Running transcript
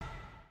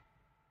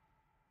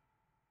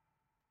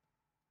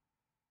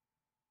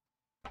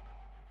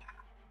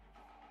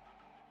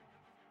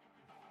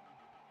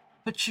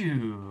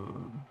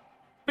Pachucha.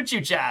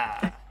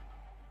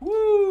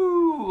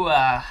 Woo!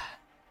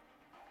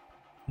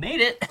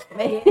 Made it.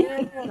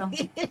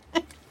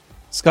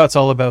 Scott's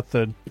all about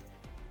the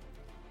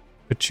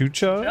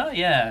pachucha. Oh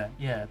yeah.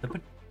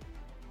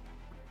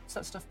 What's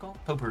that stuff called?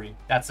 Potpourri.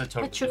 That's a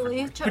totally different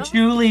word.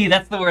 Patchouli.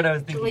 That's the word I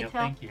was thinking of.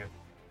 Thank you.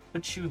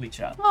 Patchouli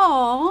cha.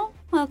 Oh,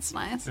 that's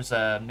nice. There's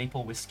a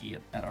maple whiskey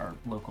at our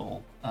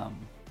local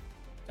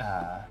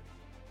alcohol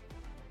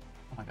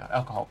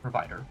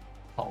provider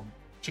called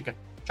Chica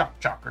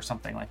Choc or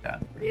something like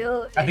that.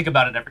 Really? I think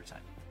about it every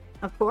time.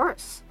 Of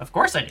course. Of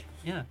course I do.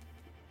 Yeah.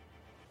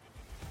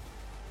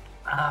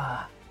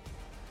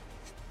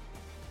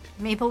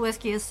 Maple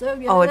whiskey is so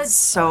good. Oh, it's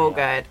so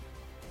good.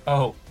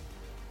 Oh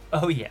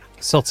yeah.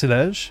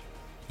 Saltilage.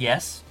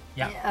 Yes.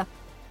 Yeah. Yeah.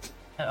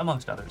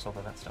 Amongst others,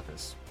 although that stuff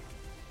is.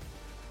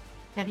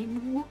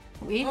 Caribou.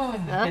 Oui,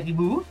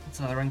 Caribou. That's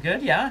another one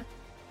good. Yeah.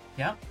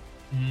 Yeah.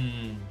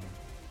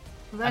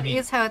 That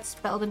is how it's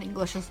spelled in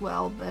English as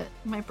well, but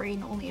my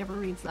brain only ever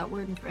reads that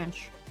word in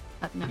French.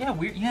 No. Yeah,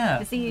 weird.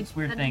 Yeah, See, it's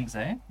weird things,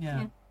 eh?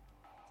 Yeah.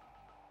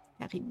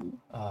 Caribou.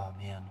 Oh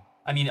man.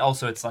 I mean,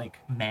 also it's like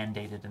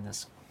mandated in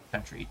this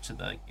country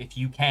to if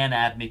you can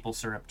add maple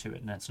syrup to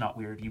it and it's not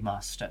weird, you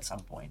must at some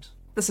point.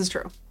 This is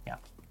true. Yeah.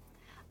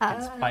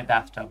 My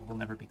bathtub will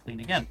never be clean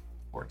again,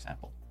 for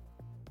example.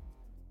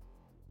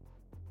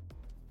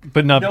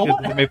 But not because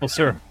of the maple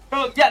syrup.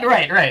 Oh, yeah,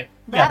 right.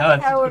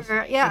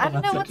 I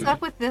don't know what's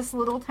up with this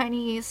little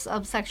tiny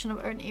subsection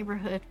of our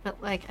neighborhood,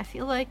 but like I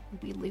feel like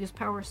we lose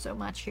power so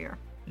much here.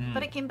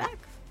 But it came back.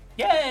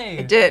 Yay!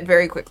 It did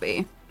very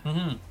quickly.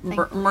 Mm-hmm.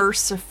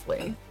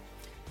 Mercifully.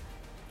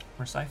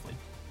 Precisely.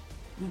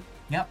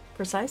 Yep.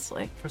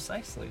 Precisely.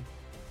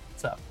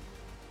 What's up?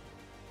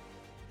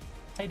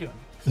 How you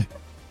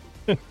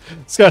doing?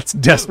 Scott's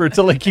desperate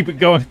to keep it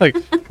going. Like,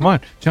 come on,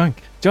 John,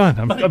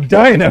 I'm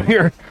dying out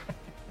here.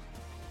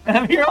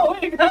 I'm here all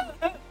week.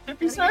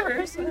 50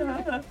 servers.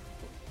 Anyway,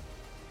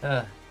 look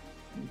at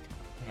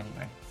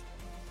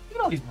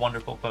all these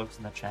wonderful folks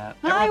in the chat.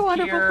 Hi, Everyone's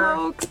wonderful here.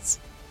 folks.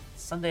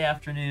 Sunday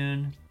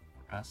afternoon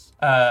for us.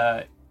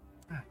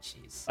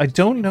 Jeez. I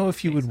don't know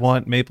if you would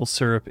want maple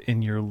syrup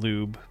in your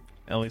lube.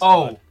 At least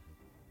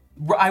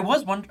I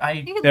was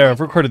wondering. I've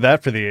recorded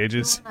that for the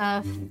ages.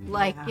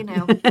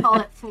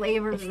 Call it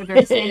flavored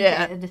or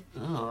scented,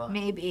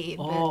 maybe,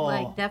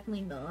 but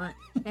definitely not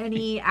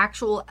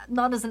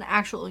not as an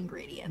actual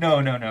ingredient.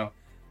 No.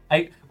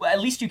 At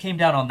least you came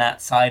down on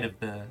that side of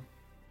the,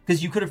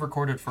 because you could have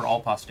recorded for all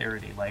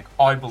posterity. Like,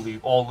 I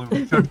believe all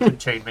lube should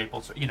contain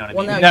maple syrup. You know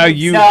what I mean? Now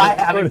you I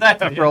have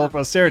exactly for all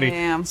posterity.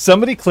 Damn.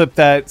 Somebody clip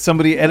that.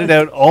 Somebody edit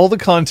out all the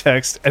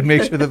context and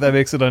make sure that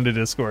makes it onto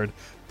Discord,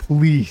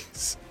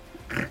 please.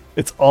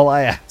 It's all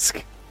I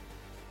ask.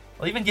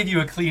 I'll even give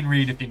you a clean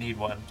read if you need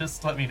one.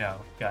 Just let me know,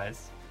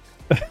 guys.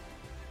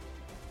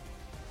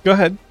 Go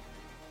ahead.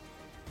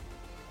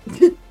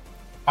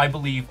 I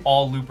believe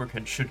all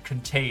lubricant should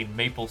contain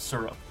maple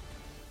syrup.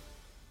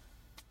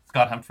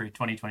 Scott Humphrey,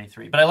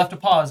 2023. But I left a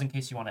pause in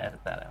case you want to edit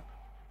that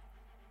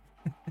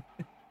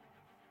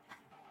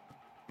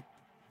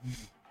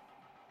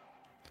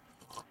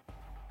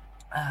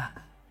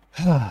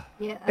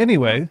Yeah.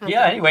 Anyway.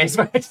 Yeah, anyways,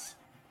 right.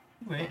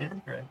 Wait,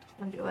 correct.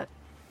 Don't do it.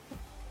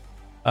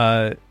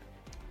 Hi.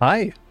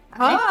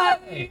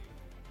 Hi.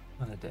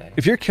 What a day.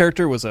 If your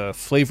character was a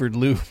flavored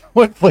lube,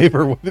 what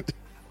flavor would it?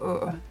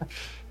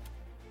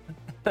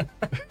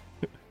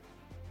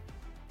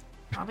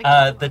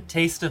 The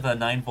taste of a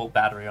 9-volt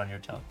battery on your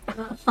tongue.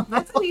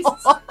 That's at least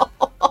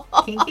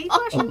kinky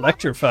question.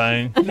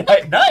 Electrifying.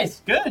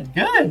 Nice. Good.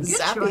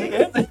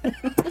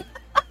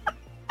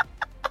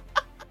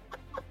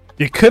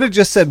 You could have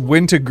just said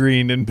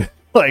wintergreen and been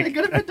I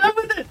could have been done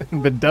with it.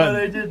 and been done.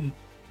 But I didn't.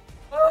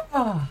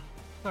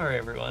 Sorry,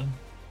 everyone.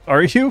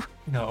 Are you?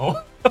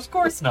 No, of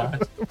course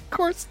not. Of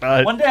course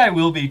not. One day I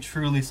will be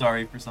truly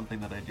sorry for something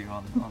that I do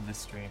on this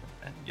stream,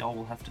 and y'all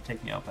will have to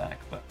take me out back.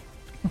 But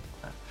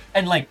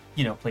and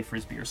play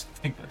frisbee or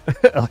something.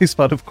 But At least,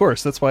 but of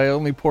course, that's why I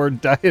only poured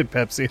Diet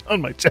Pepsi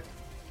on my chest.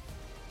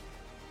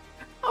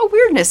 Oh,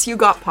 weirdness. You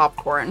got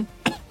popcorn.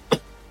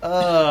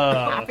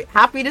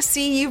 Happy to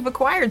see you've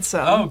acquired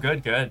some. oh,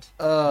 good.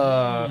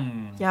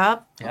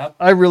 Yep. Yep.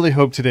 I really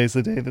hope today's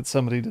the day that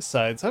somebody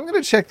decides, I'm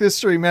going to check this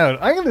stream out.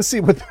 I'm going to see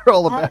what they're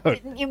all about.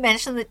 Didn't you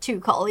mention that two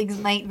colleagues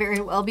might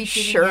very well be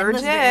tuning Sure in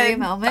this very did.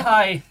 moment?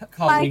 Hi,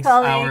 colleagues.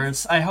 colleagues.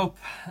 Ours. I hope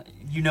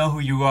you know who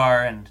you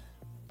are, and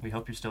we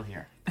hope you're still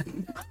here.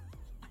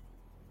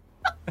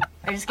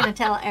 I'm just gonna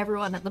tell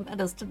everyone at the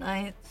meadows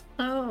tonight.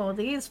 Oh,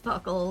 these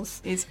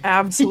fuckles. These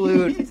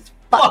absolute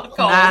Fuck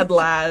mad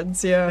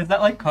lads. Yeah. Is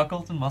that like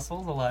Cuckold and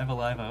Muscles, alive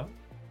out?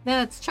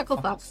 No, it's chuckle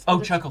fucks.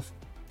 Oh, Chuckle.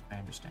 I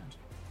understand.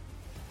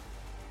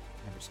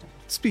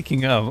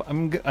 Speaking of,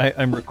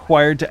 I'm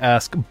required to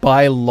ask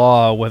by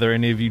law whether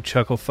any of you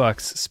chuckle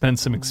fucks spend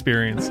some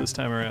experience this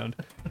time around.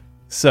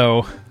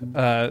 So,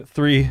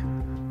 3,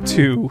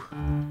 2,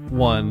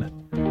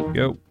 1,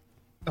 go.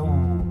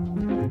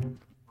 Oh.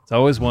 It's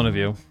always one of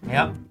you.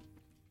 Yep.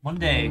 One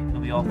day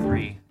it'll be all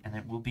three. And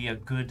it will be a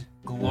good,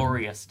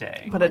 glorious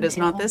day. But it is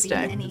not won't this be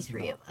day. Any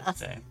three of us.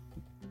 Day.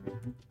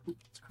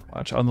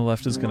 Watch, On the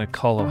Left is going to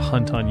call a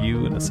hunt on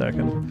you in a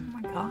second. Oh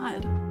my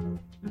god.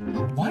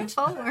 What?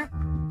 Follower.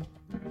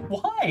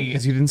 Why?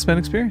 Because you didn't spend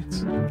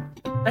experience.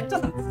 That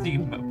doesn't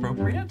seem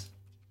appropriate.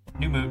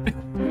 New mood.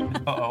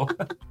 Uh-oh.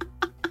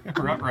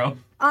 Ruh-roh.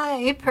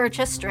 I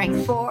purchased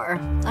Strength 4.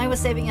 I was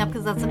saving up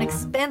because that's an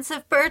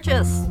expensive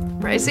purchase.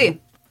 Pricey.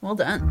 Well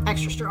done.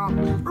 Extra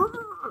strong.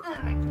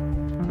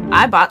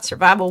 I bought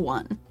Survival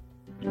 1.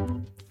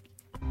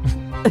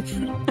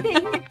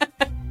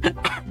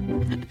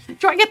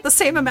 Do I get the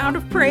same amount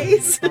of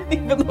praise?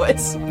 Even though I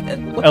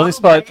spent At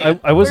least, but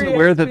I wasn't Very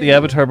aware that the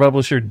Avatar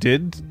publisher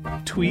did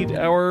tweet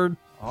our.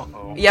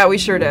 Uh-oh. Yeah, we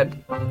sure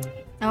did.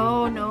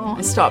 Oh no.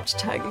 I stopped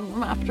tagging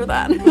them after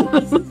that.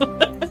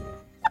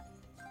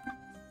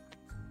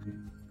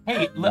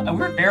 Hey,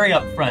 we're very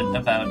upfront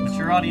about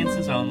mature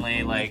audiences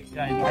only. Like,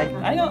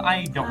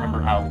 I don't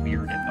remember how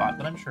weird it got,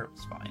 but I'm sure it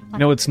was fine.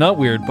 No, it's not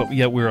weird, but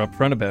yet we're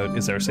upfront about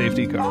is our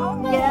safety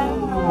card.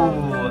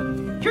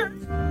 Oh, sure.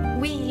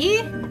 We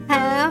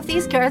have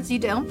these cards. You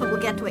don't, but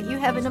we'll get to what you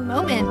have in a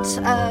moment.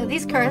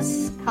 These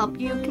cards help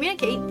you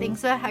communicate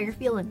things about how you're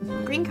feeling.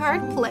 Green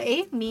card,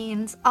 play,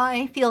 means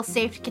I feel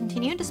safe to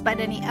continue despite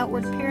any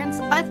outward appearance.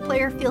 I, the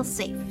player, feel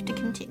safe to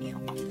continue.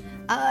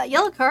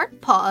 Yellow card,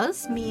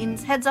 pause,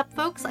 means heads up,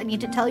 folks. I need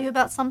to tell you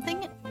about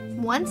something.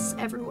 Once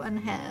everyone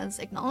has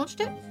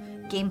acknowledged it,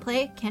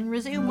 gameplay can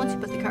resume once you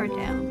put the card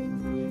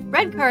down.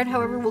 Red card,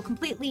 however, will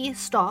completely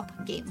stop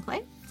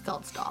gameplay. It's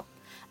called stop.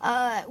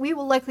 We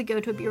will likely go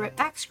to a be right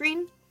back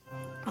screen.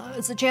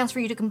 It's a chance for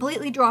you to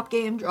completely drop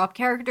game, drop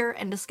character,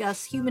 and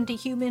discuss human to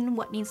human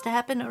what needs to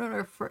happen in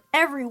order for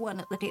everyone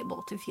at the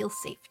table to feel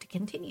safe to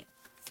continue.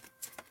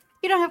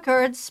 You don't have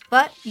cards,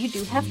 but you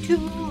do have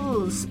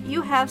tools.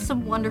 You have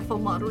some wonderful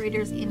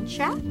moderators in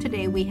chat.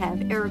 Today we have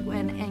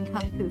Aragwen and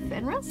Kung Fu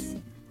Fenris.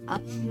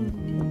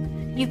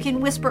 You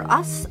can whisper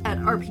us at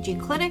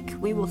RPG Clinic.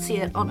 We will see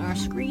it on our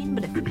screen,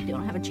 but if you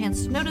don't have a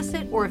chance to notice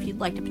it, or if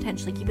you'd like to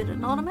potentially keep it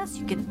anonymous,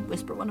 you can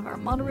whisper one of our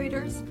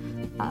moderators.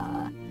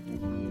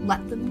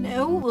 Let them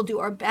know. We'll do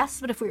our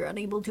best, but if we are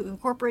unable to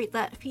incorporate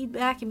that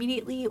feedback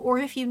immediately, or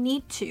if you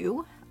need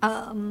to,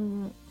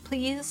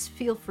 please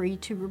feel free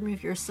to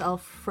remove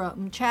yourself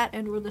from chat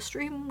and or the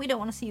stream. We don't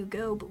want to see you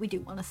go, but we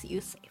do want to see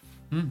you safe.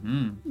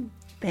 Mm-hmm.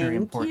 Very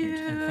important.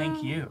 And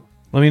thank you.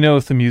 Let me know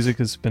if the music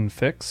has been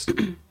fixed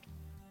at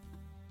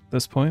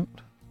this point.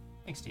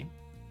 Thanks, team.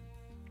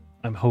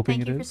 I'm hoping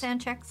Thank you it for is.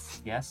 sound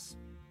checks. Yes.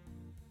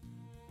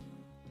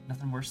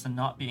 Nothing worse than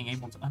not being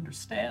able to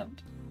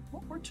understand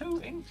what we're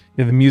doing.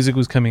 Yeah, the music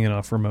was coming in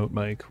off remote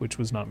mic, which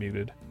was not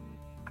muted.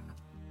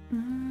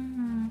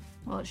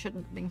 Well, it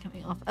shouldn't have been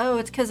coming off. Oh,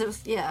 it's because it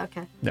was... Yeah,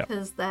 okay. Yeah.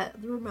 Because the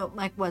remote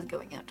mic was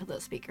going out to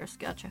those speakers.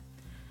 Gotcha.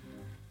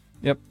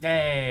 Yep.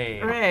 Yay.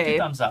 Hooray. 2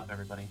 thumbs up,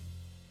 everybody.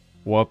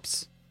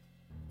 Whoops.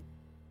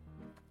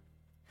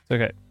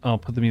 Okay, I'll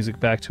put the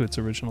music back to its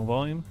original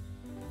volume.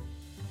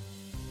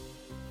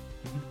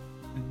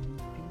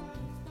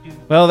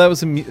 Well, that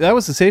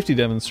was a safety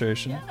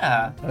demonstration.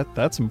 Yeah.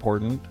 That's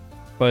important.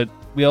 But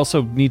we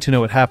also need to know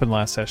what happened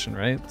last session,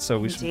 right? So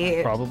we should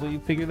Indeed. probably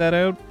figure that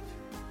out.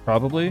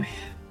 Probably.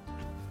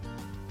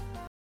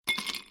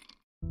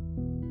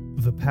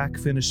 The pack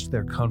finished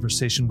their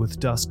conversation with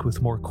Dusk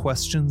with more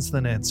questions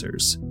than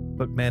answers,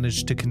 but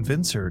managed to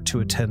convince her to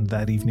attend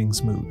that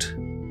evening's moot.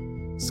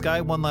 Sky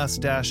One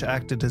Last Dash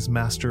acted as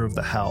master of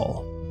the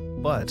howl,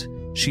 but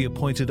she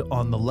appointed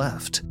On the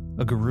Left,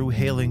 a guru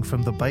hailing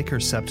from the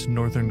Biker Sept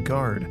Northern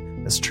Guard,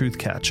 as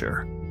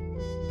Truthcatcher.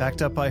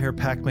 Backed up by her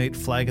packmate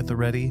Flag at the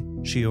Ready,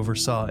 she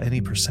oversaw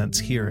any percent's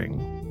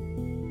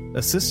hearing.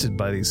 Assisted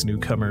by these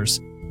newcomers,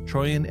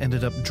 Troyan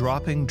ended up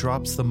dropping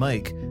Drops the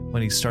mic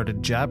when he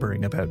started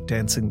jabbering about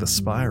dancing the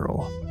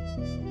spiral.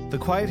 The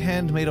Quiet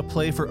Hand made a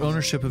play for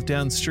ownership of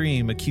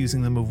Downstream,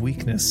 accusing them of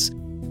weakness,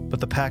 but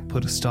the pack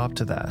put a stop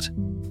to that.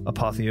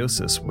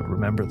 Apotheosis would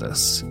remember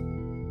this.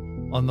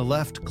 On the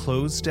Left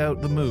closed out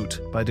the moot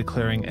by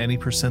declaring any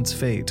percent's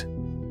fate: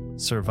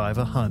 survive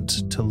a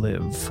hunt to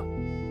live.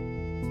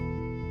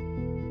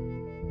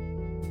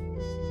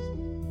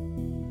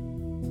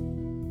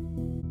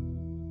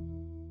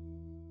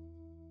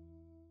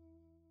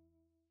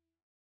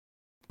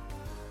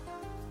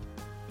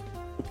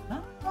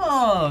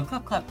 Oh,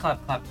 clap, clap,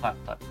 clap, clap,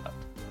 clap, clap, clap.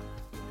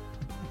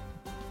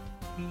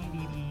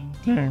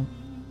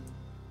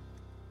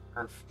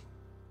 Perf.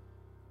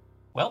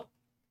 Well,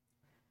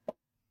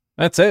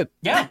 That's it.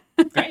 yeah,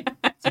 great.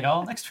 See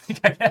y'all next week,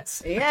 I guess.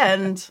 The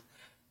end.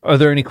 Are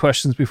there any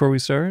questions before we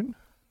start?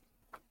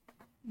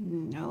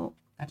 No.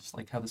 I just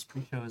like how this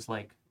pre-show is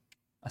like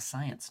a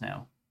science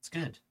now. It's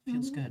good.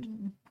 Feels good.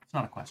 It's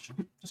not a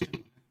question. Just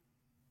good.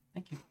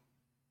 Thank you.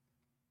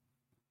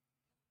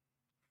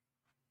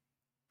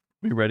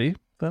 We ready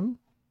then?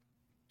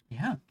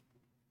 Yeah.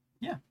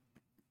 Yeah.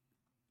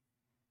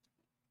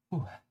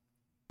 Ooh.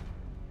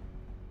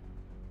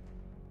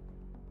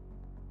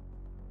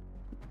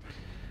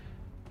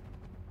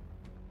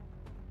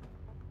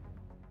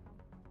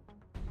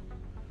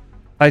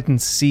 Hide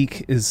and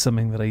seek is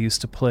something that I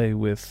used to play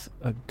with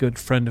a good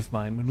friend of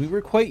mine when we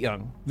were quite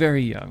young,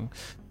 very young.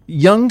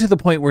 Young to the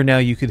point where now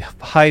you could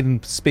hide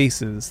in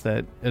spaces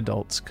that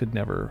adults could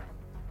never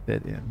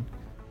fit in.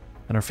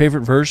 And our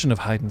favorite version of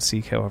hide and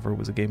seek, however,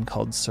 was a game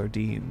called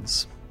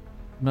Sardines.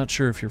 I'm not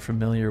sure if you're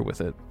familiar with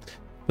it,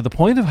 but the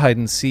point of hide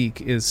and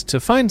seek is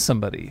to find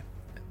somebody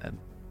and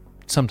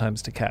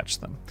sometimes to catch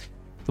them.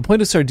 The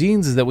point of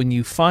Sardines is that when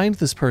you find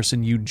this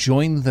person, you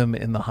join them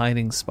in the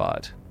hiding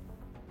spot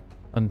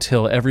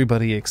until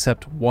everybody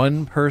except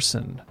one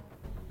person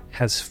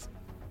has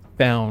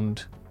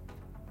found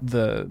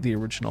the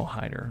original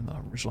hider, the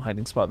original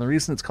hiding spot. And the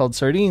reason it's called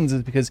Sardines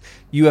is because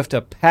you have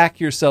to pack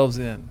yourselves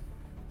in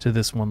to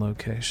this one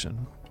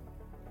location.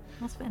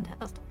 That's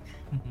fantastic.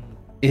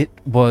 It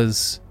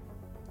was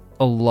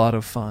a lot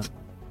of fun.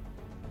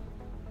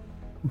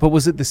 But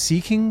was it the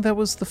seeking that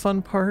was the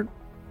fun part?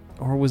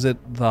 Or was it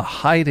the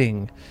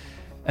hiding?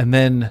 And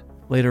then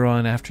later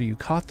on, after you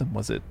caught them,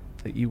 was it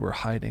that you were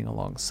hiding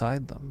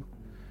alongside them?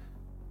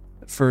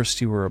 At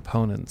first, you were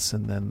opponents,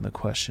 and then the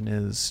question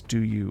is, do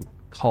you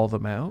call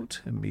them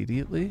out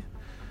immediately?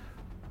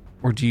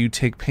 Or do you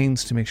take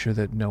pains to make sure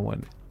that no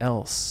one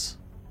else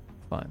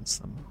finds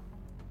them?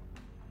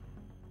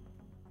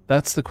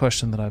 That's the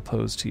question that I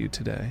pose to you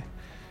today.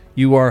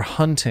 You are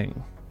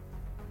hunting.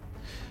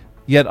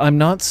 Yet I'm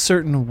not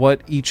certain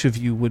what each of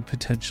you would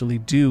potentially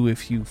do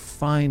if you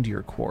find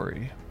your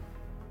quarry.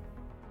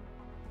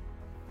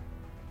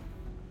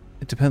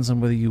 It depends on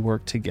whether you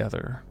work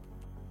together,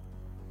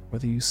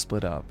 whether you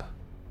split up.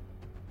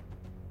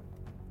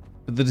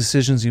 But the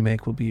decisions you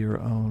make will be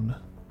your own.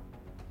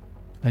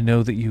 I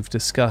know that you've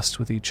discussed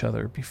with each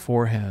other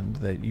beforehand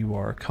that you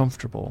are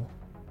comfortable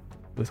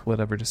with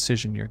whatever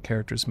decision your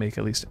characters make,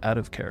 at least out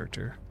of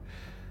character.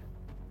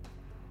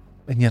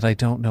 And yet I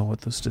don't know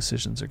what those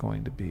decisions are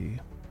going to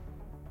be.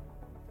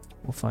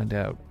 We'll find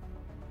out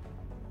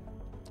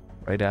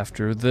right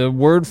after the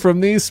word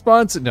from the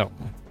sponsor. No.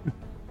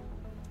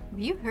 Have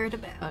you heard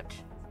about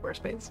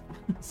Squarespace.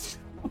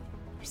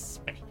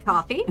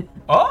 coffee?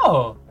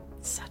 Oh!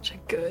 Such a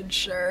good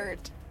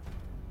shirt.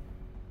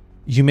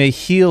 You may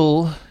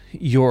heal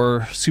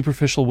your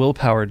superficial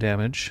willpower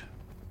damage.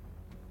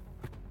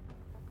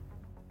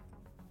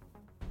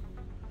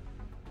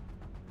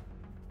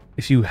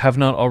 If you have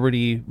not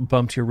already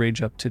bumped your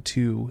rage up to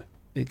 2,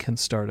 it can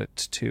start at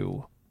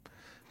 2.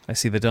 I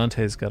see that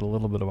Dante's got a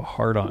little bit of a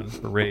hard-on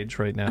for rage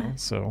right now,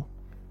 so...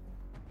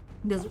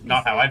 Does it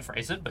Not how reset- I'd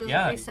phrase it, but does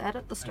yeah. it reset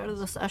at the start of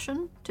the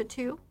session to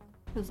 2?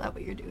 Is that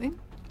what you're doing?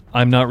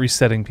 I'm not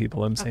resetting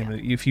people. I'm saying Okay.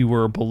 that if you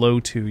were below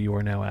 2, you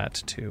are now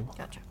at 2.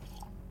 Gotcha.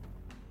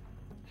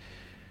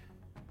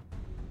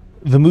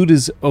 The mood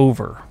is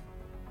over.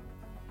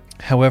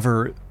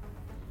 However,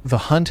 the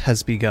hunt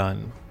has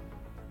begun.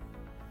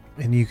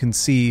 And you can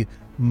see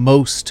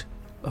most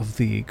of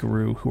the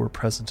Guru who are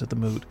present at the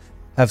moot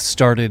have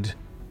started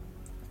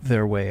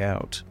their way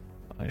out.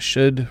 I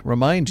should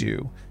remind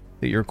you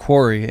that your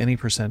quarry, any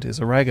percent, is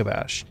a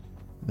Ragabash.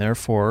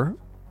 Therefore,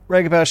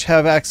 Ragabash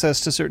have access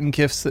to certain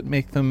gifts that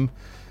make them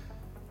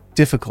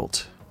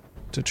difficult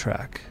to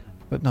track,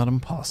 but not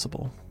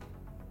impossible.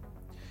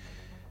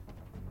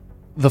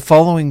 The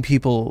following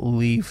people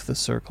leave the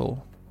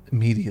circle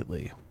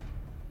immediately.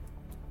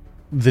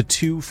 The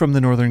 2 from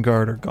the Northern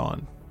Guard are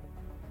gone.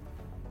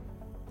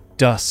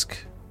 Dusk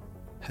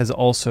has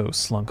also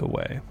slunk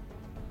away.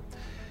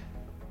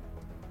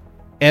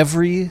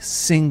 Every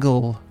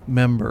single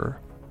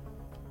member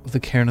of the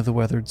Cairn of the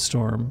Weathered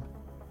Storm,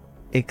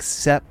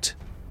 except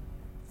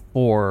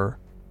for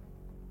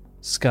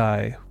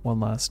Sky, One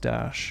Last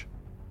Dash,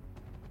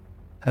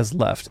 has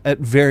left at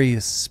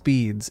various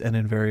speeds and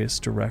in various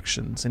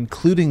directions,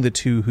 including the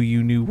 2 who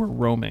you knew were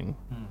roaming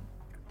on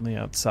the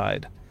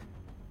outside.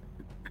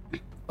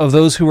 Of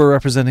those who were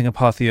representing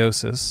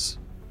Apotheosis,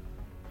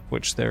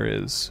 which there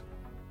is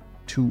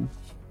 2.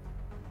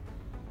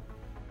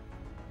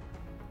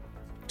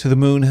 To the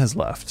Moon has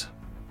left.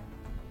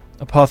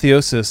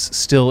 Apotheosis,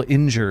 still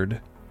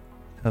injured,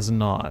 has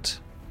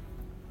not,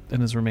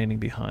 and is remaining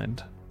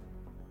behind.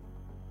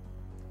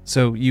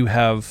 So you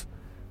have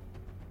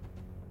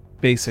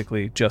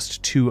basically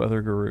just 2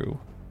 other Guru.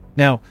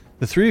 Now,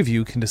 the 3 of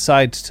you can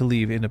decide to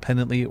leave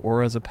independently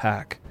or as a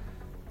pack.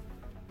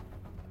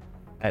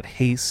 At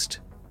haste,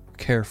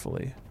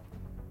 carefully.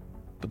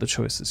 But the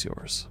choice is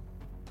yours.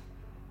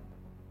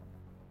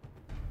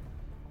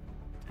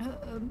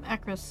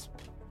 Acris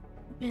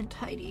and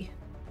Heidi.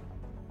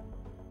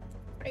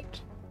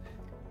 Right.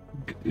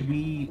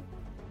 We,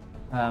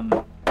 and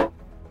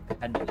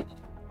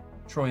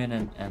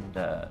Troyan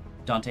and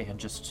Dante had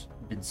just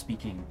been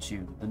speaking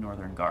to the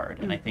Northern Guard,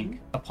 and I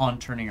think upon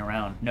turning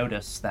around,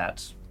 notice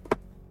that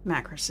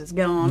Macris is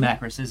gone.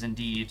 Macris is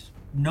indeed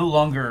no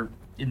longer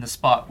in the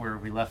spot where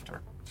we left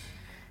her.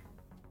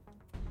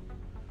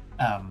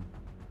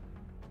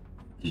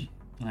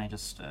 And I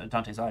just,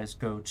 Dante's eyes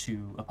go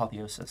to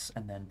Apotheosis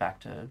and then back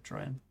to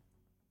Troyan.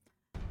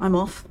 I'm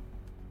off.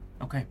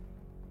 Okay.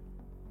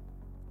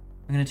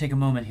 I'm going to take a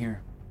moment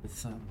here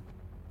with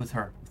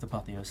her, with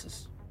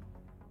Apotheosis.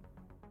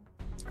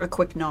 a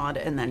quick nod,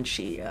 and then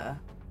she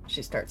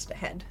starts to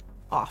head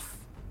off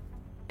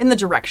in the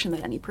direction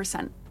that any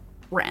percent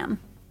ran.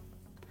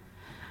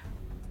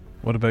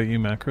 What about you,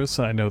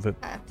 Macros? I know that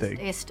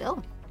Stay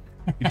still.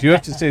 You do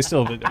have to stay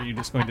still, but are you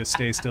just going to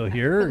stay still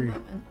here? Or...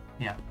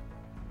 Yeah.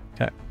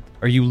 Okay.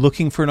 Are you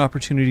looking for an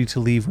opportunity to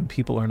leave when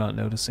people are not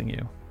noticing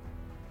you?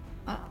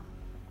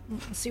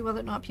 See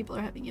whether or not people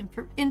are having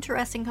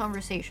interesting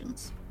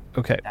conversations.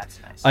 Okay.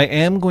 That's nice. I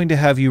am going to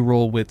have you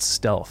roll with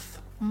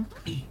stealth.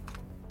 Mm-hmm.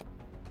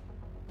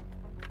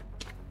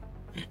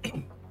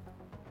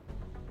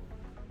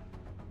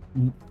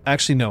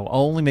 Actually, no.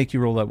 I'll only make you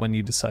roll that when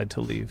you decide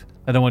to leave.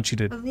 I don't want you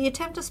to... The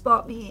attempt to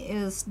spot me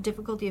is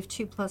difficulty of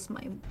 2 plus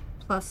my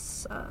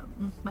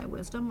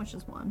wisdom, which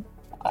is 1.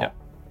 Yeah.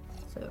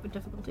 So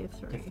difficulty of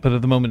 3. But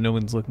at the moment, no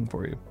one's looking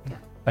for you. Yeah.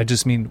 I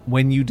just mean,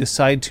 when you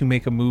decide to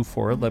make a move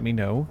for it, let me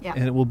know. Yeah.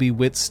 And it will be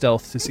with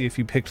stealth to see if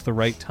you picked the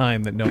right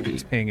time that no one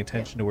was paying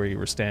attention to where you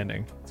were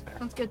standing.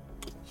 Sounds good.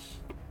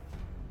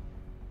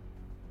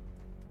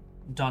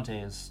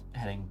 Dante is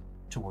heading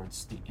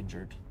towards the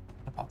injured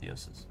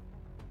Apotheosis.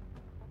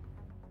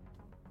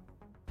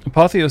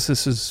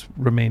 Apotheosis is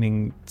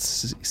remaining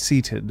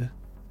seated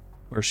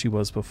where she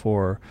was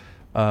before.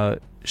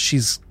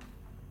 She's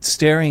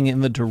staring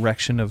in the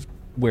direction of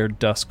where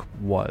dusk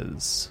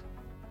was.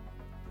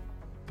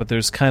 But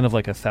there's kind of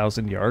like a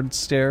 1,000-yard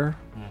stare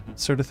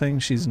sort of thing.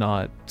 She's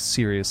not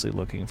seriously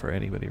looking for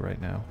anybody right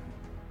now.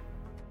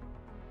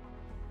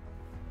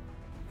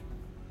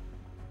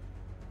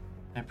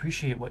 I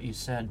appreciate what you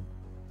said,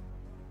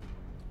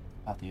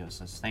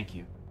 Apotheosis. Thank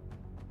you.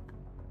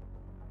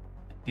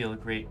 I feel a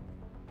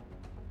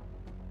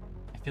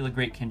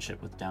great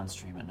kinship with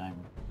Downstream, and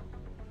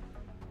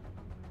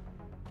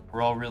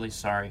we're all really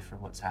sorry for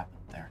what's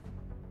happened there.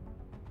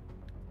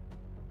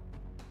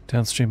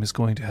 Downstream is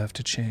going to have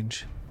to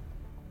change.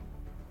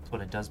 It's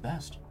what it does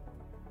best.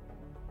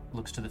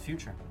 Looks to the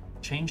future.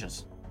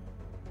 Changes.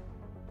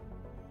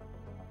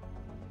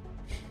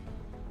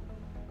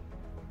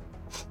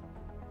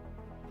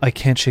 I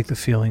can't shake the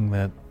feeling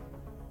that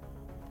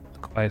the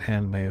Quiet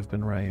Hand may have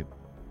been right.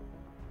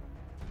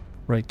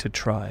 Right to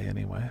try,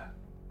 anyway.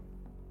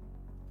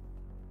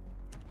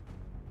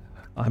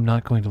 I'm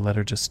not going to let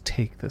her just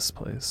take this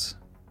place.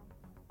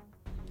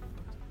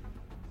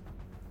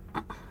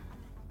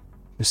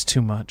 There's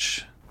too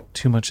much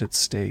at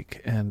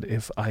stake, and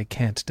if I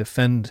can't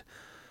defend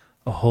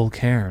a whole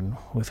cairn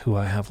with who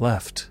I have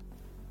left,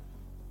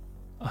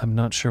 I'm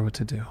not sure what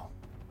to do.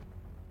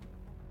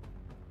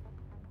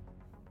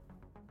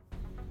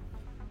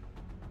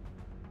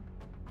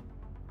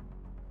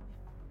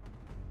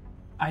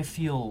 I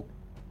feel,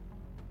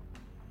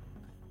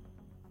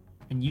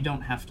 and you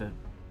don't have to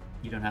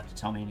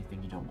tell me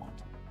anything you don't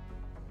want.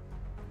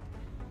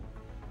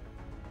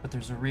 But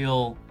there's a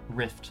real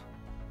rift,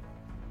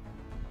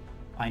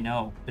 I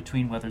know,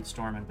 between Weathered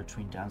Storm and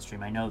between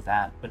Downstream. I know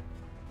that, but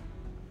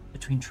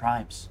between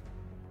tribes.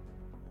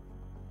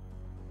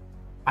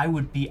 I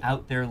would be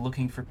out there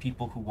looking for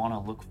people who want to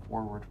look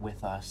forward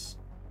with us.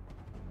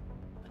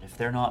 But if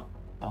they're not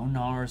bone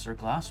gnawers or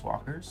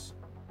glasswalkers,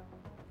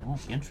 they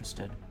won't be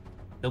interested.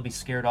 They'll be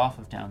scared off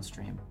of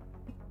Downstream.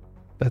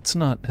 That's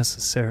not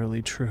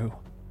necessarily true.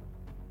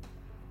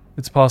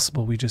 It's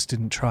possible we just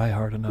didn't try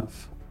hard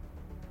enough.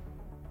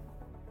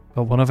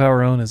 But one of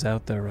our own is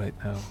out there right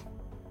now.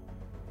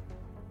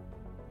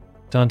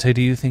 Dante,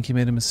 do you think he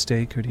made a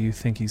mistake, or do you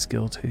think he's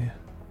guilty?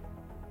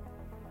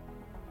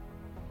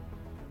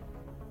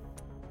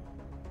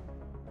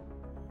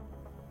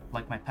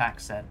 Like my pack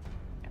said,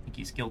 I think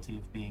he's guilty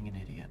of being an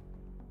idiot.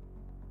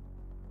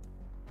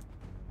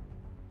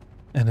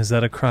 And is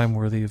that a crime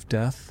worthy of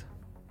death?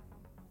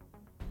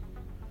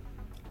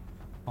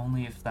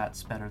 Only if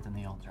that's better than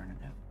the alternative.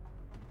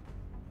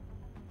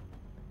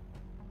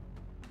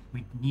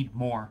 We need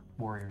more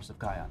warriors of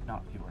Gaia,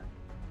 not fewer.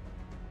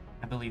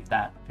 I believe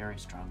that very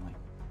strongly.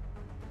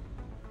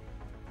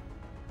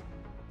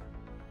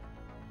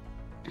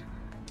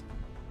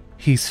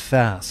 He's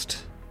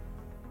fast.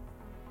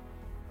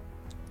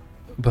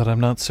 But I'm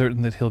not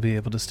certain that he'll be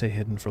able to stay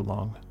hidden for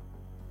long.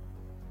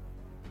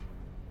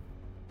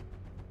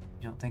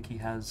 You don't think he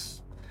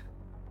has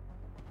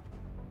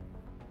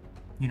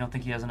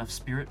enough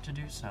spirit to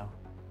do so?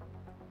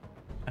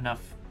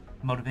 Enough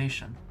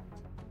motivation?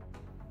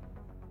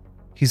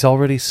 He's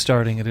already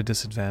starting at a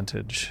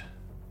disadvantage.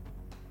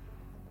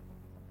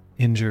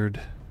 Injured.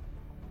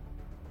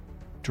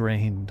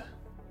 Drained.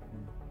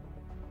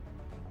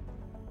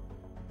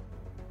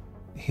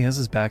 He has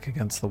his back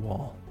against the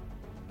wall.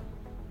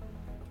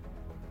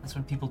 That's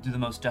when people do the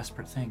most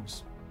desperate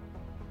things.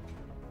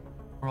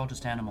 We're all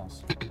just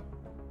animals.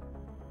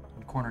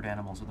 And cornered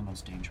animals are the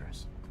most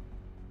dangerous.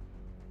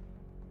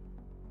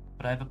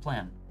 But I have a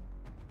plan.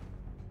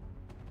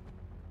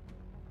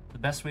 The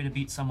best way to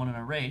beat someone in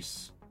a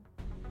race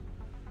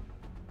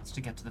is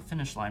to get to the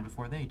finish line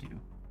before they do.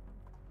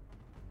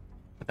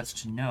 But that's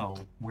to know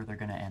where they're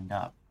going to end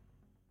up,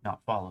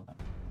 not follow them.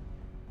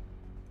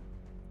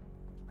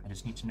 I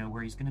just need to know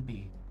where he's going to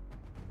be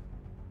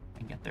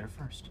and get there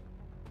first.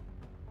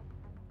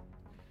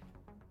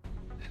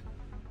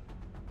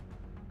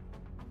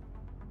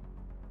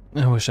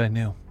 I wish I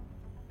knew.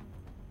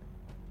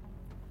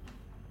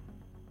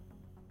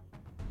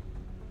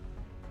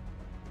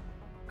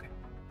 Okay.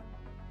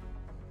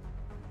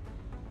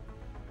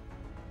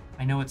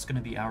 I know it's going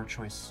to be our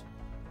choice,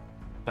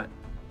 but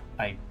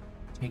I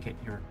take it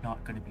you're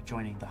not going to be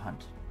joining the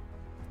hunt.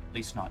 At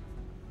least not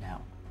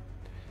now.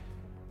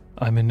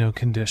 I'm in no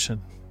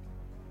condition.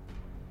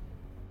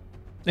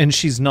 And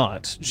she's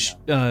not.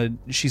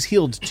 She's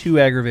healed 2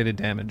 aggravated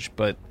damage,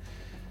 but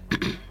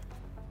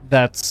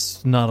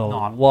that's not a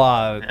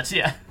lot. That's,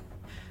 yeah.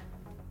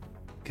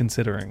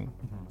 Considering.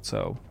 Mm-hmm.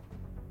 So.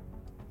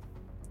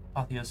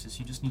 Apotheosis,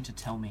 you just need to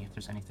tell me if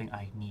there's anything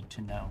I need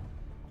to know,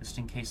 just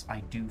in case I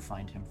do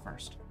find him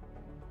first.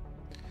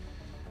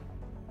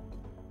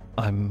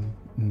 I'm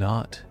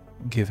not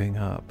giving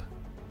up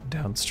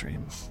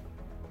downstream.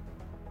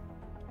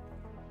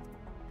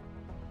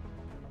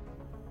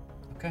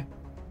 Okay.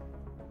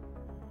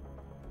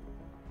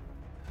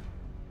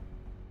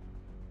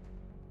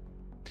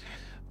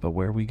 But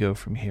where we go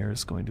from here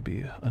is going to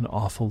be an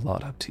awful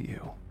lot up to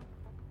you.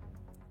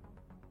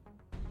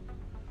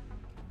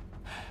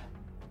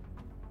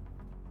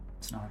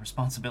 It's not a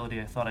responsibility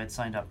I thought I'd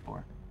signed up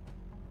for.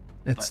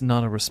 It's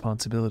not a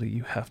responsibility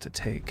you have to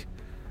take.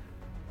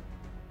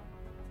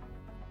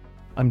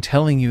 I'm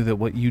telling you that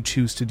what you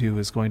choose to do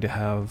is going to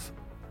have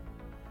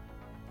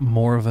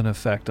more of an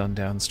effect on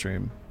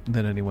downstream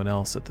than anyone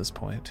else at this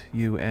point.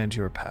 You and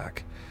your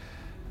pack.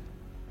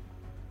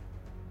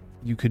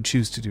 You could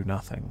choose to do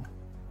nothing.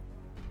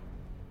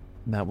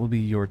 And that will be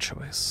your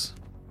choice.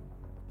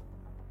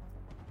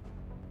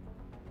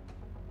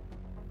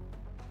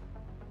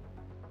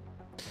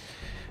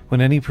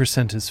 When any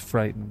percent is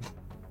frightened,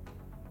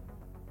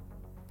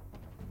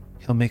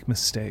 he'll make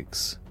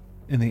mistakes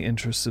in the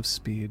interests of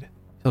speed.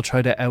 He'll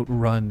try to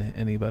outrun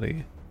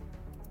anybody.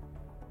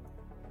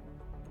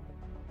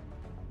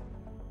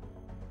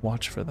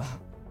 Watch for that.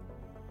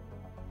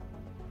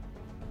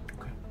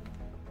 Okay.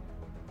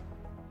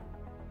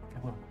 I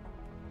will.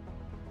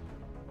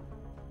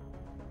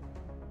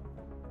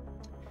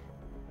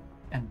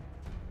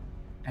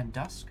 And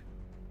Dusk?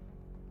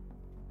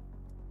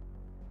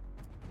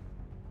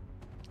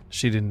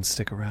 She didn't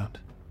stick around.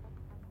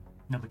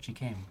 No, but she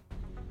came.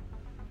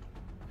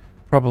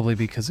 Probably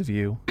because of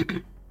you.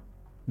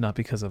 Not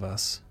because of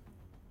us.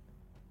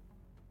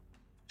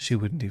 She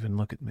wouldn't even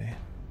look at me. At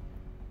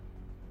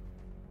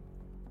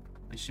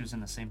least she was in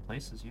the same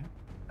place as you.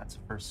 That's a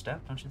first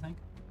step, don't you think?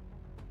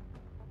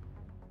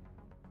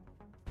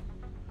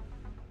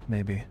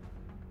 Maybe.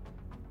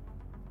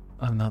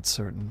 I'm not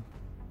certain.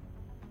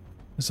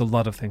 There's a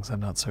lot of things I'm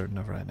not certain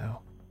of right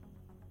now.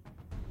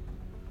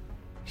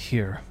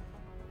 Here.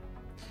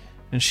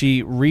 And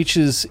she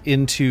reaches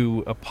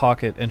into a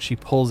pocket and she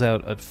pulls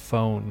out a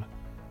phone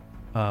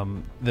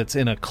that's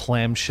in a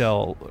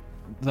clamshell.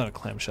 Not a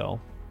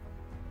clamshell.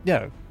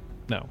 Yeah,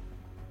 no.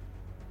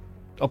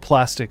 A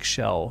plastic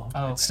shell.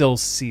 Oh, okay. It's still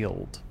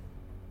sealed.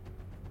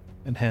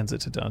 And hands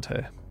it to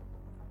Dante.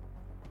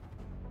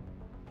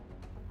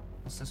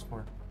 What's this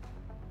for?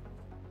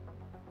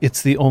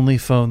 It's the only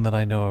phone that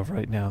I know of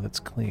right now that's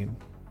clean.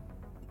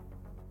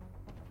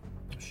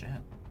 Oh, shit.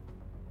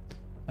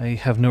 I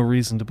have no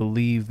reason to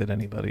believe that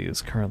anybody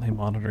is currently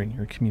monitoring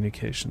your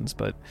communications,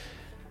 but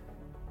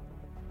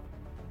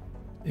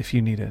if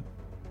you need it,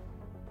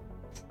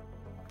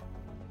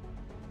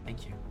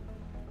 Thank you.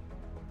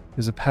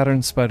 there's a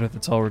pattern spider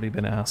that's already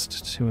been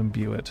asked to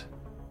imbue it,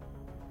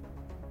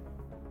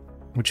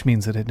 which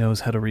means that it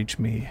knows how to reach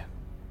me.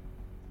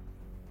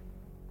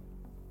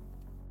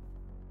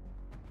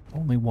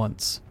 Only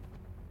once.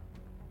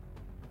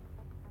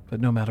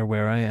 But no matter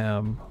where I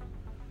am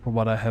or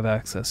what I have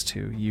access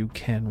to, you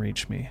can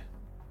reach me.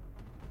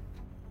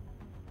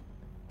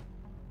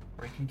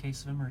 Break in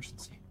case of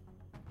emergency.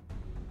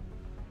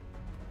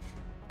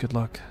 Good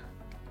luck.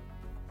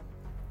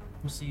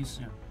 We'll see you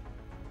soon.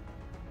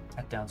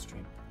 At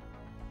Downstream.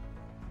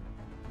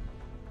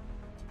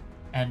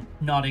 And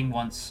nodding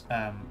once,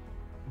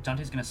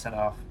 Dante's gonna set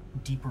off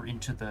deeper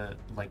into the,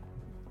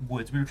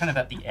 woods. We were kind of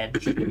at the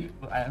edge.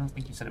 I don't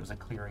think you said it was a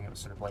clearing. It was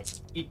sort of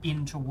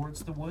in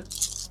towards the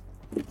woods.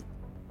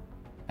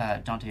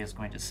 Dante is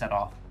going to set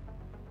off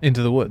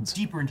Into the woods.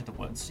 deeper into the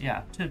woods.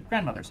 Yeah, to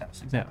grandmother's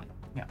house. Exactly.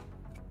 Yeah.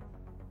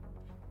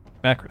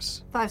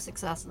 Macris. 5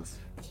 successes.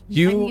 I'm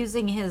You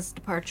using his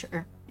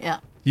departure.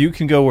 Yeah. you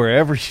can go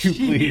wherever you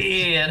please.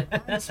 Shit.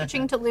 I'm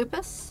switching to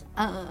Lupus,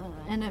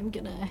 and I'm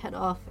gonna head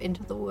off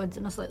into the woods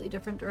in a slightly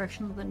different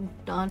direction than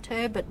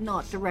Dante, but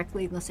not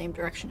directly in the same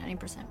direction any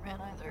percent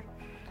ran either.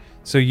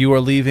 So you are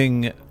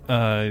leaving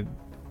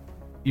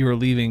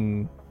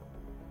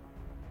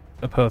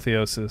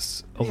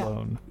Apotheosis Yeah.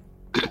 alone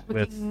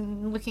with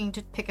Looking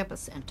to pick up a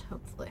scent,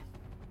 hopefully.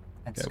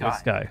 And Yeah, Sky. with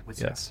Sky,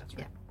 With yes. That's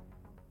right.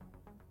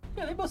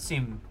 Yeah, they both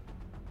seem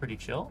pretty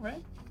chill,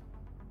 right?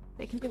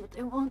 They can do what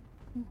they want.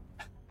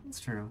 That's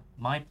true.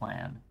 My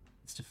plan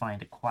is to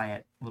find a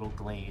quiet little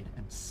glade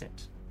and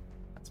sit.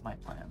 That's my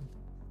plan.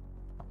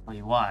 I'll tell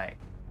you why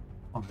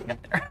when we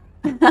get there.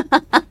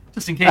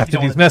 Just in case After you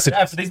don't these want messages.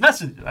 After these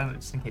messages.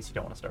 Just in case you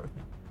don't want to start with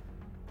me.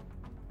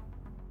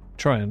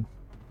 Troyan.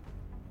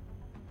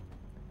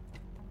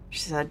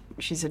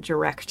 She's a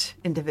direct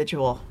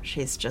individual.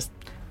 She's just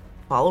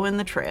following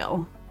the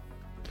trail.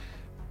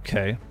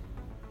 Okay.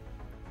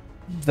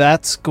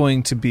 That's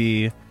going to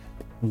be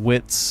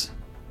wits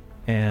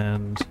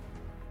and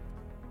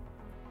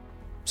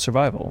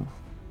survival.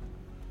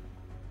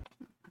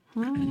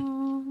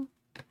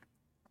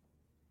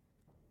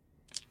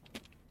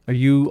 Are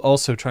you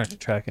also trying to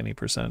track any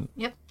percent?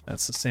 Yep.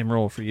 That's the same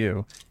roll for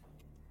you.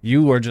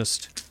 You are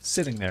just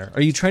sitting there.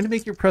 Are you trying to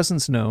make your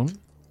presence known?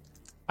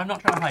 I'm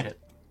not trying to hide it.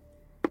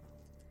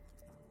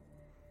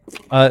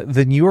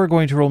 Then you are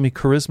going to roll me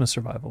charisma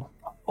survival.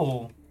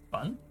 Oh,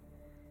 fun.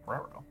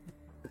 Raro.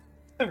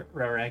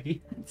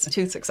 Raraggy. It's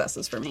 2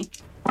 successes for me.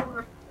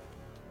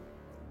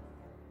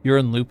 You're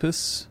in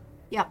lupus?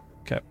 Yep.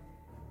 Okay.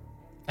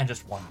 And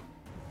just one.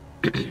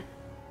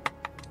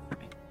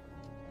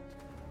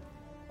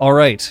 All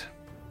right.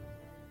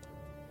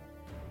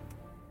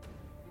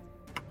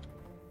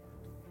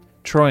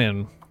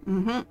 Troyan.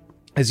 Mm-hmm.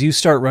 As you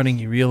start running,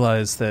 you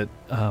realize that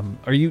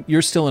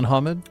you're still in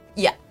Hamid?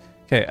 Yeah.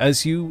 Okay,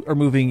 as you are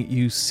moving,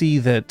 you see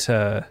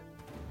that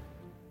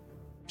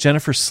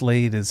Jennifer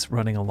Slade is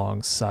running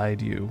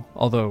alongside you,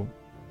 although,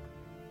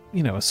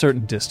 a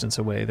certain distance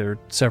away. There are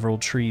several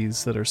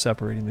trees that are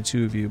separating the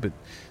two of you, but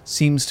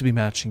seems to be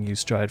matching you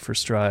stride for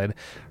stride.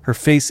 Her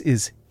face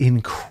is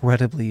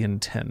incredibly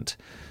intent.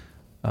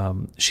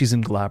 She's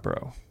in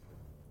Glabro.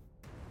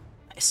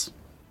 Nice.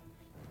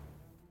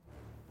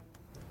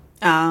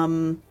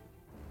 I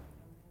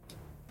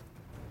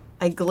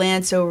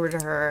glance over to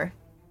her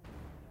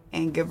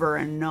and give her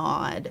a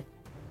nod,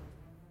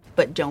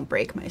 but don't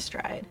break my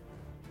stride.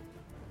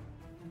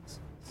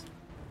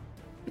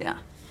 Yeah.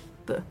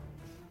 The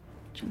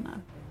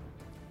nod.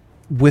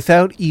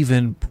 Without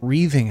even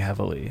breathing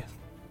heavily,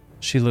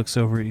 she looks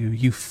over at you.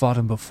 You fought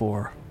him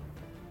before.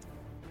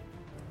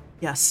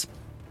 Yes.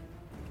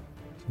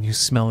 Can you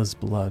smell his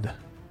blood?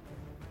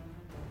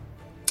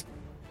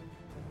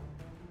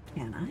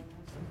 Can I?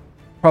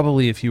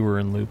 Probably if you were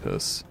in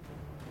lupus.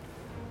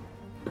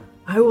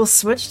 I will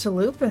switch to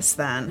lupus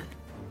then,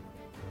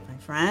 my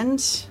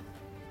friend.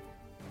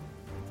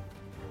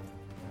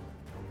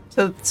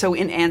 So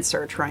in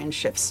answer, try and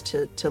shifts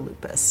to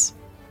lupus.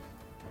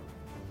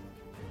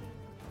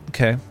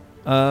 Okay.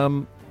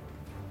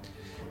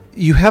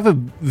 You have a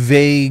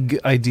vague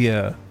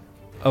idea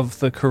of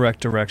the correct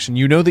direction.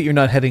 You know that you're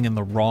not heading in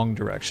the wrong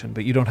direction,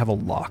 but you don't have a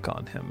lock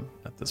on him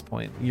at this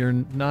point. You're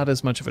not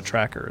as much of a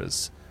tracker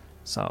as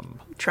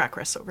some.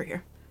 Trackress over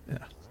here. Yeah.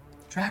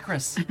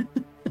 Trackress.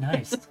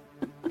 Nice.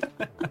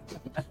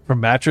 From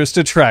mattress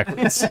to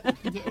trackless.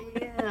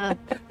 Yeah.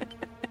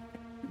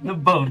 The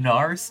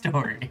Bonar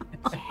story.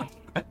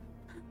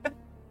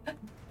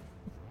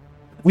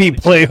 We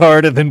play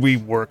hard and then we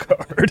work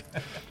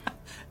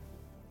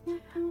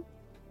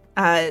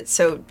hard.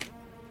 So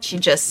she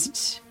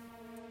just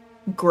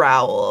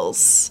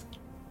growls.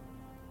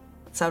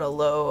 Lets out a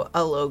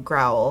low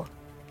growl,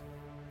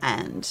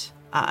 and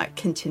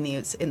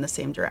continues in the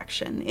same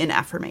direction in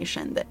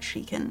affirmation that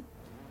she can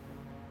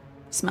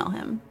smell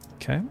him.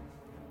 Okay.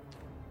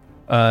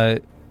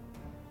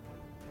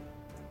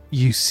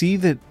 You see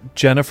that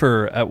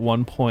Jennifer, at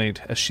one point,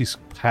 as she's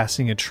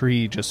passing a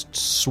tree, just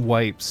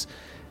swipes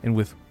and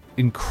with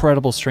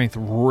incredible strength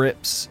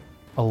rips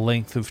a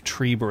length of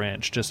tree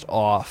branch just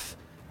off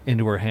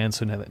into her hand.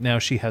 So now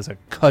she has a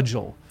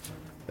cudgel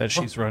that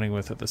she's running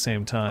with at the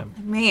same time.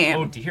 Man,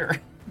 Oh dear.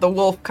 the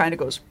wolf kind of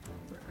goes.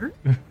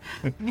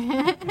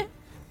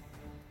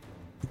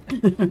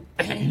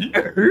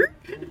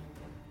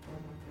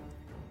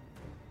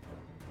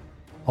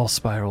 All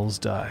spirals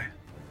die.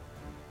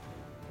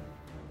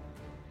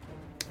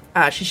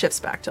 She shifts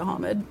back to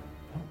Hamid.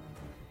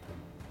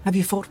 Have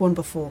you fought one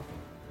before?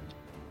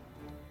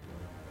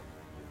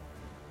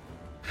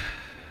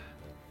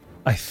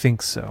 I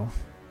think so.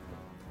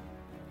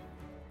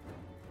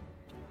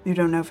 You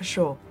don't know for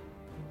sure.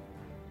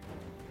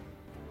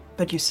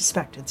 But you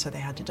suspected, so they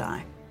had to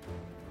die.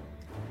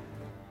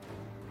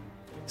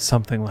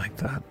 Something like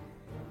that.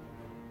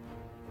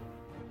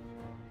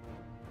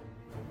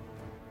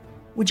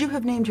 Would you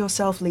have named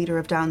yourself leader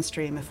of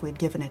Downstream if we'd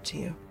given it to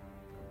you?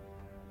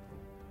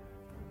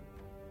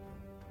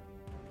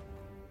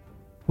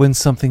 When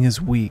something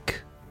is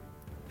weak,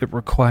 it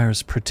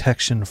requires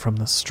protection from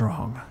the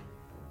strong.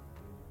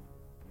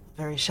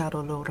 Very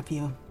Shadow Lord of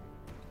you.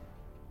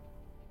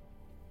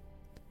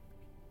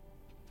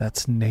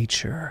 That's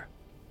nature.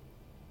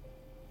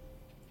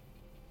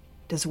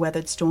 Does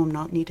Weathered Storm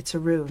not need its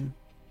rune?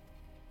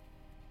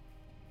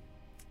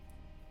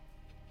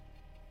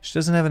 She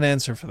doesn't have an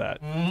answer for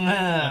that.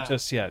 Not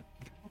just yet.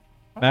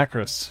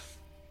 Macros.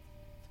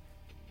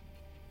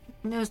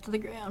 Nose to the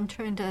ground,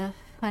 trying to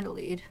find a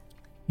lead.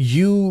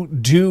 You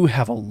do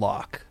have a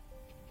lock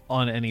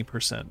on any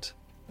percent,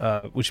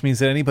 which means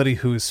that anybody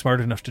who is smart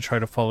enough to try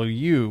to follow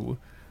you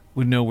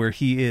would know where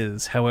he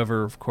is.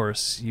 However, of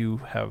course, you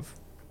have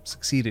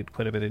succeeded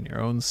quite a bit in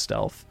your own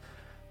stealth.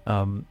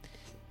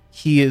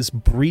 He is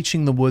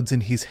breaching the woods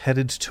and he's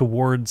headed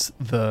towards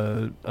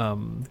the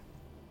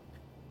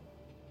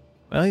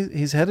Well,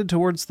 he's headed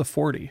towards the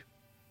 40.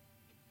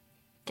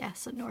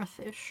 Gas and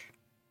Northish.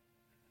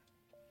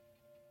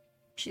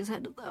 She's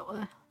headed that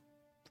way.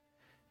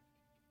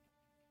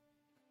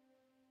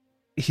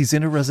 He's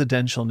in a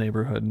residential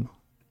neighborhood.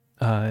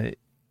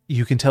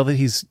 You can tell that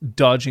he's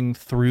dodging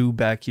through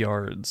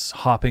backyards,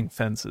 hopping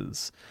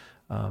fences,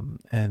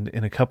 and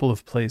in a couple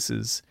of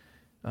places,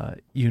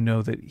 you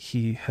know that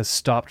he has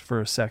stopped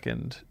for a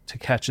second to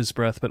catch his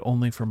breath, but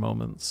only for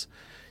moments.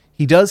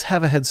 He does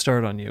have a head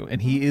start on you,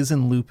 and he is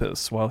in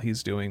Lupus while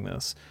he's doing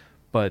this,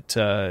 but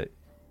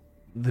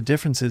the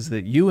difference is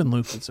that you and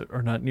Lupus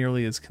are not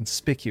nearly as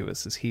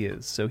conspicuous as he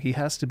is, so he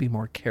has to be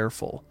more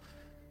careful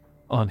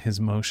on his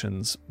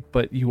motions,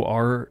 but you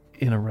are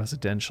in a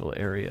residential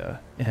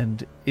area,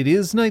 and it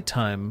is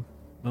nighttime.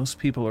 Most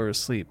people are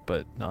asleep,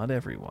 but not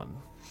everyone.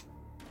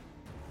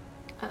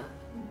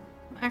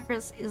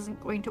 Macris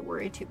isn't going to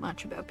worry too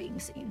much about being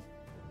seen,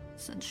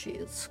 since she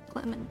is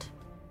Clement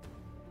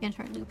in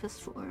her Lupus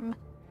form.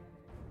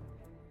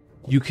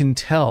 You can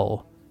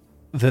tell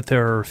that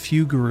there are a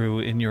few Guru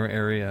in your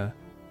area,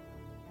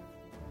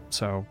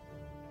 so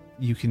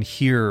you can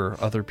hear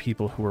other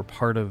people who are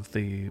part of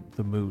the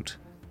moot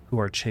who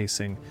are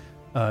chasing.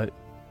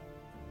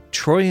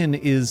 Troyan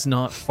is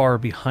not far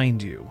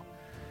behind you,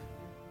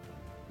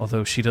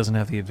 although she doesn't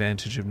have the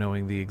advantage of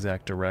knowing the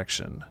exact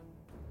direction,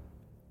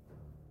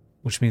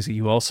 which means that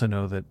you also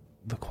know that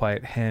the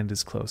Quiet Hand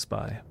is close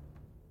by,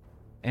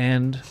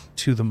 and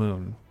to the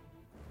moon.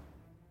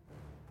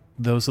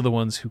 Those are the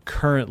ones who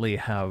currently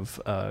have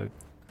a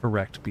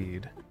correct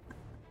bead.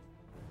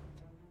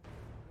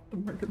 The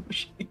murder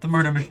machine. The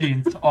murder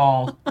machines.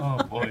 All.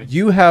 Oh boy.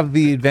 You have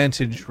the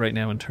advantage right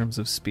now in terms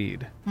of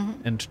speed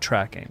and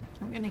tracking.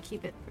 I'm gonna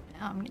keep it for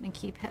now. I'm gonna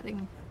keep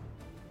heading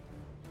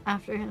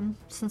after him,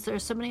 since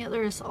there's so many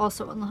others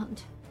also on the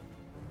hunt.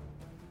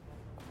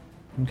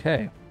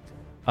 Okay.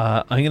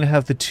 I'm going to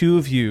have the two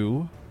of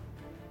you,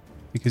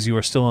 because you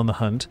are still on the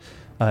hunt.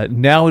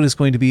 Now it is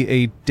going to be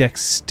a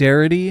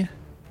dexterity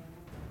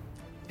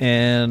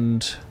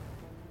and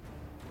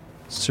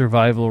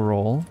survival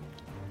roll.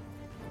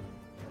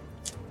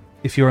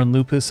 If you're on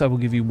Lupus, I will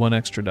give you 1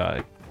 extra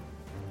die.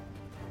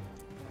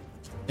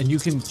 And you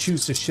can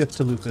choose to shift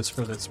to Lupus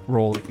for this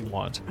roll if you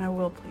want. I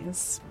will,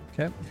 please.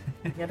 Okay.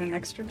 Get an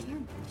extra die.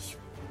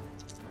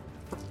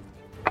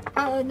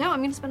 No,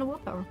 I'm gonna spend a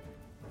willpower.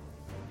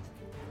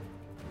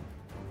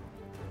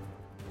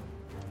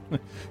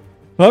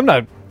 Well, I'm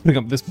not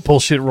picking up this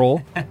bullshit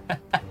roll.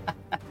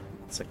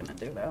 So gonna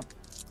do that.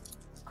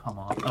 Come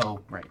on. Oh,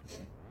 right.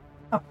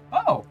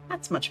 Oh.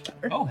 That's much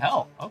better. Oh,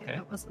 hell. Okay.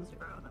 That was a 0,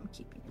 and I'm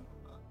keeping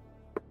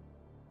it.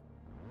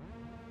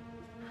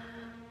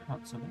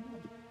 Not so bad.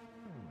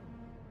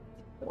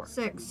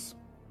 6.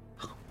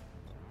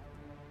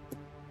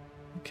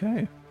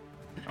 Okay.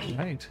 All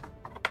right.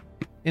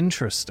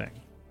 Interesting.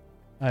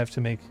 I have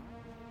to make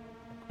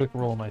a quick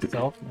roll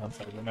myself now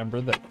that I remember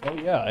that. Oh,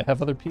 yeah, I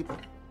have other people.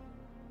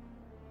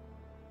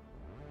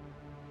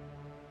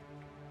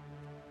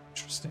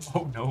 Interesting.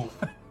 Oh, no.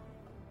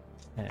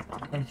 Yeah.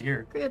 Oh,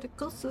 dear.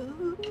 Critical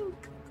suit.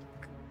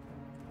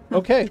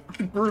 Okay.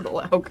 Brutal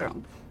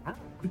outcome.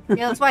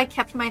 Yeah, that's why I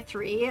kept my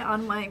 3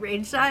 on my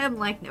rage die. I'm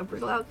like, no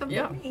brutal outcome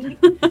Yeah. for me.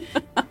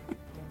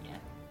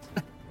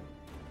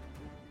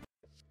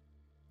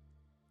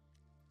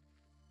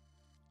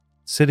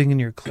 Sitting in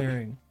your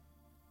clearing.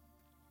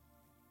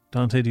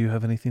 Dante, do you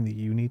have anything that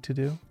you need to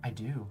do? I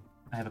do.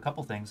 I have a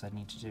couple things I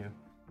need to do.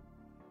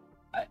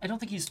 I don't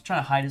think he's trying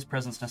to hide his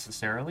presence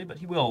necessarily, but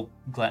he will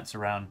glance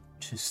around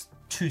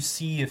to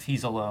see if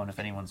he's alone, if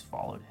anyone's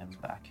followed him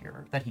back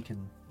here, that he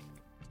can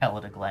tell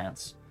at a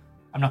glance.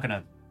 I'm not going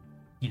to,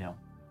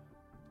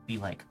 be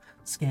like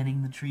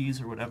scanning the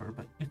trees or whatever,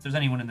 but if there's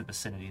anyone in the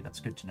vicinity, that's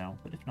good to know,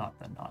 but if not,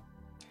 then not.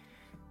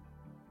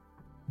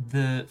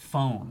 The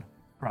phone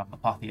from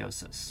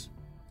Apotheosis,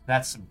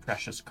 that's some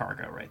precious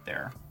cargo right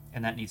there,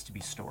 and that needs to be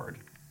stored.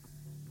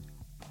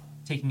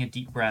 Taking a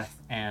deep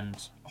breath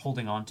and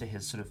holding on to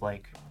his sort of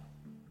like...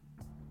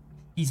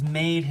 He's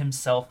made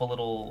himself a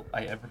little...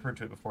 I've referred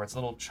to it before. It's a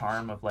little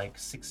charm of like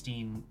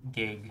 16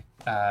 gig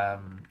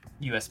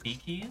USB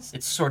keys.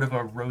 It's sort of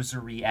a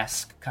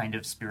rosary-esque kind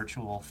of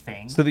spiritual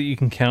thing. So that you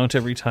can count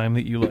every time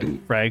that you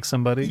like frag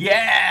somebody?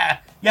 Yeah!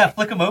 Yeah,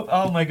 flick them open.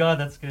 Oh my god,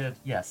 that's good.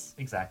 Yes,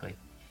 exactly.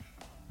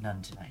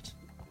 None tonight.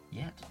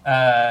 Yet.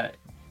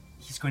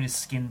 He's going to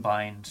skin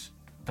bind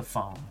the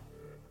phone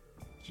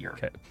here.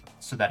 Okay.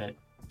 So that it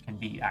can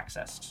be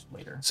accessed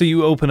later. So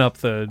you open up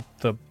the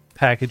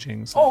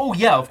packaging. Oh,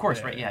 yeah, of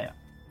course, right, yeah.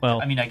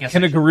 Well, I mean, I guess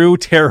can I a should- guru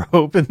tear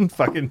open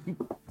fucking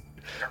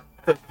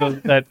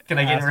that Can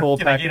I gain asshole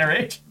a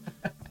rage?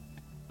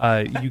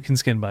 You can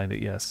skin bind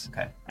it, yes.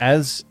 Okay.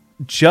 As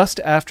just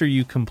after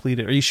you complete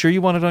it, are you sure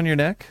you want it on your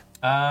neck?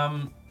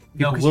 No,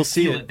 because we'll you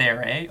see feel it. it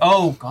there, eh?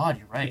 Oh, God,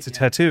 you're right. It's a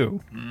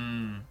tattoo.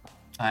 And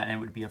it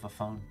would be of a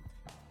phone.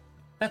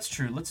 That's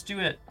true. Let's do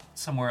it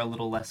somewhere a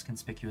little less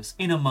conspicuous,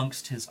 in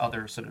amongst his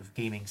other sort of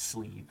gaming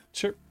sleeve.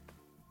 Sure.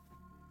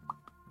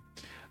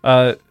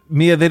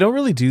 Mia, they don't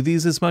really do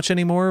these as much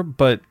anymore,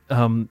 but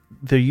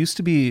there used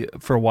to be,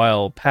 for a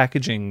while,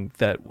 packaging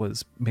that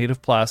was made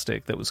of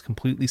plastic that was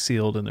completely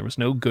sealed, and there was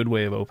no good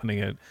way of opening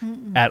it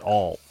at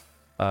all.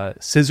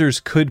 Scissors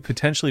could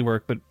potentially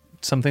work, but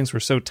some things were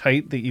so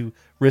tight that you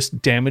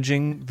risked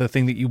damaging the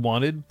thing that you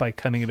wanted by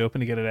cutting it open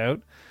to get it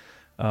out.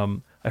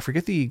 I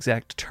forget the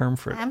exact term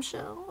for it.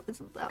 Clamshell?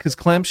 Isn't that Because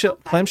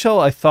clamshell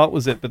I thought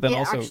was it, but then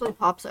also... it actually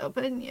pops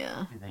open,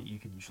 yeah. That you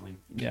can usually...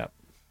 Yeah.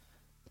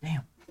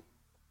 Damn.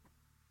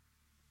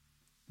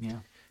 Yeah.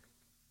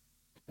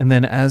 And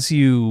then as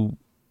you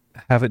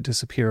have it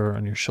disappear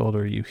on your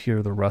shoulder, you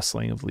hear the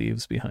rustling of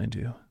leaves behind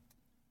you.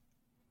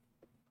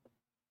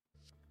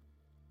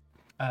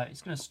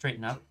 He's going to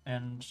straighten up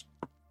and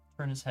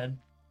turn his head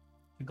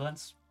to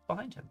glance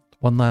behind him.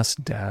 One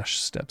last dash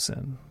steps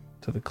in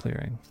to the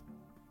clearing.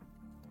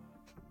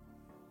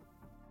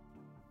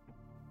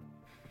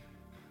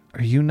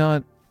 Are you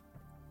not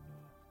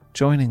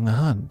joining the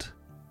hunt?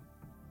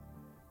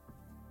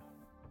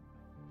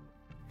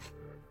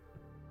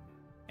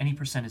 Any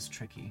percent is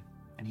tricky,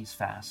 and he's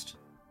fast.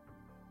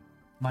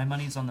 My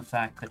money's on the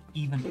fact that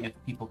even if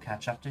people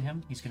catch up to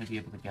him, he's going to be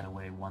able to get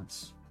away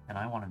once, and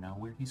I want to know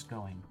where he's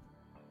going.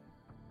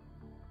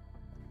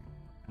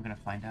 I'm going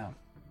to find out.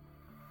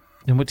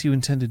 And what do you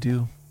intend to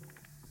do?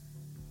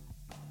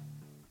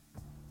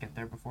 Get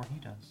there before he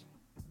does.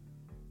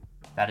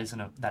 That is an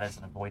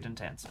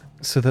avoidant answer.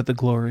 So that the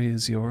glory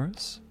is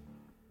yours?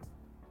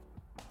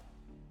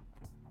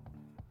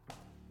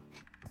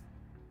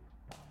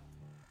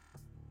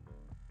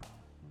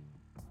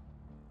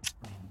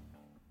 I mean,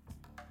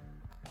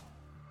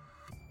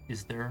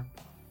 is there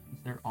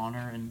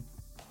honor in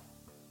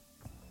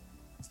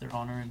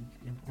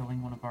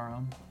killing one of our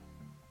own?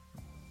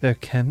 There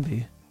can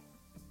be.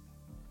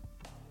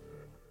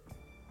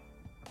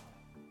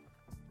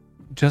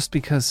 Just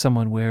because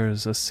someone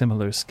wears a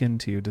similar skin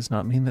to you does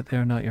not mean that they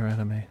are not your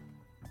enemy.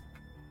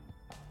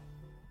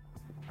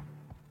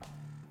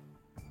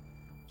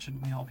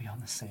 Shouldn't we all be on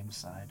the same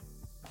side?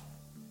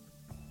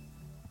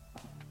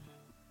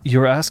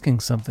 You're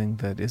asking something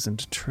that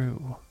isn't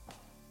true.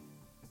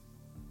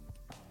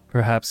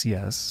 Perhaps,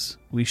 yes,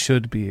 we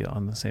should be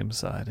on the same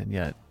side, and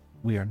yet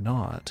we are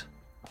not.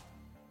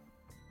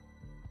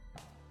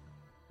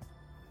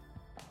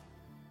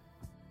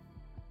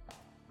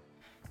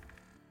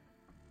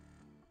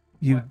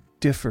 You What?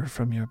 differ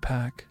from your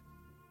pack.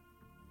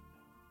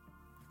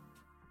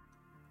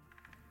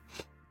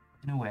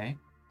 In a way.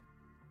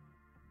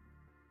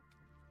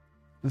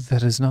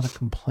 That is not a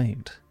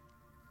complaint.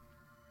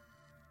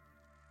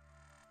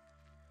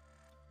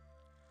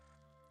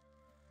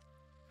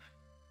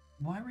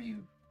 Why were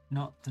you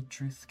not the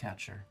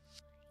Truthcatcher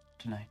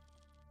tonight?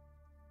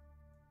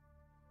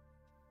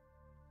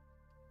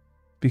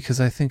 Because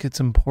I think it's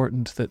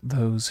important that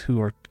those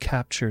who are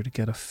captured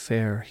get a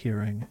fair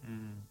hearing.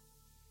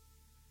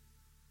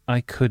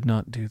 I could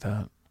not do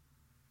that.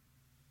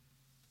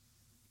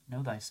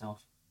 Know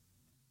thyself.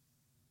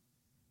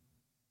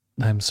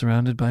 I am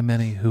surrounded by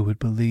many who would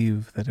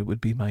believe that it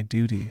would be my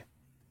duty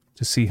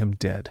to see him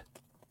dead.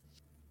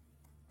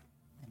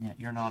 And yet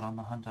you're not on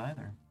the hunt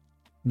either.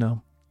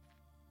 No.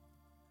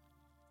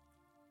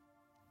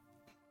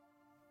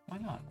 Why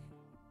not?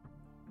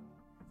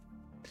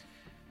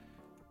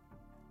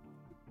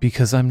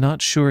 Because I'm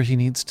not sure he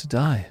needs to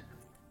die.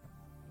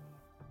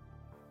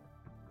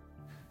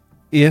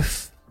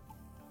 If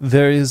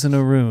there is an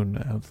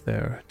Arun out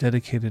there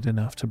dedicated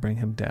enough to bring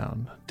him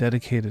down,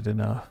 dedicated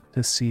enough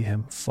to see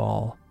him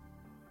fall,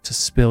 to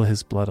spill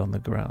his blood on the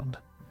ground,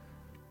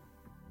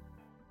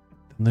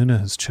 then Luna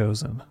has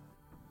chosen.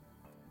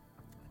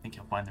 I think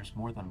you'll find there's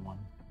more than one.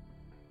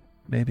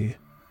 Maybe.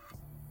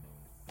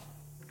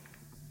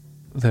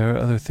 There are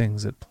other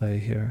things at play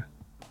here.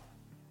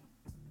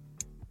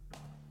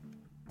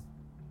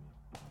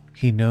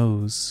 He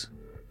knows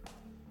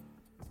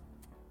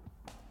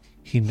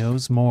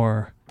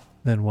more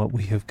than what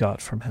we have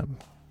got from him.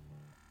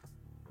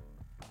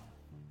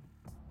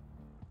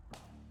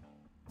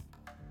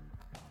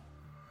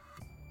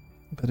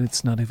 But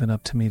it's not even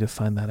up to me to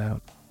find that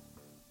out,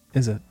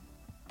 is it?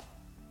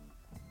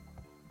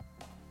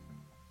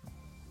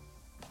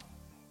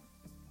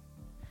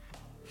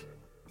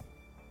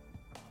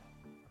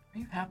 Are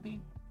you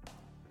happy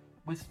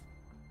with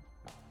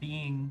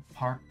being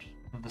part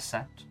of the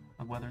sect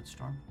of Weathered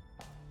Storm?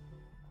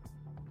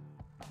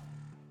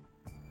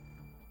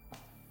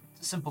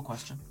 It's a simple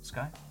question,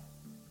 Sky.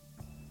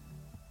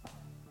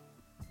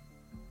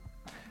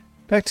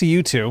 Back to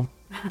you two.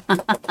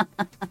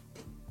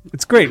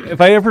 It's great. If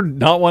I ever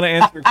not want to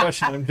answer a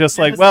question, I'm just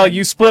like, well,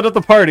 you split up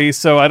the party,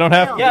 so I don't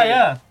have to.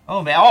 Yeah.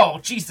 Oh, man. Oh,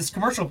 jeez, this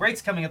commercial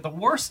break's coming at the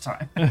worst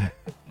time.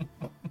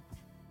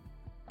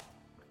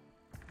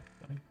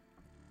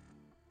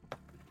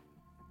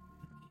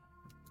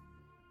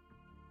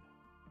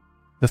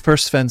 The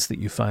first fence that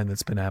you find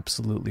that's been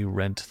absolutely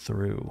rent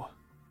through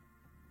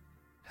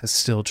has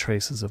still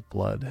traces of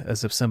blood,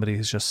 as if somebody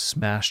has just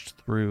smashed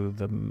through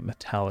the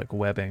metallic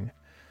webbing.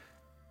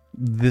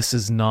 This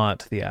is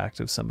not the act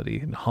of somebody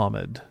in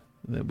Hamid.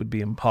 That would be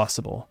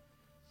impossible.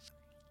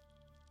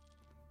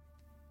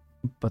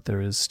 but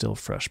there is still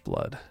fresh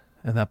blood,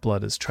 and that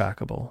blood is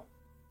trackable.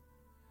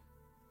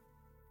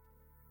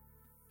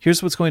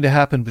 Here's what's going to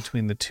happen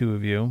between the two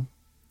of you.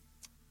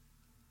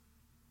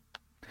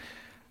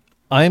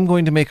 I'm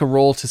going to make a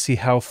roll to see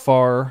how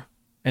far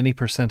any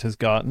percent has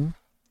gotten.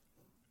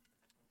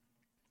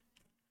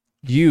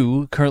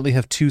 You currently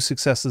have 2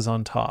 successes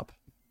on top.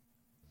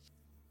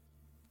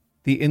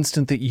 The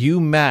instant that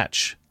you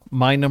match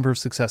my number of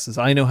successes,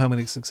 I know how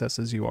many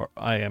successes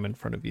I am in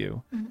front of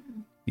you.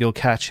 Mm-hmm. You'll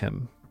catch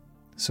him.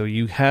 So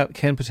you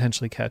can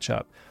potentially catch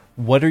up.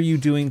 What are you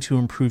doing to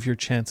improve your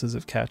chances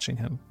of catching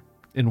him?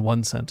 In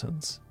one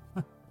sentence.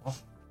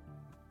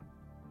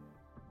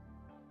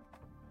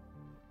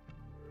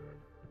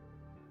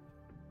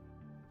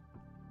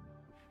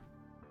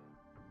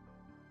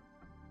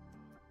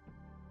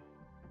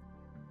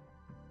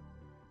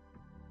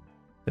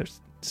 They're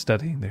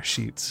studying their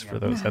sheets for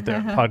those out there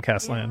in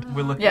podcast land.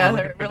 We're looking, Yeah,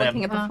 we're we're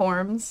looking at the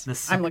forms.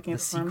 I'm looking at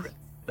the forms. secret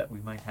that we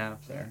might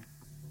have there.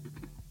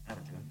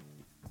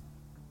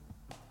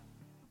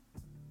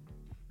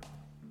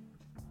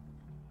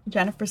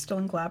 Jennifer's still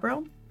in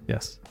Glabro?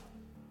 Yes.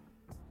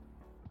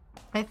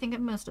 I think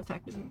I'm most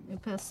effective in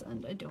lupus,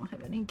 and I don't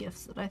have any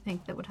gifts that I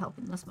think that would help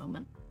in this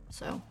moment.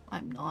 So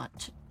I'm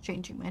not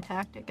changing my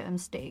tactic. I'm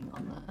staying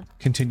on the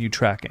Continue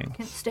tracking.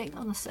 staying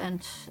on the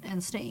scent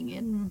and staying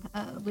in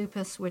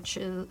lupus, which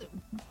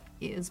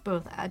is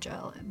both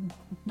agile and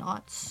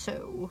not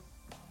so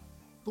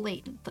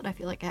blatant that I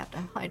feel like I have to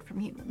hide from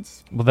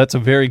humans. Well, that's a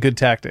very good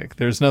tactic.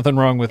 There's nothing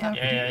wrong with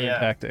Yeah.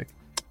 tactic.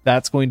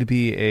 That's going to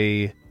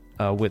be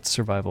a wit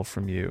survival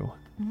from you.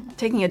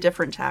 Taking a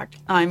different tact,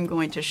 I'm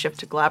going to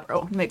shift to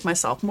Glabro, make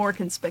myself more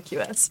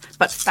conspicuous,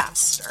 but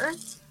faster,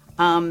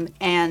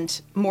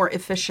 and more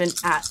efficient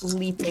at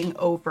leaping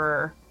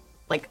over,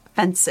 like,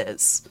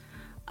 fences,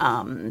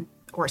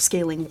 or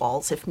scaling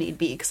walls if need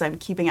be, because I'm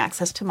keeping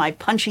access to my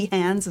punchy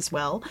hands as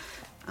well.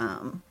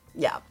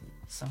 Yeah.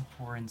 Some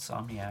poor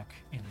insomniac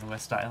in the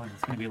West Island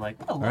is going to be like,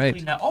 oh, lovely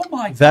Right. now. Oh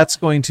my God. That's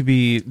going to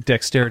be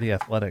dexterity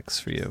athletics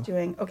for you.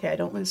 Okay, I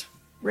don't lose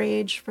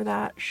rage for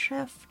that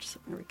shift. So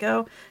there we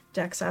go.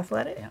 Dex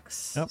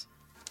athletics. Yep.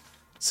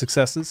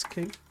 Successes,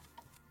 Kate?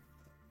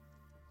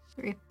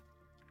 3.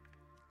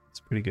 It's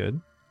pretty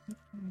good.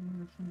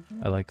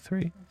 I like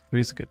 3.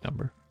 3 is a good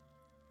number.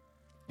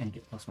 And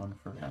you get +1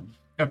 for him.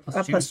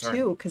 Plus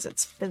 2, because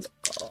it's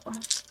physical.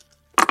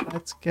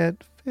 Let's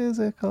get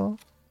physical.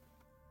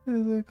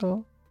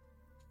 Physical.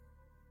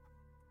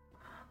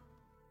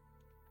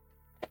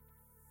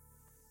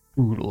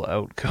 Brutal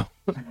outcome.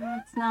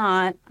 It's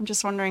not. I'm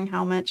just wondering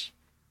how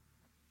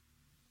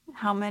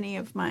many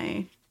of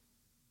my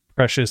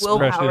Precious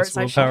willpowers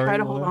I should willpower try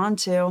to you hold will on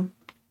to.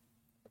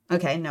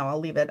 Okay, no, I'll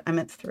leave it. I'm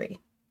at 3.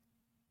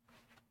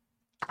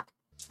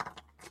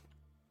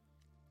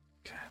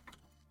 Okay.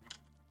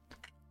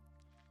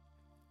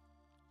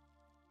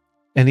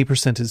 Any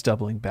percent is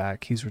doubling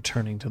back. He's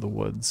returning to the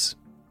woods.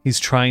 He's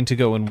trying to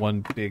go in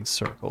one big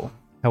circle.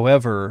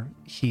 However,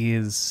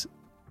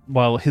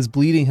 while his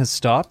bleeding has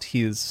stopped,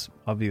 he is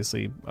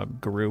obviously a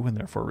guru and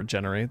therefore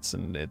regenerates,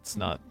 and it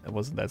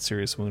wasn't that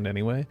serious wound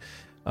anyway.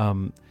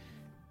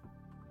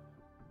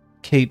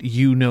 Kate,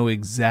 you know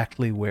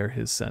exactly where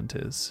his scent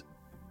is.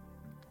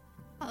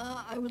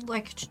 I would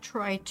like to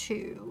try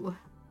to...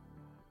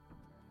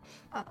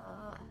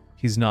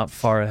 He's not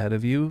far ahead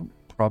of you,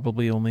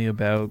 probably only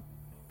about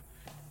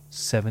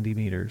 70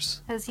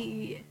 meters. Has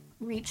he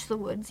reached the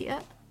woods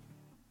yet?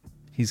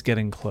 He's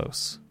getting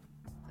close.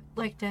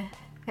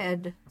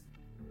 I'd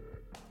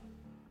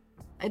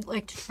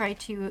like to try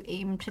to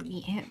aim to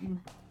meet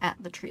him at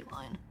the tree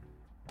line.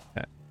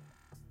 Okay.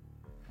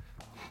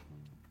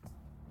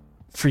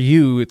 For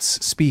you, it's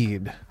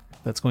speed.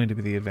 That's going to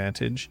be the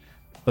advantage.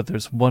 But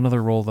there's one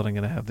other roll that I'm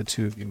going to have the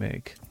two of you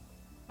make.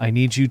 I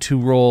need you to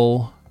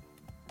roll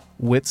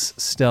Wits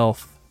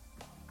Stealth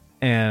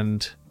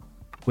and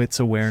Wits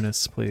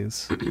Awareness,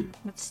 please.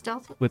 What's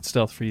stealth? Wits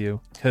Stealth for you.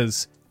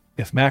 Because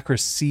if Macros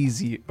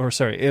sees you...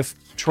 if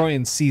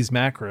Troyan sees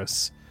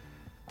Macros,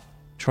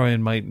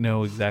 Troyan might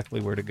know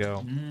exactly where to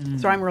go.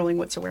 So I'm rolling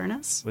Wits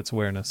Awareness. Wits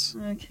Awareness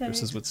Okay.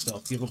 versus Wits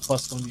Stealth. You have a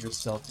 +1 to your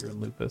stealth. You're in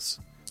lupus.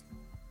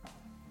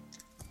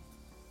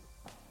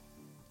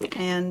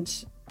 And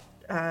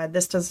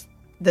this does...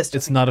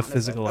 It's not a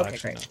physical Okay,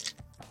 action. great.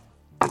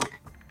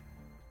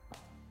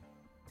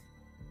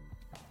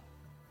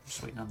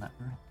 Just waiting on that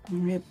room. All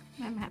right.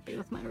 I'm happy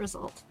with my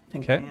result. I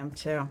think Okay. I am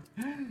too.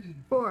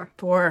 4.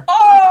 4.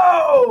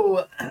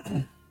 Oh!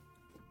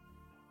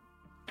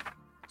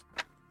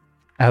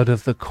 Out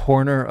of the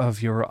corner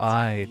of your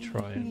eye,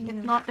 Troyan. If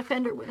not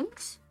defender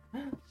wins.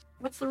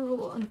 What's the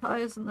rule on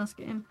ties in this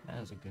game?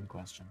 That is a good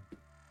question.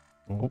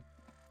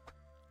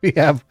 We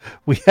have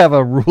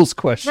a rules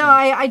question. No,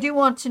 I do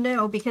want to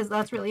know because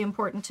that's really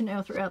important to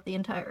know throughout the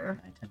entire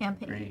I tend to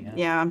campaign. agree, yeah.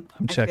 Yeah. I'm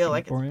I checking feel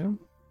like for you.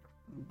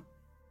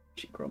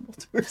 she grumbled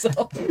to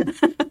herself.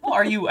 Well,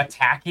 are you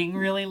attacking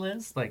really,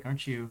 Liz? Like,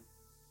 aren't you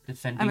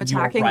defending I'm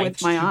attacking your right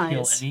with my to kill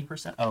eyes. any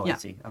percent? Oh, Yeah. I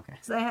see. Okay.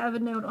 So I have a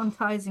note on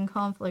ties in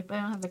conflict, but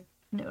I don't have a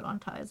note on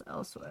ties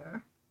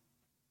elsewhere.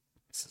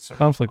 This is sort of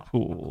Conflict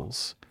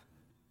pools.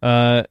 in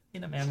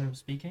a manner of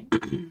speaking.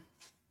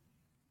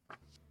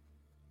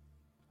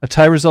 A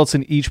tie results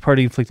in each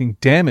party inflicting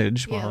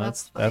damage. Yeah, Well,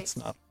 that's that's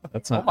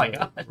fights. not Oh my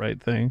God. the right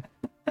thing.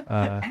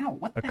 Ow,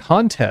 what A the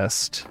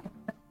contest.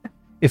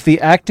 If the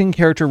acting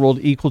character rolled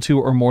equal to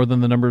or more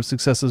than the number of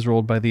successes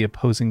rolled by the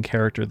opposing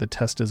character, the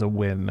test is a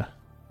win,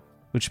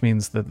 which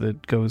means that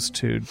it goes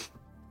to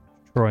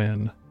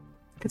Troyan,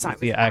 Because I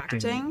was the acting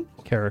acting.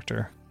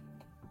 character.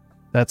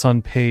 That's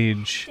on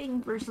page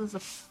Thing versus a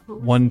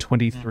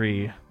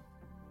 123.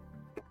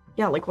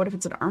 Yeah, like what if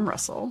it's an arm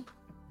wrestle?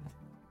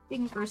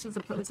 thing versus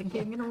opposing.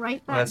 Okay, I'm gonna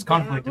write that. Well, that's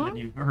conflict down. when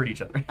you hurt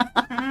each other.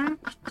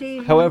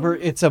 Acting. However,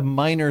 it's a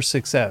minor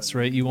success,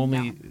 right? You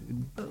only,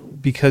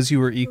 because you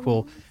were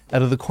equal,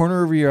 out of the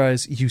corner of your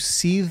eyes, you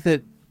see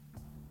that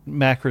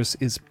Macris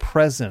is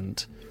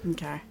present,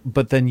 Okay.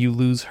 but then you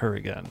lose her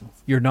again.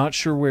 You're not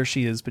sure where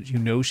she is, but you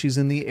know she's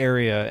in the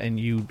area, and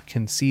you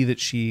can see that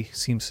she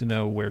seems to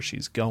know where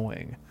she's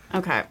going,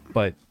 Okay.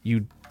 but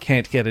you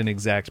can't get an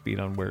exact beat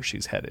on where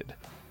she's headed.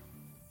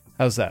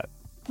 How's that?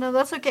 No,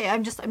 that's okay.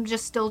 I'm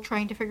just still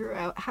trying to figure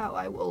out how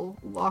I will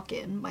lock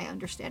in my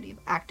understanding of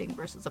acting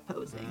versus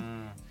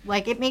opposing.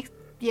 Like it makes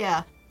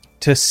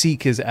To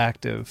seek is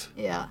active.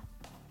 yeah.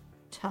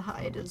 To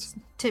hide is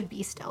to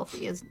be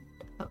stealthy is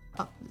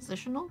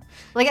oppositional.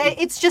 Like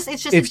it's just a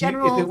If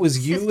general. it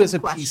was you system as a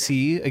question.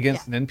 PC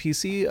against an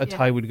NPC, a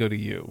tie would go to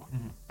you.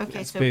 Okay,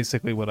 That's so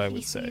basically what I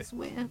would say. PCs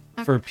win.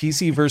 Okay. For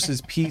PC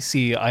versus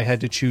PC, I had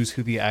to choose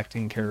who the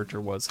acting character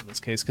was in this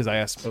case because I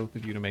asked both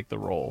of you to make the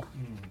roll,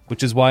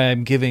 which is why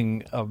I'm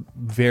giving a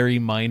very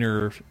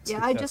minor. Yeah,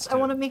 I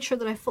want to make sure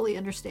that I fully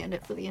understand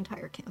it for the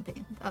entire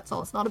campaign. That's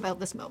all. It's not about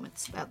this moment.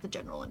 It's about the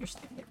general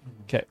understanding.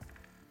 Okay.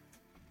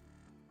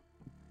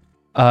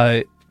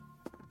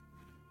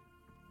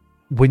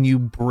 When you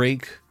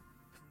break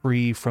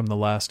free from the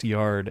last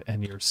yard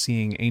and you're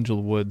seeing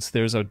Angel Woods,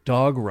 there's a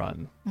dog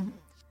run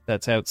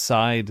that's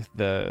outside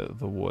the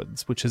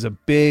woods, which is a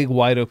big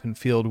wide open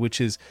field, which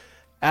is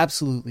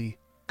absolutely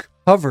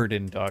covered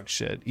in dog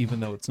shit, even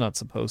though it's not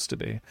supposed to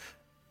be.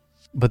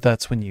 But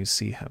that's when you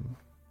see him.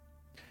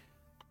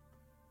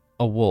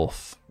 A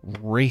wolf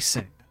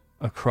racing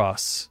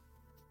across.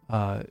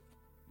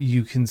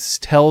 You can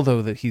tell,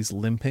 though, that he's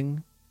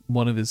limping.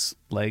 One of his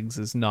legs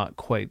is not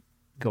quite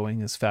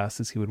going as fast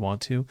as he would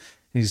want to. And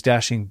he's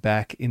dashing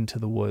back into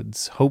the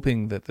woods,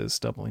 hoping that this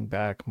doubling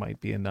back might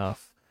be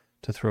enough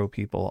to throw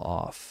people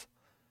off.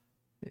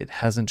 It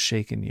hasn't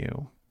shaken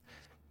you.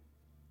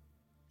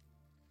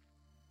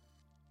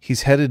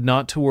 He's headed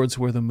not towards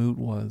where the moot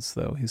was,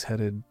 though. He's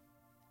headed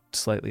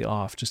slightly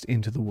off, just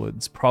into the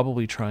woods,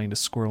 probably trying to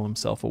squirrel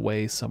himself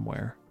away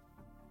somewhere.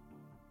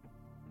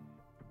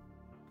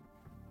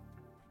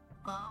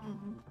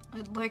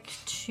 I'd like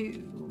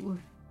to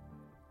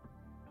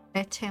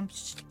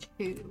attempt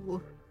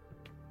to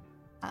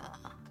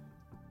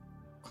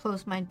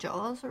close my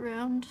jaws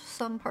around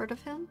some part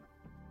of him.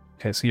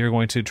 Okay, so you're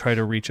going to try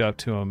to reach up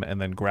to him and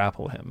then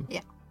grapple him.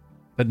 Yeah.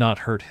 But not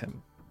hurt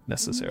him,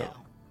 necessarily. No,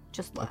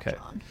 just latch Okay.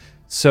 on.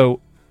 So,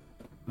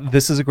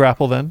 this is a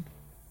grapple then.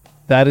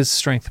 That is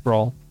strength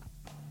brawl.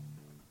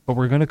 But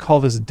we're going to call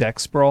this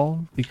dex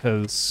brawl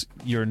because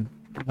you're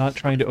not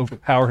trying to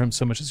overpower him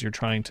so much as you're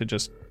trying to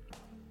just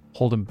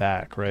hold him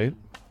back, right?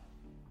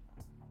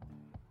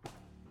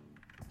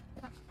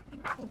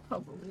 I'll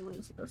probably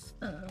lose this.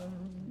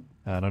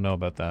 I don't know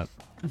about that.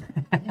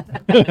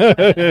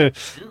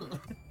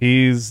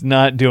 He's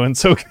not doing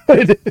so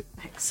good.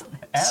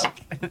 Excellent.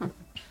 Ouch.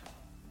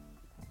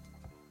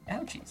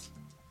 Ouchies.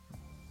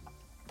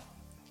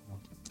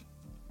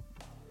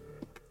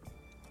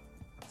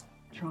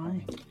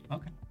 Trying.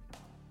 Okay.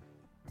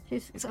 2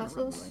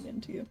 successes. Going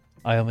into you.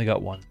 I only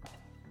got one.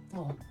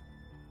 Oh.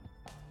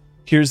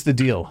 Here's the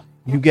deal.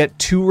 You get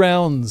 2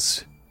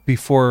 rounds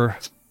before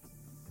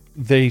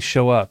they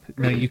show up.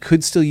 Now, you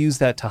could still use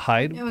that to I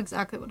hide. know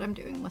exactly what I'm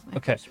doing with my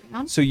Okay. first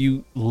round. So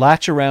you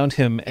latch around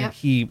him, and Yep.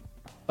 he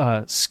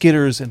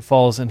skitters and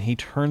falls, and he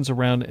turns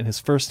around, and his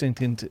first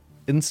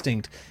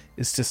instinct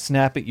is to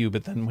snap at you,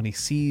 but then when he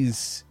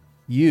sees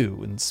you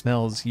and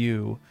smells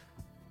you,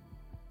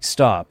 he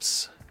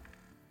stops.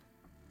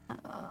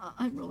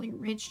 I'm rolling a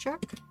rage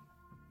check.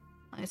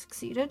 I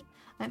succeeded.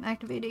 I'm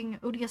activating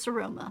Odious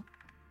Aroma.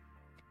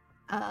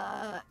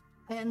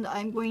 And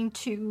I'm going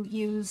to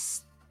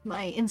use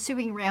my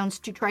ensuing rounds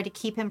to try to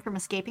keep him from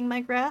escaping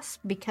my grasp,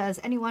 because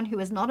anyone who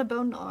is not a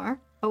bone gnar,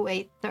 oh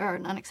wait, there are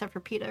none except for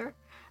Peter,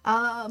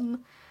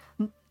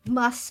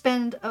 must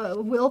spend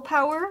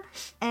willpower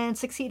and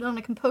succeed on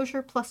a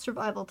composure plus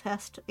survival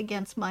test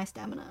against my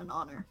stamina and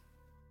honor,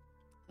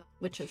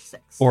 which is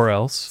 6. Or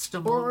else.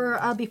 Or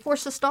be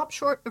forced to stop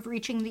short of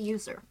reaching the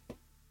user.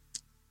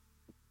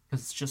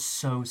 Because it's just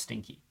so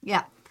stinky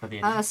Yeah. for the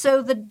enemy.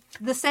 So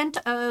the scent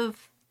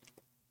of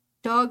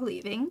dog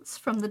leavings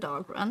from the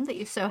dog run that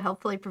you so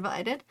helpfully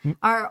provided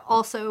are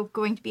also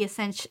going to be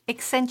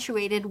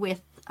accentuated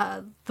with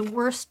the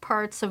worst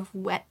parts of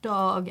wet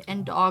dog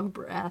and dog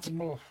breath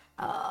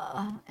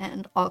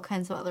and all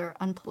kinds of other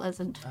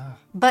unpleasant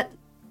but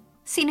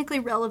scenically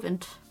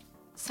relevant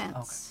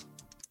scents.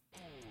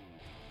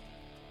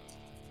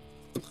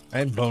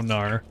 And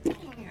Bonar.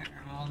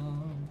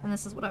 And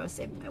this is what I was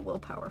saving my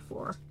willpower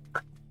for.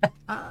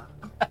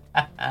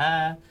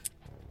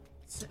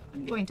 So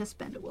I'm going to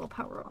spend a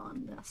willpower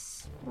on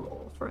this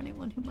roll for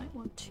anyone who might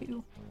want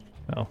to.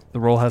 Well, the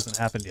roll hasn't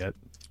happened yet.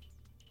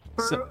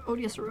 For So-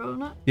 Odious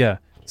Rona? Yeah.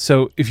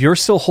 So if you're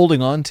still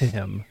holding on to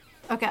him,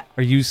 Okay.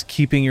 are you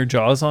keeping your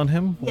jaws on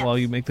him Yes. while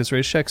you make this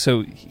race check?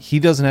 So he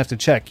doesn't have to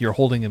check. You're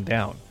holding him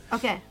down.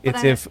 Okay.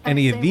 It's if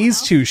any of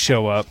these two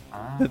show up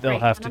that they'll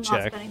Great, have and to I'm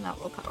not check. spending that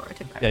willpower. I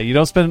took Yeah, you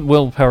don't spend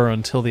willpower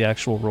until the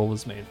actual roll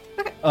is made.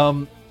 Okay.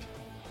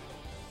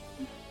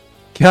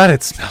 God,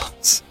 it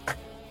smells.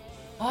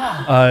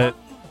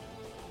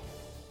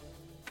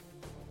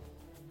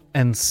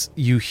 And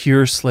you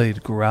hear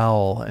Slade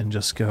growl and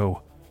just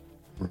go,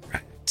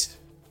 right.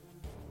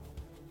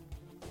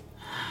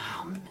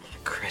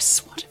 Chris,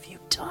 what have you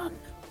done?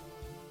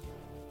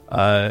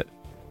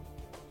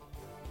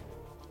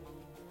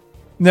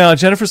 No,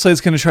 Jennifer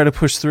Slade's going to try to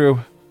push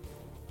through.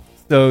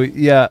 So,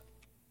 yeah.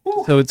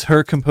 So it's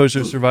her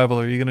composure survival.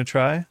 Are you going to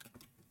try?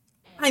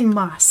 I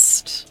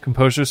must.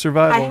 Composure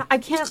survival. I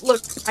can't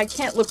look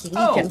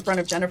weak in front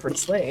of Jennifer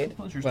Slade.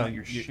 Composure's Well, not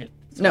your shit.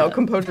 No,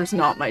 composure's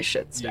not my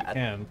shit You stat.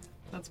 can.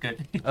 That's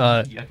good. You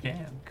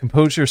can.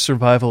 Composure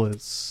survival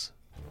is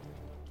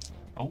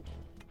Oh.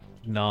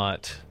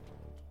 not.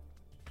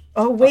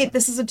 Oh wait,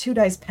 this is a 2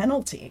 dice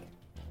penalty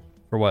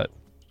For what?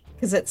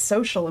 because it's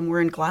social and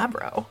we're in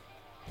Glabro.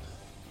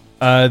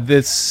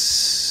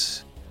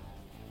 This.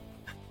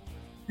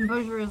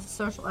 Composure is a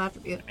social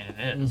attribute. I mean,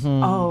 it is.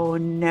 Oh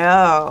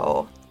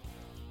no.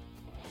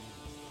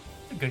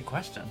 A good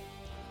question.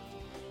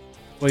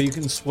 Well, you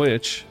can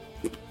switch.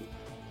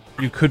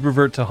 You could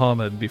revert to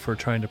Hamid before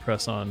trying to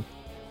press on.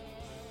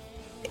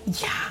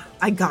 Yeah,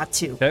 I got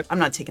to. Okay. I'm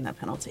not taking that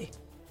penalty.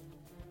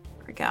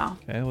 There we go.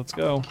 Okay, let's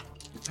go.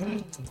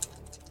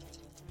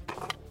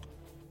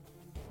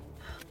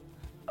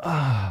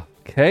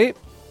 Okay.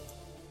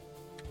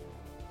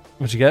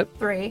 What'd you get?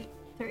 3.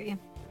 3.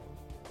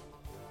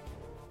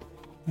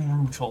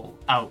 Brutal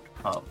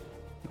outcome.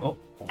 Oh.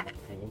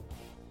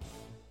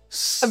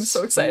 I'm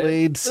so excited.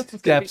 Slade This is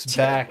gonna be steps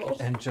back terrible.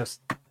 and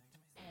just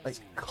like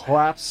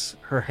claps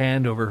her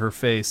hand over her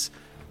face,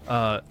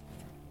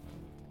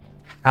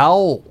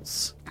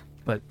 howls,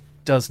 but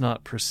does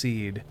not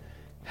proceed.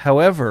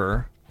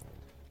 However,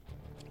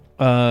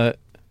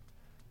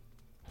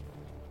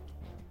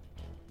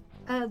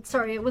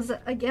 Sorry, it was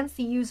against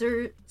the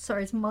user.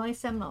 Sorry, it's my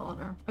seminal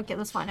honor. Okay,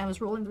 that's fine. I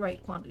was rolling the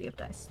right quantity of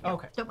dice. Yeah,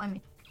 Okay. Don't mind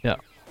me. yeah.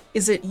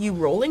 Is it you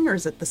rolling or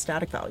is it the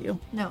static value?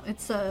 No,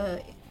 it's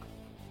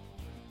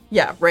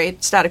Yeah,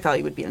 right. Static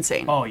value would be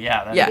insane. Oh,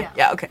 yeah. That yeah,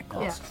 yeah. Okay,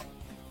 cool. yeah.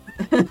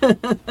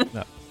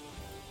 No.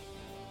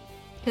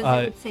 Because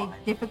it would say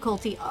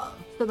difficulty of.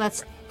 So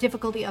that's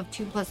difficulty of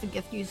 2 plus the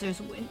gift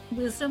user's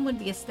wisdom would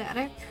be a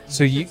static.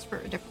 So you It's for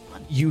a different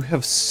one. you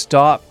have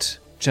stopped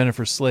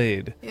Jennifer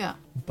Slade, Yeah.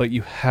 but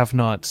you have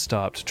not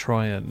stopped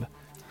Troyan,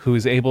 who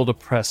is able to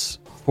press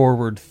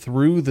forward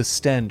through the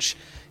stench.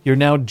 You're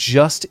now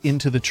just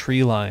into the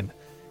tree line.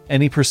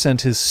 Any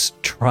percent is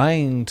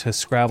trying to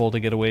scrabble to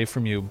get away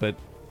from you, but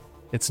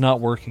it's not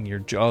working. Your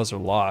jaws are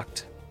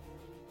locked.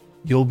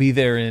 You'll be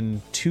there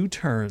in 2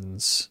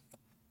 turns.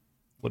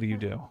 What do you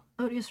do?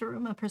 Odious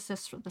Aruma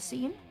persists for the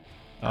scene.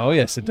 Oh,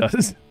 yes, it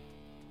does.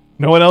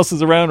 No one else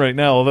is around right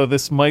now, although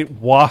this might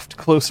waft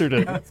closer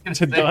to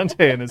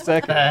Dante in a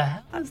second.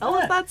 What the hell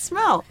is that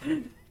smell?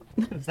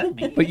 What does that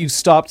mean? But you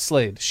stopped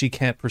Slade. She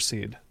can't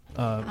proceed.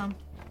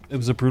 It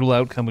was a brutal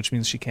outcome, which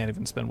means she can't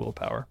even spend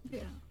willpower.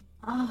 Yeah.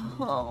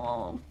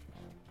 Oh.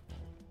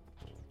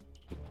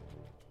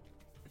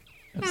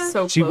 Yeah.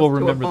 So She close will to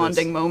remember a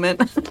bonding this.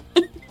 moment.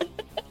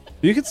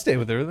 You can stay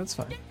with her. That's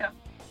fine.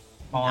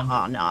 On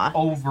Oh, nah.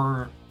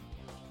 over.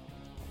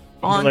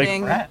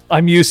 Bonding. Rat.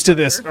 I'm used to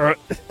this.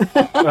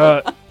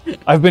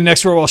 I've been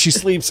next to her while she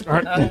sleeps.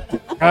 I'm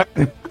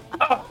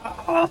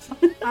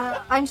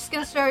just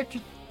gonna start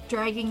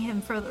dragging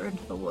him further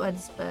into the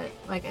woods, but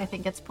like I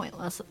think it's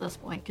pointless at this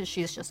point because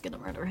she's just gonna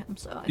murder him.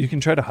 So You can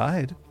try to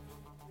hide.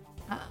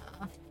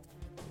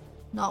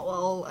 not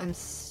while I'm.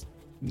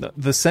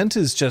 The scent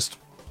is just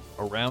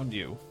around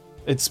you.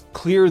 It's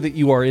clear that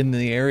you are in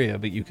the area,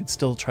 but you could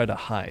still try to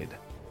hide.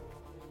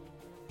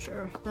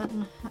 Sure.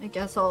 Then I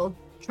guess I'll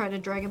try to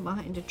drag him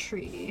behind a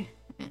tree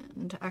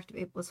and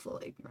activate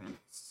blissful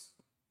ignorance.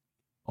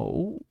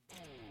 Oh,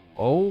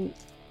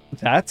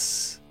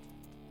 that's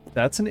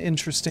an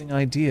interesting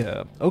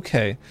idea.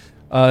 Okay,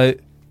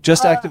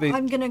 just activate.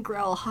 I'm gonna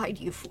growl, "Hide,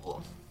 you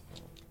fool,"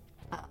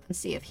 and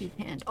see if he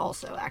can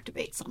also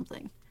activate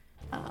something.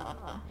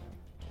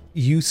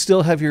 You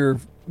still have your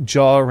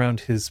jaw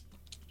around his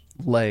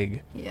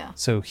leg, Yeah.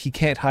 so he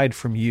can't hide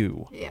from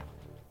you. Yeah.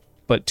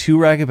 But 2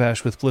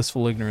 Ragabash with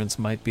blissful ignorance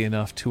might be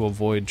enough to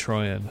avoid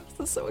Troyan.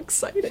 This is so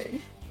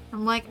exciting.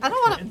 I'm like, I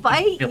don't want to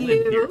bite Built in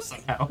you. here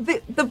somehow.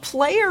 The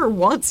player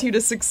wants you to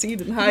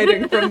succeed in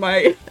hiding from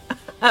my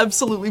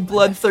absolutely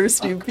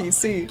bloodthirsty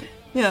PC.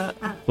 Yeah.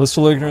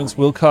 Blissful ignorance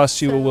will cost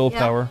you So, a yeah.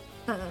 willpower.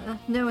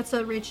 No, it's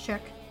a rage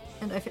check,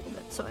 and I failed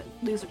it, so I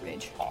lose a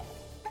rage.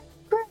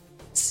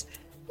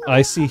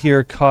 I see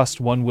here cost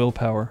 1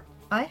 willpower.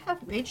 I have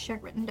rage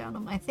check written down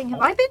on my thing.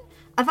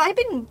 Have I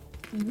been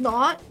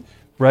not?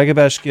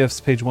 Ragabash Gifts,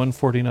 page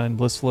 149,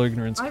 Blissful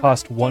Ignorance, I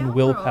cost wrote it 1 down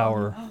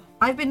willpower. wrong.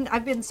 I've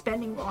been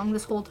spending long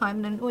this whole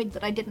time and annoyed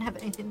that I didn't have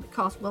anything that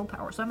cost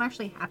willpower, so I'm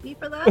actually happy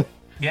for that.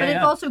 Yeah, but it's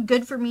yeah. also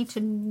good for me to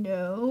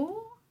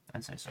know.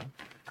 I'd say so.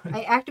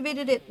 I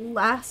activated it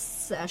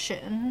last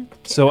session.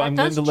 So That I'm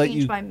going does to let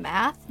change you- my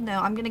math. No,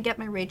 I'm going to get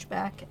my rage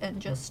back and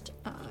just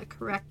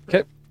correct.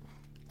 Okay.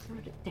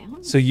 Wrote it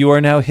down. So you are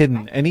now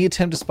hidden. Any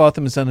attempt to spot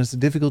them is done as a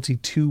difficulty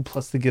 2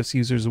 plus the gift's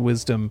user's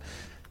wisdom.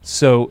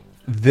 So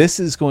this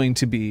is going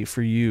to be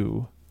for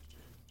you,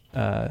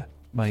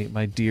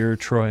 my dear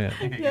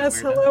Troyan. Yes,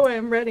 hello, I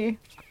am ready.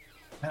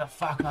 Where the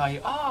fuck are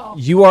you? Oh!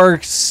 You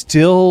are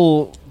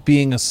still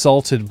being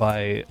assaulted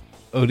by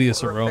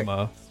odious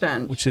aroma,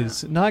 Stench. which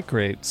is not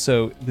great.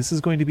 So this is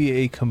going to be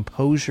a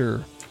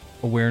composure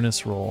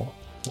awareness roll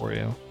for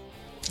you.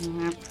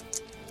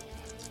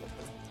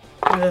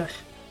 Ugh.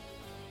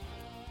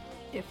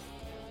 If,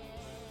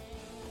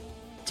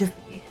 Diff-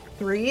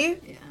 3?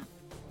 yeah.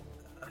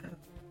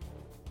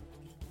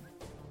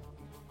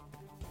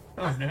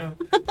 Oh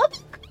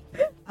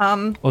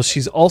no. Well,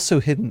 she's also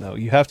hidden, though.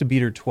 You have to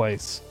beat her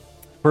twice.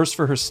 First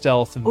for her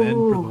stealth, and then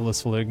for the Ooh.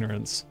 blissful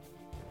ignorance.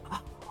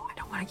 Oh, I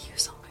don't want to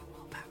use all my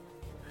willpower.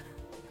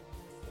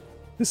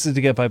 This is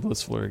to get by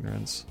blissful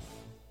ignorance.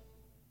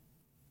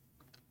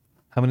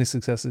 How many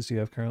successes do you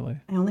have currently?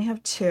 I only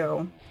have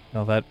 2.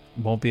 No, that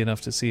won't be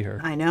enough to see her.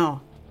 I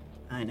know.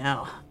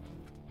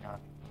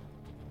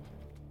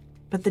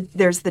 But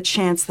there's the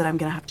chance that I'm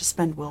going to have to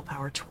spend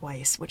willpower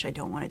twice, which I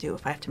don't want to do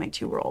if I have to make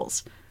 2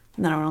 rolls.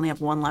 And then I only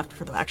have 1 left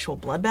for the actual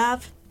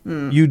bloodbath.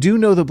 You do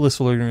know that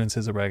blissful ignorance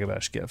is a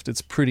Ragabash gift.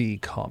 It's pretty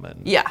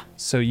common. Yeah.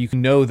 So you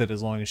can know that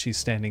as long as she's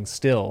standing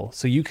still.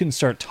 So you can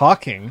start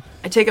talking.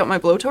 I take out my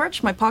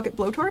blowtorch, my pocket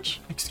blowtorch,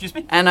 Excuse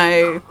me? and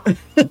I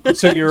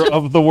So you're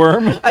of the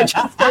worm. I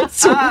just start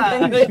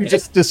swinging. You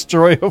just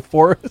destroy a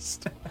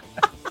forest.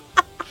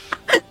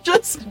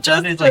 just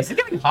It's like, is it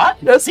getting hot?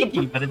 It's Just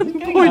sticky, but it's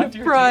getting point hot of to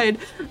your pride.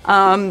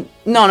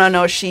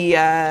 No.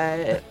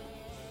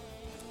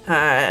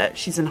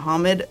 She's in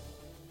Hamid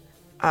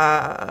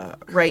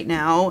right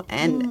now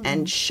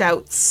and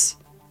shouts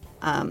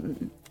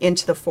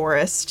into the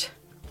forest.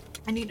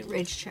 I need a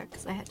rage check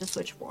because I had to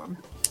switch form.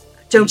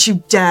 Don't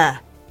you dare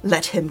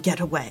let him get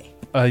away.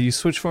 You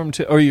switch form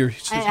to, or you're.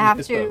 I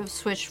have to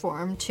switch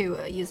form to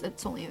use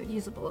it's only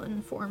usable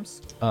in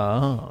forms.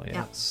 Oh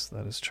yes,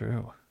 that is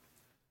true.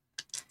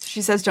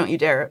 She says, don't you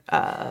dare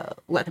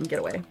let him get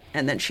away.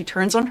 And then she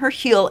turns on her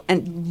heel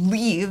and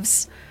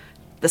leaves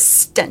the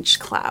stench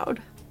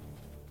cloud,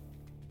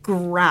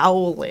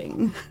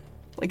 growling.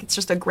 Like it's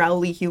just a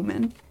growly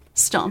human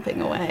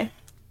stomping away.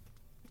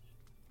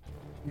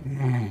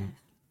 There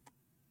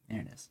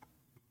it is.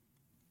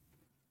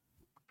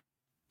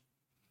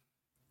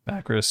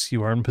 Macris,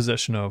 you are in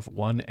possession of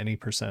 1 any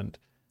percent,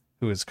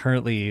 who is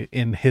currently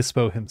in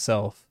Hispo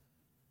himself.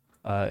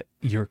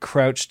 You're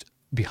crouched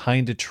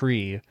behind a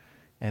tree,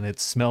 and it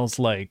smells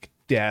like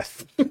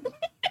death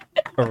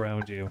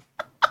around you.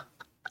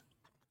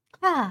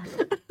 Ah,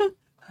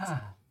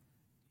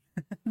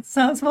 It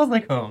smells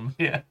like home.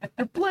 Yeah.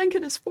 Your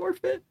blanket is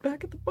forfeit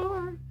back at the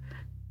bar.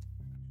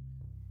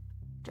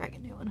 drag a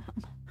new one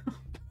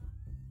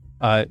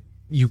home.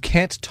 You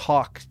can't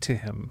talk to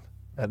him.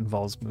 That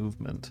involves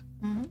movement.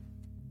 Mm-hmm.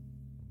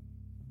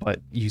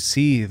 But you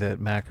see that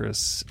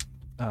Macris...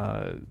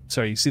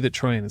 you see that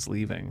Troyan is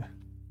leaving.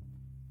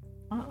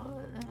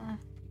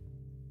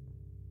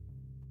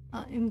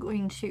 I'm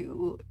going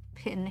to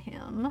pin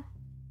him.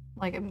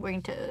 Like I'm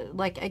going to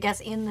I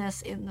guess in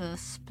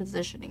this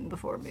positioning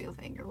before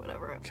moving or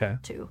whatever. Okay.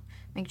 To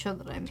make sure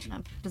that I'm in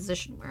a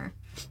position where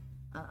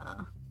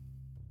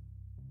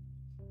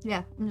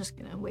yeah, I'm just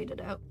gonna wait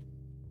it out.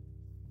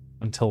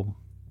 Until...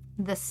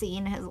 The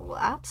scene has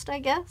elapsed, I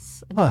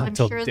guess.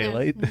 Until I'm sure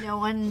daylight. there's no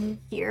one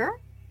here.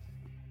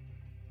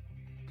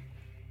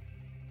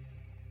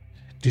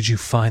 Did you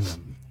find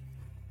them?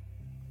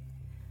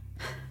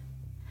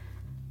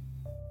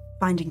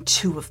 Finding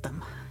 2 of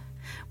them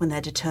when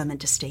they're determined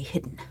to stay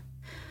hidden.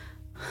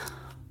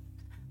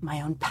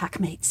 My own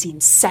packmate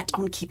seems set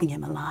on keeping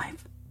him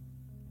alive.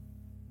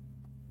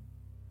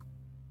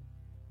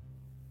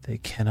 They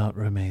cannot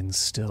remain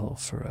still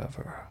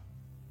forever.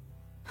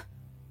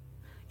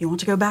 You want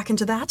to go back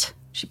into that?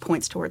 She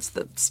points towards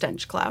the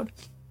stench cloud.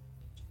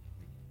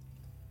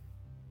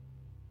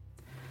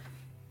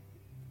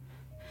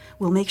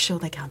 We'll make sure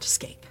they can't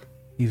escape.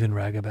 Even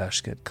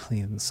Ragabash get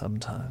clean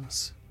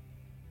sometimes.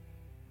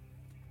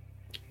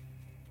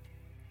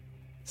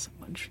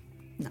 Someone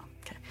no,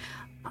 okay.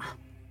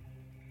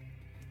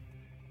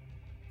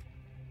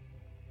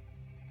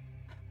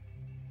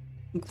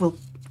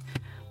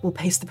 We'll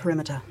pace the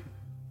perimeter.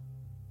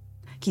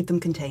 Keep them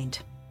contained.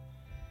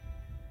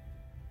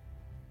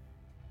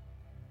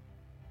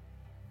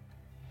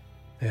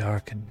 They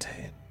are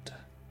contained.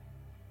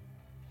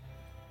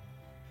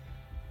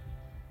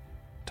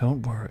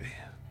 Don't worry.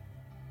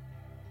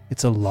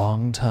 It's a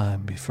long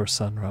time before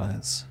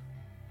sunrise.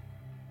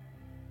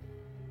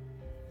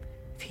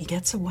 If he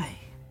gets away.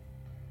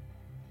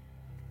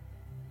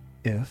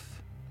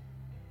 If?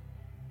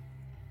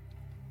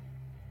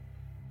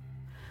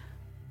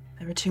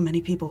 There are too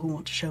many people who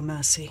want to show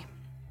mercy.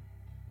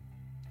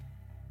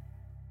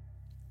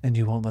 And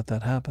you won't let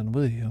that happen,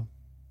 will you?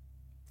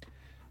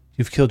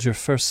 You've killed your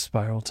first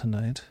spiral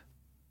tonight.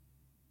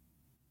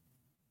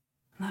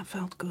 That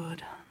felt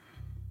good.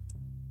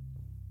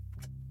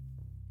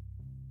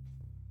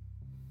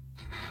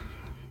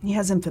 He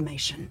has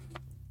information.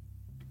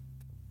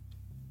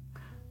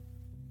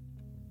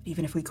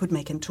 Even if we could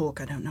make him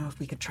talk, I don't know if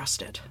we could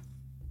trust it.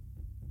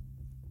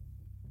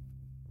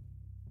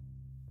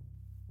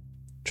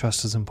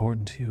 Trust is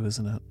important to you,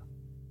 isn't it?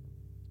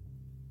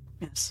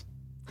 Yes.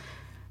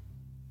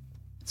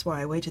 That's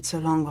why I waited so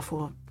long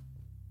before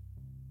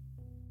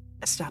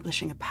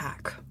establishing a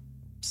pack.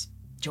 Just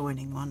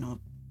joining one or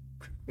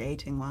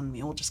creating one.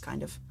 We all just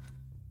kind of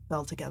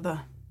fell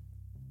together.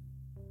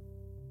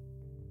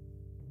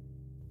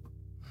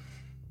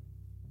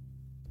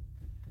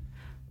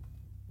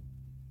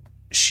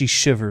 She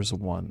shivers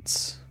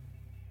once.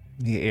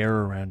 The air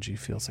around you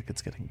feels like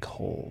it's getting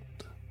cold.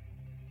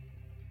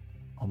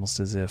 Almost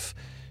as if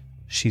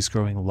she's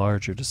growing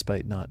larger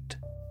despite not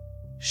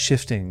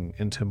shifting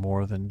into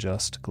more than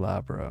just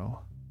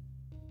Glabro.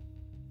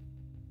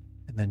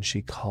 And then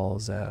she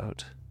calls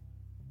out,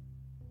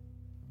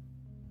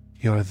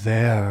 "You're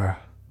there.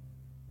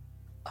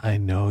 I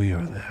know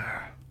you're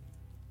there."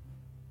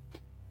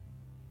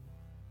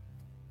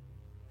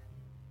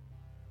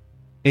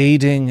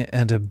 Aiding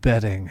and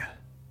abetting.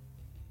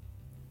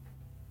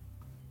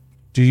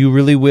 Do you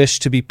really wish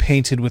to be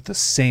painted with the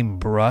same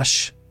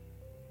brush?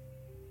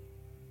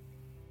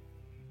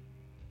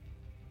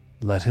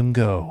 Let him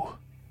go.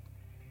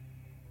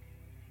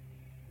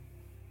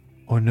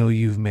 Or know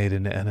you've made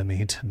an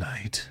enemy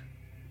tonight.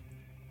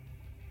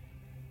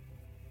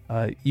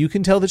 You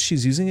can tell that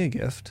she's using a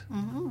gift.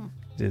 Mm-hmm.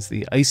 It is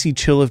the Icy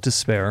Chill of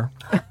Despair.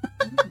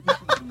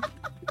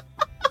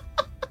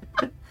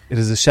 It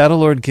is a Shadow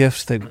Lord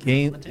gift that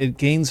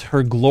gains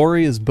her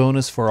glory as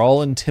bonus for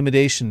all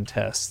intimidation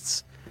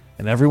tests.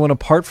 And everyone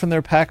apart from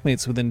their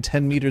packmates within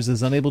 10 meters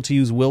is unable to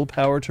use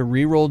willpower to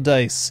reroll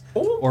dice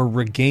or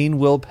regain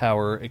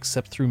willpower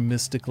except through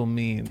mystical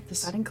means.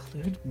 Does that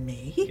include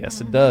me?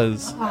 Yes, it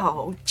does.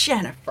 Oh,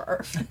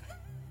 Jennifer.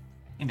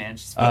 Hey man,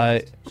 just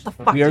What the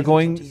fuck We are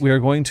did you do?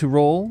 going to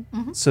roll.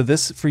 So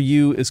this for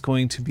you is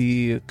going to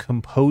be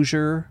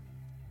composure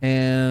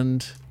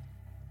and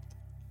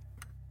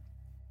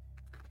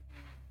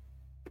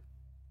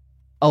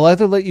I'll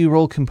either let you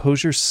roll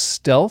composure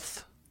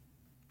stealth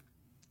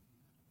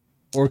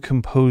or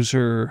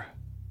composure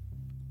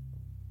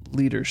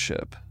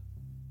leadership.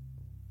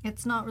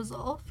 It's not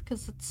resolve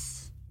because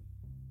it's.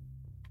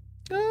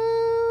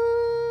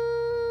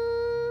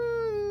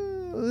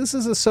 This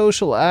is a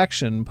social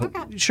action, but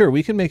Okay. sure,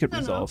 we can make it No,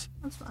 resolve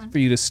that's fine. for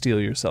you to steel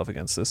yourself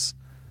against this.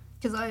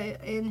 Because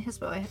in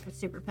Hispo, I have a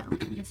super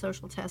penalty in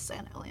social tests,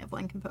 and I only have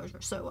one composure,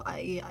 so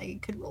I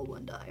could roll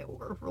one die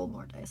or roll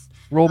more dice.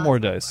 Roll more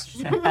dice.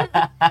 Yeah.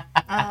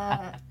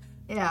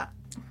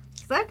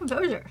 Because I have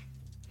composure.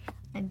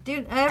 I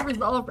have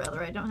resolve,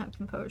 rather. I don't have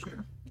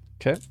composure.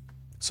 Okay.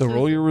 So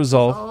roll your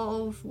resolve.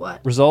 Resolve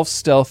what? Resolve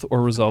stealth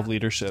or resolve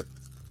leadership.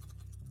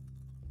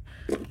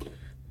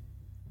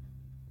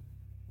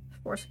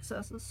 4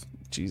 successes.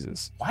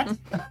 Jesus. what?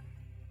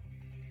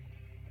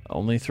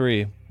 Only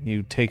 3.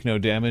 You take no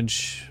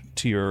damage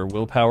to your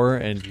willpower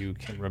and you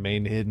can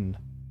remain hidden.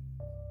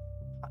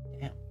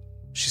 Damn.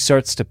 She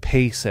starts to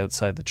pace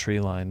outside the tree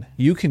line.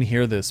 You can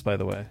hear this, by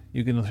the way.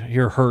 You can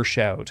hear her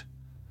shout.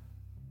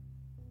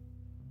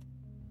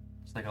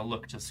 It's like a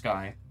look to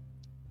Sky.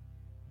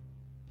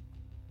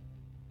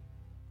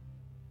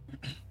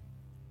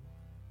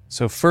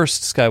 So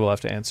first, Sky will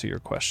have to answer your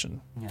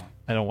question. Yeah.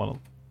 I don't want to...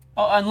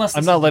 Oh, unless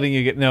I'm this not is- letting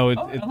you get... No,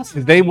 unless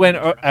it's they really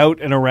went good. out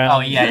and around. Oh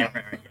yeah,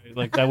 right.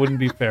 Like, that wouldn't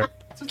be fair.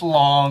 Just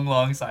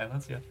long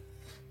silence. Yeah.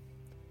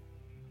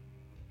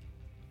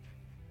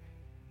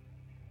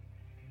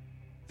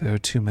 There are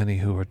too many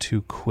who are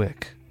too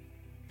quick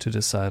to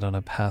decide on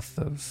a path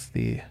of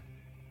the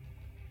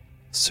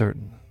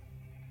certain.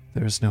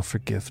 There is no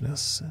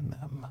forgiveness in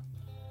them.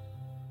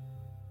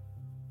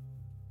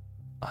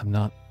 I'm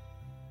not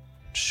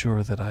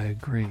sure that I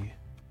agree.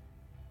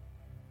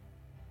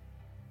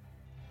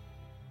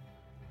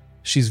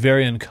 She's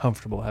very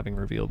uncomfortable having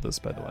revealed this,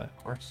 by the way. Of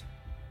course.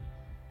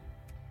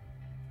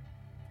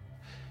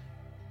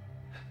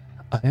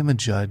 I am a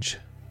judge.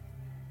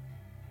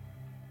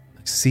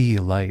 I see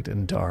light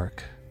and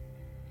dark,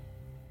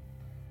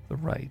 the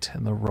right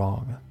and the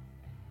wrong.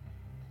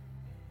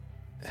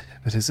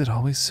 But is it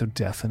always so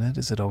definite?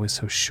 Is it always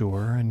so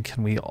sure? And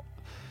can we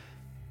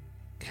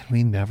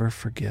never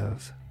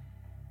forgive?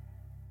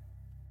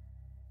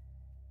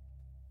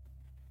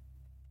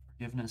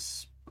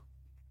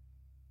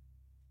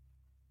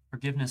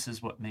 Forgiveness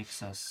is what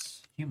makes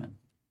us human.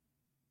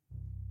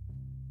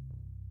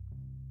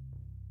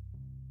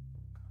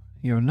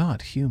 You're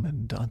not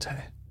human,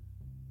 Dante.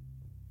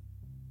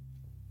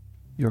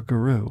 You're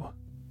Guru.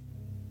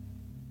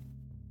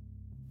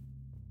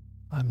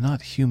 I'm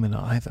not human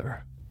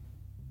either.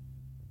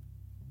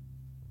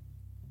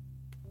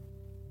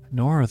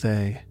 Nor are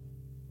they.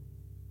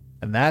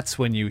 And that's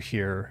when you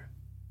hear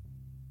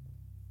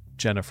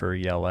Jennifer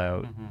yell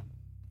out. Mm-hmm.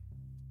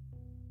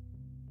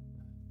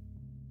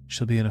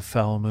 She'll be in a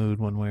foul mood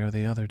one way or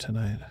the other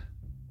tonight.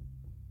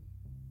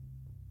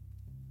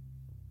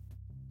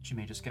 She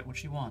may just get what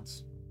she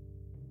wants.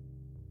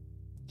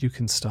 You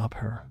can stop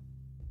her.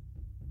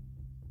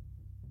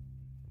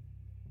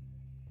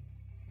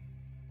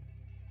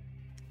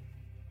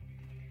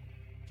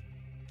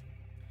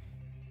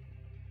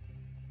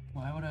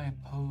 Why would I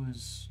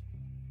oppose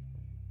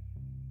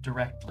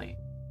directly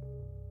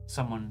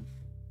someone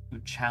who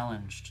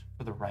challenged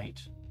for the right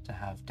to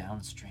have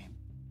downstream?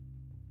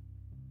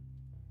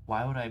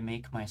 Why would I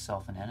make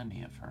myself an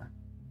enemy of her?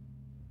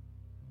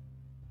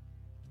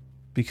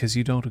 Because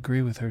you don't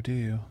agree with her, do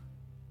you?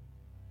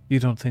 You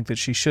don't think that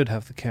she should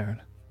have the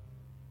cairn?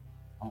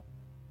 Oh.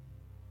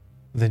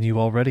 Then you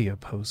already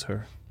oppose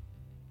her.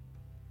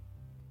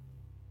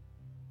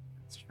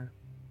 That's true.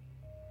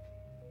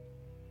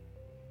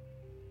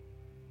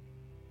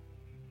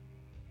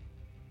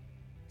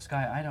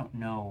 Sky, I don't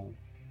know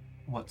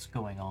what's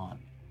going on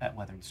at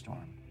Weathered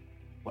Storm,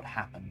 what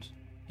happened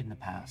in the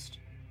past.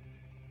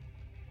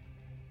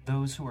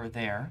 Those who are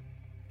there,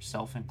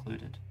 yourself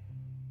included,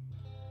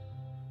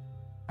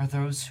 are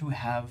those who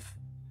have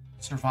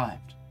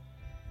survived.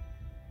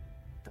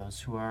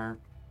 Those who are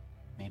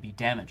maybe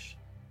damaged.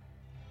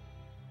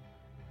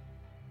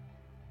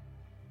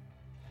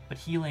 But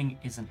healing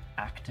is an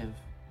active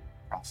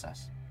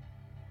process.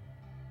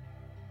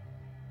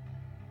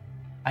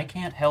 I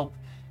can't help,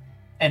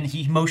 and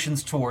he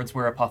motions towards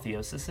where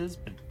Apotheosis is,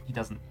 but he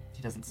doesn't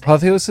say.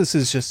 Apotheosis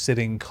is just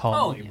sitting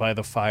calmly yeah. by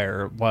the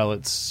fire while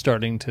it's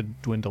starting to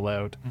dwindle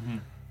out. Mm-hmm.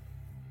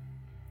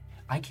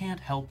 I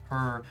can't help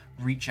her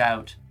reach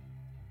out.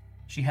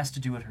 She has to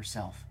do it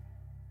herself.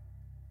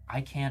 I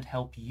can't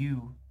help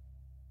you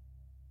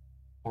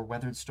or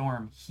Weathered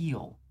Storm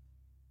heal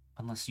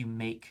unless you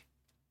make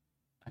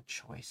a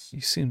choice.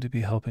 You seem to be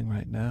helping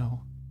right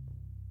now.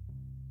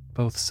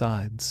 Both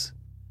sides.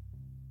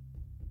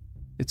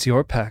 It's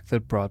your pack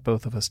that brought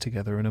both of us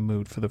together in a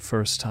mood for the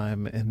first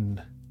time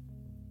in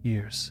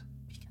years.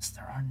 Because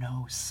there are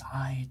no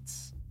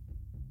sides.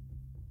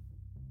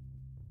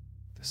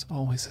 There's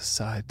always a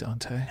side,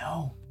 Dante.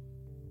 No.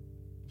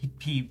 He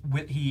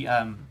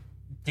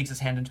digs his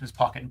hand into his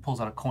pocket and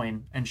pulls out a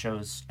coin and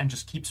shows, and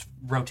just keeps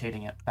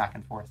rotating it back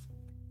and forth.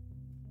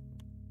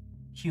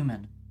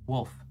 Human,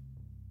 wolf.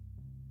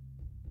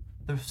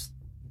 There's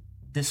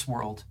this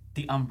world,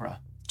 the Umbra.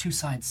 Two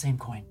sides, same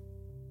coin.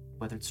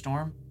 Weathered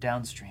Storm,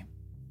 downstream.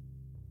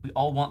 We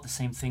all want the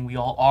same thing. We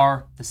all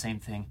are the same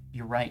thing.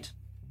 You're right.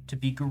 To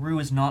be Guru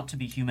is not to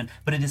be human,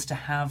 but it is to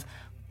have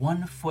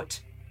one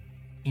foot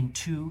in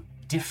two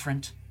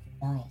different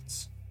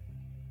worlds.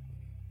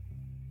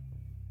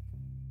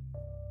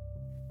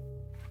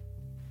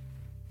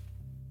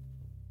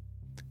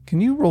 Can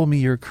you roll me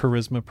your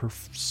charisma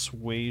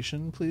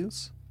persuasion,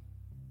 please?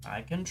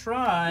 I can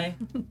try.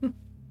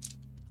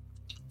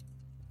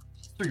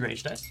 3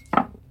 rage dice.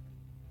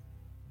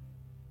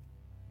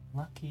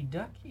 Lucky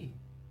ducky.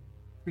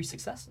 3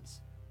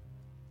 successes.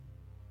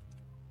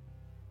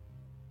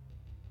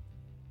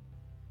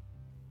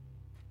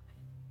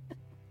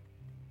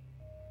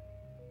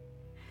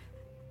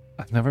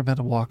 I've never met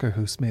a walker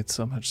who's made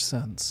so much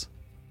sense.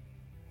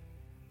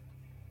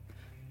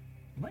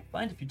 You might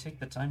find if you take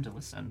the time to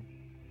listen.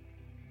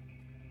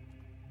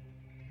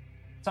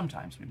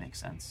 Sometimes we make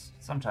sense.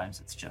 Sometimes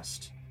it's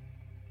just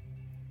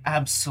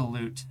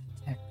absolute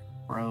tech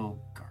bro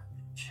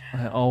garbage.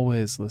 I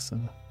always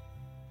listen.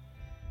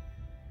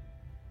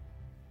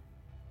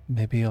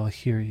 Maybe I'll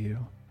hear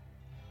you.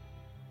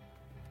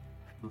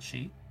 Will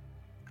she?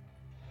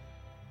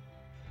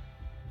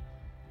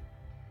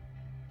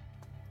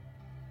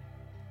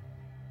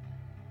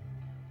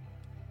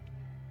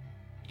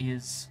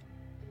 Is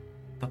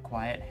the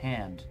quiet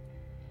hand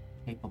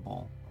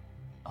capable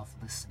of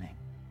listening?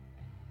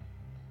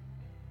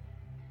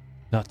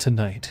 Not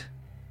tonight.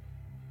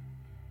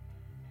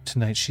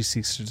 Tonight she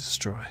seeks to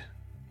destroy.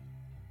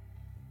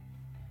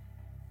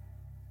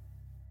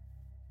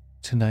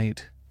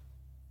 Tonight,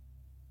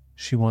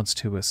 she wants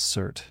to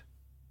assert.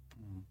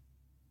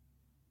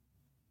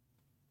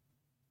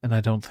 And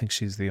I don't think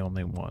she's the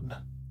only one.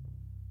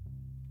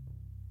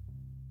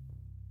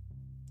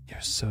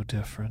 You're so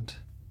different.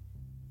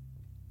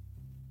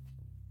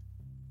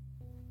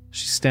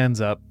 She stands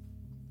up.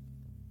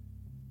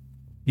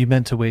 You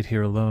meant to wait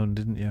here alone,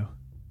 didn't you?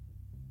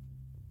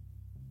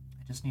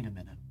 I just need a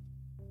minute.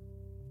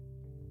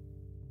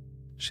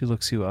 She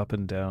looks you up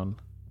and down.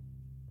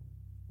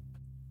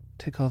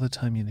 Take all the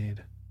time you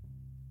need.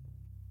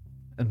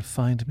 And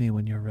find me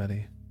when you're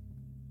ready.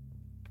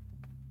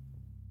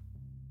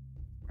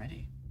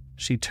 Ready?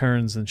 She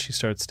turns and she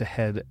starts to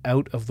head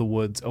out of the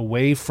woods,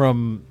 away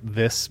from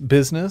this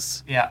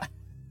business. Yeah.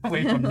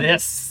 Away from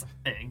this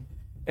thing.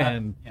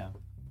 And yeah.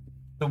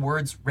 The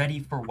words "ready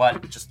for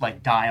what" just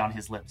like die on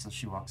his lips as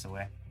she walks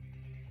away.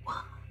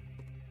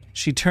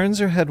 she turns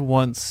her head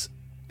once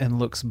and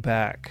looks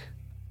back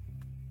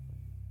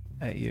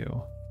at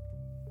you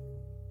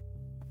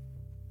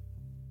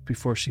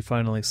before she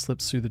finally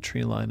slips through the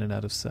tree line and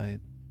out of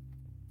sight.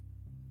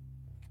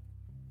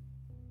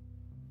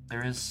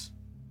 There is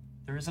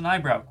an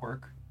eyebrow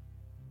quirk.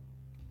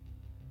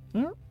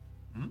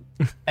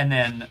 And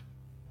then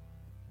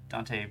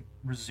Dante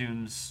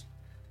resumes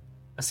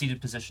a seated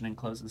position and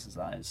closes his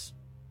eyes.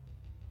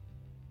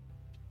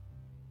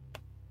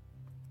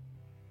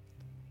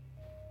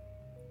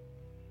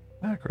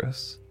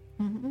 Macris.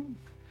 Mm-hmm.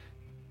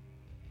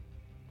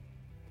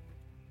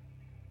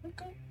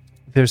 Okay.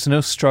 There's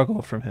no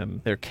struggle from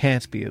him. There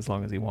can't be as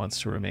long as he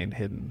wants to remain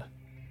hidden.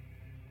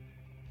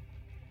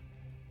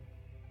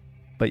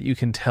 But you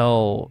can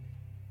tell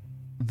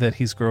that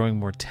he's growing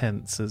more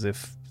tense, as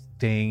if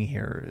staying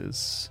here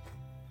is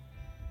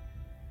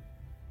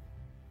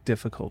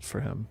difficult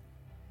for him.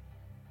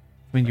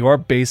 I mean, you are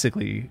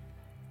basically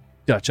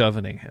Dutch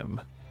ovening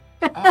him.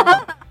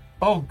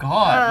 Oh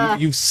God!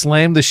 You've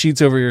slammed the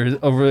sheets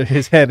over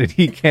his head, and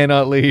he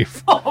cannot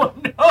leave. Oh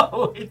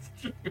no! It's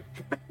true.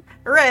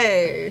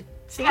 Hooray!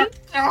 See?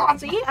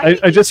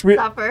 I just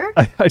suffer.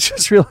 I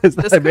just realized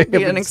that This I may could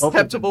be have an insulted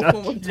acceptable Dutch.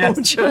 form of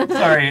Yes. torture.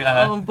 Sorry.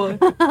 Oh boy.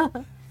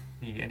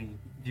 Any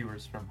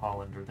viewers from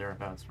Holland or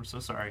thereabouts, we're so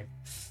sorry.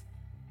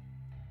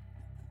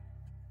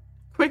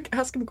 Quick,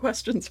 ask him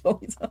questions while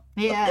he's up.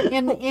 Yeah,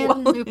 in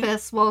While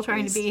Lupus while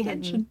trying to be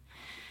extension.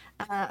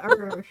 hidden.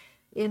 Or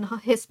in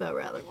Hispo,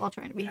 rather, while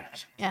trying to be hidden.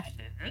 Yeah.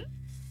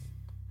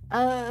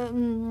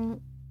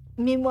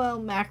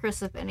 Meanwhile,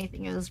 Macris, if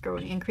anything, is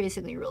growing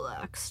increasingly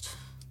relaxed.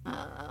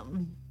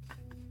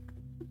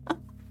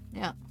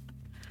 Yeah.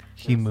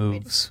 He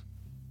moves,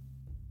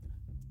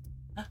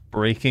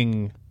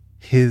 breaking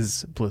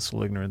his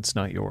blissful ignorance,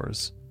 not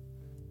yours.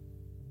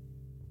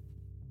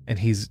 And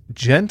he's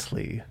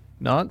gently,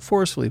 not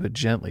forcefully, but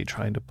gently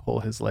trying to pull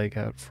his leg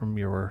out from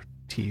your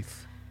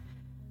teeth.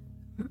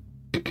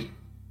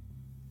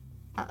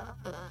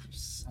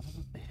 Son of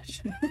a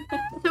bitch.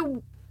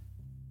 So,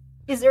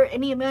 is there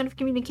any amount of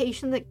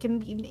communication that can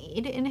be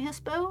made in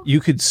Hispo? You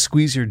could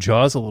squeeze your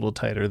jaws a little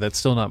tighter. That's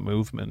still not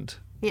movement.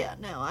 Yeah,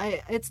 no,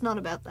 it's not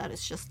about that.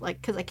 It's just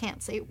like, because I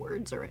can't say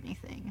words or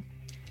anything.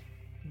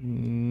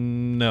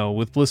 No,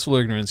 with blissful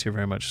ignorance, you're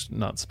very much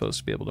not supposed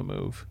to be able to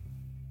move.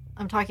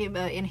 I'm talking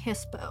about in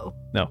Hispo.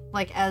 No.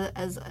 Like,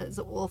 as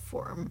a wolf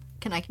form,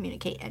 can I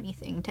communicate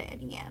anything to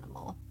any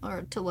animal?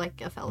 Or to, like,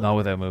 a fellow? Not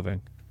without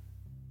moving.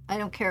 I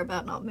don't care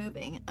about not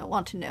moving. I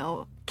want to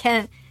know,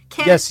 can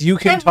Yes, you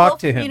can talk wolf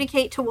to him.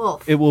 communicate to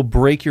wolf? It will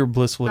break your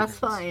blissful That's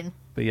ignorance. fine.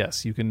 But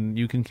yes, you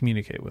can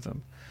communicate with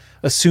him.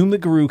 Assume that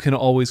Guru can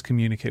always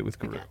communicate with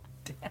Guru.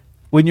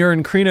 When you're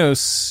in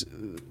Krenos,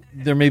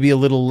 there may be a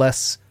little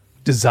less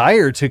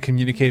desire to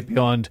communicate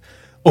beyond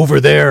over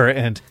there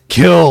and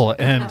kill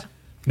and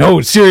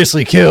no,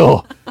 seriously,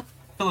 kill.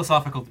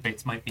 Philosophical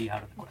debates might be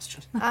out of the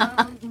question.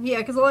 Yeah,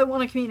 because all I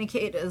want to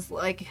communicate is,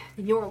 like,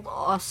 your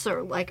loss,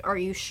 or, like, are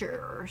you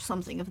sure, or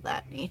something of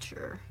that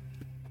nature.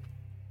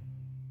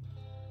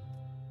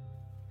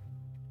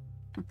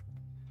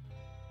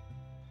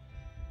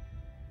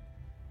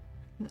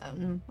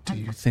 Do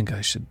you think I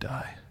should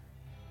die?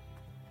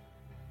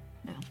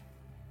 No.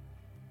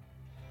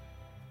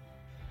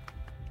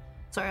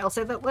 Sorry, I'll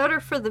say that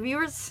louder for the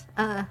viewers.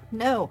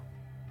 No.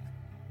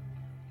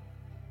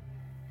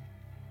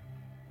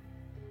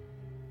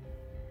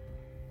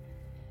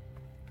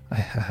 I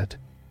had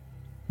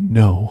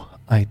no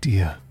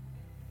idea.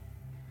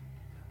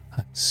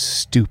 I'm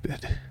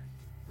stupid.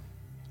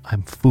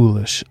 I'm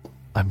foolish.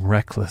 I'm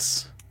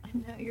reckless. I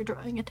know you're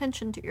drawing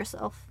attention to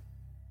yourself.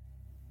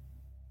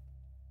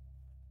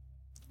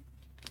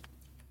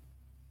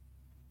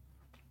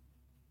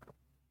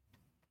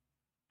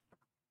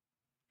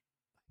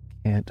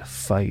 Can't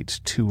fight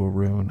to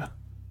Arun.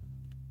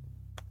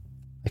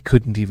 I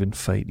couldn't even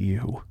fight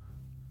you.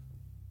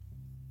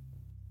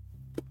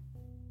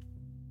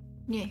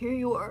 Yeah, here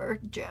you are,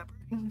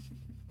 jabbering.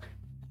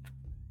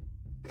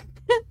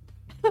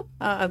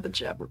 The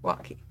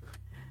Jabberwocky.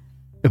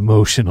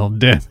 Emotional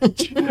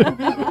damage.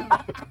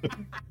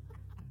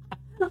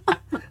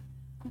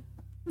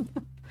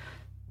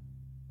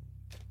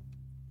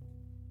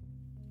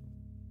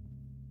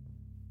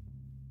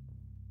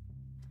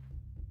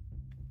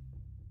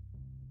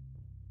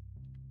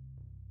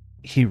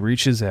 He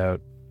reaches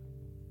out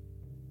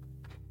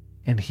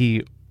and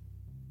he,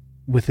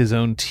 with his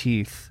own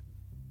teeth,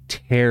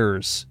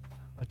 tears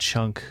a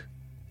chunk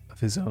of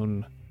his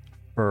own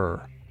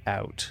fur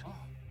out,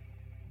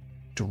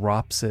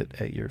 drops it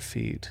at your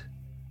feet,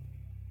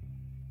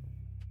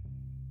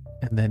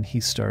 and then he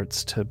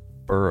starts to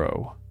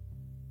burrow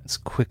as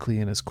quickly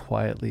and as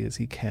quietly as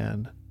he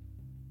can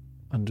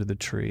under the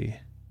tree.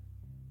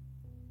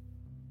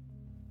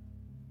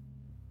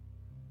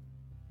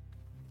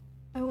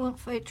 I won't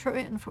fight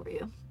Troyan for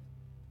you.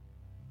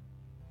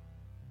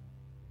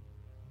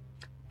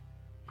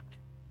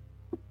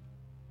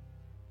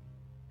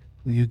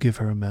 Will you give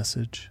her a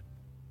message?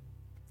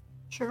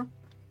 Sure.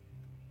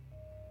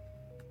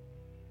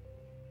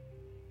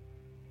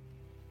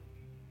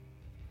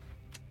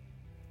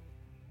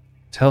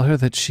 Tell her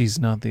that she's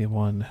not the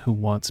one who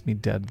wants me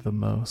dead the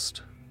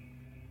most.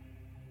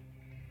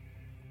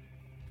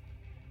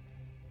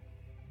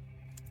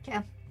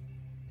 Yeah.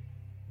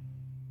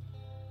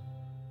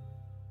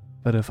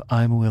 But if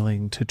I'm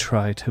willing to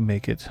try to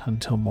make it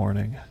until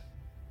morning,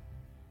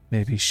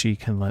 maybe she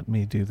can let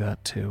me do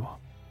that too.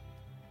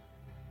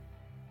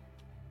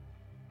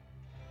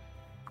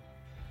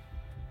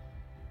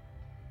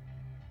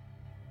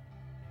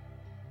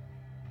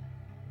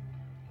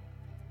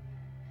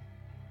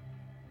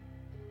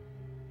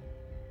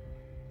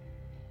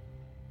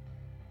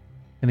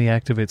 And he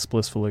activates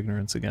Blissful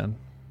Ignorance again.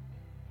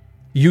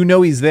 You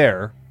know he's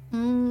there,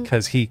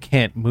 because he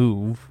can't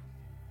move.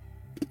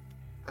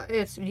 I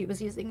assumed he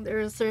was using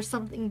there's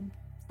something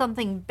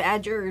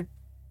Badger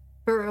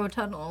Burrow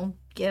Tunnel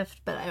gift,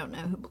 but I don't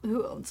know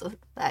who owns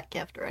that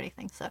gift or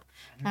anything. So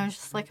I was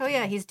just like, oh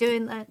yeah, he's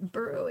doing that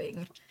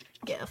burrowing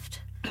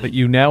gift. But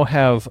you now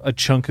have a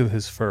chunk of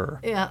his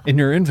fur in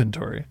your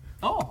inventory.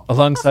 Oh.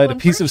 Alongside a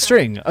piece of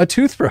string, a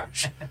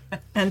toothbrush.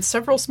 And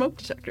several smoke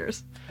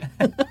detectors.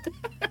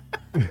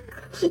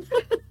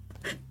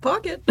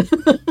 Pocket.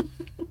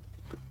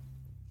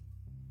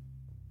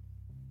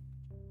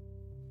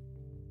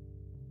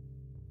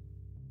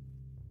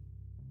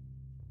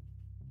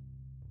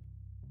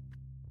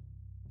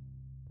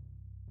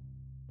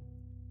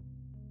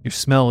 Your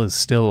smell is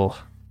still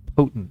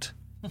potent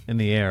in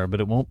the air, but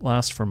it won't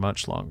last for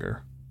much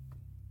longer.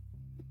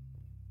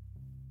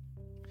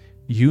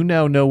 You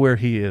now know where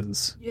he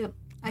is. Yep.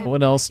 No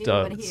one else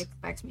does. What he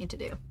expects me to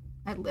do.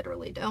 I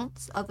literally don't,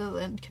 other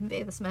than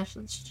convey this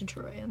message to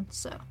Troyan,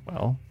 so.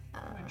 Well,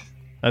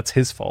 that's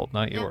his fault,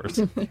 not yours.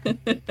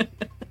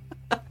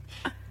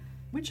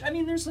 Which, I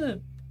mean, there's a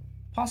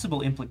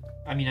possible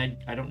I mean,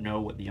 I don't know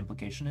what the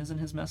implication is in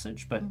his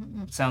message, but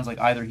it sounds like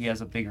either he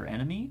has a bigger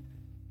enemy,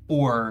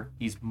 or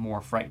he's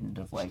more frightened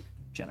of, like,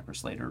 Jennifer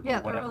Slater or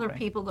yeah, whatever. there are other right?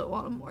 people that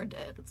want him more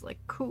dead. It's like,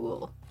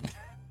 cool.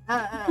 Do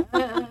you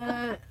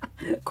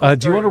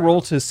want to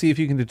roll to see if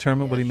you can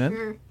determine what he meant?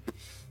 Sure.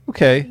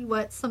 Okay.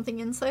 What, something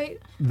insight?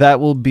 That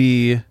will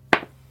be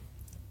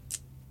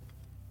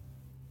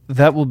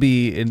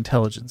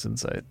intelligence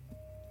insight.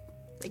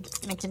 Like, it's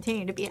going to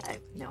continue to be, I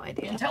have no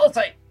idea.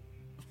 Intellicite!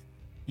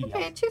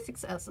 Okay, 2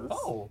 successes.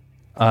 Oh.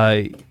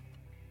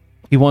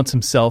 He wants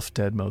himself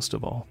dead most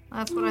of all.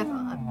 That's what I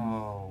thought.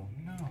 Oh,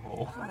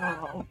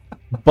 no.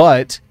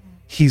 But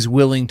he's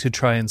willing to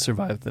try and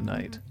survive the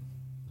night.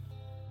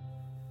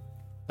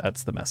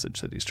 That's the message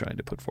that he's trying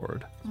to put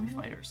forward.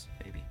 Fighters,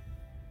 baby.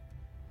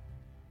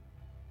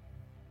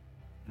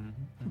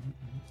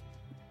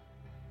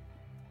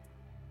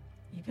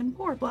 Even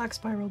more black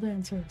spiral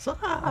dancers.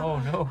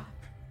 Oh, no.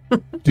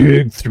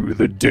 Dig through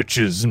the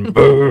ditches and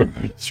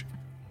birds.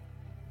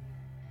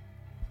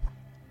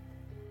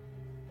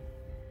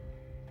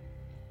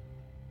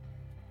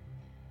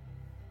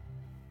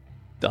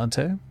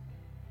 Dante?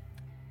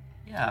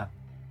 Yeah.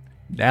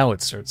 Now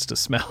it starts to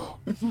smell.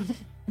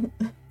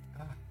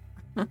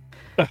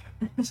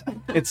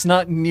 It's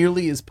not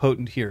nearly as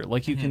potent here.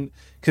 Like you can,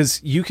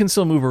 because you can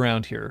still move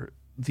around here.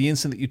 The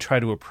instant that you try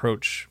to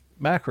approach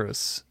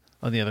Macros,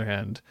 on the other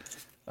hand,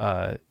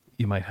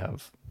 you might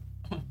have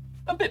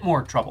A bit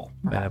more trouble.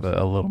 might have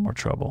a little more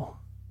trouble.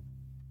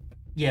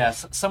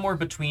 Yes, somewhere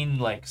between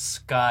like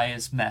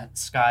Sky's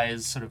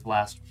sort of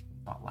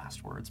not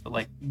last words, but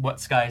like what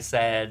Sky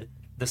said,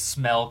 the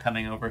smell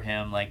coming over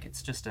him, like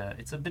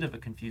it's a bit of a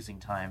confusing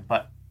time,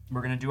 but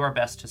we're gonna do our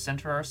best to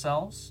center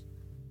ourselves.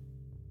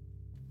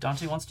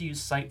 Dante wants to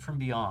use Sight from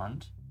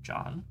Beyond,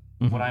 John.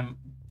 Mm-hmm.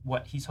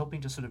 What he's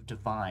hoping to sort of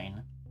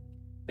divine,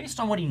 based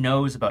on what he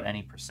knows about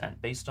any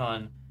percent, based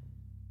on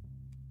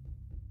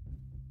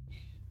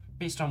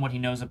what he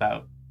knows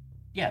about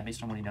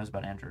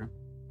Andrew.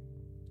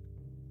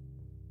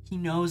 He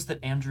knows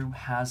that Andrew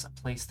has a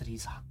place that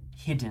he's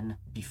hidden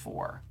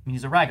before. I mean,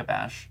 he's a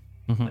Ragabash,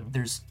 but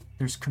there's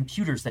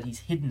computers that he's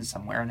hidden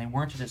somewhere, and they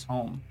weren't at his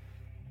home.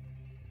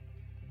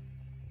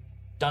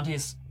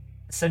 Dante's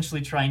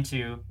essentially trying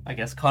to, I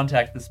guess,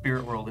 contact the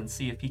spirit world and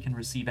see if he can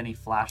receive any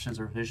flashes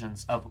or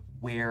visions of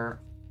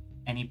where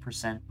any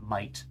percent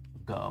might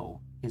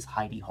go. His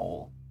hidey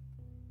hole,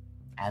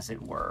 as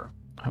it were.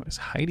 Oh, his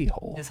hidey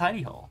hole. His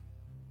hidey hole.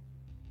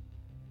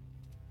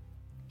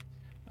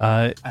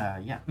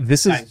 Yeah.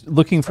 This is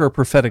looking for a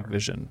prophetic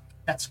vision.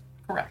 That's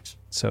correct.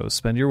 So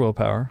spend your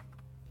willpower.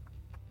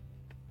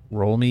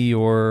 Roll me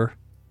your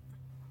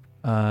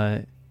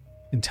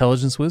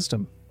intelligence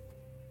wisdom.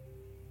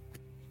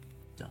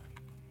 Done.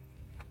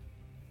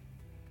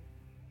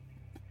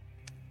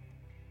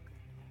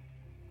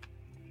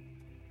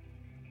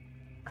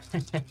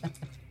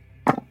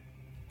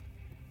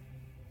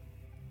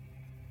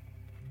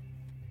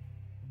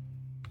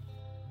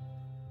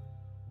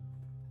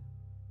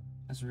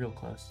 That's real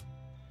close.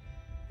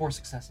 4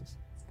 successes.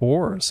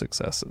 4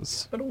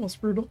 successes. But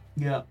almost brutal.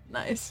 Yeah.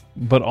 Nice.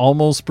 But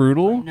almost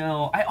brutal?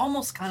 No, I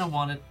almost kind of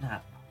wanted... Nah.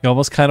 You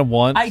almost kind of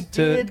want I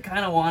to... did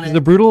kind of want it. A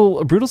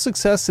brutal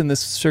success in this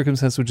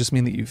circumstance would just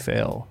mean that you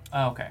fail.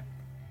 Oh, okay.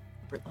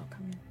 Brutal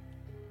outcome.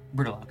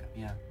 Brutal outcome,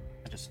 yeah.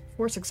 I just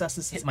 4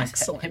 successes is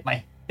excellent.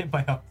 hit hit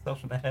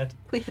myself in the head.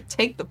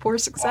 Take the poor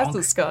successes,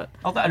 Bonk. Scott.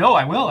 No,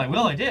 I will.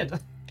 I did.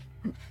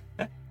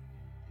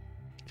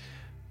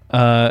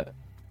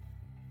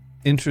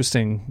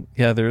 Interesting.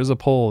 Yeah, there is a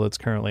poll that's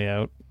currently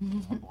out.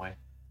 Oh boy.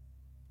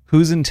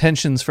 Whose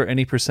intentions for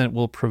any percent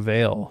will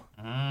prevail?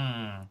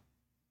 Mm.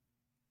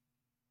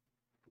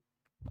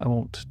 I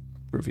won't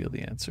reveal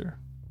the answer.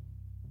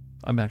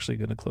 I'm actually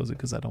going to close it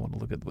because I don't want to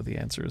look at what the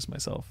answer is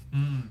myself.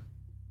 Mm.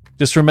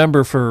 Just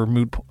remember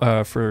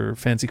for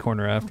Fancy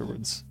Corner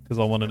afterwards, because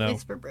I'll want to At know.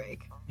 least for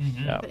break.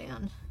 Mm-hmm. Yeah. Depending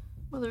on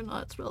whether or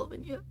not it's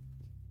relevant yet.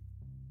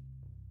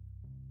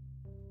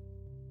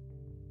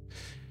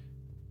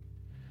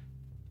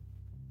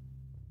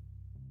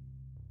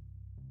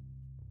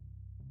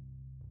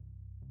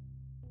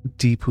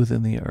 Deep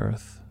within the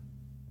earth,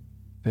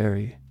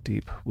 very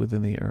deep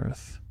within the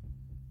earth,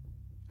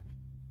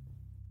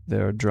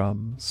 there are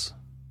drums.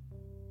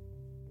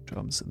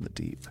 Drums in the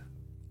deep.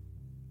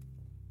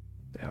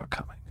 They are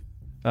coming.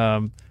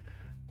 What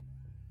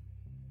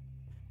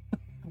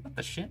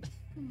the shit?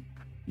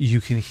 You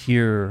can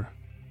hear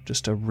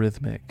just a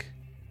rhythmic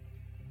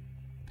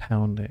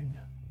pounding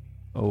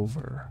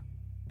over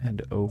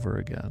and over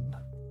again.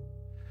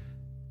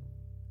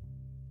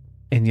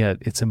 And yet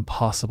it's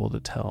impossible to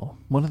tell.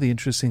 One of the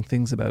interesting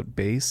things about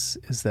bass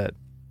is that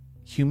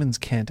humans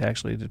can't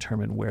actually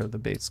determine where the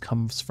bass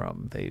comes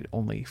from. They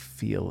only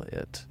feel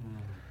it.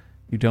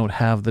 You don't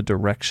have the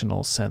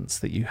directional sense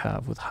that you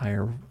have with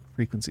higher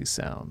frequency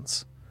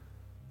sounds.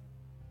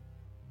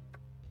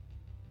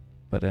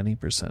 But any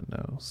percent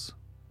knows.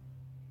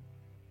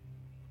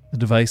 The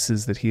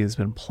devices that he has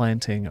been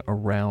planting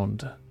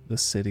around the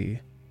city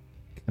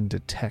can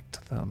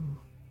detect them.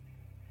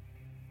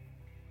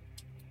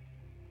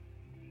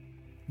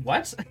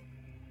 What?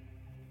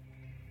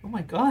 Oh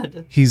my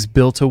god. He's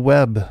built a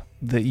web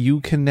that you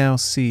can now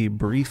see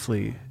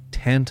briefly,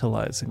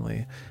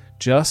 tantalizingly,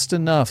 just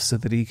enough so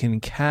that he can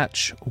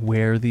catch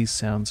where these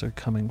sounds are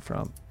coming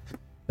from.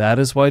 That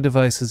is why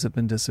devices have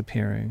been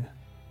disappearing.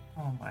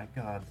 Oh my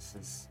god, this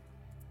is...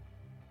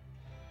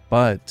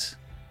 But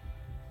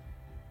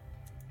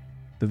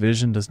the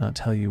vision does not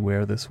tell you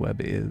where this web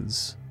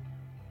is.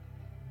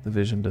 The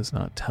vision does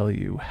not tell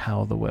you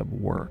how the web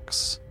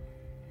works.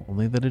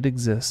 Only that it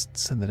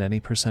exists and that any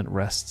percent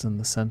rests in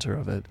the center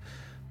of it.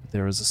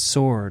 There is a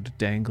sword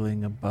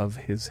dangling above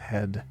his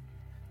head,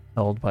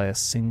 held by a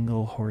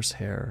single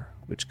horsehair,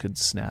 which could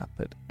snap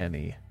at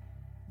any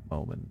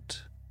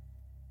moment.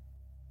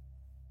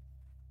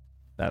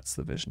 That's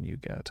the vision you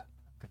get.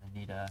 I'm gonna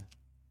need a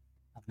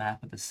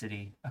map of the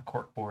city, a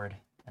corkboard,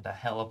 and a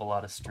hell of a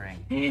lot of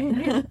string.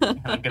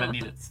 I'm gonna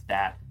need it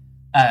stat.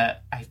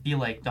 I feel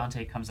like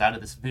Dante comes out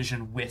of this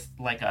vision with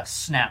like a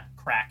snap,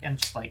 crack, and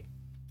just like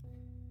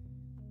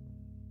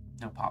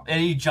no pop.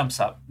 And he jumps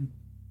up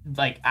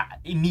like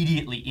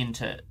immediately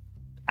into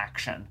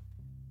action.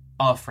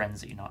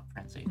 Frenzy, not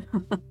frenzy.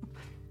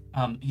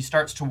 He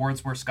starts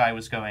towards where Sky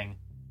was going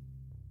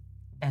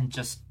and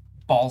just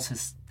balls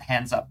his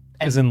hands up.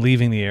 As in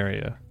leaving the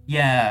area.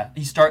 Yeah,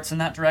 he starts in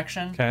that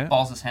direction, Okay.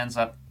 balls his hands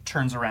up,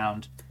 turns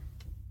around,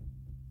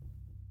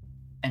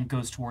 and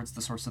goes towards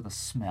the source of the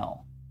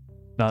smell.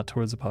 Not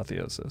towards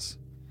apotheosis.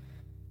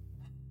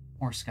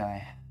 Or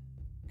Sky.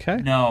 Okay.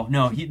 No,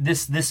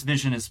 this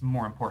vision is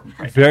more important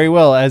right Very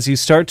well. As you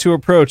start to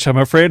approach, I'm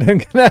afraid I'm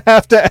going to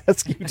have to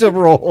ask you to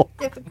roll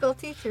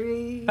Difficulty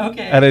 3. now.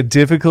 Okay. at a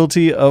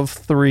difficulty of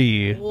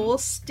 3. Oh,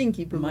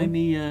 stinky boo. Remind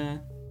me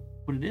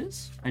what it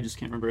is? I just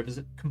can't remember. Is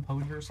it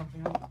composure or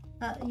something like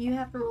that? You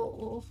have to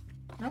roll.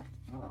 Nope.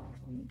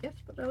 Gift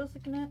that I was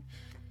looking at.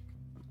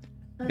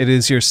 It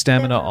is your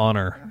stamina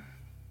honor.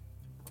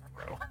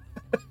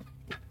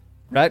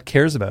 Rat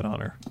cares about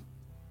honor.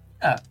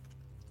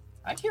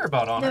 I care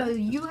about honor. No,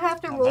 you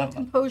have to roll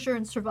composure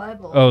and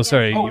survival. Oh,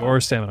 sorry, Oh.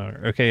 your stamina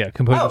honor. Okay, yeah,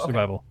 composure okay.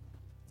 survival.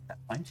 That's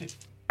mine too.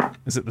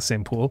 Is it the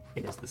same pool?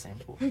 It is the same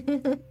pool.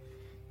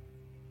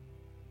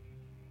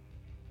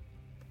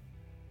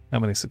 How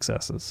many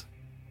successes?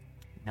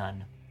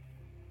 None.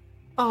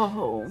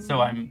 Oh.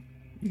 So I'm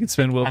You can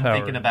spend willpower.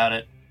 thinking about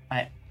it.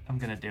 I'm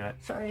gonna do it.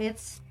 Sorry,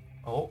 it's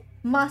Oh.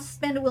 must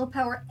spend a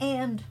willpower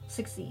and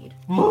succeed.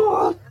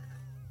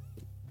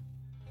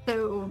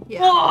 So,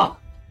 yeah.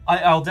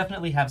 I'll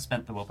definitely have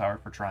spent the willpower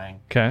for trying.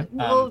 Okay.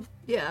 Well,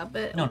 yeah,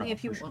 but no, only no,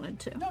 if you for sure. wanted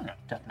to. No,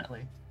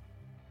 definitely.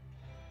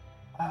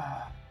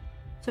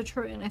 So,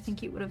 Troyan, I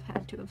think you would have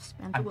had to have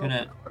spent I a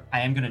willpower.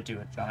 am gonna do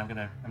it, John. I'm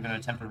gonna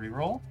attempt a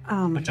reroll,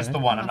 Um, but just the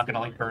one. I'm not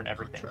gonna like burn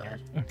everything here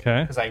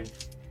Okay.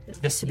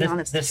 because to be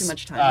honest, too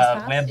much time has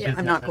passed. web Yeah. business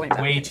I'm not is going back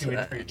way into too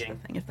the intriguing.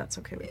 thing, if that's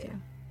okay with you.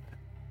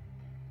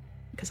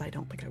 Because I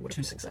don't think I would have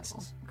 2 been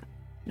successful. successes.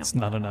 No. It's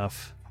not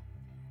enough.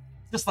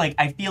 Just like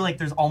I feel like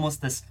there's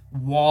almost this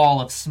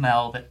wall of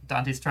smell that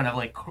Dante's trying to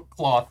like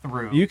claw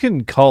through. You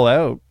can call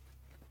out.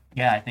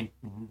 Yeah, I think.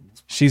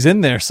 She's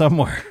in there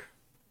somewhere.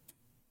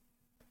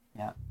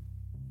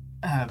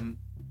 Yeah.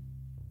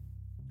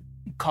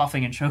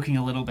 Coughing and choking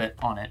a little bit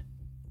on it,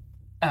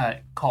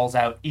 calls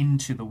out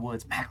into the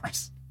woods.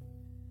 Magnus.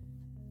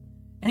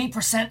 Any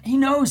percent, he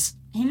knows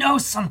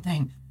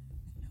something.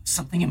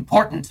 Something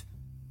important.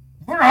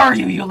 Where are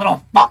you, you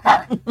little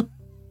fucker?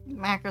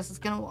 Macros is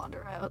gonna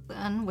wander out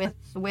then with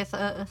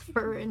a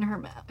fur in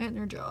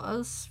her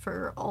jaws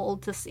for all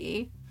to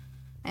see,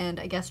 and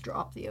I guess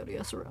drop the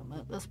odious aroma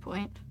at this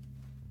point.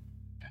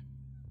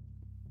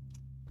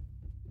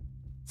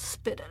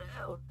 Spit it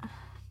out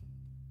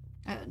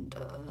and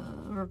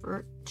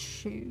revert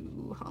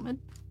to Hamid.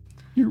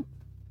 You.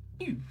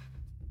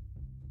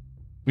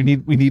 We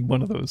need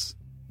one of those.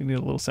 We need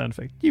a little sound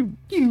effect. You.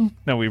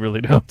 No, we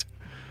really don't.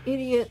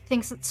 Idiot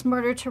thinks it's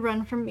smarter to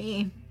run from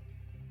me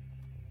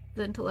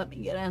than to let me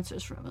get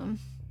answers from him.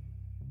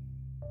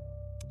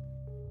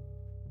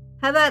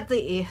 Have at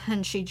thee,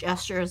 and she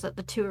gestures at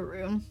the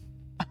Tuarun,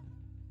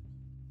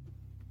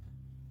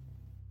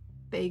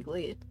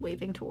 vaguely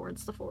waving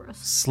towards the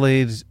forest.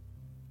 Slade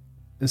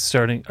is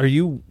starting. Are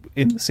you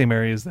in the same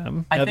area as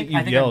them? I Now think that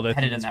you've I'm yelled, I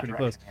headed think in it's that pretty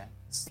direction. close. Yeah.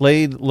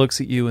 Slade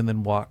looks at you and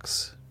then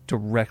walks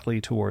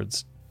directly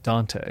towards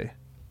Dante,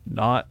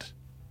 not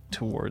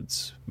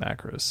towards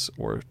Macros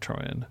or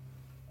Troyan.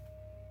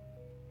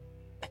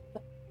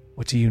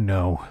 What do you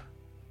know?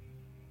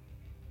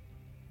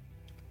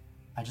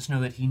 I just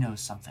know that he knows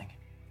something.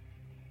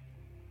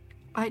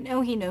 I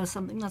know he knows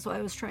something, that's why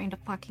I was trying to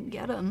fucking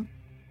get him.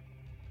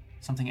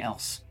 Something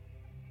else.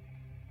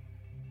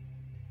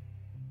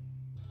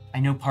 I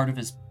know part of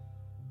his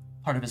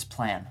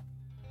plan.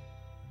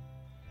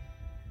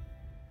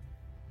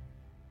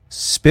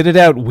 Spit it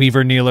out,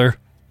 Weaver Kneeler.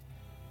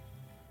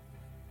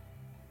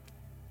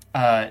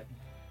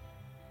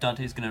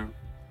 Dante's gonna.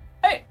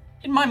 Hey,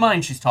 in my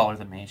mind, she's taller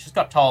than me. She's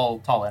got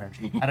tall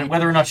energy.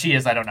 Whether or not she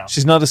is, I don't know.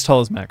 She's not as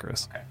tall as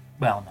Macros. Okay.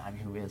 Well, I mean,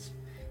 who is?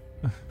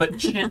 But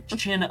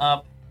chin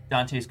up,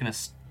 Dante's gonna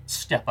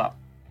step up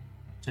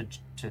to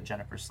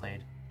Jennifer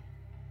Slade.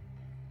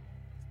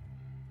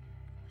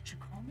 What'd you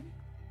call me?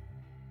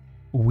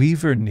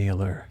 Weaver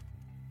Kneeler.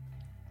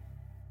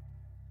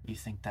 You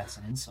think that's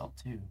an insult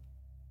too,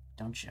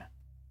 don't you?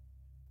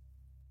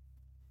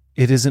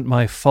 It isn't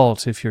my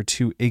fault if you're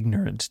too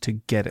ignorant to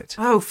get it.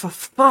 Oh, for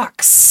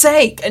fuck's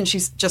sake! And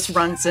she just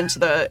runs into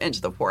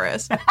the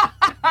forest.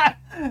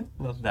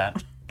 Love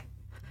that.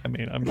 I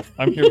mean,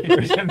 I'm here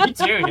for it. Me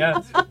too.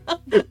 Yeah.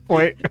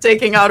 Wait.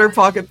 Taking out her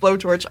pocket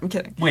blowtorch. I'm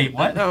kidding. Wait,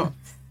 what? No.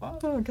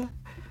 Oh god.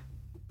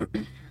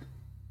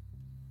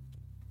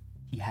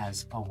 He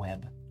has a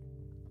web.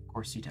 Of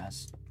course he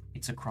does.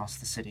 It's across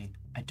the city.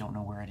 I don't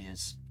know where it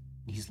is.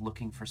 He's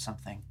looking for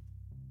something.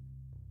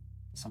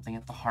 Something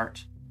at the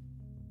heart.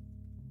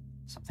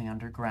 Something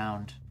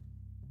underground.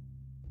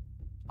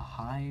 A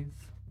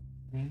hive,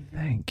 maybe?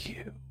 Thank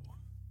you.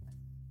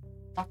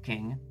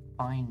 Fucking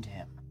find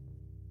him.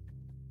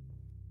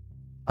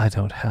 I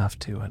don't have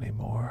to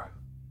anymore.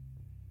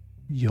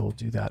 You'll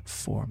do that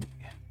for me.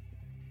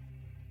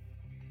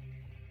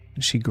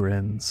 She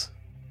grins.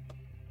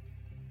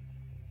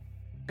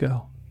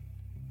 Go.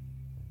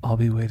 I'll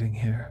be waiting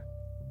here.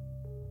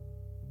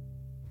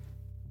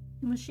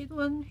 Was she the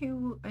one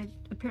who I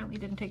apparently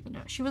didn't take the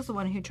note? She was the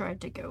one who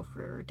tried to go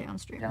for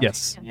downstream.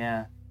 Yes.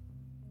 Yeah.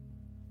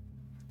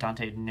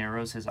 Dante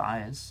narrows his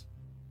eyes.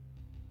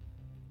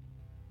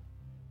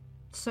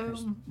 So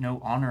There's no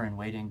honor in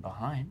waiting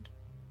behind.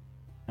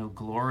 No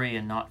glory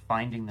in not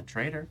finding the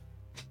traitor.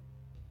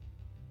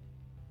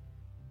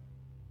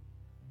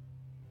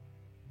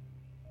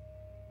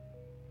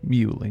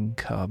 Mewling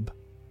cub.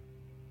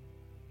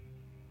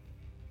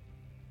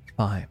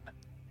 Fine.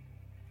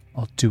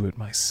 I'll do it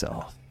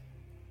myself.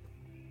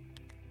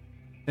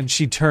 And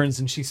she turns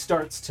and she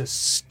starts to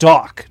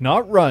stalk,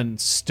 not run,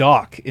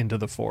 stalk into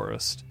the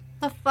forest.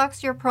 the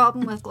fuck's your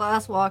problem with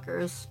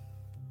glasswalkers?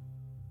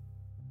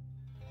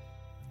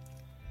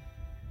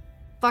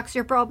 Fuck's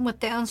your problem with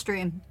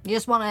downstream? You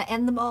just want to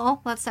end them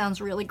all? That sounds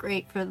really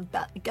great for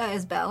the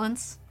guy's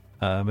balance.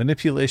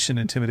 Manipulation,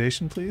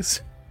 intimidation,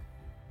 please.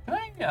 Can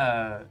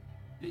I,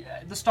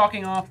 the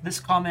stalking off, this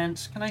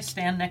comment, can I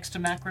stand next to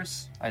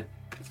Macros? I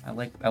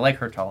like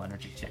her tall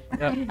energy too.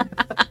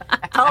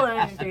 Tall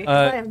energy.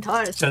 I am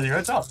tall. Because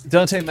you're tall.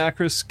 Dante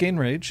Macros, gain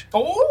rage.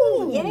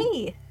 Oh!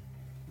 Yay!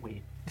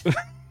 Wait.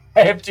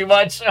 I have too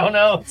much. Oh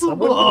no.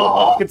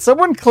 Could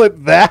someone clip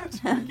that?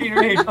 Gain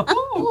rage.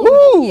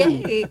 Ooh.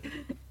 Yay!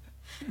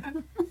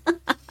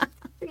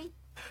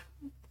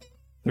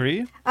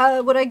 3?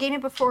 Would I gain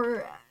it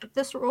before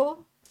this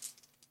roll?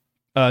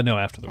 No,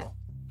 after the roll.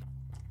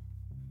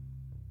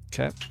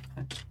 Okay.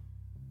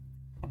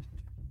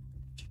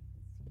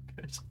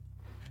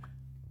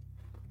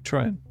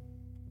 Try.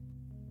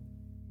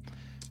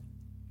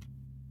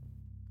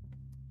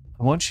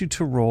 I want you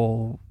to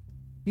roll.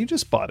 You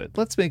just bought it.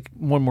 Let's make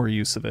one more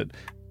use of it.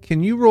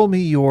 Can you roll me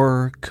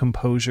your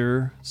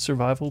composure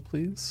survival,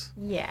 please?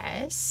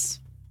 Yes.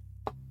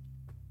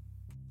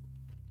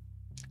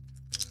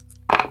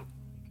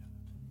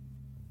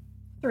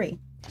 Three.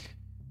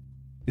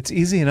 It's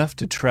easy enough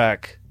to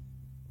track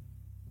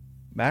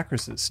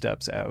Macros'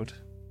 steps out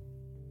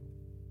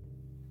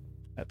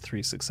at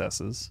 3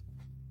 successes.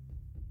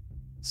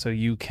 So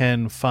you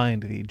can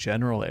find the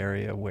general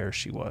area where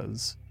she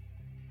was.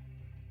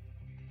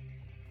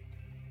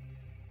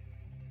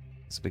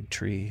 It's a big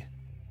tree.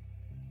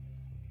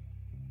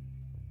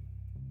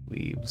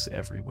 Leaves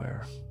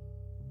everywhere.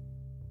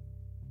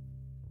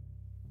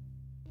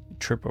 You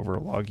trip over a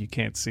log you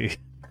can't see.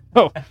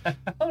 Oh.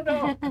 Oh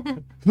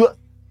no!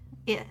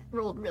 Yeah,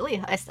 rolled really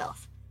high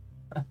stealth.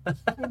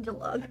 Ninja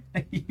log.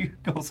 You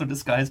also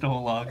disguised a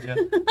whole log, yeah.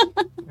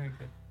 Very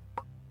good.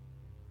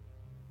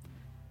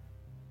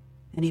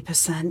 Any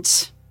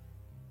percent?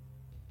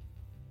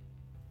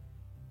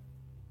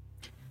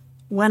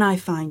 When I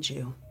find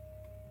you,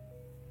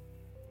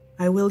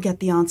 I will get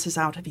the answers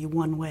out of you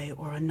one way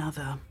or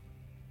another.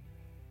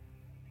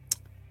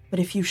 But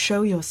if you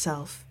show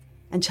yourself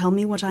and tell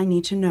me what I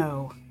need to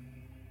know,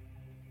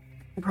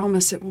 I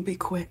promise it will be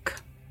quick.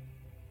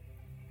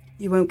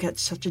 You won't get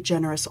such a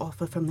generous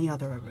offer from the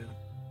other Arun.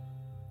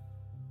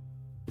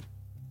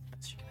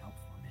 Best you can help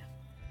for, man.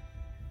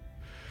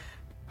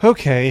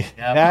 Okay,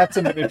 Yep. that's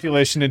a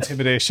manipulation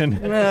intimidation.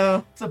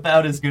 No. It's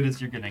about as good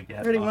as you're gonna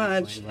get. Pretty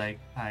honestly. much.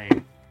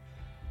 Like,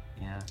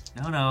 yeah.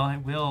 No, I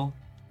will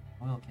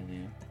kill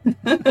you.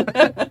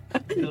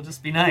 It'll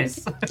just be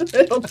nice.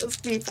 It'll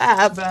just be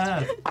fab.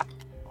 Bad.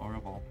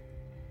 Horrible.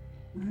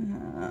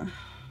 I'm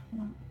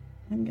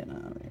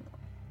gonna...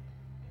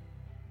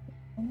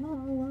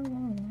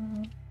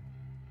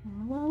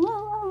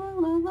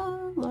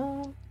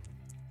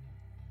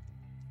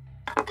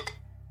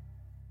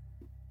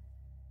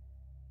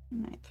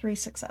 Alright, 3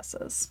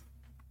 successes.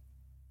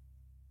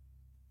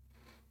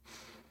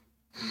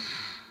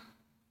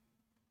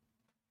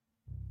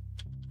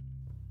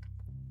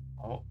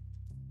 Oh.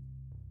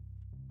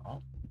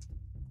 Oh.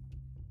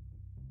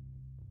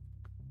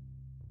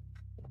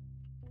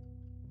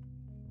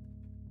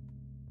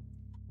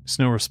 There's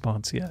no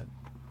response yet.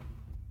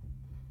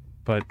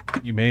 But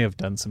you may have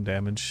done some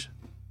damage.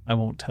 I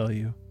won't tell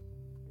you.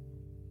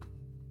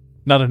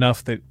 Not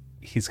enough that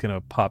he's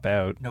gonna pop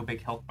out. No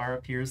big health bar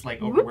appears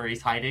like over where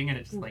he's hiding, and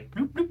it's just like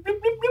bloop, bloop, bloop,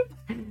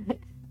 bloop, bloop.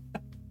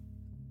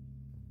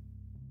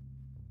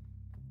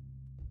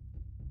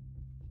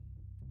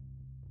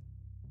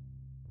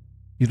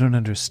 You don't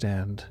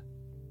understand.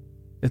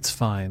 It's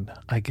fine.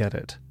 I get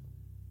it.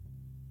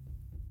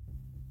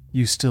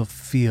 You still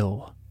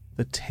feel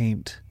the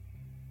taint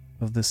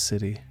of the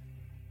city.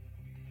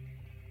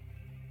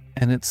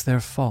 And it's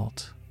their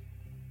fault.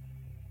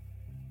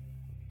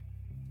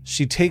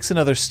 She takes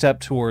another step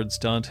towards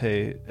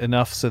Dante,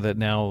 enough so that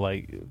now,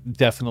 like,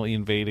 definitely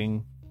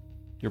invading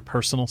your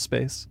personal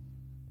space.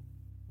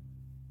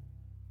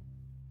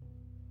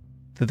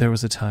 That there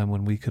was a time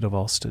when we could have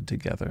all stood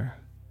together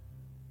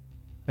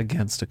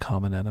against a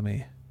common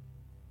enemy.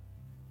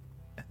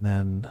 And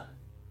then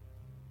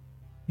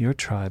your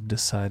tribe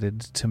decided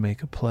to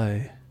make a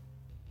play.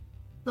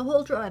 The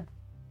whole tribe.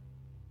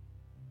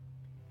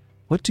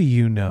 What do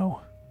you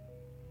know?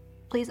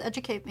 Please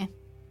educate me.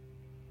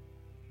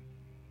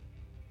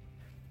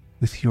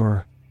 With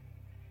your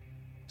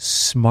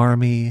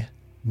smarmy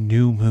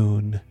new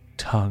moon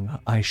tongue,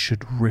 I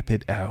should rip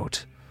it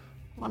out.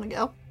 Want to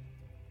go?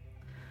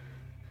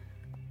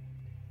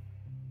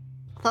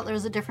 I thought there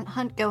was a different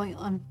hunt going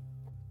on.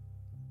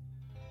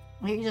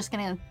 Are you just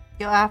gonna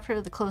go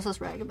after the closest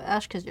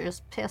Ragabash because you're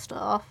just pissed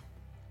off?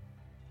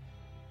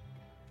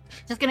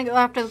 Just gonna go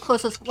after the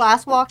closest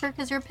Glasswalker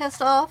because you're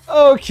pissed off?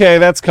 Okay,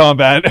 that's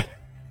combat.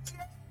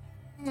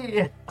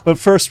 Yeah. But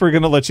first, we're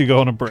going to let you go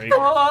on a break.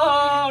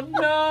 Oh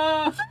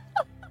no!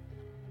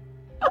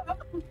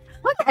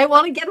 Look, I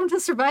want to get him to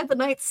survive the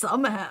night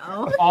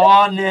somehow.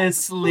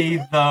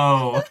 Honestly,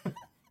 though,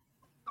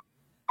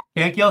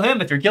 can't kill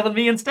him if you're killing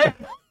me instead.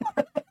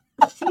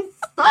 She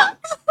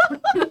sucks.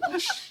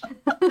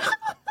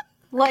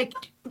 Like,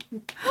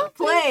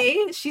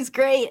 play, she's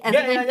great as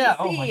an NPC, Yeah.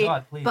 Oh my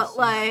god, please. but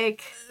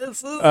like,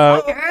 this is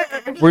Uh,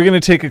 her. We're going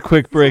to take a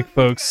quick break,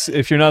 folks.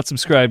 If you're not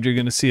subscribed, you're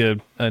going to see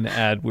an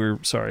ad.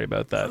 We're sorry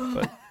about that,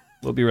 but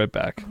we'll be right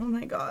back. Oh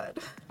my god.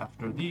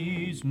 After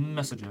these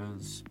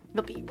messages.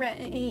 We'll be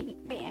right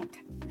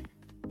back.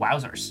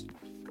 Wowzers.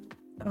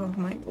 Oh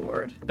my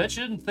lord. Bet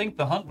you didn't think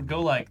the hunt would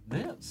go like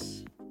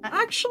this.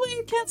 Actually,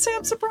 you can't say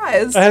I'm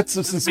surprised. I had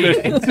some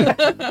suspicion.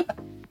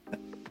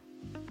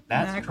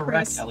 That's Nah,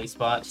 correct, Chris. Ellie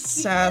Spot.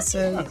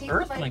 Assassin.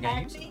 Earthling,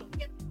 I use.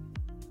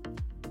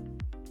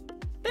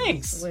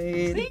 Thanks.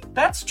 Slade. See,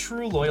 that's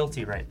true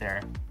loyalty right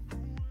there.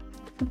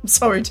 I'm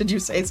sorry, did you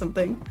say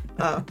something?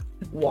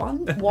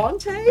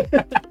 Wante?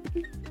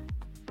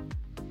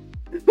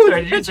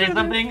 Sorry, did you say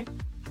something?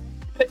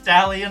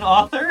 Italian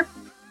author?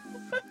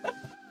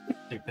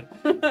 Stupid.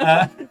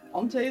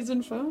 Wante's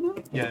Inferno?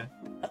 Yeah.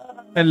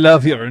 I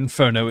love your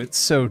Inferno. It's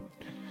so...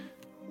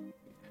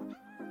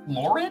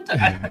 Lauren?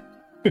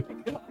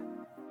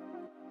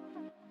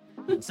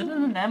 Is it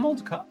an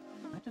enameled cup?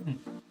 I didn't.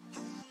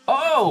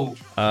 Oh!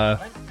 I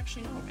didn't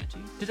actually know, Minty.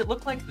 Did it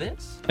look like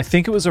this? I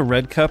think it was a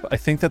red cup. I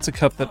think that's a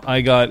cup that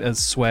I got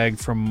as swag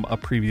from a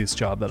previous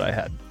job that I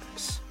had.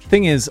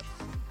 Thing is,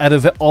 out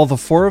of all the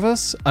four of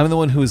us, I'm the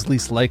one who is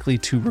least likely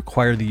to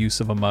require the use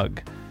of a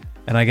mug.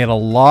 And I get a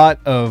lot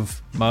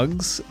of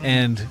mugs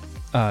and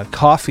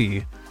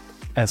coffee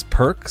as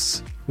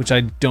perks, which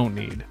I don't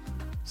need.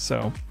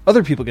 So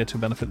other people get to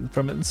benefit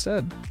from it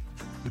instead.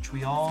 Which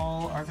we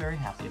all are very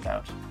happy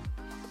about.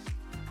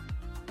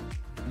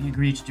 We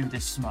agreed to do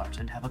this smart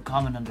and have a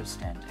common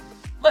understanding.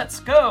 Let's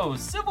go!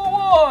 Civil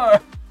War!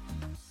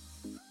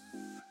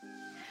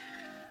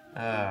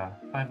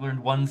 I've learned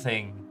one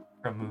thing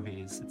from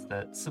movies. It's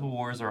that civil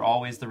wars are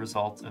always the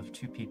result of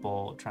two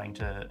people trying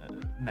to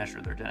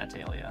measure their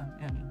genitalia.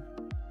 And,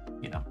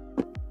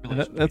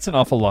 That's an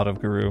awful lot of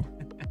Guru.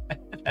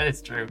 That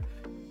is true.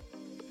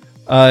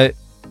 I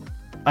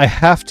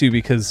have to,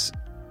 because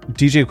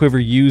DJ Quiver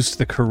used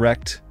the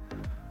correct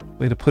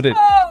way to put it.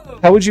 Oh!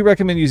 How would you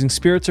recommend using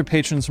spirits or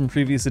patrons from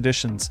previous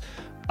editions?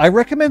 I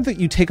recommend that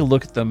you take a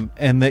look at them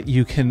and that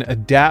you can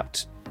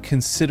adapt,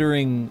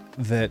 considering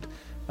that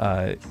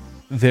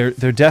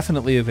they're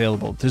definitely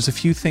available. There's a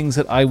few things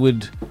that I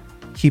would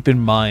keep in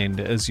mind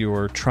as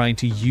you're trying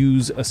to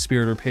use a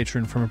spirit or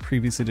patron from a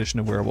previous edition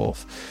of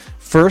Werewolf.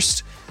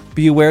 First,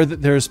 be aware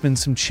that there's been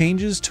some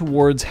changes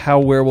towards how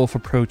Werewolf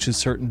approaches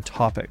certain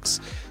topics.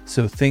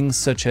 So things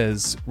such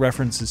as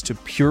references to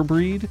pure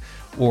breed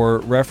or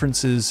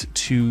references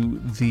to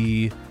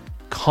the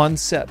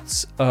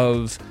concepts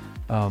of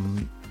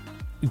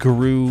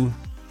Guru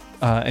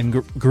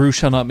and Guru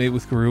shall not mate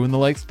with Guru and the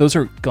like, those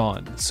are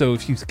gone. So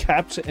if you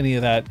capped any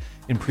of that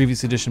in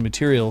previous edition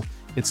material,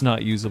 it's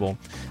not usable.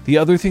 The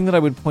other thing that I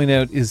would point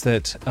out is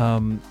that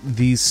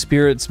these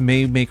spirits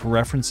may make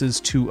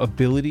references to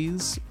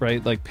abilities,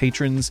 right? Like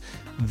patrons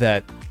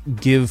that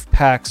give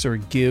packs or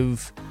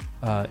give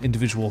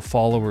individual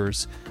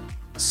followers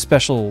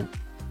special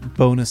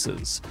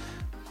bonuses.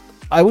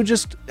 I would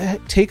just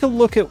take a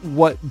look at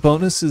what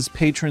bonuses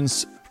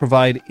patrons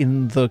provide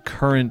in the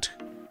current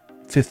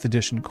 5th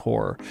edition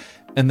core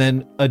and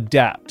then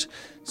adapt.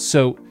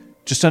 So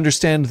just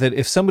understand that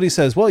if somebody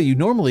says, well, you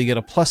normally get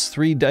a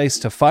 +3 dice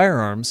to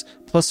firearms,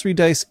 +3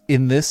 dice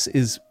in this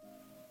is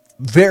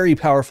very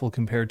powerful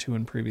compared to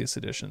in previous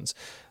editions.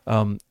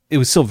 It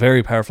was still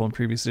very powerful in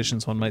previous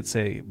editions, one might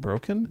say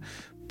broken,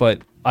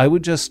 but I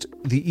would just,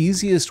 the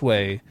easiest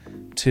way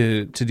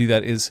to do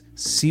that is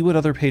see what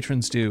other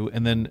patrons do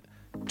and then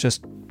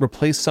just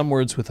replace some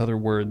words with other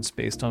words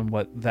based on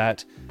what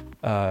that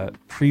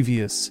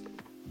previous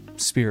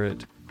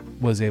spirit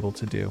was able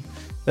to do.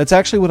 That's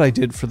actually what I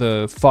did for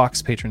the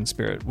Fox patron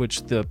spirit,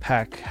 which the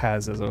pack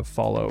has as a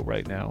follow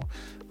right now.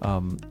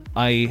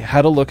 I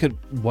had a look at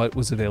what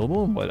was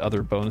available and what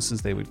other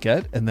bonuses they would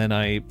get, and then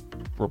I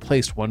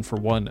replaced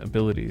 1-for-1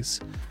 abilities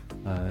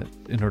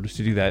in order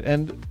to do that.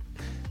 And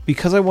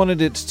because I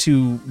wanted it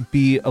to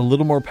be a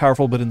little more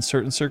powerful, but in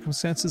certain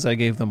circumstances, I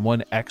gave them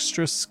one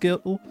extra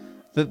skill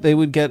that they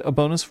would get a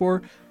bonus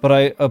for, but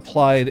I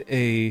applied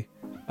a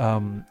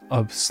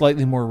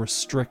slightly more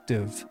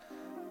restrictive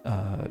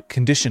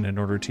condition in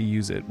order to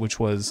use it, which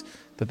was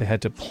that they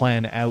had to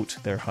plan out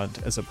their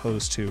hunt as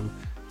opposed to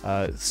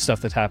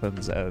stuff that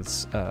happens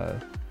as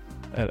a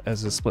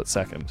split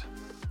second.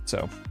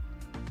 So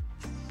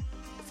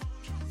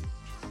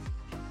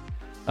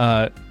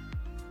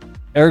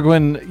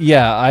Ergwin,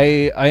 yeah,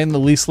 I am the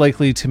least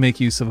likely to make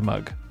use of a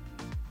mug,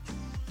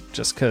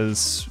 just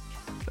because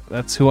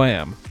that's who I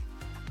am.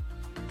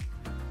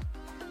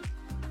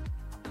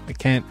 I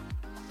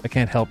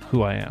can't help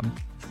who I am.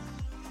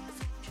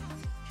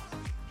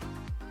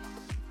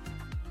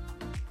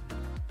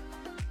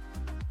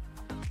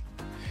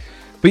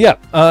 But yeah,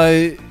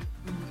 I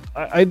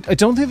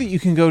don't think that you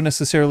can go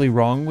necessarily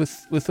wrong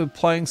with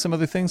applying some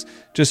other things.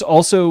 Just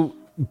also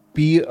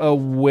be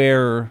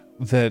aware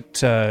that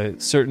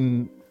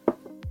certain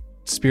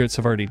spirits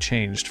have already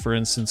changed. For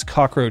instance,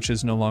 Cockroach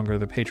is no longer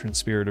the patron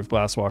spirit of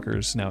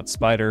Glasswalkers. Now it's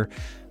Spider.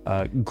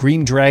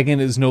 Green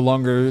Dragon is no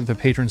longer the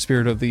patron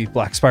spirit of the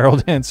Black Spiral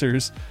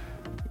Dancers.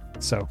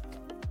 So.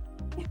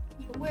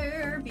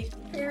 Beware, be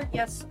prepared.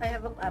 Yes, I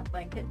have a lab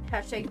blanket.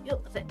 Hashtag deal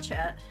with it,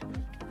 chat.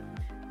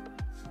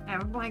 I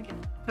have a blanket.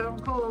 So I'm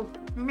cold.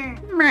 Meh.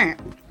 Meh.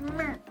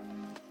 Meh.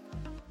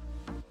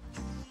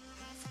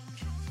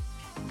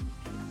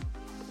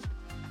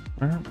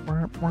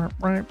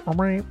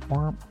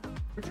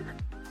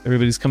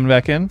 Everybody's coming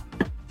back in.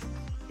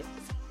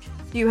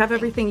 Do you have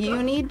everything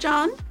you need,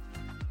 John?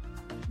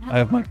 I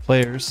have my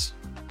players.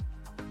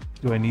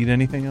 Do I need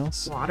anything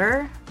else?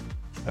 Water?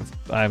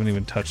 I haven't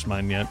even touched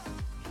mine yet.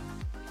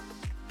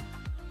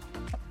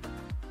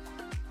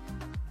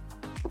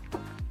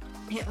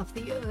 Yeah, if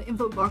the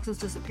info boxes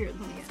disappeared,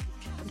 then yeah.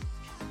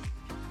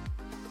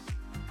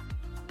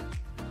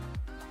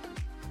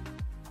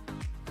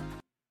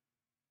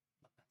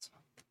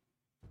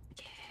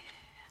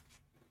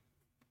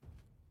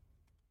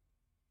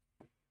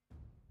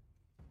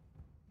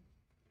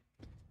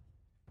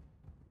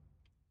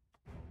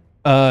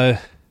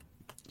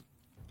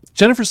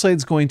 Jennifer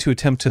Slade's going to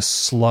attempt to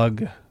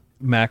slug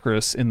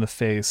Macros in the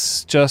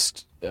face.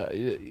 Just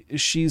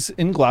she's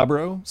in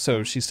Glabro,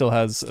 so she still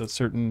has a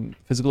certain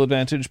physical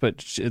advantage, but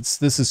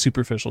this is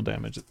superficial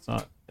damage. It's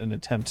not an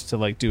attempt to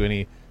like do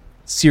any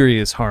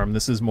serious harm.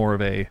 This is more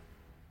of a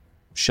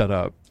shut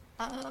up.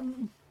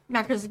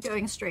 Macros is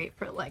going straight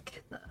for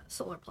like the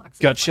solar plexus.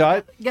 Got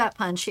shot? Got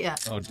punch, yeah.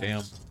 Oh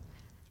damn.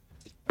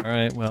 All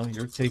right, well,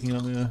 you're taking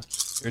on the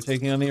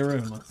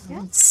Arun.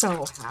 I'm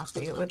so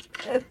happy with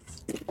this.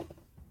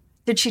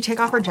 Did she take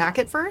off her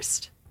jacket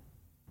first?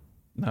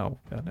 No.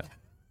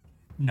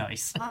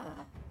 Nice.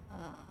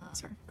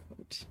 Sorry,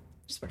 quote.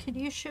 Could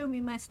you show me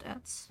my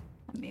stats?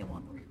 I may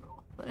want to reroll,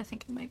 but I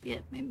think it might be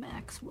at my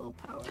max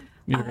willpower.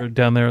 You're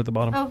down there at the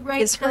bottom. Oh,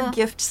 right. Is her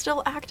gift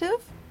still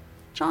active,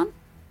 John?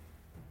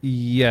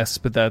 Yes,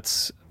 but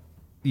that's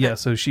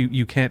so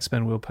you can't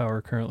spend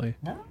willpower currently.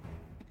 No.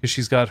 Because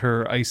she's got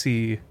her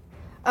icy.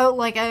 Oh,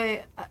 like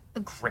I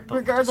Grip of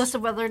regardless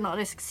of whether or not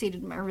I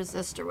succeeded in my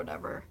resist or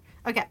whatever.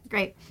 Okay,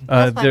 great.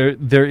 That's fine.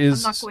 There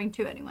is. I'm not going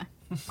to anyway.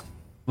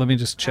 Let me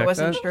just check I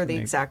wasn't that sure the to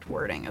make- exact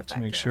wording of to that.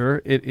 make gift.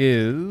 sure it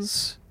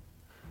is.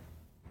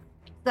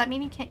 Does that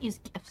mean you can't use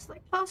gifts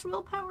like cost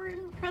willpower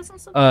in the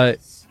presence of Uh,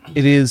 this?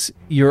 It is.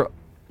 You're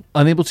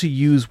unable to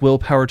use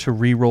willpower to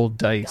re-roll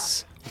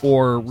dice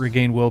or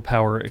regain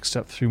willpower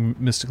except through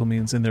mystical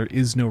means, and there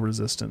is no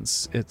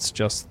resistance. It's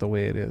just the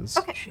way it is.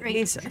 Okay, great.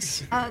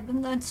 Jesus.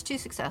 Then that's 2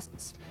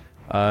 successes.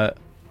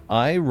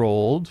 I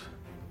rolled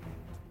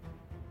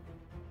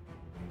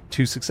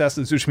 2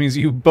 successes, which means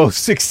you both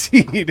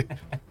succeed.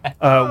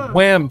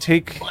 Wham!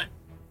 Take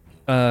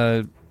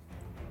Damage?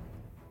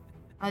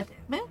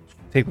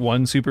 take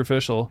 1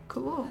 superficial.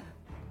 Cool.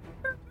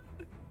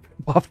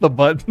 Off the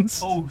buttons.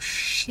 Oh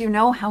shit. Do you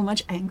know how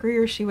much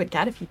angrier she would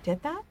get if you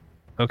did that?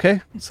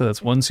 Okay, so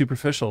that's 1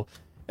 superficial,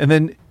 and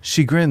then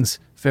she grins.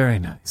 Very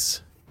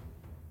nice.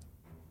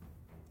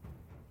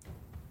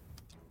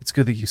 It's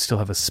good that you still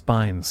have a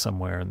spine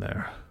somewhere in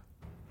there.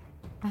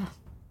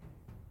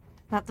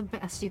 Not the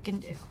best you can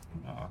do.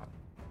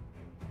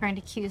 Trying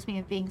to accuse me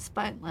of being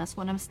spineless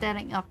when I'm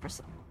standing up for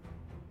someone.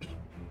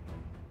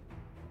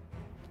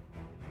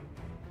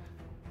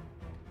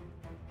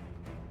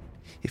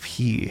 If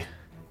he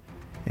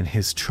and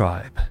his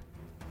tribe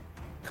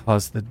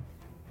caused the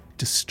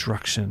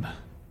destruction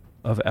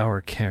of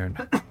our cairn,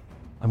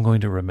 I'm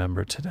going to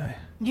remember today.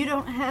 You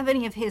don't have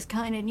any of his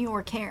kind in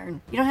your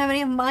cairn. You don't have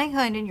any of my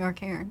kind in your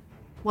cairn.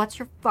 What's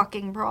your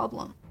fucking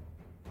problem?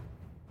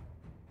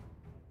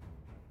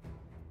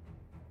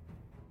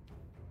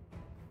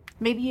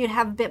 Maybe you'd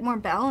have a bit more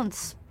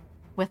balance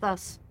with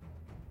us.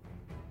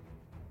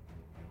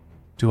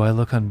 Do I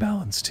look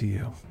unbalanced to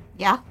you?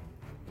 Yeah?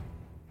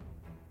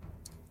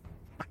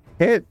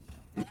 I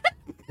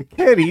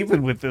can't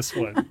even with this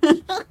one.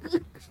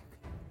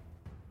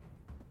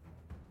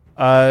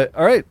 All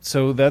right,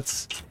 so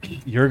that's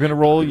you're gonna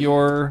roll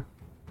your.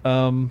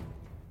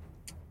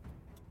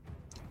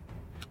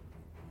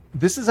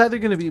 This is either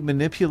going to be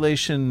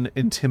manipulation,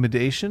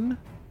 intimidation,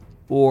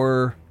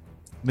 or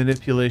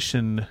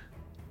manipulation,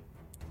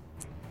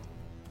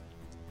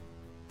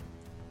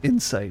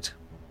 insight.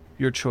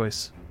 Your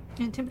choice.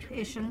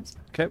 Intimidation.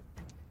 Okay.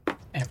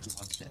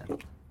 Everyone's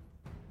dead.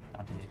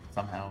 Dante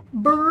somehow.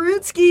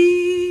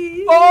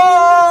 Barutsky!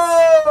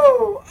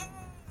 Oh!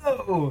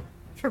 Oh!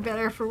 For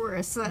better or for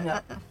worse.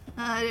 I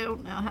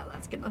don't know how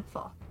that's gonna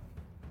fall.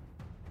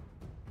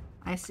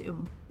 I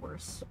assume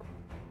worse.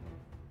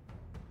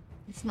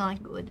 It's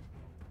not good.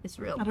 It's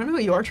real. I don't know.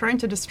 You are trying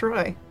to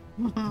destroy.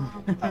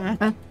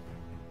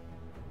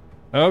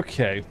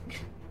 Okay.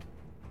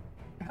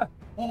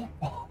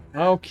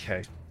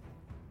 Okay.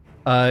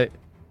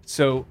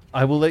 So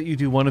I will let you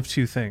do one of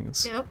 2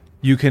 things. Yep.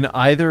 You can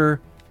either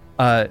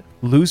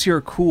lose your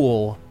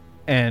cool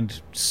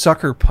and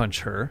sucker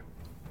punch her,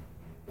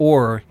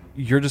 or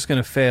you're just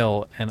going to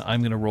fail and I'm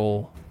going to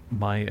roll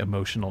my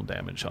emotional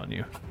damage on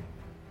you.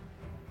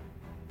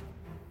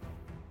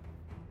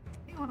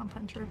 You want to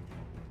punch her?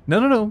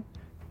 No.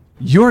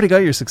 You already got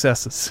your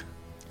successes.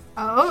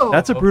 Oh!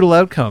 That's a brutal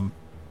outcome.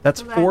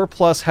 That's So that- 4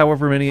 plus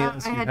however many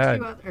as I you had had.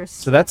 2 others.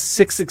 So that's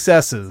 6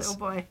 successes. Oh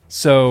boy.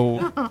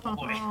 So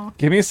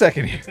give me a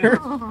second here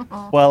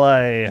while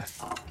I.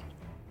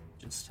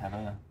 Just have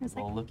a It's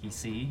like- little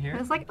looky-see I here.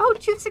 was like, oh,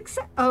 2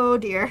 success. Oh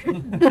dear.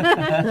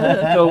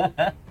 So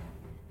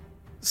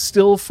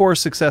still 4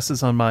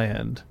 successes on my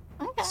end.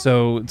 Okay.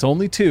 So it's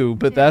only 2,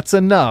 but that's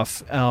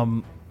enough.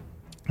 And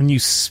you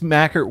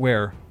smack her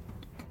where?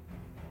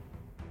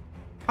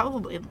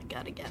 Probably in the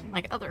gut again,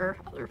 like other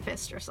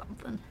fist or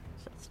something.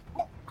 Just-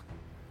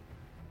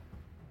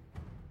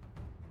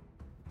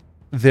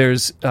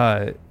 There's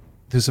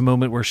a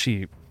moment where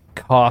she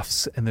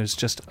coughs and there's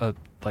just a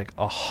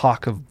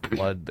hawk of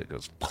blood that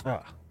goes.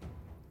 "Pah."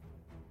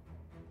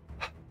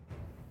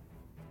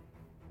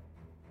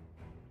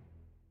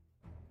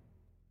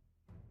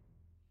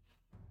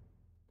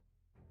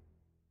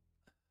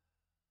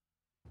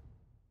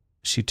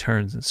 She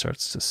turns and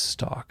starts to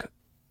stalk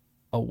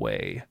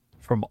away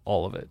from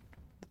all of it.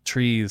 The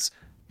trees,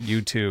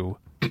 you two,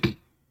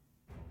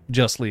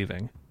 just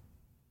leaving.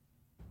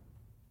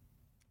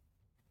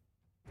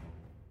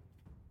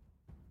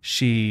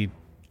 She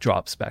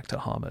drops back to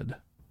Hamid.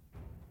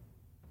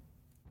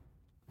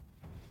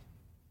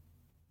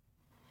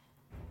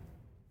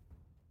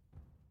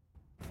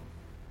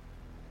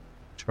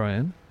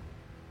 Troyan?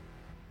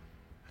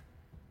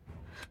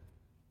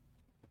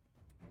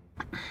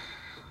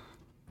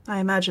 I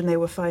imagine they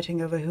were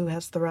fighting over who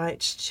has the right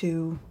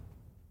to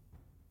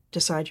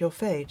decide your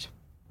fate.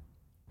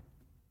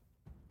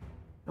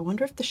 I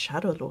wonder if the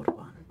Shadow Lord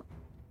won.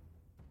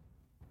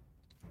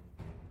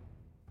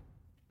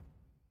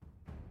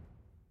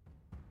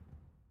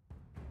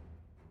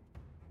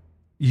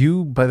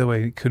 You, by the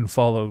way, can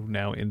follow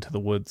now into the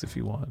woods if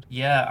you want.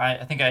 Yeah,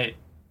 I think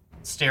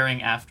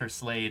staring after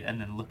Slade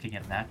and then looking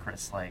at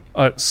Macris like,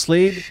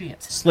 Slade.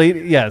 shit.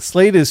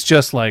 Slade is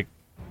just like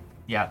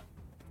Yeah.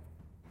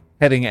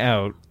 heading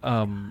out.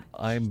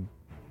 I'm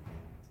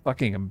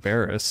fucking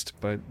embarrassed,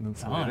 but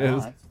that's what it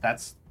is.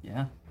 That's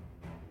yeah.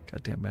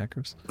 Goddamn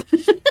macros.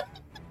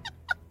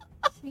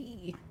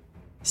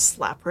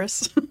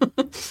 Slapperous.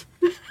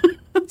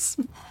 That's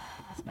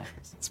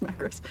Macris.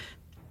 Smackers.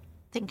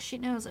 Thinks she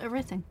knows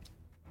everything.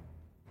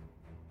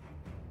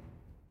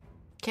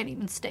 Can't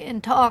even stay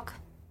and talk.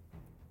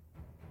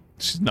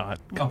 She's not.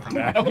 Oh,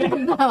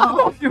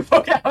 No.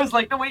 okay, I was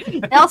like, no wait.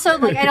 And also,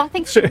 like, I don't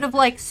think she would have,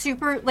 like, she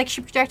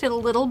projected a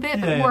little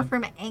bit, but Yeah, more yeah.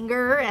 from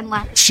anger and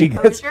lack of She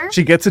composure.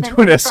 gets into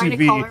an than trying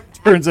to call SUV, her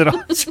back. turns it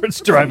on, starts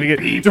driving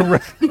it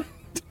directly.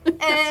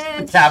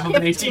 And Cab of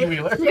an shift to-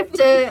 18-wheeler. Shift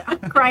to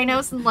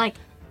Krynos and, like,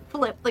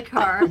 flip the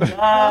car.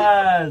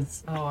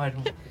 Yes. Oh, I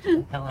don't.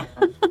 What the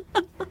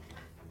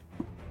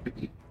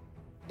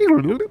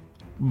hell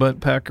But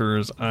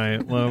Packers, I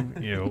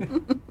love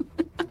you.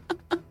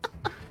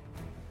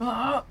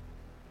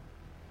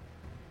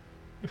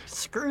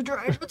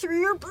 Screwdriver through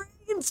your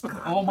brains.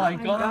 Oh my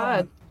god.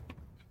 God.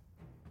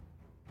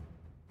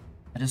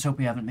 I just hope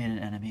we haven't made an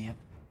enemy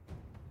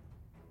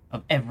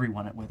of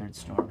everyone at Withered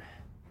Storm.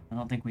 I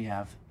don't think we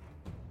have.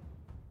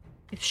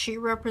 If she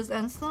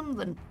represents them,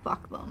 then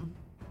fuck them.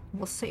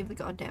 We'll save the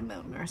goddamn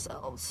mountain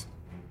ourselves.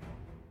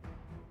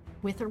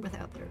 With or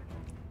without their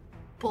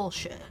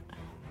bullshit.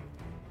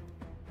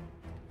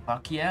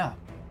 Fuck yeah.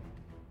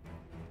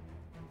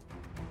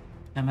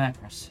 Now,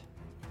 Macris,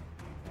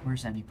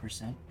 where's any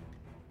percent?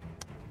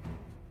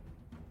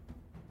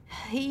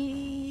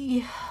 He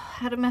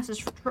had a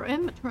message for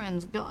Troyan, but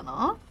Troyan's gone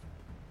off.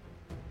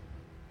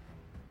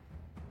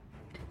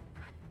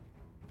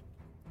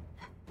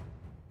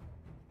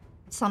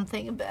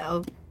 Something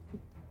about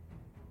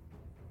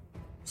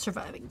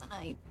surviving the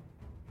night.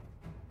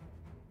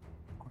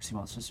 Of course, he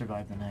wants to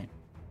survive the night.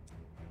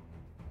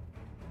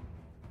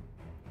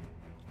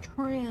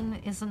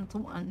 Troyan isn't the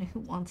one who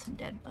wants him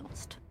dead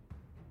most.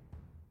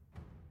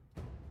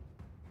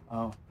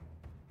 Oh,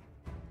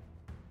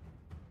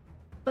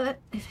 But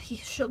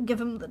if she'll give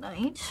him the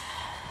night,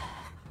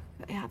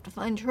 I have to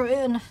find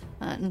Troyan,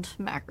 and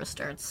Macra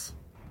starts.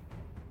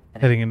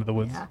 Heading into the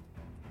woods. Yeah.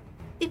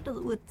 Into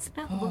the woods,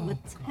 out of the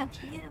woods,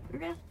 happy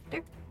ever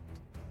after.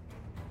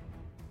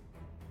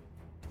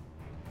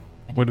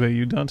 What about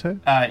you, Dante?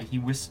 he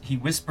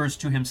whispers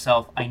to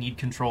himself, "I need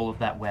control of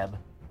that web,"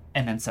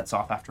 and then sets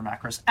off after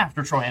Macris,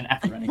 after Troy, and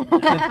after anyone.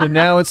 So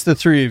now it's the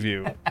three of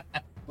you.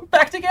 We're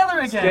back together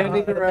again.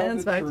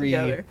 Hands back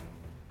together.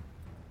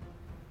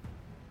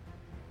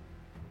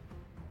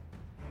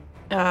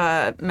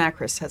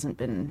 Macris hasn't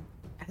been.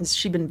 Has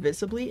she been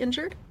visibly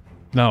injured?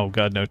 No,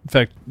 God, no. In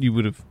fact, you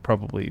would have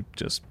probably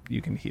just,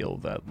 you can heal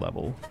that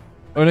level.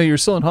 Oh, no, you're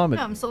still in Hamid.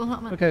 No, I'm still in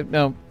Hamid. Okay,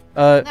 no.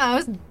 No, I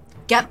was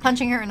gut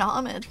punching her in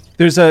Hamid.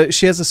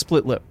 She has a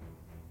split lip.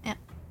 Yeah.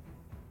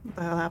 What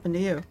the hell happened to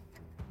you?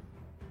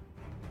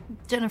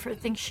 Jennifer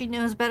thinks she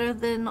knows better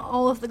than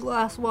all of the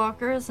glass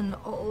walkers and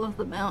all of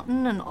the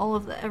mountain and all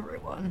of the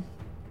everyone.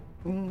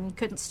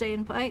 Couldn't stay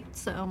and fight,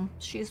 so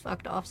she's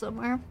fucked off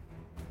somewhere.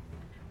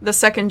 The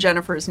second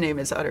Jennifer's name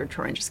is uttered,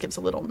 Troy just gives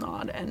a little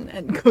nod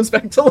and goes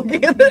back to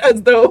looking at it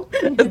as though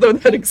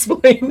that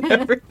explained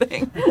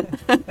everything.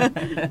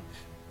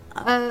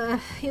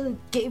 He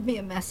gave me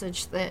a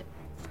message that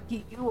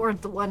you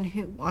aren't the one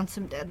who wants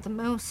him dead the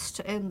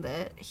most, and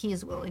that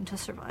he's willing to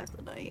survive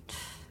the night.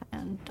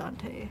 And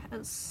Dante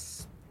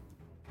has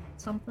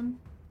something.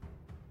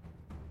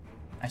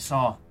 I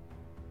saw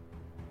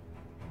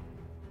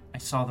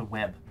the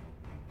web.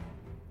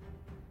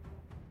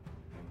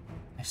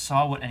 I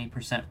saw what any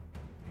percent,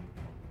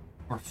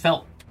 or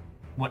felt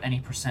what any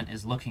percent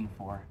is looking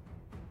for.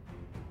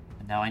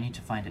 And now I need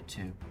to find it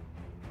too.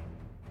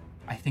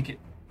 I think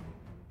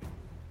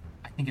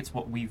it's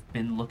what we've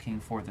been looking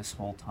for this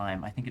whole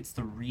time. I think it's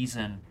the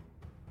reason.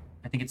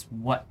 I think it's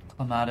what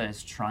Clamata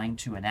is trying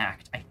to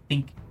enact. I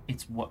think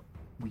it's what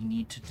we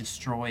need to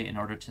destroy in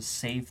order to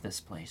save this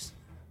place.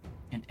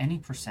 And any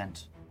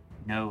percent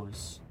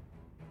knows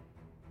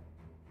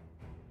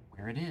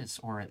where it is,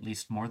 or at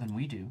least more than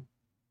we do.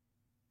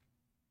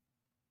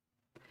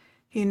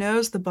 He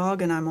knows the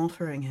bargain I'm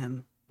offering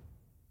him.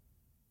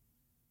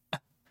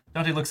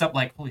 Dante looks up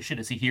like, holy shit,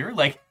 is he here?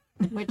 Like,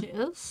 Which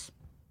is?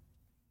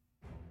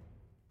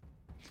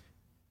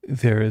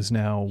 There is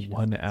now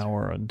 1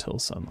 hour until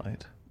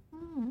sunlight.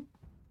 I'm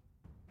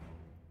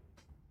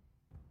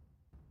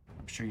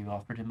sure you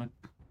offered him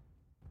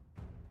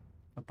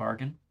a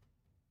bargain.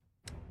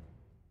 If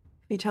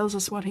he tells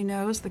us what he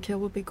knows, the kill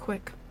will be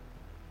quick.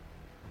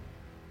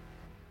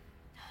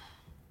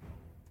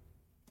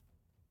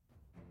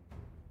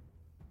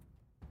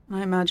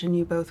 I imagine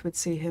you both would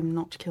see him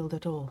not killed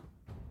at all.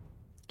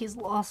 He's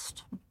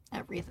lost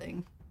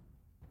everything.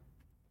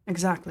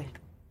 Exactly.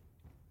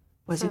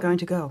 Where's he So- going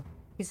to go?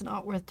 He's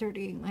not worth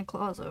dirtying my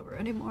claws over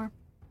anymore.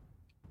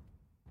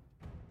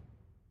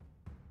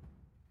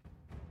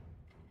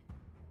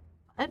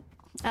 But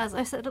As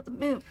I said at the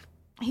moon,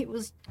 he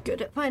was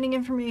good at finding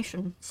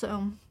information,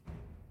 so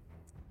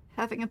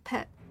having a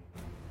pet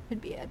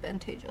would be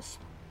advantageous.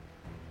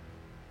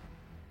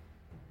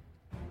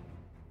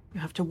 You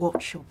have to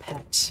watch your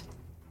pet.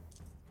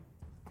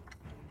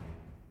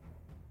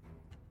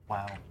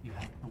 Wow, you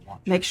have to watch.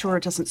 Make sure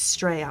it doesn't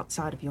stray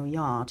outside of your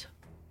yard.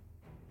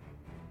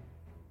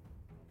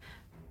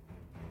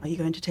 Are you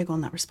going to take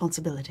on that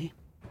responsibility?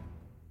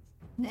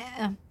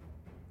 Nah,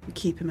 You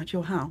keep him at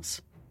your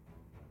house?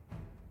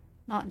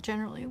 not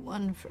generally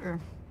one for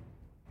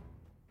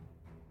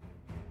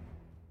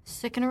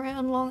sticking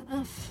around long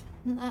enough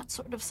in that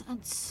sort of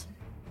sense.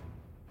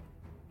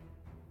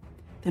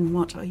 Then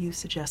what are you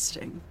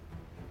suggesting?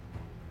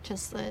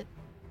 Just that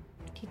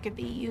he could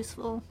be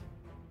useful.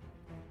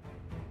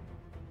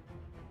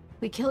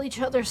 We kill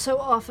each other so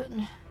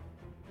often.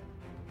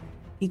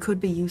 He could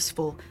be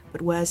useful,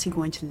 but where's he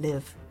going to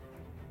live?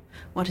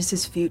 What is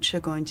his future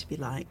going to be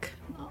like?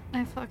 Not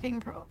my fucking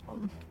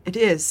problem. It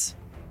is,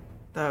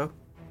 though.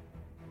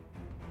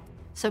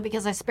 So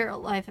because I spare a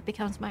life, it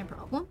becomes my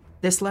problem?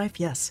 This life,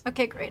 yes.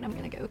 Okay, great. I'm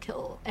gonna go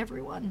kill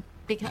everyone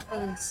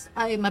because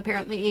I'm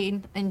apparently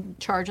in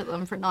charge of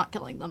them for not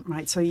killing them.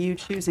 Right, so you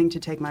choosing to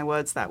take my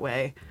words that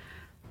way.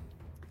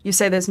 You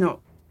say there's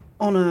no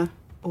honor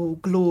or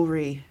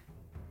glory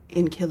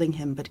in killing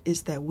him, but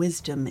is there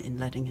wisdom in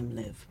letting him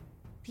live?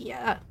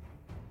 Yeah,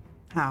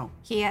 How?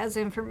 he has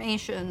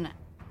information.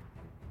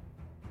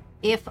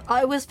 If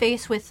I was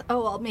faced with,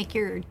 oh, I'll make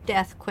your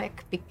death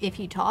quick if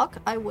you talk,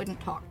 I wouldn't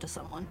talk to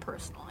someone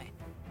personally.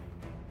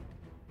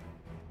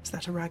 Is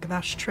that a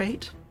Ragavash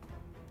trait?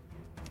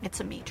 It's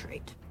a me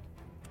trait.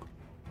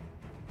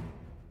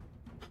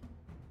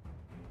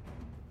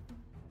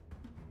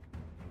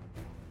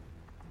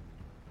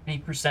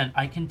 %,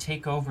 I can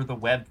take over the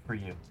web for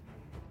you.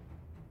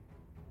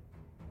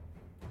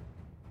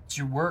 It's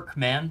your work,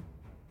 man.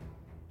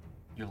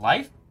 Your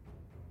life?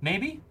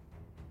 Maybe?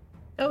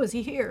 Oh, is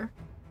he here?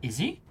 Is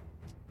he?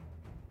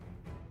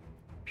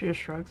 She just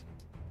shrugs.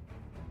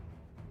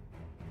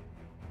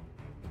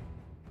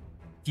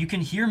 If you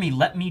can hear me,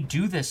 let me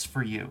do this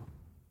for you.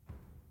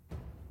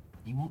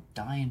 You won't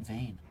die in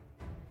vain.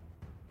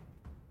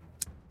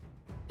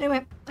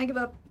 Anyway, I give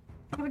up.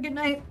 Have a good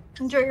night.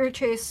 Enjoy your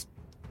chase.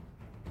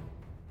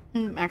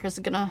 And Macros is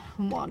gonna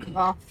wander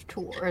off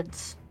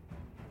towards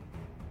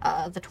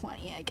the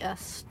 20, I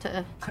guess,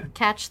 to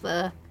catch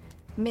the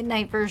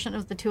midnight version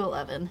of the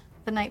 211.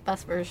 The night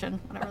bus version,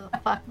 whatever the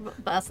fuck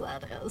bus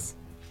that is.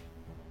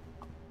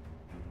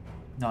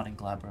 Not in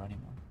Glabro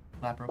anymore.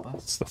 Glabro bus?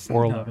 It's the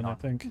 411, No, I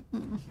think.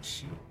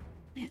 Shit.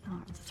 Yeah,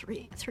 the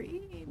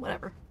three,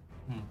 whatever.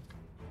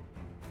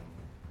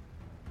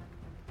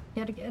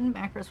 Yet again,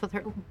 Macros with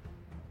her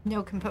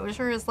no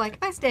composure is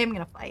like, I stay, I'm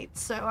gonna fight,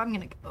 so I'm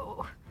gonna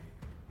go.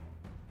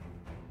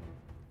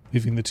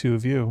 Leaving the two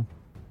of you.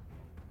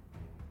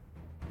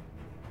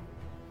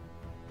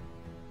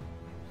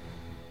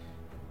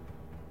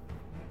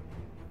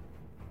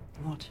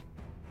 What?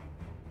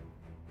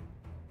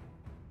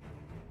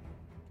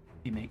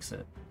 He makes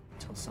it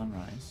till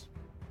sunrise.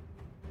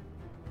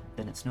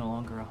 Then it's no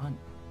longer a hunt.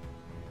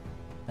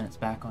 Then it's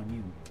back on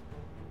you.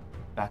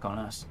 Back on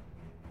us.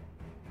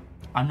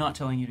 I'm not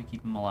telling you to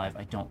keep him alive.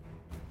 I don't.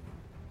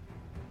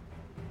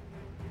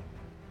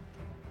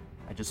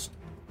 I just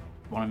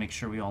want to make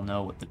sure we all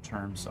know what the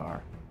terms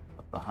are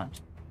of the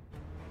hunt.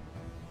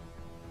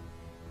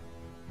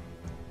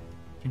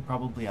 He can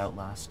probably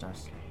outlast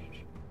us.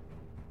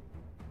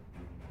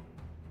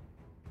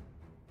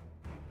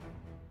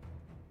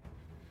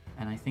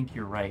 And I think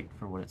you're right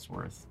for what it's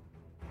worth.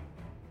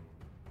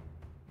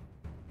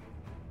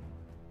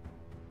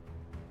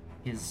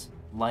 His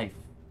life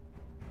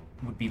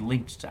would be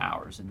linked to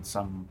ours in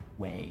some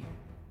way.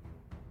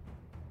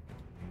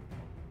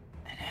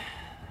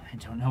 I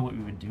don't know what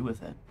we would do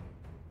with it.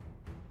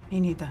 Me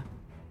neither.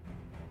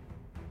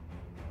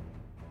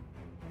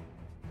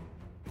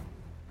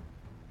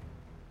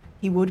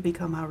 He would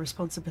become our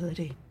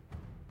responsibility.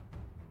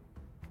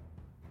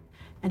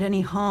 And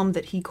any harm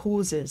that he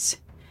causes,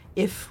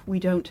 if we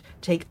don't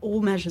take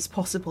all measures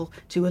possible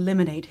to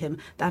eliminate him,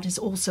 that is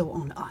also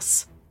on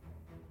us.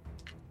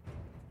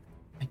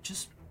 I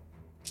just...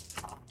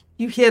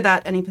 You hear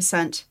that, any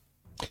percent?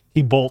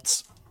 He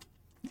bolts.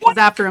 He's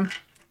after him.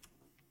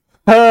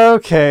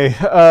 Okay.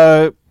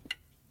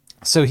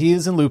 So he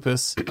is in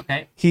Lupus.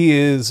 Okay. He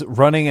is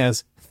running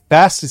as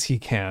fast as he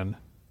can,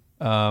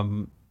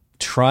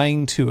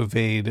 trying to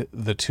evade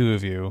the two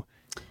of you.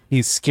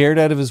 He's scared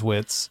out of his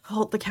wits.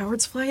 Halt the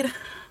coward's flight.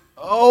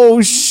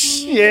 Oh,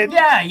 shit.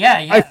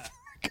 Yeah.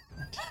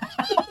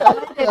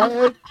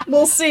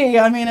 We'll see.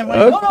 I mean, it might.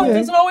 Okay. No, it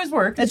doesn't always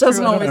work. It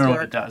doesn't true. I don't always know work.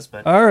 what it does,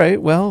 but... All right.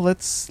 Well,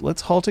 let's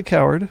halt a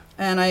coward.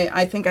 And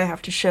I think I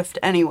have to shift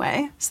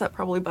anyway, so that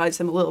probably buys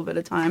him a little bit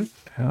of time.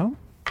 Yeah.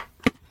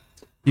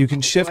 You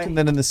can shift and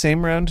then in the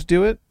same round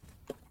do it,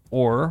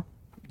 or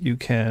you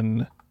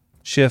can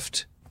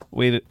shift,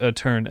 wait a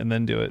turn, and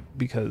then do it.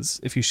 Because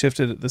if you shift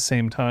it at the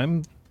same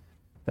time,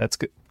 that's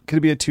going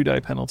to be a 2-die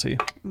penalty.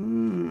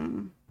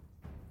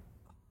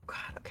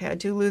 God, okay. Okay, I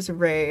do lose a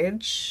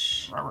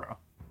rage.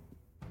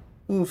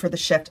 Ooh, for the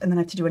shift, and then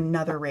I have to do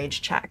another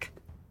rage check.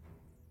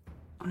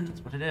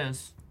 That's what it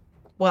is.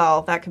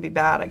 Well, that could be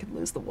bad. I could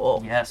lose the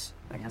wolf. Yes.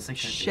 I guess it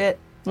could be. Shit.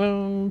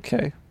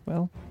 Okay,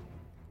 well,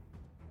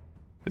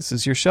 this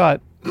is your shot.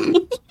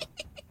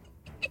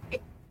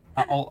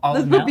 I'll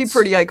This would be announce-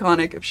 pretty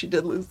iconic if she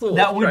did lose the wolf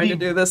That would trying be to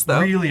do this, though.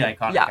 really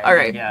iconic. Yeah, I all think,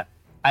 right. Yeah.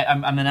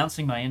 I'm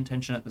announcing my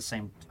intention at the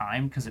same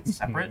time because it's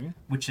separate,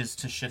 which is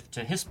to shift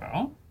to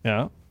Hispo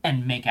Yeah.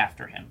 and make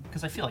after him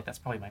because I feel like that's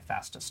probably my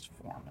fastest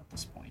form at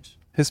this point.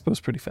 Hispo's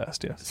pretty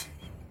fast, yes.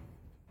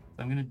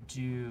 So I'm gonna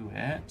do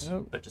it,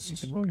 Oh, but you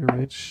just can roll your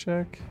rage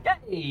check.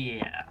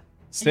 yeah.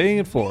 Staying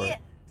at 4.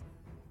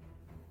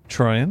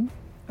 Troyan.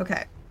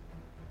 Okay.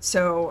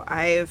 So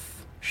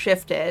I've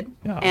shifted,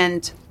 Yeah.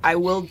 and I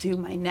will do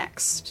my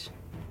next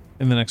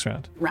In the next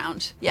round.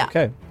 round. Yeah.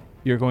 Okay.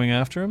 You're going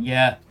after him?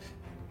 Yeah.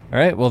 All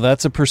right, well,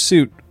 that's a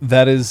pursuit.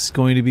 That is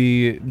going to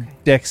be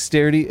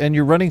dexterity, and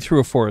you're running through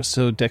a forest,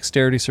 so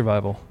dexterity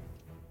survival.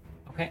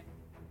 Okay.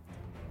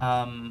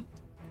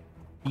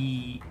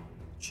 The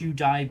 2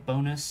 die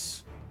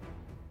bonus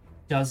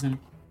doesn't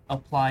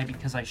apply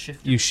because I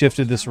shifted. You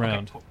shifted this Okay,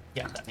 round. cool.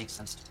 Yeah, that makes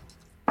sense.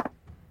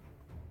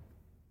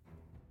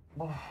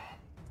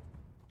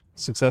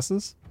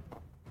 Successes?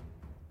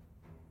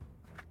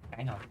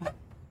 Hang on.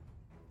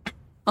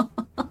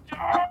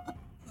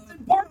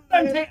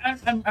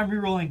 I'm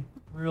rerolling.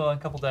 Rerolling a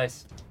couple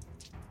dice.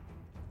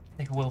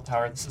 Take a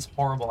willpower. This is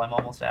horrible. I'm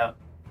almost out.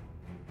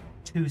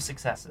 2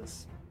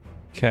 successes.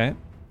 Okay.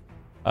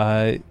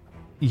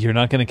 You're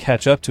not going to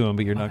catch up to him,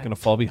 but you're not Okay. going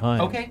to fall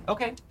behind.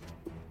 Okay.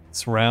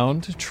 This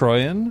round,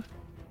 Troyan,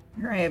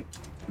 All right.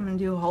 I'm going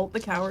to do Halt the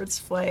Coward's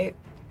Flight.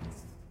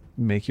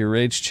 make your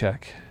rage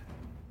check.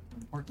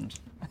 Important.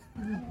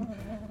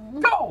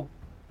 Go!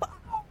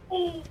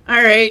 All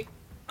right.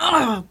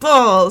 Oh,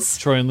 balls.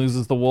 Troyan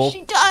loses the wolf,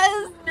 She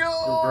does.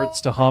 reverts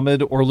to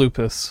Hamid or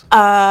Lupus.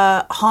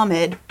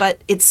 Hamid,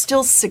 but it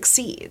still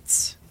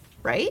succeeds,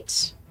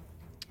 right?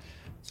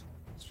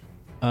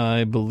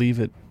 I believe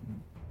it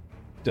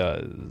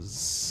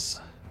does.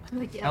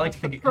 Yeah, I like to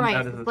think it comes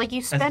out as a- like you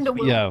as a spend a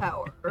tweet. Yeah.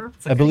 willpower.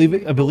 I believe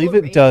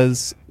it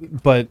does,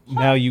 but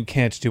now you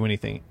can't do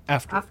anything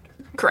after.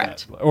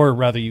 Correct. Or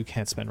rather, you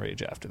can't spend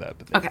rage after that.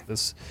 But Okay.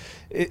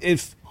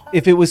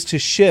 If it was to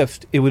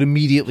shift, it would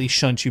immediately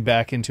shunt you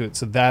back into it.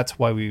 So that's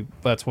why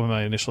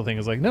my initial thing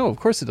is like, no, of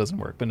course it doesn't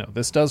work. But no,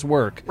 this does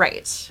work.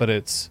 Right. But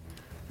it's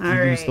you All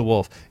lose right. the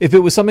wolf. If it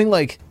was something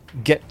like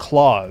get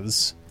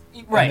claws,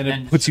 Right. and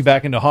then it puts you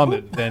back into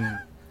Hamid, then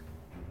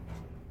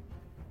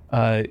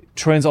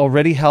Troyan's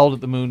already howled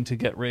at the moon to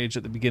get rage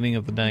at the beginning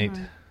of the night.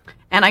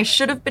 And I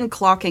should have been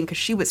clocking because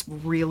she was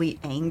really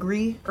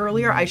angry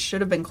earlier. I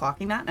should have been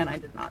clocking that, and I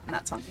did not. And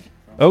that's on me.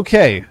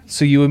 Okay,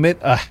 so you emit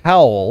a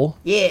howl.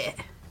 Yeah.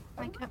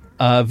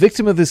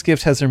 Victim of this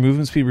gift has their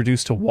movement speed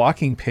reduced to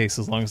walking pace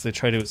as long as they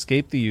try to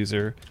escape the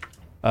user.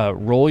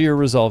 Roll your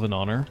resolve in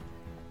honor.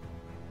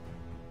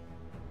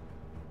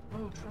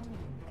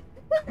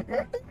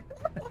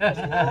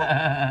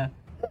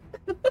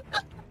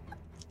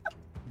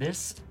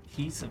 This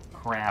piece of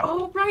crap.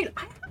 Oh, right.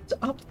 I have to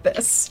up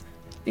this.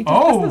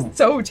 Because this is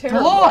so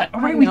terrible. God! All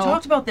I right, we know.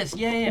 talked about this.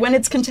 Yeah. When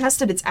it's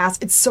contested,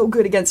 it's so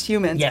good against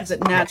humans yes, because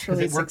it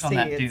naturally it works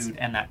succeeds. on that dude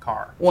and that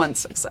car. One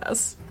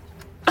success.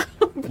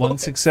 One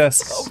success.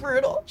 So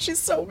brutal. She's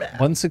so mad.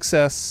 One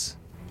success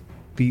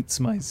beats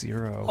my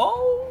 0.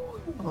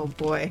 Oh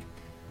boy.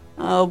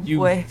 Oh You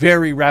boy.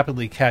 very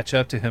rapidly catch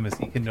up to him as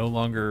he can no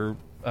longer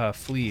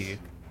flee.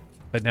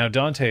 But now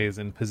Dante is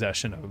in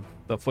possession of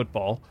the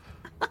football.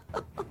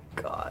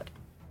 God.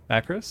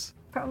 Macros?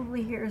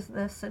 Probably hears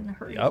this and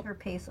hurries Yup. her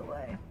pace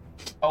away.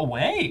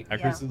 Away. Macros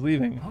Yeah. is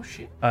leaving. Oh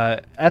shit.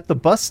 At the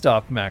bus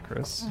stop,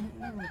 Macros.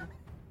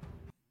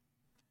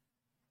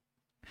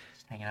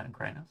 Just hanging out and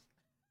crying.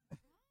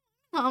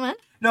 Comment.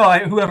 No,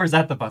 whoever's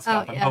at the bus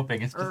stop, Oh, I'm yeah.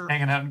 hoping is just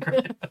hanging out and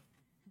crying.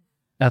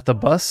 At the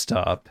bus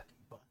stop.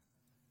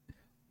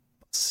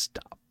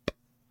 Stop.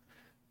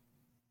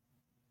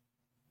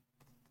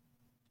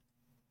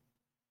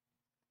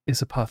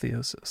 Is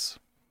apotheosis.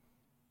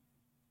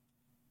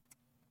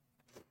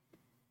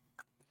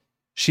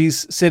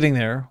 She's sitting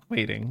there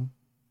waiting.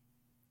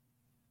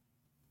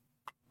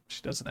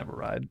 She doesn't have a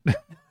ride. I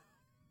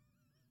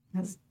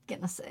was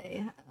gonna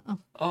say.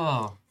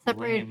 Oh.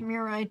 Separated lame. from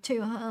your ride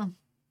too, huh?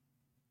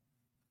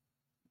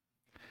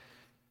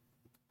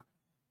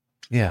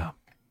 Yeah.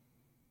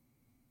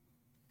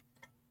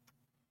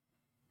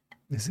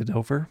 Is it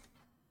over?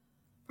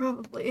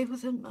 Probably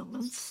within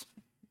moments.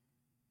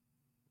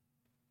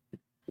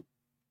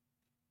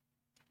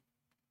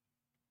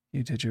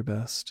 You did your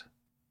best.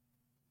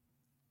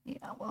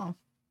 Yeah, well.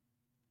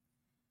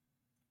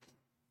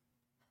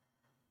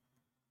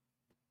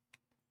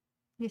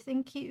 You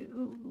think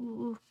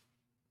you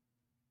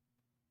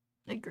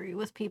agree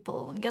with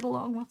people and get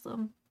along with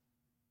them.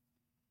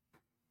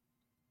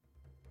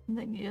 And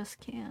then you just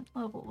can't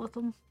level with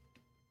them.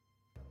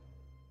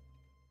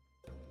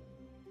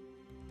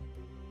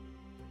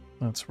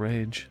 That's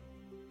rage.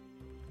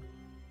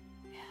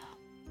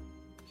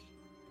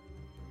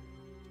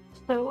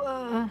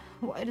 So,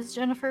 why does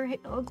Jennifer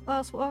hate all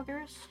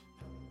glasswalkers?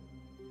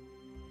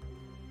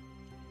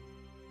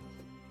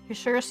 She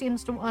sure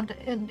seems to want to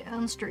end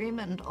downstream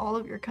and all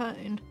of your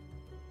kind.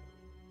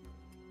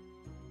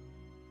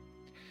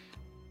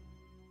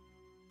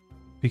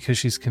 Because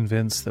she's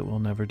convinced that we'll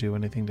never do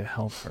anything to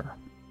help her.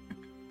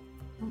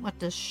 What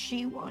does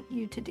she want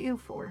you to do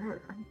for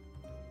her?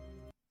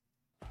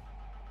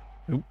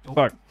 Oop,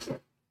 fuck.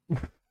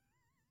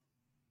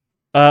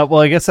 Well,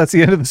 I guess that's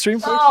the end of the stream,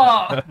 folks.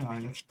 Oh!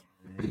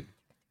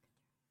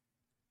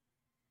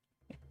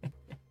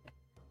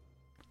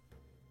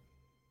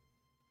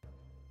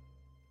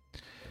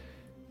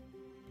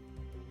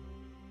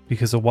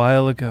 Because a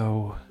while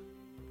ago,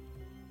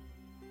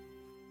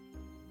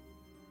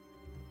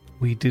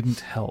 we didn't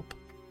help.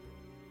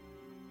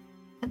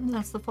 And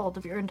that's the fault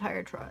of your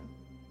entire tribe.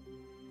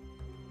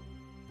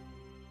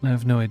 I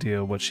have no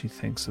idea what she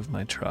thinks of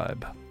my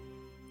tribe,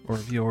 or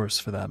of yours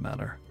for that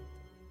matter.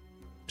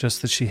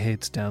 Just that she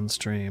hates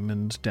downstream,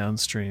 and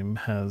downstream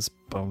has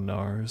bone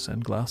gnars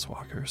and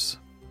glasswalkers.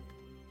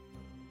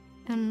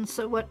 And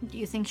so what do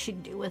you think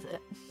she'd do with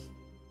it?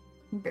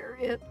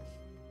 Bury it?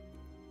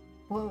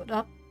 Blow it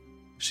up?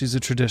 She's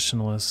a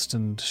traditionalist,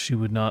 and she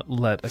would not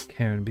let a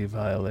cairn be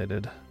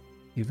violated,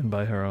 even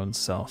by her own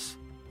self.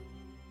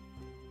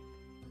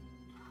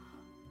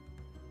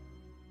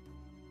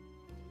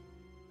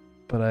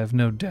 But I have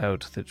no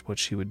doubt that what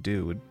she would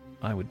do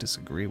I would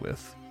disagree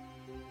with.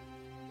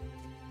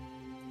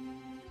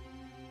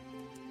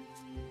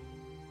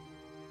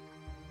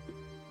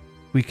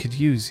 We could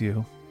use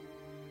you.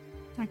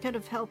 I could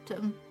have helped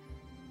him.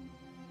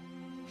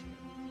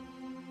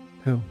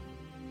 Who?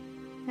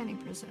 Any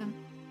percent.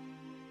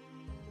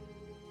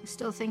 I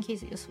still think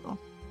he's useful.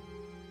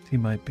 He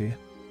might be.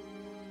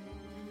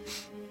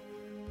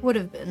 Would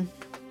have been.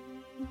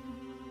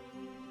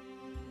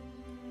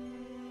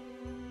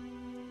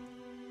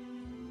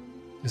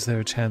 Is there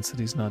a chance that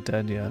he's not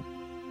dead yet?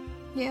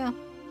 Yeah.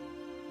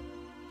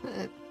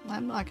 But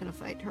I'm not gonna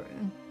fight her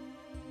in.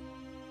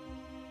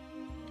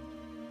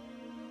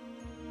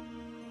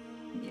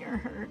 You're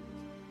hurt.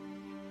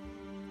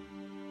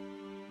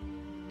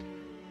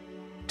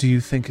 Do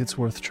you think it's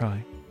worth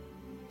trying?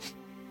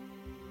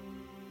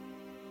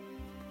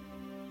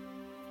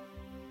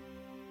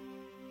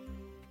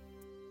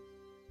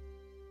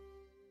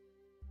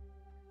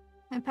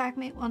 My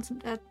packmate wants him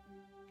dead.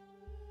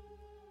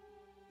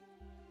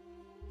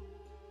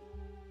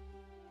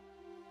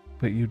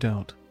 But you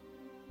don't.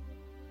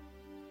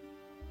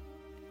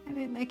 I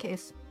made my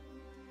case.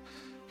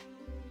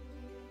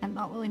 I'm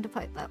not willing to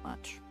fight that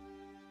much.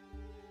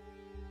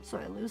 So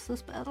I lose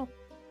this battle.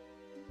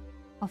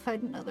 I'll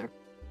fight another.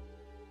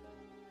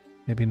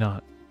 Maybe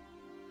not.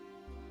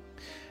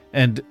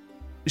 And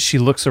she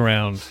looks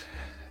around.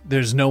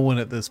 There's no one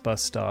at this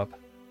bus stop.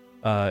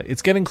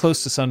 It's getting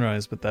close to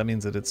sunrise, but that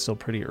means that it's still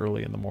pretty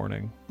early in the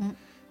morning. Mm.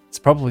 It's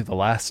probably the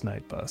last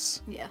night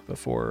bus Yeah.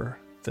 before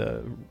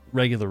the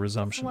regular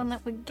resumption One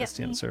that would get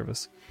STN me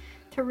service.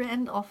 to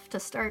Randolph to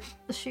start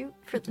the shoot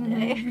for the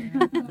day.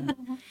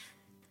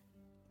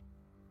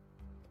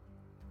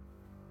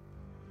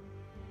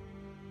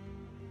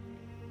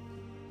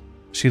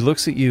 She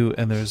looks at you,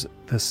 and there's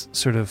this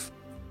sort of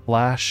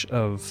flash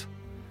of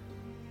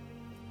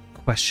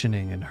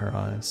questioning in her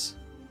eyes.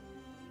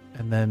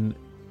 And then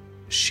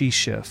she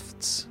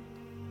shifts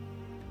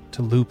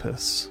to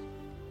Lupus.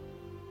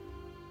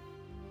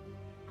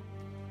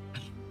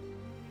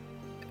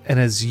 And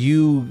as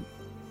you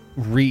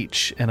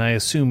reach, and I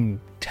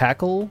assume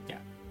tackle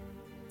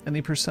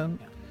any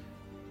percent,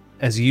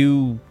 as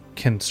you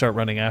can start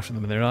running after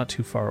them, and they're not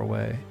too far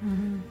away,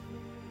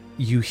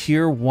 you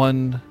hear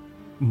one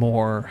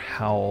more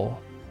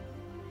howl.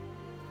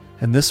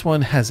 And this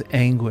one has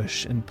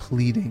anguish and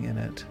pleading in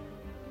it.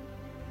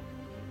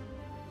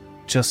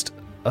 Just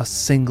a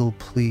single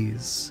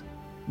please,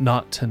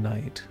 not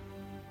tonight.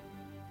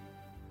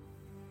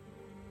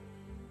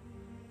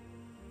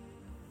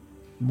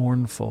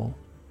 Mournful.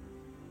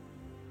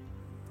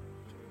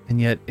 And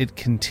yet it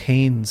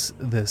contains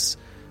this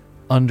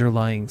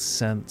underlying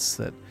sense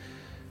that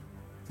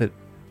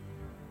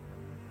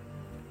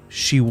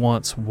she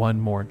wants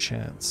one more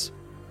chance.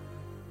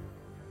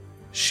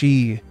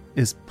 She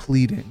is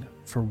pleading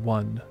for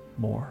one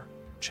more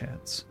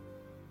chance.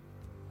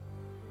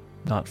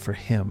 Not for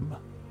him,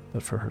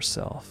 but for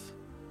herself.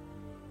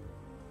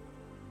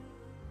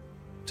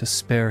 To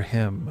spare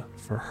him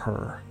for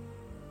her.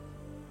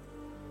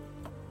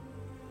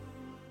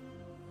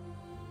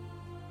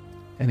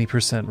 Any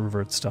percent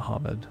reverts to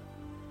Hamid.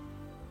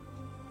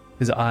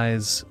 His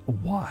eyes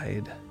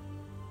wide.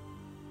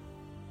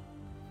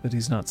 But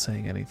he's not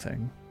saying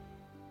anything.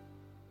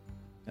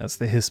 As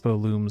the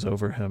Hispo looms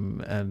over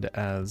him and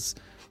as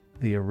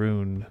the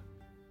Arun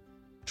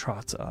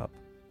trots up.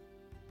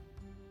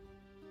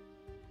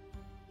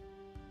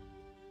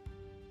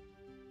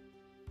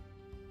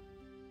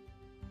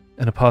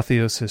 And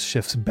Apotheosis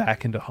shifts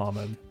back into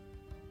Hamid.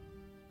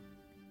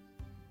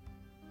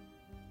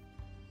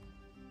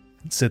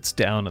 And sits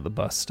down at the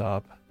bus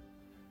stop.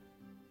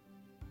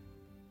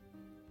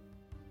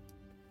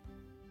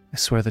 I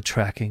swear the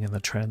tracking in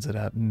the transit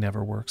app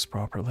never works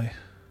properly.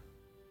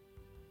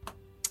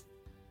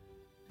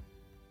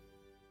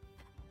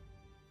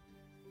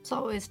 It's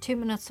always 2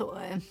 minutes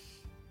away.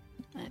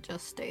 And it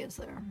just stays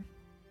there.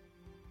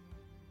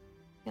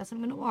 Guess I'm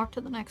gonna walk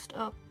to the next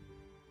stop.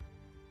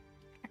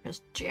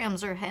 Just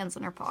jams her hands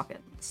in her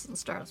pockets and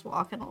starts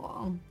walking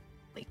along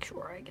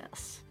Lakeshore, I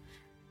guess.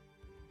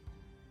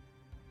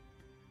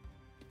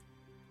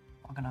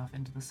 Walking off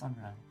into the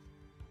sunrise.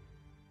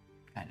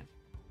 Kind of.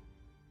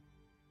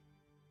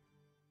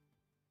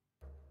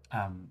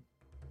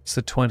 It's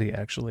the 20,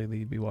 actually, that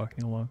you'd be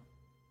walking along.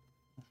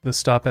 The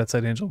stop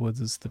outside Angel Woods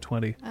is the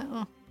 20.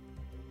 Oh.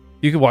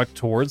 You could walk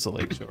towards the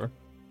lakeshore.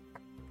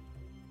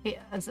 Yeah,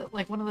 is it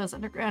like one of those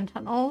underground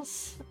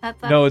tunnels at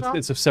that No, stop?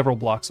 it's several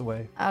blocks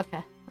away.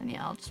 Okay, then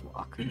yeah, I'll just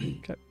walk.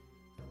 Okay.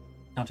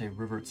 Dante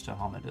reverts to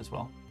Hamid as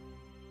well.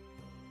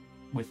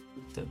 With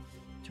the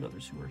two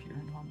others who are here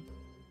in Hamid.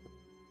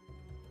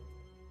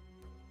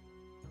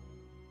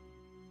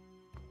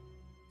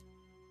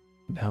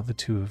 Now the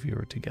two of you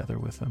are together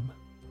with him.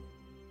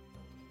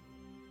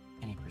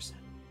 Any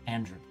percent.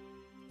 Andrew,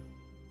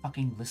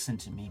 fucking listen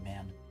to me,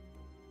 man.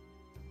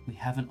 We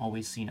haven't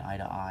always seen eye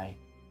to eye.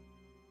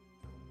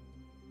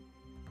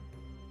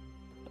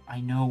 But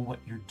I know what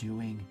you're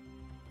doing.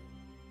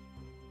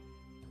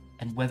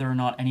 And whether or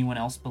not anyone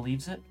else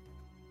believes it,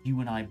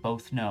 you and I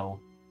both know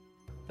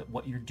that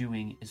what you're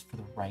doing is for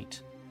the right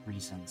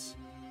reasons.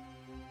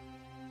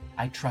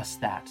 I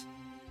trust that.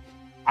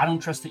 I don't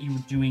trust that you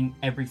were doing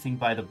everything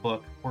by the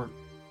book, or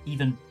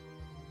even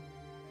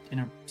in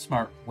a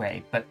smart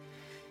way, but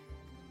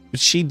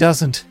she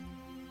doesn't.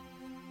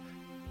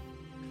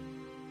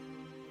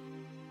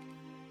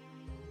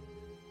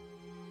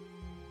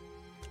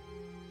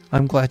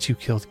 I'm glad you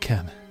killed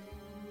Ken.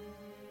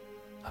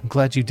 I'm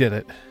glad you did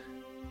it.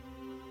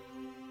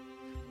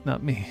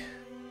 Not me.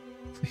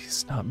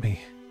 Please, not me.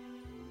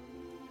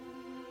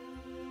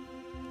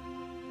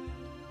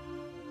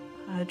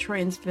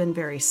 Troyan's been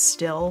very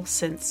still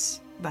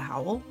since the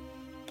howl,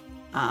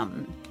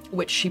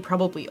 which she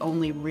probably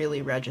only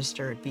really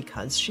registered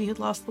because she had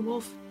lost the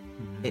wolf.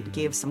 It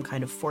gave some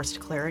kind of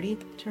forced clarity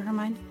to her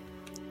mind.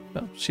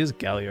 Well, she is a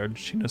Galliard.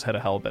 She knows how to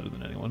howl better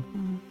than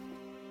anyone.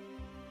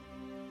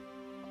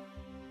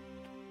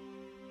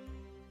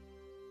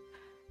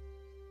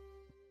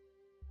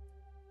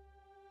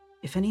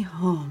 If any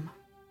harm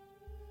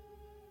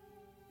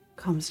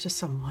comes to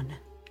someone,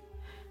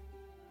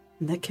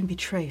 and that can be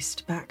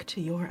traced back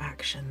to your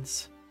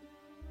actions,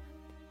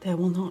 there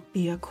will not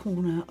be a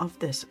corner of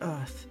this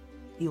earth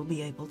you'll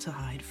be able to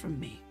hide from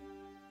me.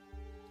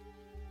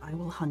 I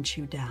will hunt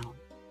you down,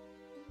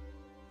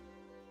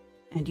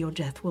 and your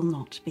death will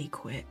not be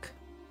quick.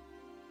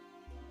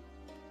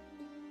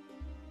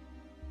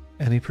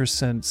 Any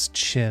percent's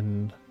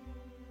chin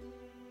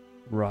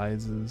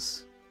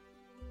rises,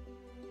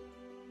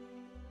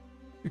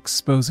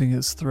 exposing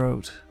his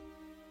throat.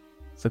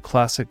 The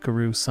classic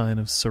Guru sign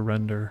of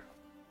surrender.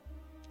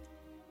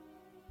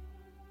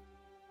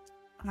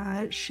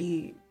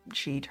 She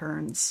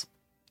turns,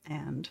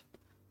 and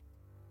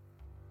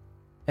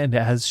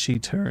as she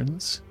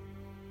turns,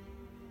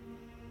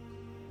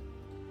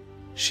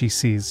 she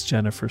sees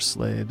Jennifer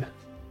Slade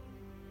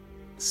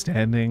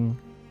standing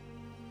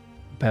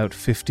about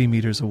 50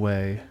 meters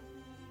away.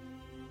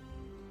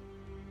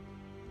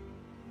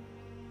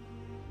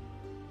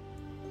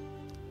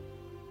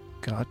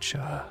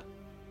 Gotcha.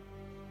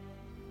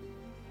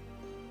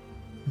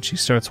 And she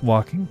starts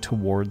walking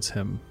towards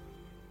him.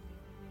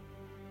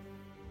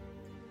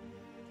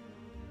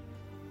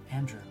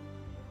 Andrew,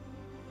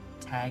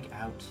 tag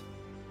out.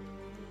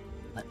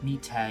 Let me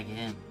tag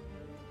in.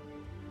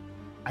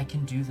 I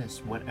can do this,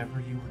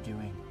 whatever you were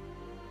doing.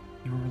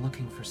 You were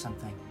looking for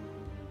something.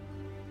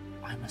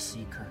 I'm a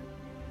seeker.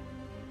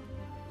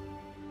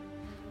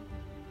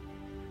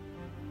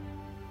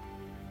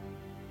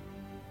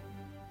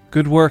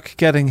 Good work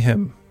getting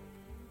him,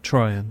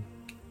 Troyan.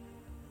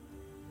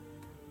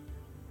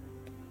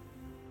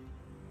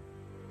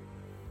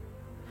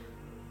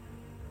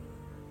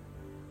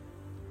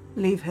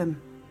 leave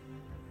him.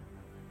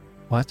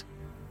 What?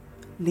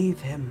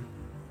 Leave him.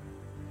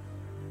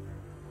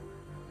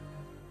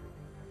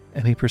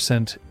 Any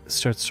percent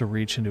starts to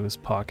reach into his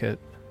pocket,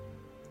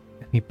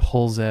 and he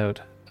pulls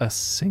out a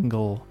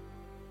single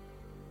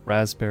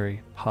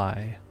raspberry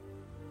Pi.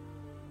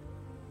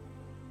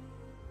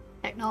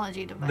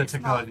 Technology device. The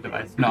technology not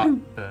device, food.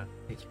 not the...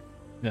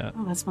 Yeah.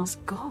 Oh, that smells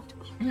good.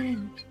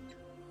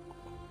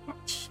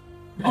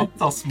 Oh,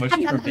 it's all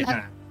smushed for me.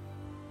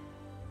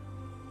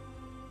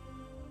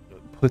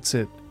 Puts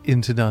it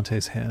into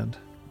Dante's hand.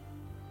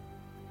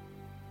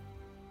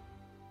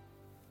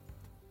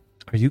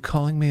 Are you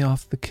calling me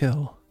off the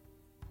kill?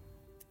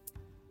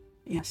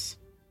 Yes.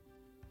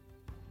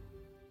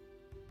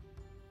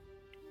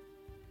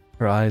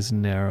 Her eyes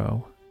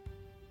narrow.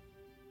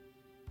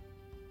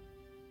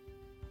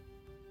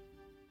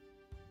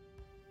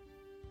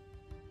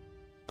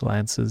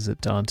 Glances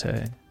at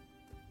Dante,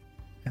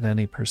 and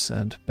any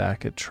percent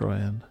back at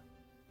Troyan.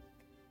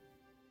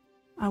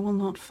 I will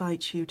not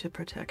fight you to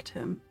protect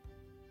him.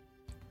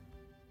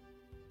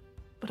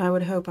 But I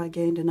would hope I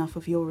gained enough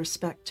of your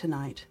respect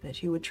tonight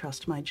that you would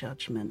trust my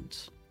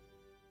judgment.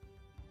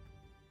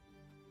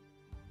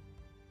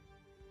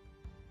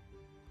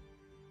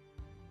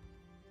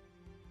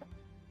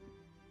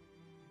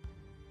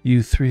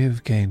 You three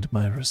have gained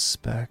my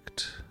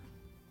respect.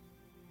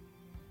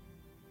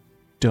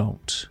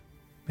 Don't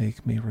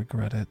make me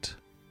regret it.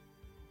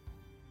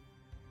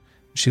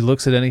 She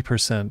looks at any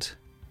percent.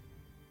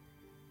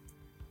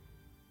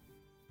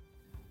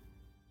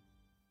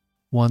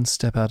 One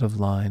step out of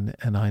line,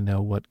 and I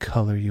know what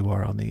color you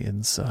are on the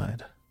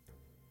inside.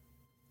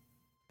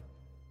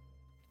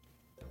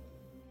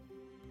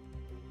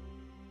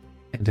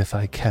 And if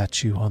I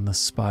catch you on the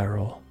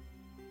spiral,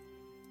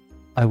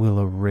 I will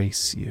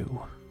erase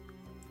you.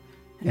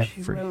 And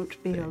she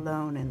won't be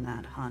alone in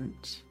that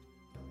hunt.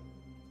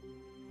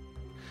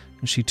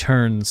 And she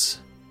turns,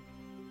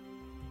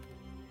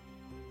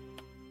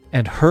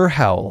 and her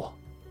howl,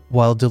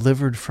 while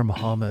delivered from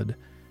Hamid,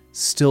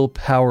 still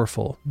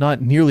powerful,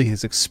 not nearly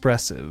as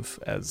expressive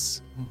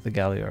as the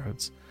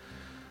Galliard's,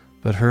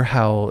 but her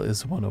howl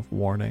is one of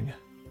warning.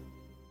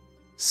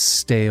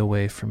 Stay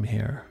away from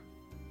here.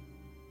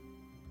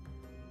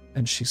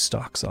 And she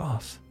stalks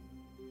off.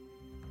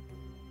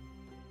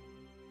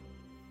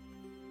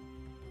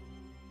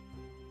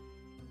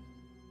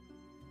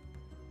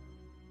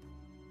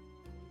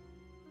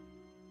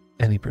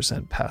 Any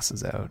percent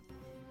passes out.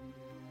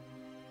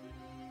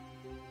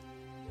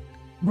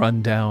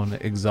 Run down,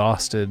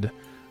 exhausted,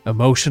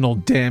 emotional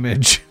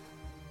damage.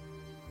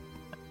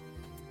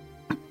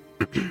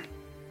 But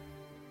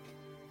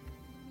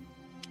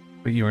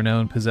you are now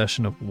in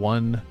possession of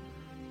one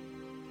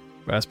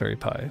Raspberry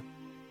Pi,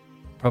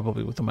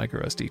 probably with a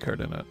micro SD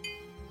card in it.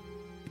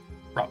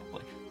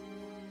 Probably.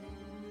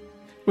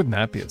 Wouldn't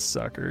that be a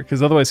sucker?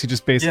 Because otherwise he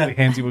just basically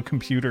hands you a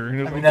computer.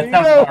 And I mean, that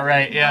sounds about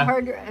right, yeah.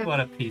 Hard drive. What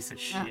a piece of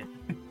shit.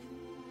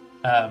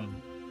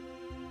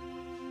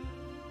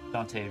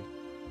 Dante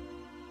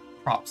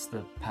props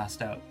the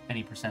passed out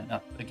any percent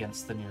up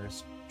against the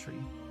nearest tree.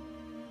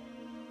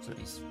 So that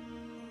he's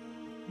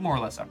more or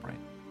less upright.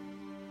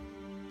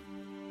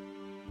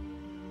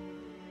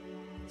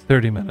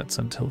 30 minutes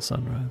until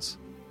sunrise.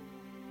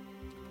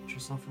 Get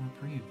yourself a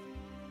reprieve.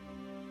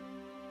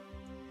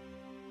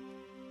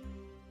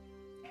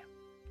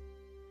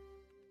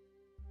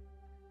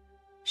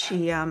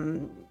 She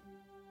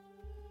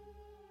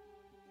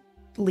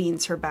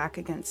leans her back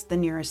against the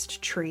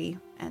nearest tree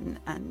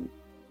and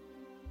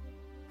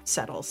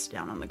settles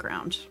down on the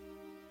ground,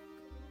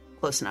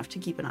 close enough to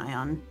keep an eye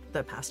on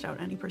the passed out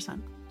any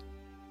percent.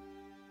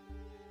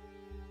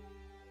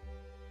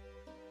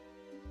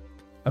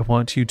 I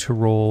want you to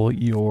roll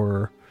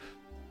your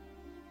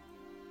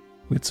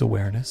wits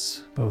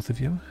awareness, both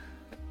of you.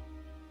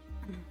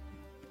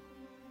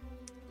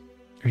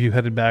 Are you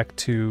headed back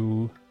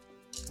to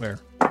where?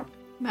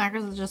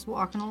 Mackers is just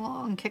walking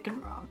along, kicking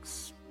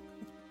rocks.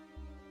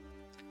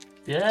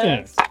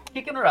 Yes,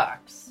 kicking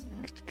rocks.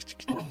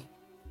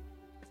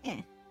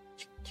 Yeah.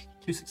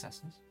 2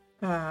 successes.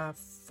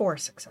 4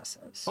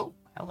 successes. Oh,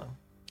 hello.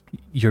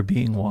 You're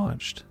being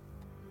watched.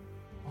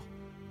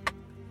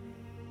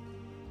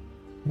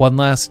 One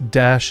last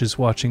Dash is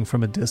watching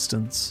from a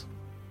distance.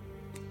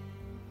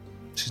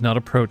 She's not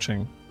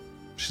approaching.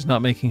 She's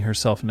not making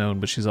herself known,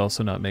 but she's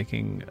also not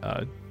making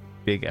a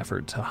big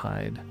effort to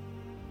hide.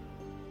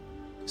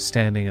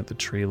 Standing at the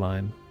tree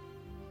line,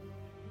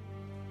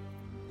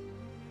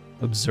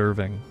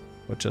 observing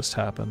what just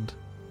happened,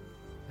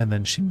 and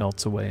then she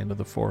melts away into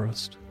the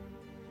forest.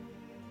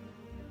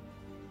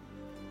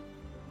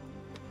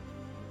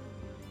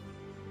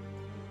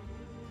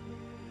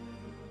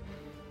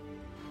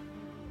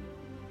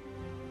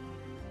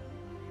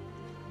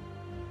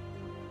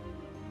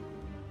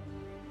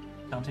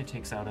 Dante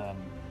takes out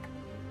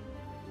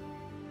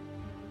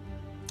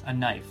a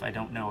knife. I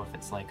don't know if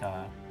it's like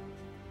a...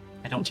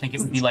 I don't think it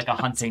would be like a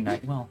hunting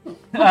knife. Well,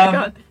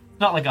 not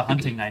like a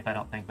hunting knife, I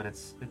don't think, but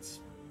it's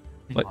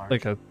pretty large.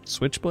 Like a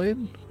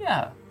switchblade?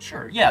 Yeah,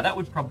 sure. Yeah,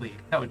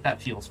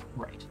 that feels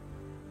right.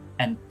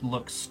 And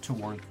looks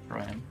toward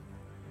Brian.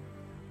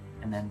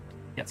 And then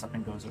gets up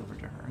and goes over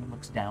to her and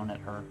looks down at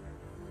her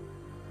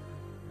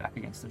back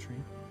against the tree.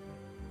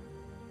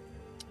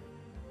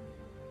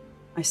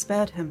 I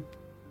spared him.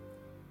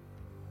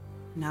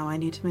 Now I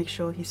need to make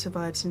sure he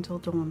survives until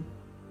dawn.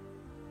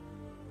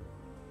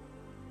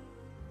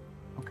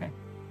 Okay.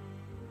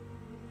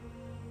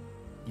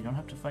 You don't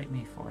have to fight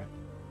me for it.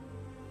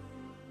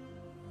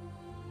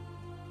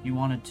 You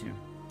wanted to.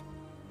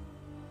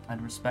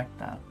 I'd respect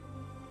that.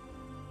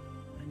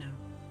 I know.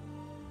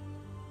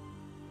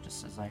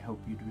 Just as I hope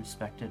you'd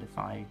respect it if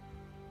I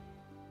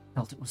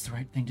felt it was the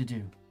right thing to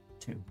do,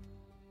 too.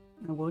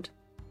 I would.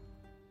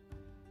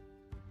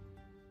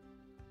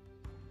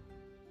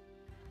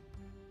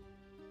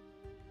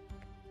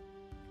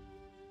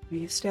 Are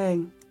you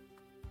staying?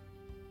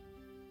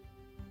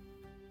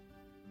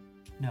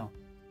 No.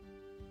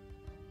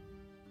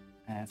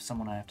 I have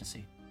someone I have to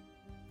see.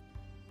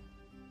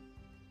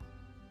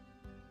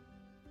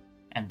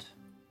 And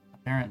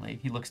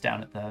apparently he looks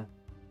down at the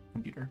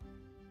computer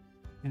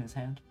in his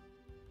hand.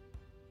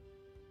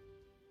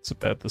 It's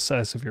about the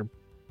size of your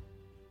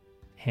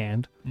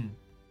hand.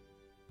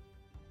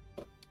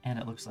 And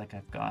it looks like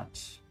I've got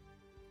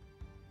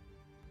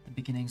the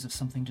beginnings of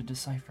something to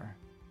decipher.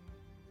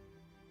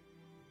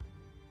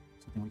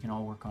 Something we can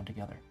all work on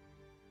together.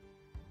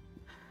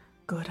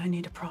 Good, I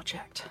need a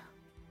project.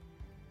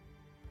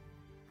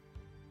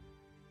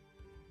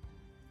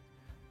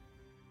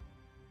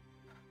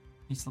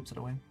 He slips it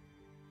away.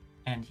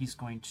 And he's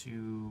going to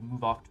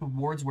move off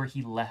towards where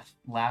he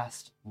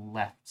last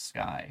left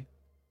Sky.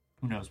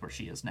 Who knows where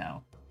she is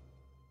now?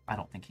 I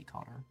don't think he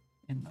caught her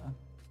in the...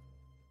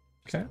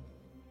 Okay.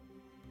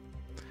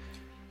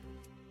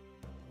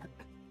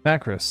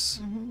 Macris,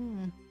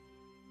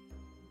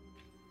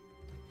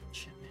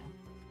 Shit, man.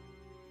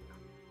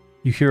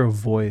 you hear a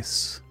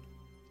voice.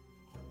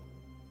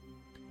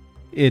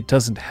 It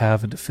doesn't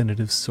have a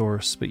definitive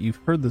source, but you've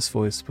heard this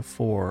voice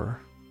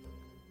before.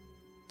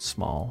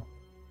 Small.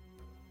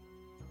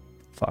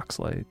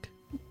 Fox-like.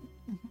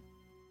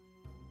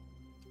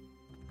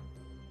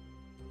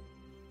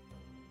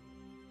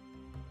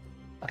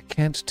 I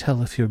can't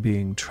tell if you're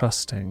being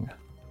trusting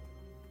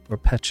or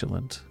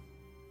petulant.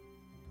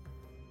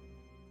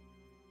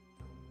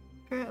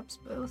 Perhaps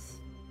both.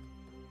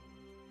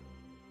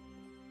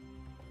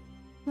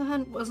 The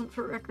hunt wasn't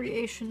for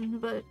recreation,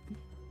 but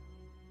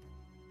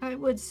I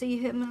would see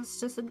him as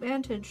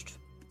disadvantaged,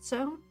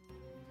 so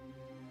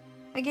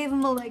I gave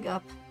him a leg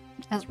up,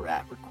 as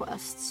Rat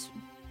requests.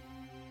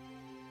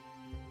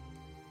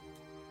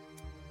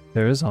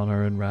 There is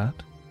honor in Rat.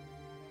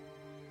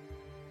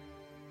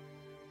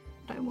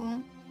 But I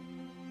won't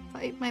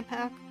fight my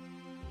pack.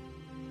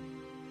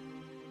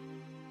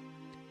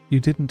 You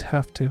didn't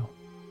have to.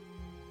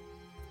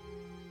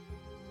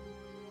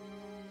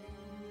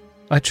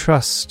 I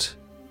trust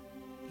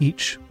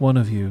each one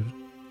of you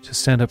to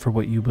stand up for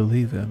what you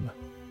believe in.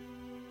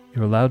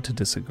 You're allowed to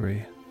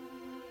disagree,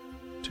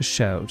 to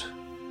shout,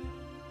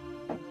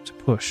 to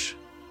push.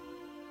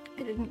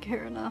 I didn't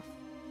care enough.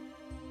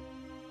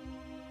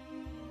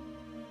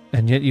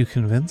 And yet you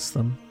convince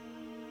them.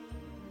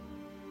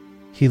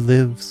 He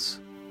lives.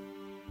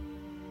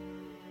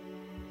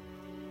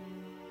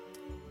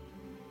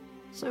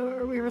 So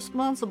are we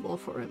responsible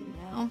for him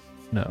now?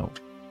 No.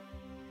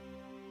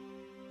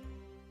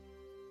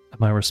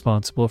 Am I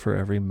responsible for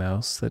every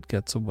mouse that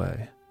gets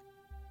away?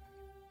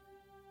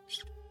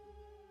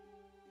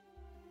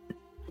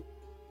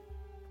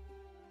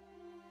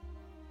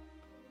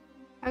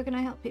 How can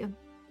I help you?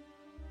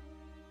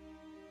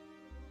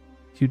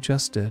 You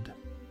just did.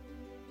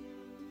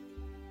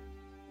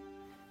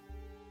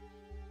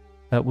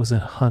 That was a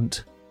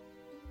hunt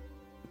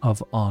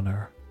of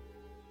honor.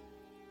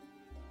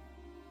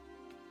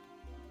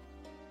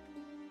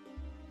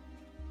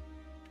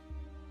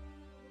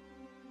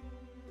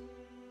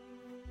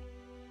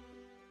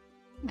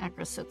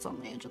 Macris sits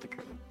on the edge of the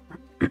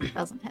curb.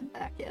 Doesn't head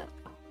back yet.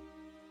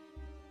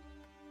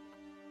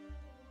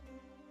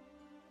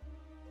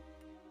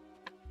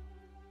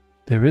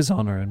 There is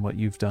honor in what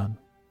you've done.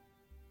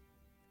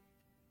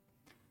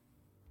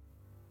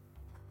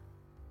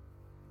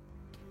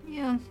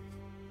 Yeah.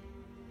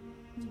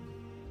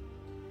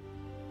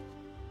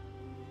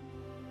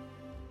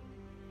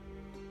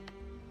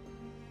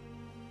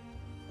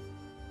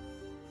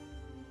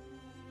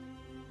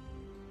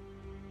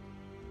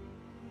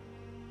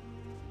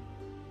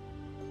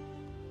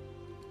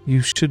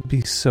 You should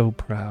be so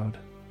proud.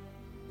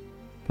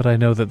 But I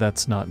know that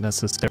that's not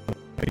necessarily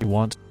what you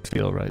want to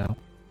feel right now.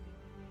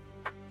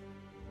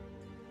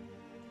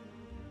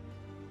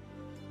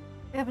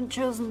 I haven't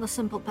chosen the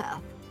simple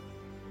path.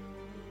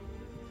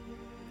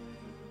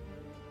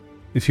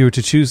 If you were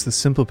to choose the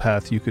simple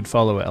path, you could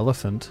follow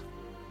Elephant.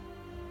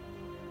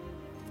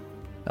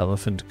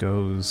 Elephant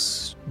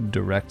goes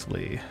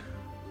directly.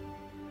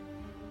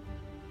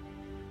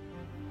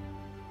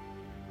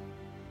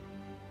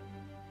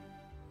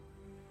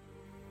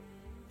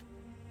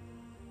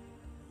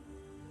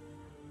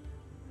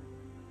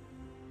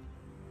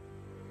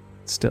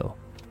 Still.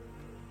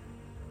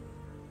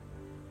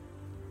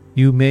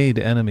 You made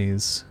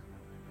enemies,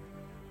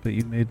 but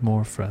you made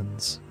more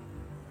friends.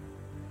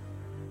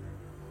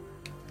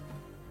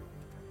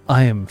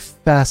 I am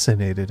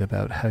fascinated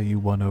about how you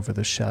won over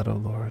the Shadow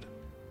Lord.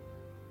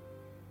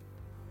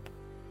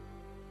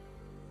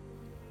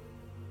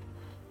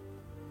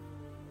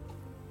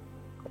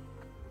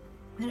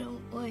 I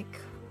don't like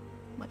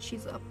what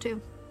she's up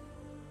to.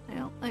 I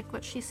don't like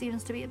what she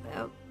seems to be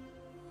about.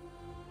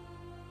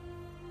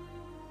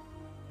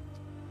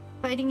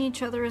 Fighting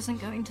each other isn't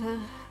going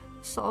to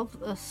solve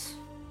this.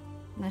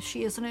 And if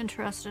she isn't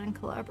interested in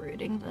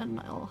collaborating,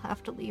 then I'll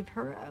have to leave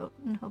her out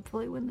and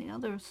hopefully win the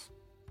others.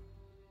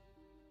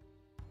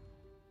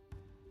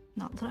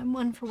 Not that I'm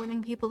one for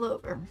winning people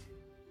over.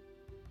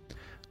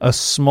 A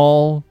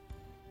small,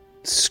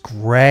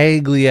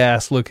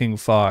 scraggly-ass looking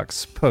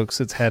fox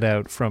pokes its head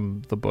out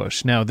from the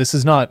bush. Now, this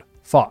is not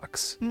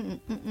Fox,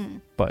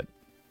 but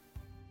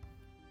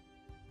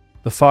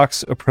the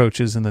fox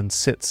approaches and then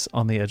sits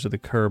on the edge of the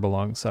curb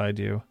alongside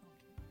you.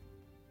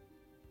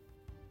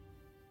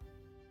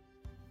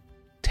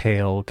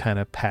 Tail kind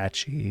of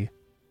patchy,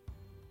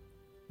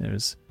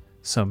 There's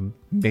some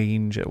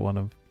mange at one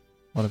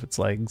of its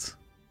legs.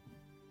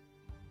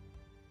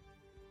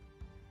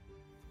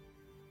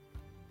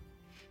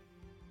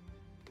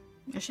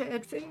 Wish I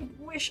had food.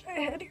 Wish I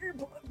had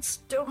earbuds.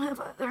 Don't have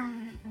either.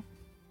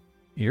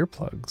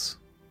 Earplugs.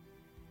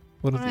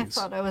 What are I these?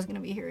 thought I was going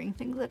to be hearing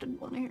things I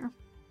didn't want to hear.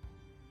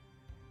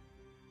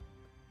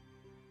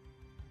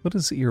 What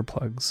is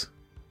earplugs?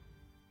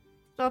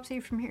 Stops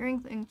you from hearing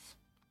things.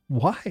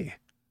 Why?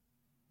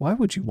 Why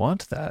would you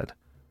want that?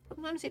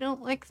 Sometimes you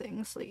don't like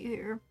things that you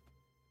hear.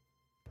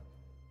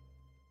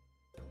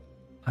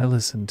 I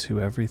listen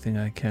to everything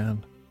I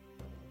can.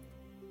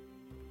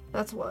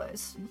 That's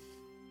wise.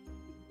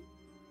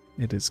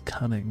 It is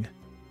cunning.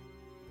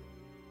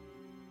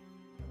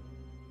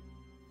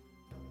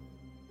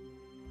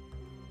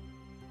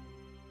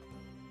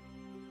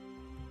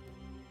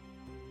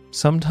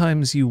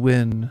 Sometimes you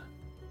win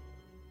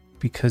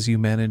because you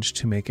manage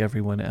to make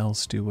everyone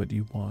else do what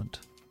you want.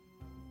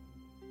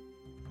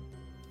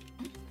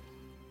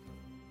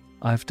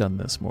 I've done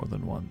this more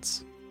than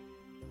once.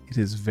 It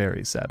is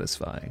very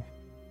satisfying.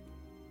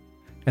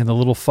 And the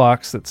little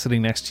fox that's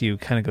sitting next to you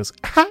kind of goes,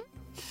 ah!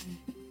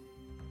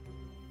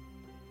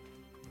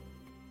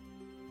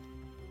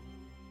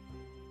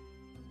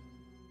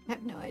 I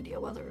have no idea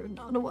whether or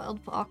not a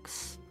wild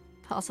fox,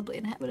 possibly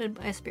inhabited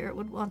by a spirit,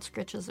 would want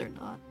scritches or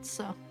not,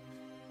 so...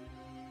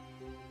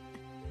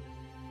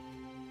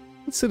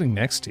 It's sitting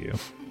next to you,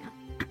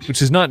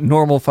 which is not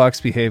normal fox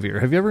behavior.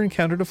 Have you ever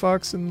encountered a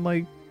fox in,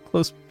 like,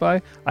 close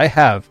by? I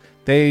have.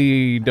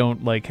 They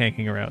don't like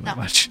hanging around that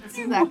much. That's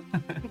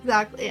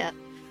exactly it.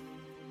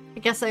 I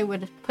guess I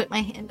would put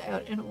my hand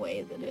out in a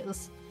way that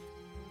is,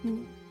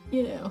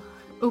 you know,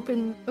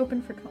 open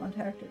for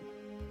contact.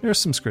 There are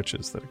some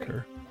scritches that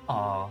occur.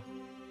 Aw.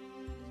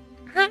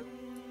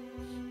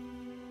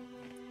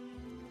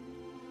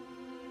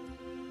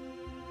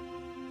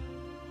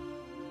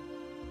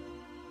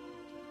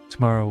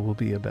 Tomorrow will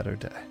be a better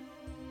day.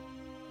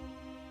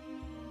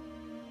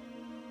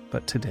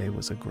 But today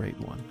was a great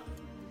one.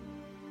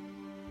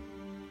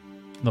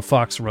 The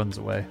fox runs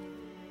away.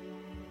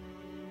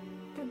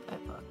 Goodbye,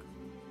 fox.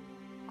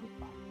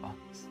 Fox.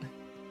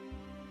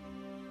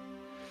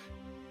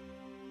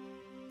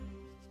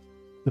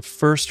 The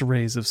first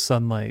rays of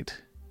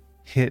sunlight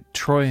hit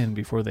Troyan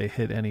before they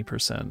hit any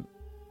percent.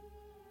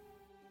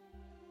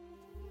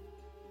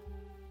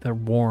 They're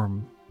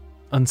warm,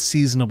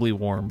 unseasonably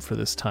warm for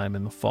this time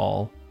in the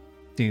fall,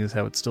 seeing as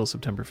how it's still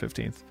September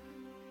 15th.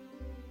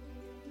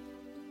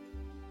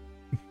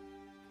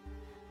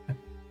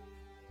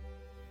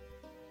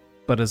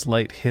 But as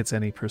light hits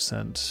any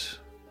percent,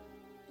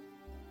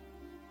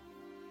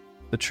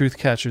 the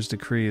Truthcatcher's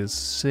decree is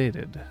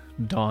stated.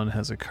 Dawn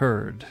has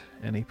occurred.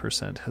 Any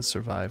percent has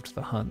survived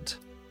the hunt.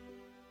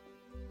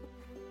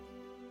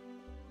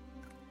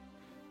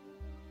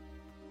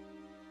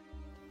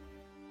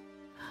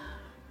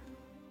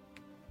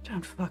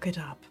 Don't fuck it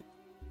up.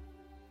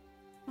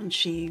 And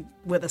she,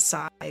 with a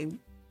sigh,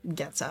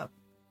 gets up,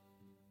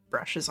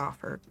 brushes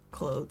off her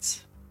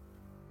clothes,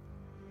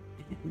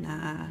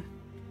 and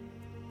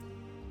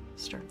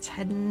starts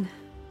heading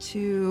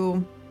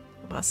to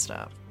the bus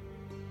stop.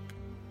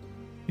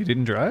 You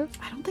didn't drive?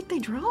 I don't think they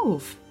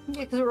drove.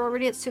 Yeah, because we're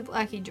already at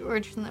Souvlaki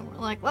George, and then we're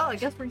like, well, I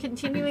guess we're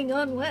continuing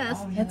on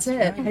west. That's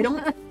it. I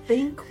don't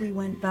think we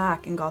went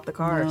back and got the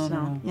car,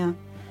 No.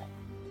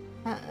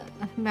 yeah.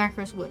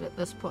 Macros would, at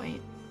this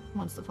point,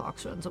 once the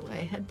fox runs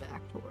away, head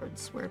back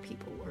towards where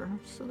people were.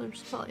 So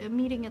there's probably a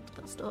meeting at the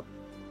bus stop.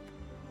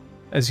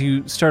 As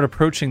you start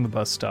approaching the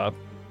bus stop,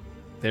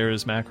 there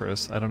is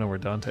Macros. I don't know where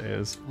Dante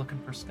is. Looking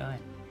for Sky.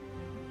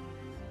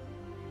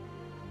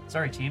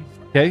 Sorry, team.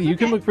 Okay, you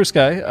can look for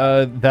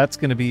Sky. That's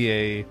going to be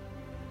a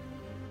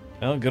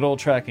good old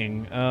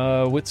tracking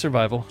with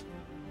survival.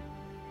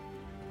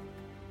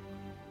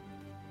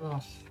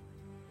 Ugh.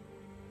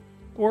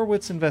 Or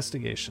wits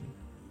investigation.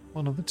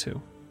 One of the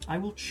two. I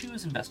will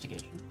choose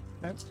investigation.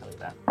 I'll tell you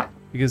that.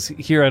 Because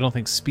here I don't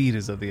think speed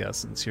is of the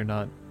essence. You're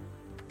not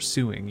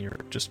pursuing. You're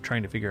just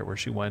trying to figure out where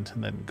she went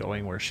and then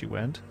going where she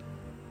went.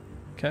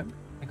 Okay.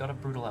 I got a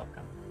brutal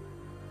outcome.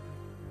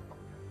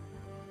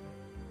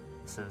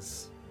 This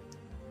is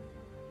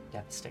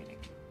devastating.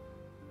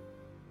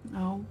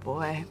 Oh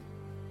boy.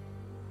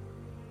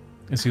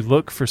 As you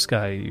look for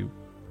Sky, you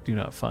do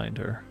not find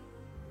her.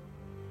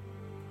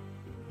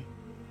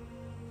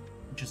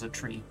 Which is a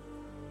tree.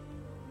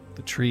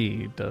 The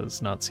tree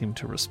does not seem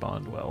to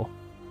respond well.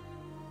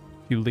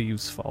 Few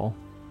leaves fall.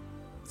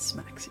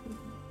 Smacks you.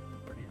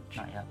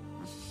 Not yet.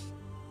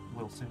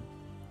 Will soon.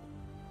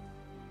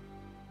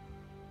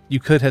 You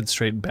could head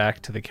straight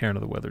back to the cairn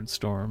of the weathered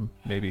storm.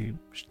 Maybe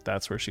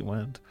that's where she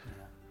went.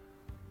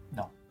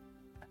 No.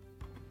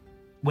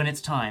 When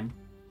it's time,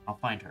 I'll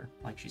find her,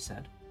 like she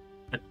said.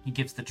 But he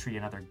gives the tree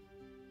another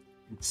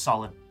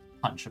solid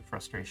punch of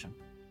frustration.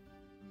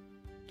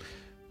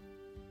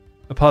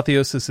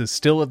 Apotheosis is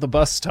still at the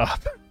bus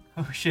stop.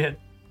 Oh shit.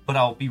 But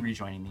I'll be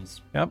rejoining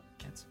these Yep.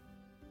 kids.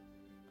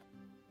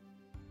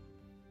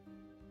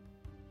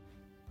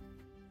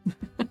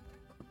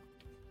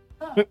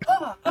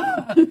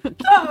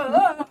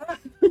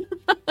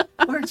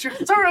 Where's your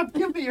syrup?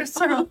 Give me your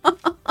syrup.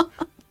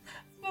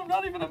 I'm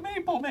not even a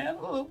maple, man.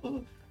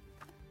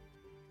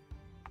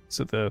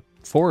 So the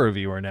four of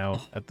you are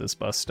now at this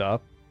bus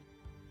stop.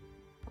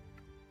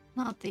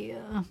 Not the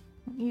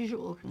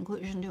usual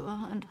conclusion to a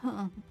hunt,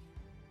 huh?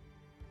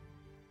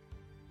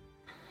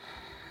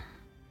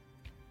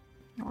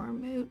 Or a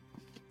moot.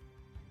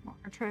 Or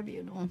a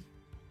tribunal.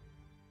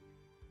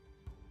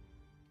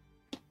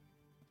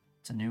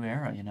 It's a new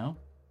era, you know?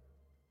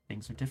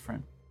 Things are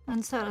different.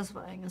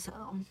 Unsatisfying as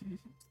hell.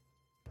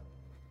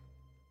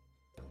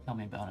 Tell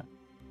me about it.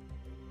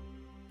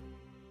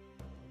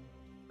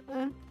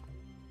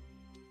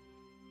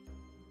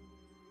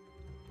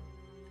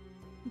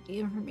 The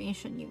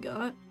information you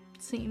got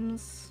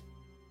seems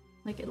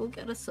like it'll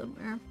get us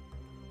somewhere.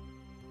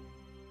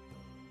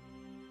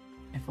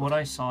 If what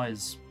I saw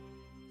is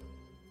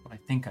what I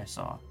think I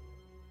saw,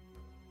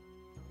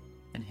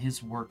 then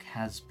his work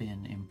has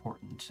been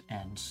important,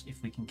 and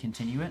if we can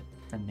continue it,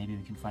 then maybe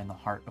we can find the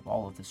heart of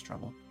all of this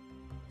trouble.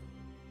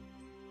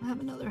 I'll have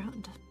another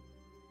hunt.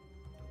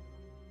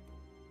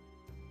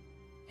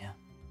 Yeah.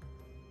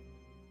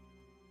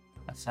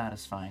 A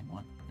satisfying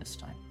one this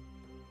time.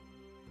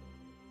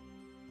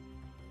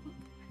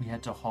 We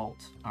had to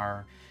halt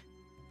our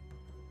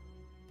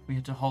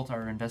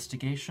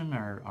investigation,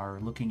 our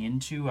looking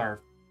into our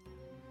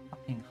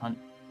fucking hunt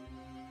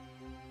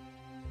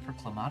for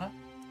Clamata.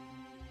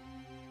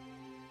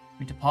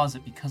 We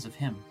deposit because of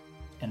him.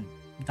 And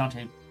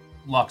Dante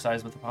locks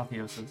eyes with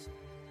Apotheosis.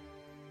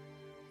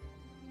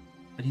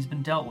 But he's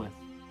been dealt with.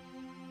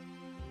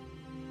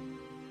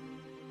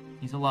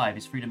 He's alive.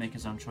 He's free to make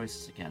his own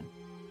choices again.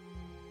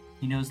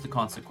 He knows the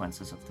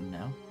consequences of them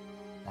now.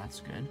 That's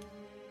good.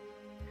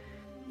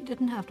 You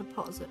didn't have to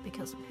pause it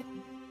because of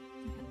him.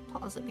 You had to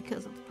pause it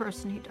because of the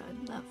person who died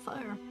in that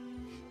fire.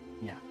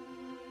 Yeah.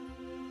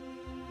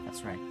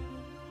 That's right.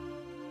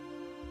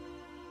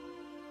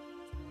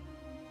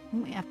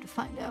 We have to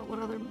find out what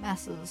other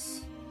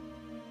messes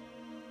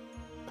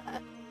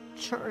that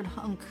charred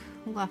hunk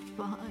left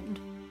behind.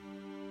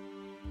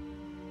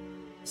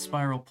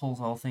 Spiral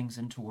pulls all things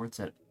in towards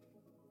it.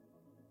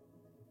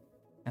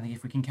 I think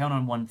if we can count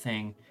on one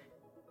thing,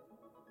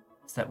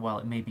 it's that while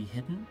it may be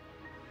hidden,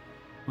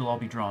 we'll all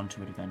be drawn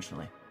to it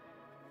eventually.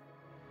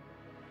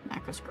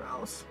 Macros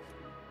growls.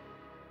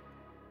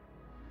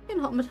 In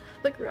helmet,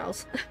 but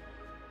growls.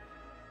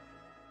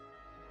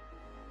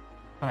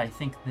 But I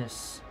think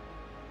this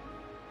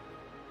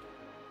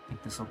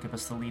will give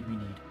us the lead we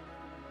need.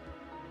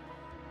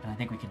 And I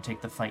think we can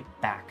take the fight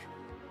back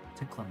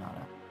to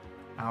Clamata,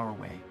 our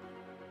way.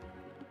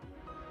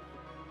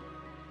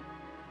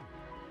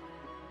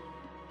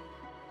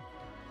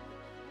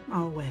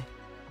 Our way.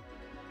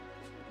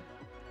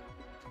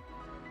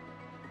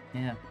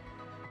 Yeah.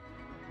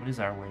 What is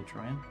our way,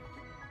 Troyan?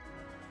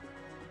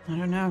 I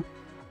don't know.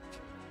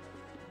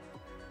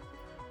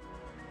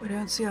 We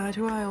don't see eye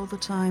to eye all the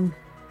time.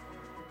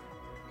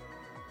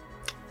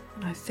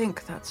 And I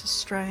think that's a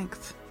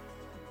strength.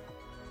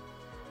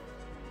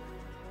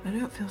 I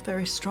don't feel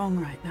very strong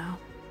right now.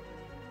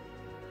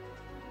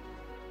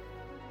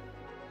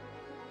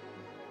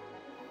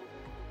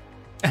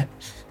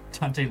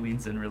 Dante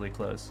leans in really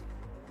close.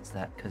 Is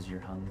that because you're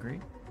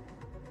hungry?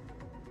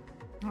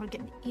 I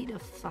can eat a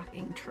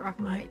fucking truck.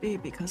 Might be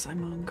because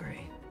I'm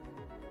hungry.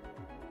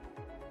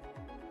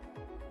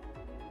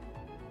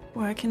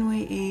 Where can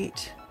we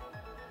eat?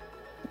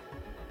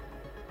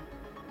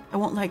 I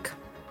want like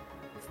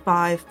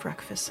 5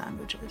 breakfast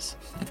sandwiches.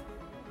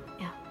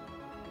 Yeah.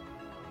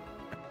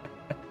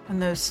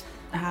 And those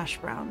hash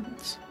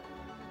browns.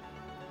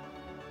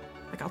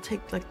 Like I'll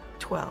take like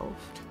 12.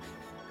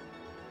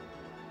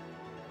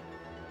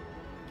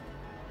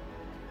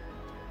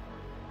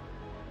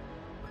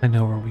 I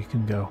know where we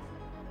can go.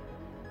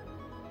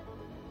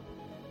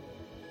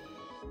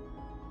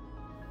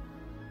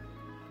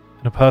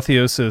 And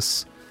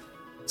Apotheosis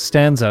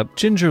stands up,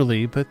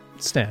 gingerly, but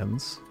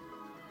stands.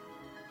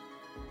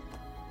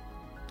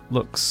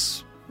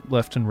 Looks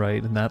left and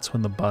right, and that's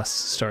when the bus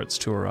starts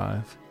to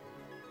arrive.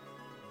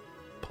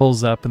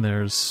 Pulls up, and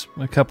there's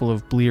a couple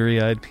of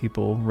bleary-eyed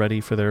people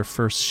ready for their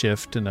first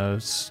shift in a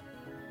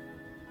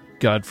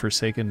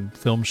godforsaken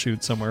film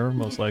shoot somewhere,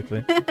 most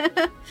likely.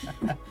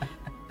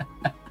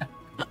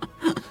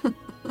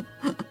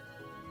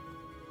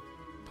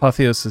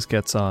 Apotheosis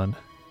gets on.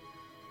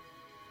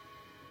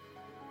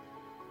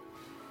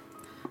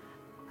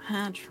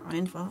 Try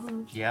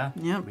involved. Yeah.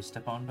 Yep. We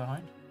step on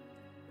behind.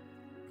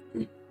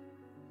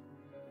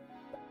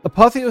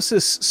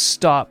 Apotheosis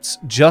stops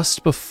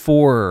just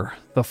before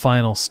the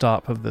final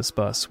stop of this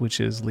bus,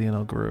 which is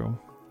Lionel Gru.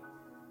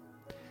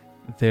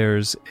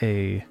 There's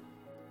a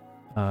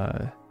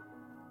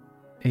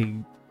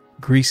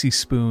Greasy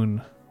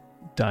Spoon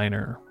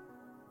diner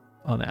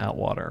on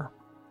Atwater.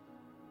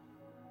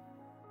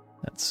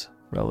 That's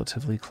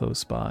relatively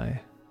close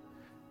by.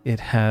 It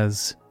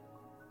has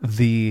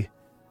the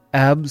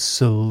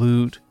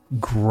absolute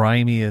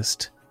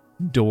grimiest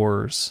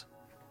doors.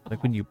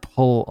 Like when you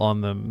pull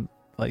on them,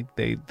 Like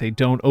they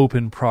don't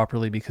open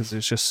properly because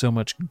there's just so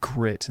much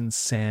grit and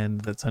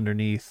sand that's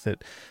underneath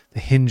that the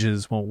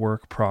hinges won't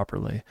work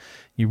properly.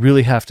 You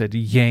really have to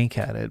yank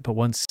at it, but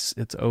once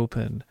it's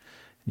open,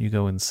 you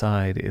go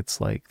inside,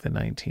 it's like the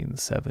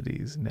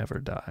 1970s never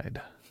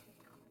died.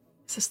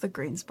 Is this the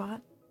green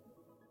spot?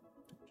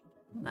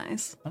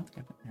 Nice. Let's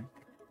get it there.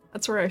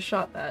 That's where I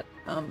shot that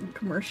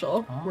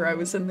commercial where I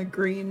was in the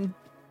green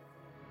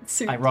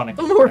suit.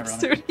 Ironically. The morph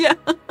suit, yeah.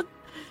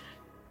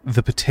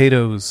 The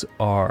potatoes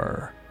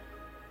are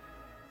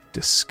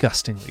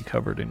disgustingly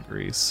covered in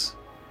grease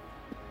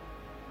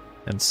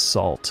and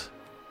salt,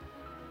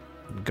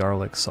 and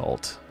garlic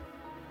salt.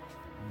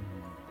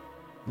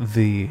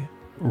 The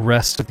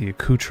rest of the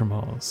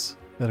accoutrements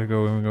that are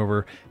going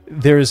over,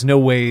 there is no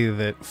way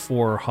that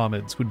 4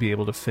 Hamids would be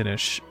able to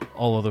finish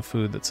all of the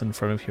food that's in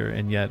front of here,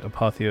 and yet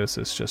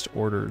Apotheosis just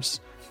orders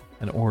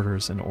and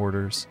orders and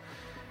orders,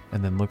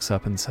 and then looks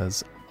up and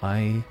says,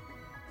 I'm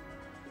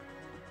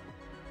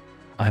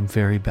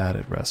very bad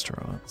at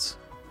restaurants.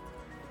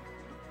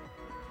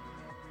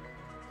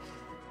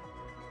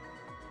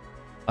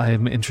 I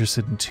am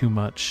interested in too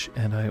much,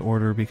 and I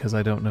order because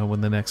I don't know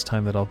when the next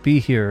time that I'll be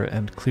here,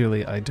 and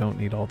clearly I don't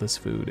need all this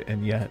food,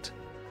 and yet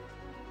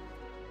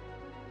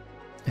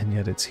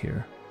it's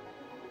here.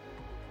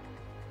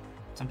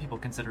 Some people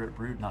consider it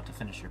rude not to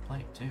finish your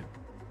plate too.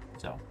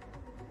 So,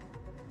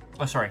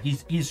 oh, sorry,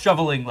 he's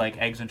shoveling like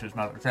eggs into his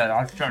mouth.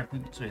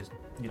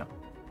 You know,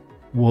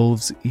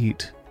 Wolves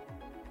eat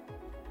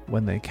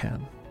when they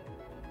can.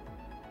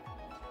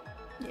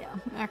 Yeah,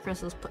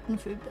 Macros is putting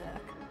food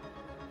back.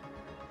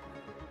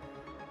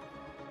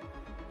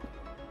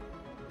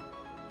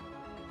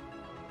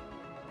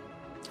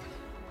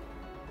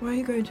 Where are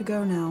you going to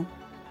go now?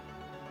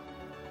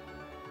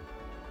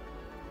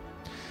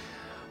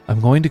 I'm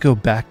going to go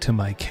back to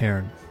my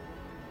cairn,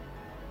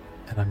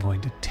 and I'm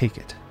going to take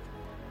it.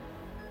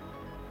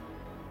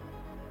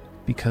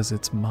 Because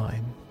it's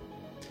mine.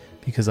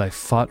 Because I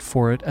fought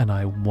for it and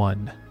I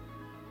won.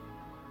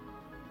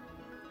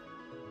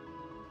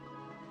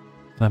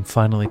 And I'm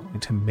finally going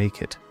to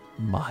make it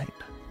mine.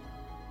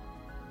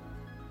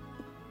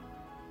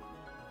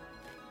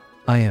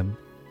 I am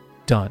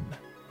done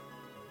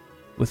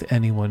with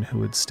anyone who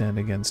would stand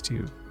against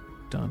you,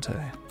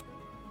 Dante.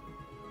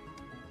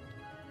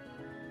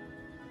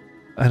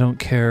 I don't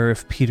care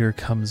if Peter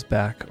comes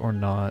back or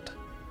not.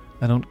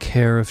 I don't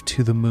care if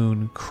To the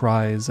Moon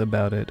cries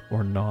about it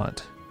or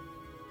not.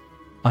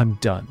 I'm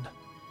done.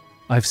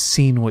 I've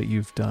seen what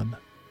you've done.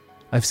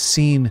 I've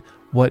seen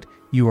what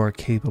you are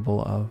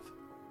capable of.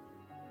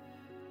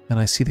 And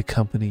I see the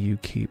company you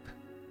keep,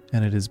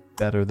 and it is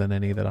better than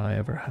any that I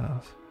ever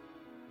have.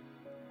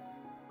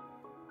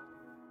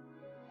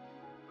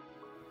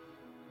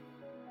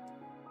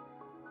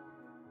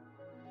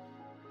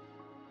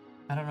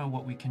 I don't know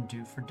what we can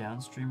do for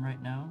downstream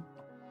right now,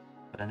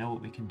 but I know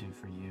what we can do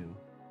for you.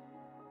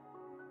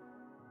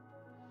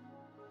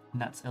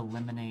 And that's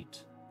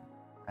eliminate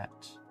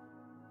threat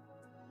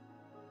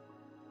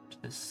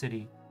to this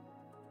city,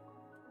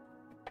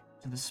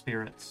 to the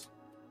spirits.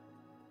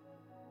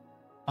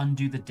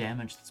 Undo the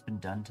damage that's been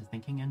done to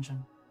Thinking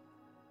Engine.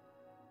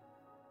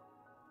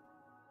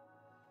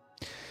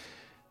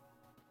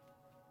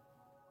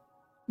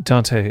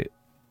 Dante,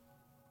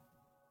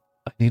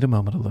 I need a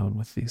moment alone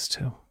with these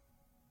two.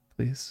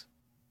 Please.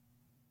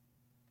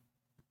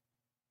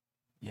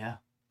 Yeah.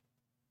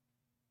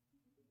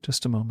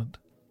 Just a moment.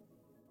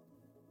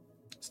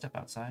 Step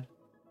outside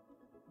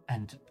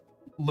and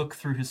look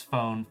through his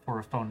phone for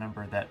a phone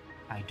number that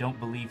I don't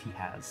believe he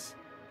has,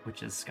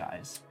 which is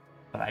Sky's.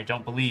 But I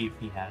don't believe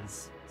he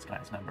has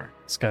Sky's number.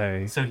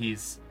 Sky So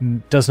he's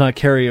does not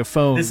carry a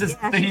phone. This is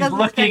Yeah, he he's doesn't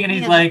looking take and me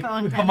he's as a like,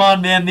 phone "Come tag."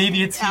 on, man,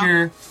 maybe it's Yeah.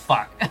 here."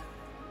 Fuck.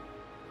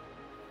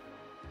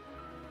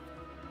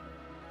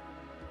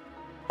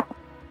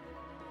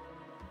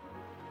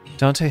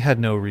 Dante had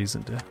no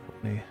reason to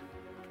help me.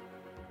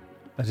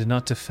 I did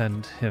not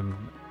defend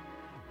him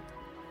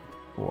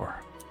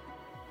before.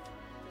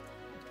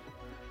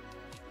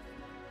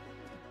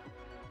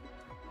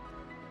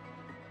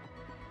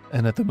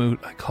 And at the moot,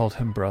 I called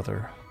him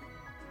brother.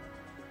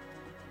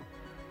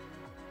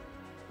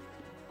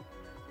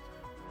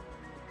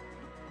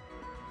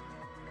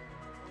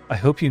 I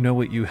hope you know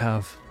what you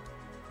have,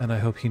 and I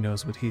hope he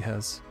knows what he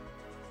has.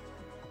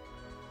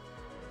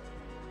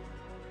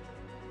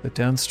 But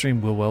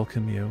downstream will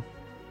welcome you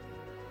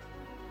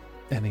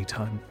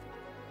anytime.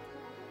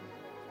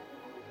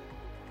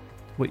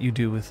 What you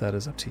do with that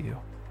is up to you.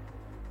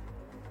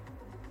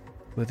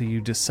 Whether you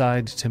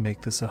decide to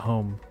make this a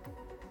home,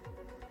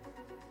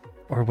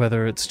 or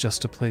whether it's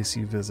just a place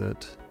you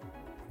visit,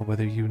 or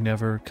whether you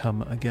never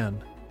come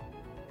again.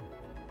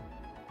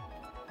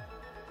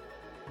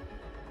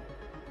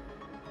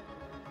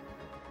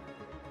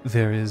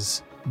 There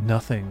is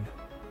nothing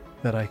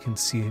that I can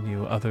see in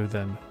you other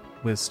than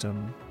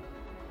wisdom,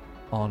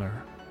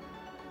 honor,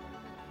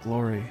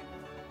 glory,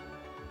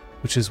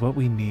 which is what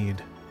we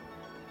need.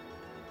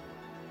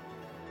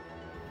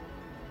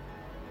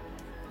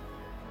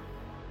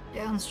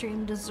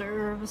 Downstream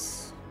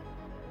deserves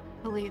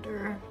a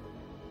leader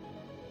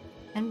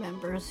and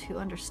members who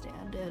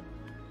understand it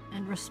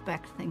and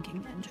respect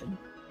Thinking Engine.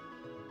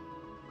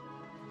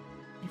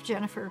 If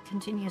Jennifer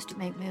continues to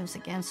make moves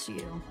against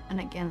you and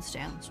against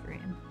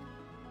Downstream,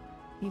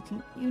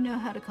 you know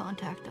how to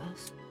contact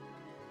us.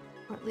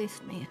 Or at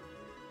least me.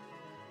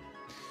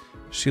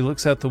 She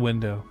looks out the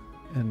window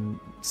and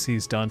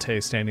sees Dante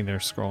standing there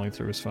scrolling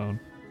through his phone.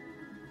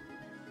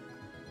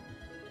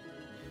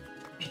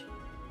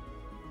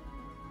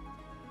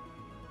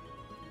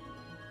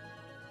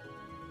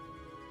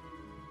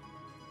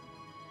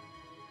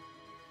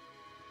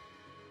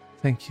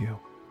 Thank you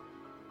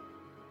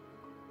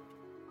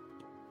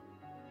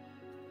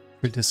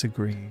for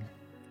disagreeing.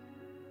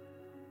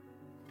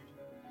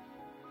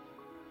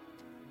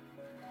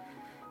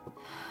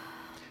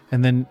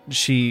 And then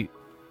she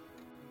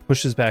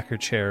pushes back her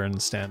chair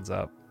and stands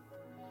up.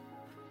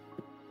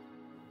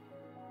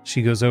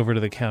 She goes over to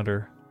the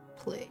counter.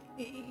 Please.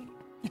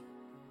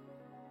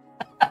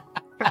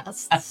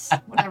 Crusts,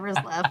 whatever's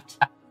left.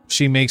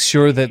 She makes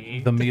sure that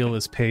the meal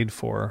is paid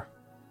for.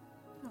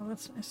 Oh,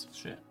 that's nice.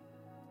 Shit.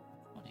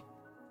 Funny.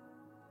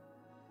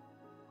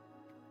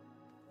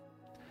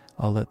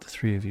 I'll let the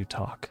three of you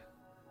talk.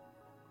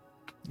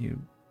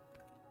 You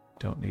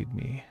don't need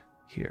me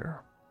here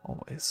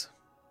always.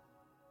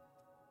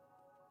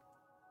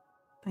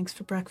 Thanks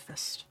for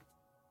breakfast.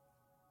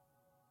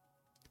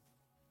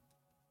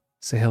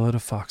 Say hello to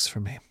Fox for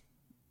me.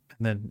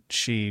 And then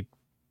she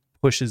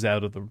pushes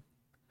out of the...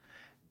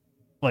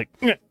 Like,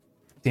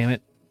 damn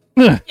it.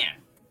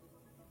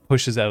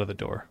 Pushes out of the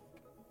door.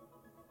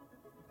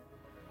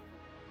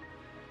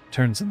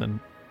 Turns and then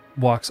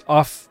walks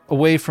off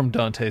away from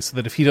Dante so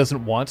that if he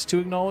doesn't want to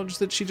acknowledge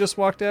that she just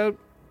walked out,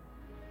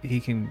 he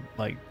can,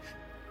 like...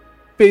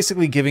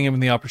 Basically giving him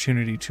the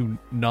opportunity to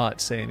not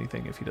say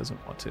anything if he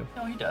doesn't want to.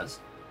 No, he does.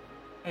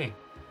 Hey.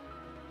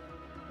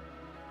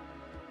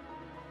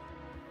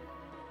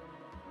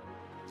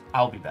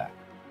 I'll be back.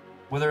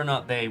 Whether or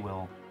not they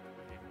will,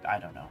 I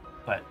don't know.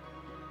 But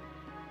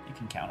you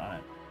can count on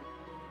it.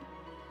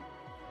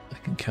 I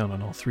can count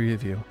on all three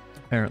of you,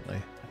 apparently.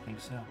 I think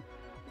so.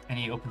 And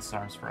he opens his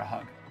arms for a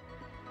hug.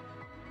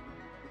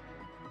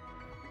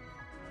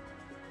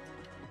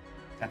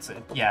 That's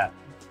it. Yeah.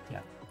 Yeah.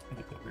 I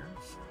think that weird.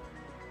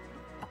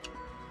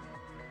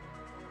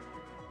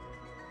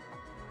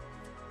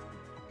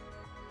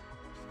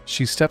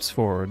 She steps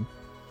forward.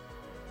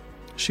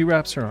 She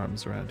wraps her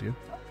arms around you.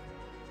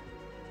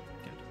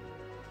 Good.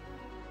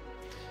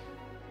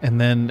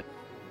 And then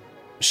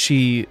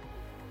she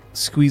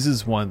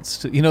squeezes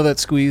once. You know that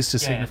squeeze to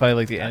signify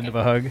like the end of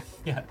a hug?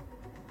 Yeah.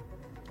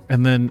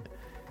 And then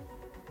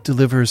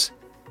delivers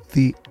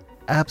the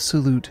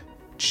absolute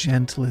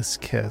gentlest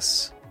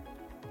kiss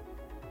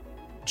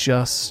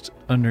just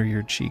under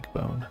your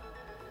cheekbone.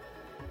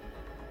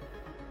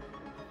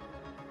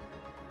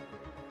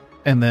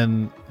 And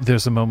then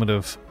there's a moment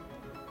of,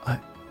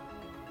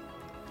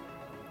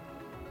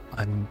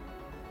 I'm...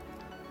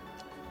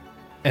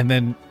 And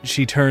then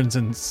she turns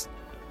and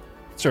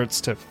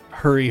starts to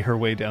hurry her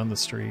way down the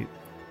street.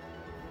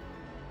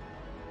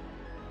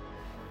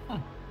 Huh.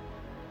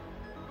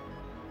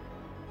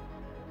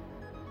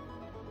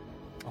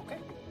 Okay.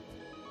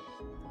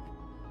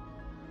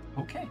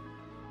 Okay.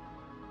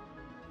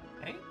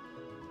 Hey.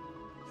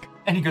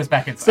 And he goes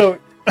back inside. So,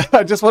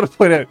 I just want to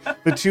point out,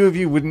 the two of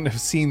you wouldn't have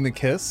seen the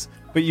kiss,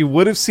 but you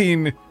would have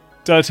seen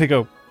Dante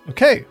go,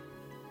 okay.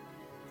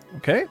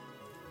 Okay.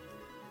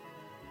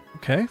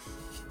 Okay.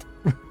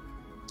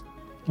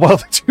 While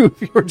the two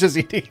of you are just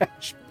eating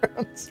hash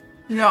browns.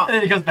 Yeah. And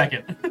then he goes back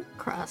in.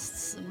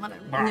 Crusts and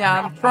whatever.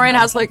 Yeah. Brian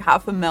has like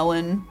half a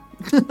melon.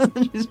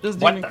 She's just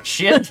What eating- the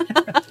shit?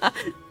 I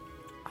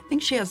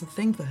think she has a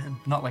thing for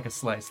him. Not like a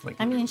slice. Like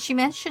I mean, she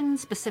mentioned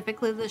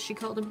specifically that she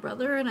called him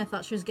brother, and I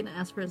thought she was going to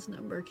ask for his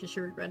number because she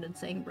regretted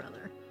saying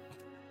brother.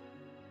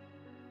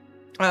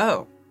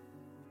 Oh.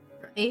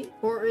 Right?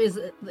 Or is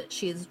it that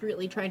she's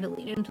really trying to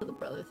lean into the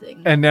brother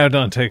thing? And now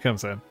Dante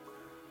comes in.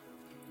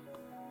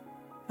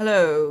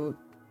 Hello,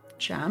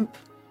 champ.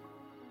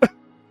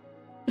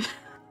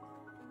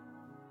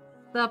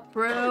 Sup,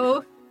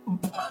 bro?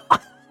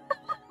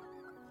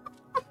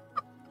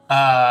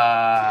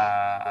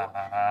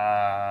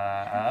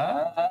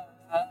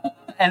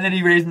 And then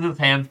he raises his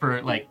hand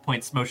for like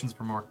points, motions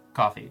for more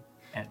coffee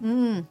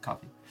and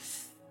coffee,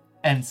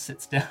 and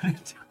sits down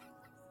at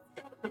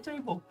the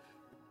table.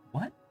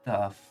 What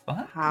the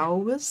fuck? How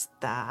was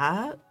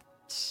that?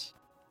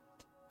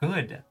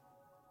 Good.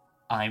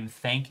 I'm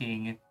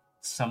thanking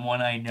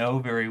someone I know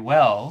very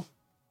well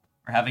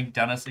for having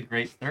done us a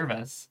great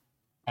service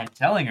and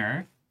telling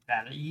her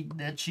that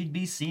she'd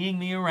be seeing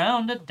me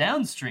around at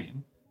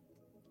Downstream.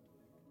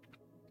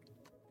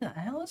 What the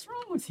hell is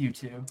wrong with you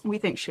two? We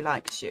think she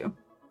likes you,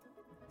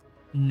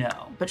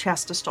 No. but she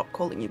has to stop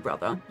calling you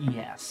brother.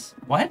 Yes.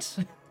 What?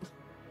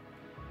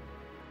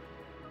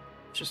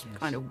 It's just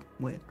kind of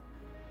weird.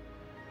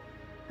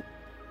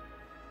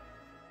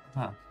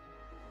 Huh.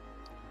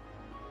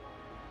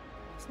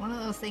 It's one of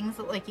those things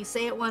that, like, you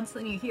say it once,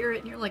 then you hear it,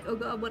 and you're like, oh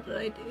god, what did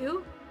I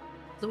do?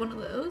 Is it one of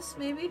those,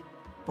 maybe?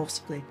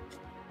 Possibly.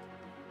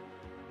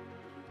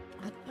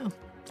 I don't know.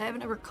 I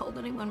haven't ever called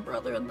anyone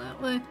brother in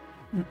that way.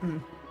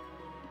 Mm-mm.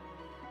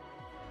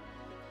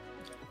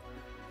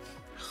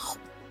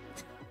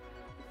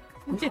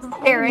 Just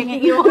staring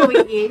at you while we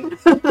eat.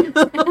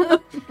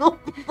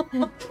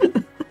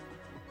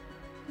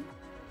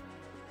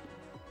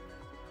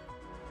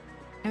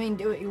 I mean,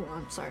 do what you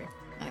want. Sorry.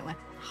 Anyway.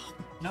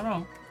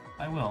 No,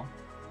 I will.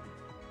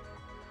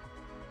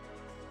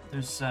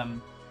 There's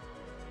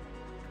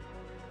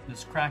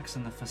cracks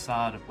in the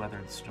facade of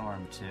Weathered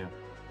Storm, too.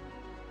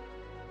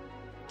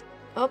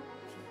 Oh,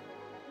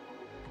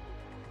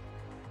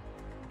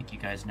 I think you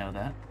guys know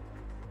that.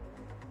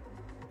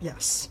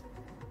 Yes.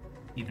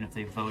 Even if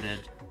they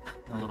voted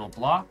a little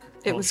block,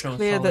 It they'll was show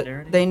clear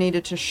solidarity. that they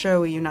needed to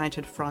show a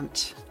united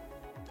front.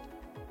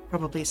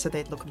 Probably so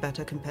they'd look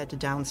better compared to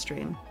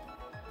downstream.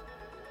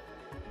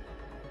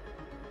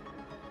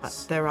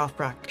 But there are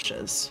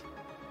fractures.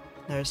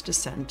 There's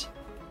dissent.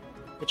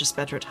 They're just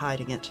better at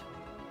hiding it.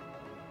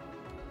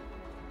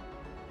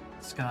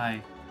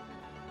 Sky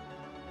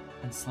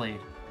and Slade.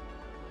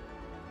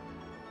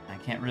 I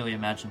can't really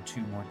imagine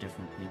two more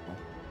different people.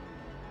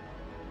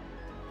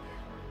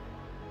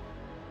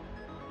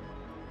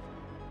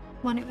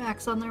 one who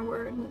acts on their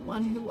word and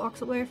one who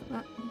walks away from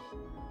that.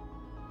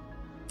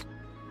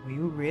 Well,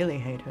 you really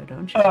hate her,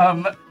 don't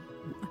you?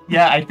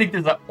 Yeah, I think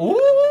there's a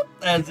ooh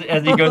as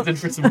he goes in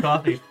for some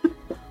coffee.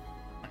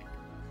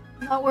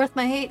 Not worth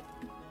my hate.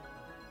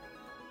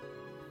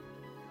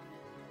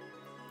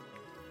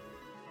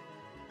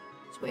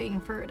 Just waiting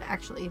for her to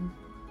actually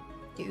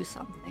do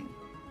something.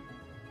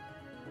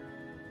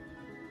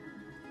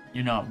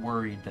 You're not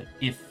worried that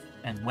if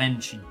and when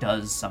she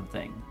does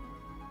something,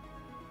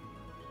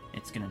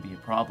 it's gonna be a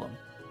problem.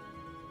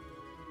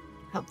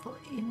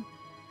 Hopefully,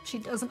 she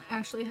doesn't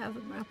actually have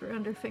them wrap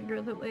around her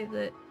finger the way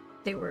that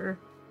they were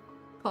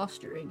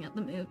posturing at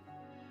the moot.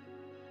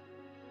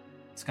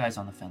 Sky's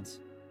on the fence.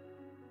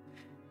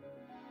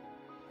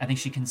 I think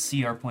she can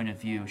see our point of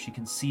view. She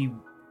can see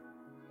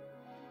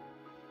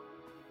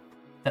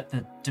that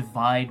the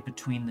divide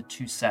between the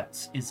two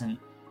sets isn't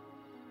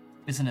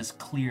as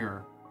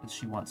clear as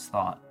she once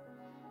thought.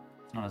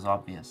 It's not as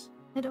obvious.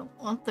 I don't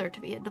want there to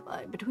be a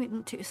divide between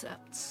the two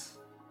sets.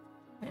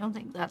 I don't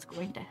think that's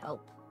going to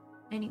help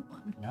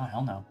anyone. No,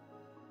 hell no.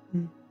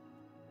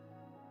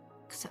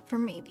 Except for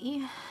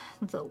maybe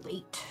the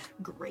late,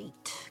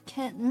 great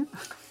Ken.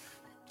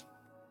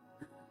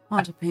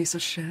 What a piece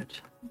of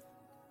shit.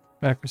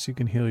 Macros, you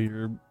can heal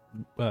your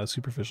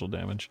superficial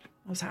damage.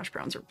 Those hash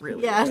browns are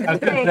really Yeah.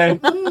 good. Okay.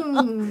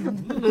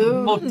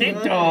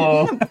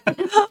 Potato!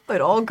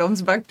 It all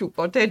comes back to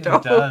potato.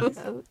 It does.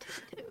 Potatoes.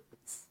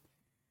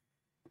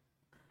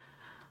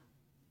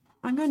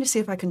 I'm going to see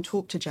if I can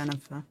talk to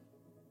Jennifer.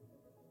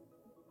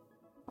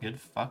 Good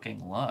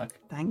fucking luck.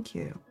 Thank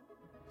you.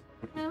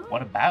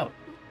 What about?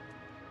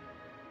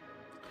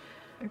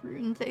 I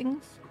ruin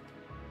things.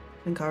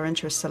 I think our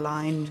interests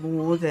align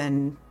more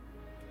than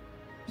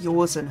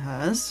yours and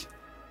hers.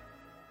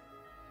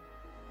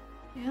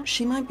 Yeah.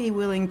 She might be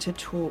willing to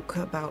talk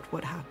about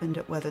what happened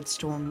at Weathered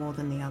Storm more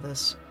than the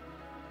others.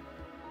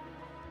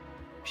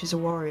 She's a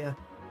warrior.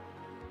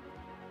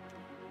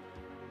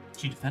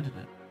 She defended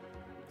it.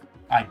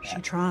 I She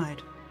bet.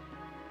 tried.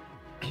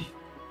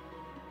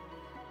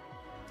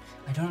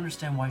 I don't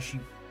understand why she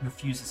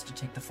refuses to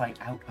take the fight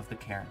out of the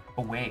cairn,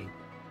 away,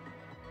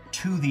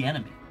 to the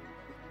enemy.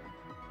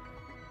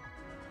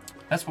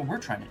 That's what we're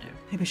trying to do.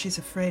 Maybe she's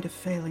afraid of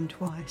failing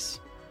twice.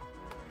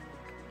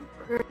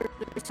 There's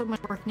so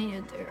much work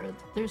needed there.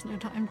 There's no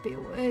time to be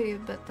away,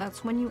 but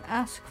that's when you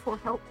ask for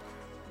help.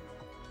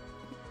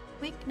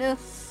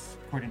 Weakness.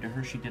 According to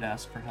her, she did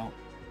ask for help,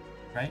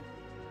 right?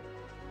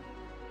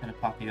 And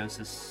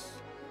apotheosis.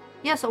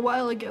 Yes, a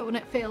while ago and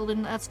it failed,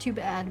 and that's too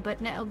bad. But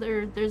now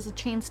there's a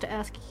chance to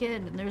ask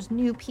again, and there's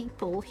new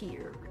people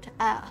here to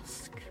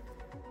ask.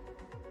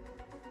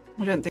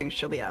 I don't think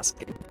she'll be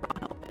asking for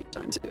help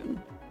anytime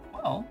soon.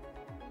 Well,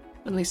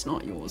 At least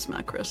not yours,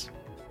 Macros.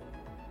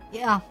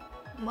 Yeah,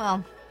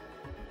 well,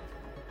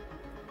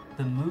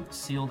 the moot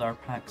sealed our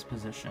pack's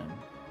position.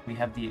 We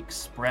have the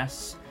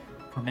express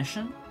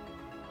permission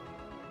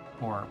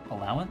or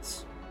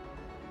allowance,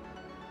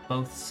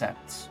 both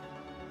sets,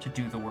 to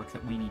do the work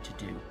that we need to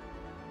do.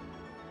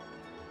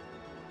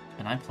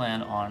 And I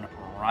plan on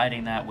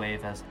riding that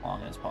wave as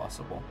long as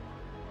possible.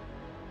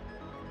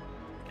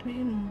 I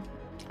mean,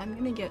 I'm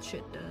gonna get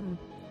shit done.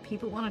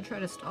 People want to try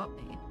to stop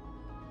me.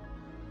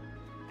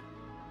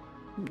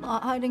 I'm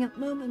not hiding at the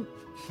moment.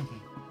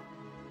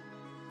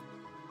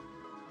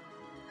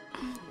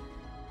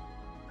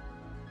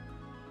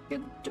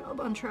 Good job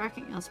on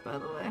tracking us, by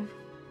the way.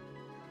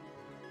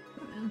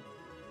 Oh, man.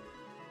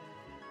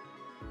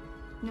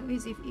 No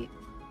easy feat.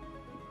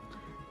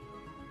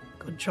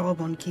 Good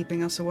job on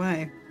keeping us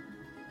away.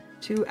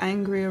 Too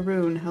angry a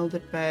rune held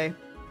at bay.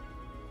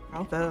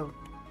 Bravo.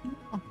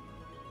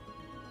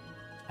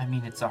 I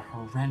mean, it's a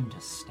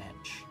horrendous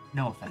stench.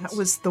 No offense. That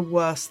was the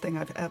worst thing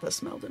I've ever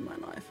smelled in my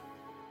life.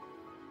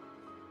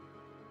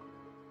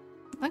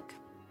 Look,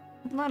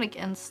 I'm not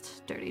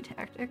against dirty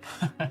tactics.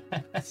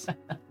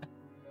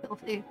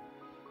 Filthy.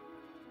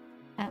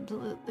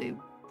 absolutely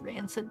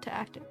rancid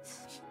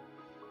tactics.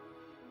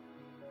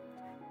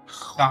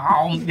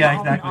 Oh, yeah,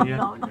 exactly. Yeah.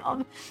 Nom,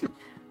 nom.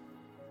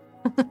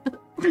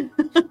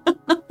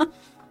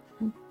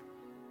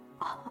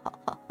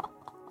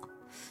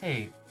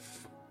 Hey.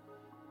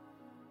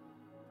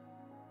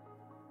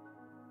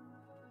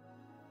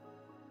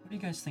 What do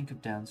you guys think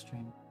of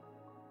Downstream?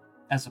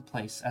 As a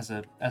place, as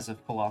a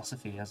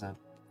philosophy, I don't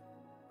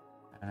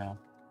know.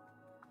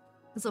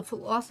 As a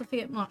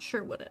philosophy, I'm not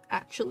sure what it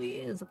actually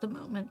is at the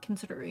moment,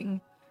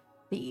 considering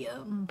the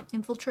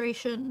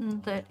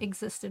infiltration that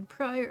existed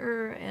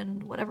prior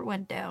and whatever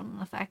went down, and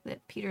the fact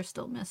that Peter's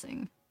still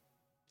missing.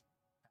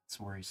 It's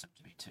worrisome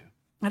to me too.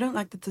 I don't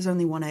like that there's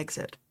only one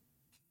exit.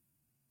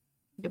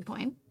 Good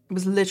point. It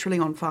was literally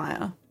on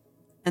fire,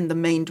 and the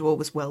main door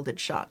was welded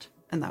shut,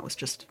 and that was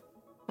just...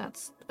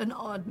 That's an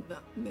odd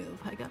move,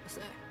 I gotta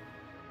say.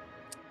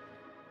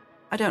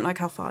 I don't like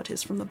how far it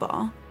is from the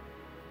bar.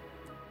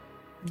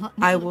 Not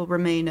I will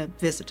remain a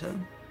visitor,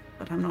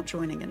 but I'm not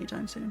joining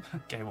anytime soon.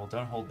 Okay, well,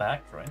 don't hold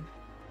back, Freud.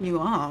 You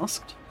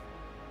asked.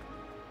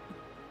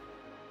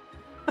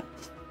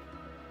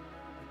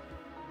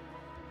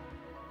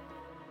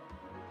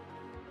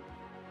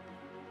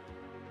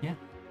 Yeah,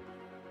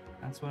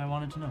 that's what I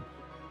wanted to know.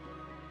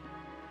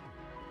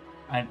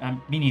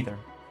 I'm me neither,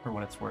 for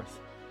what it's worth.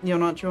 You're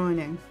not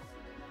joining.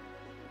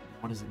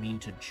 What does it mean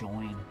to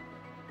join?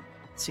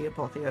 See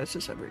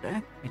Apotheosis every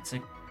day. It's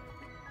a...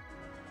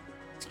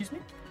 Excuse me?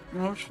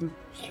 No,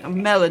 a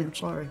melon,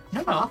 sorry.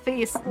 No,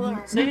 Coffee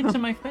slur. say it to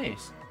my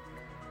face.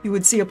 You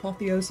would see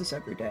Apotheosis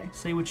every day.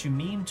 Say what you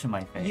mean to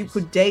my face. You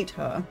could date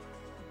her.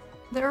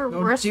 There are Or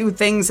worse do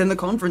things in the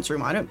conference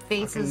room. I don't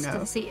faces fucking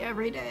know. to see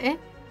every day.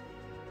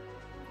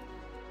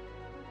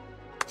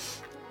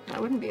 I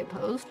wouldn't be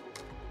opposed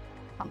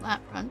on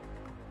that front.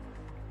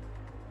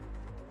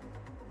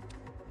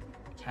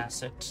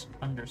 Tacit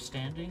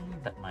understanding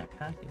that my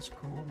pack is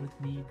cool with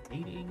me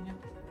dating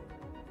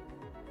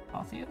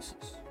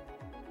Apotheosis.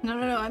 No.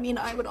 I mean,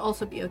 I would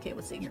also be okay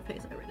with seeing your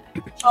face every day.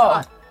 Oh!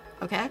 Hot,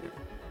 okay?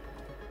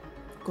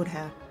 Good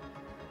hair.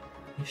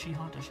 Is she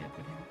hot? Does she have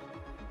good hair?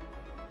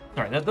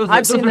 Sorry, those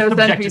I've seen are those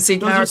subjective, NPC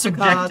those are character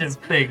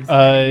subjective cards. things.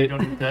 You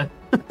don't need to...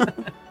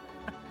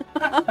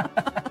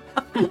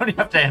 You don't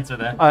have to answer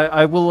that.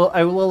 I will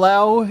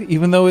allow,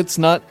 even though it's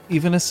not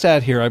even a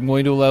stat here, I'm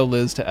going to allow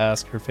Liz to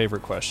ask her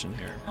favorite question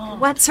here.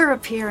 What's her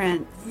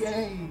appearance?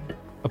 Yay!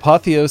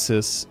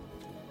 Apotheosis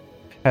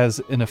has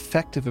an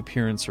effective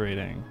appearance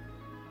rating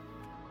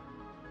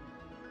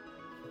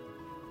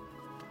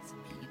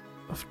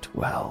of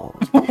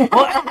 12.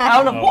 What?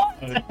 Out of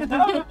what?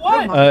 Out of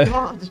what? Oh my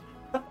god.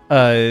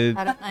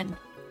 Out of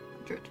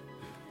 900.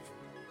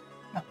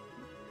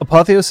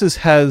 Apotheosis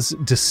has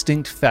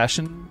distinct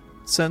fashion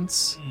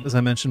sense, as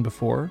I mentioned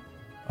before,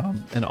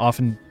 and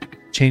often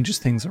changes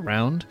things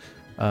around.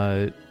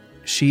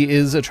 She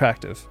is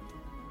attractive.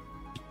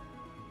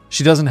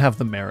 She doesn't have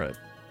the merit.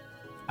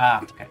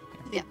 Ah, okay.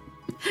 Yeah.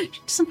 She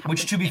doesn't have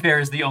Which, to be fair,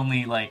 is the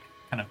only, like,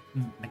 kind of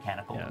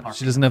mechanical Yeah, mark.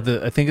 she doesn't have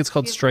the. I think it's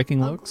called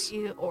striking looks.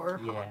 Ugly or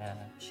hot. Yeah.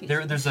 She's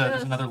There's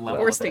another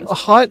level. Or of it. stinks.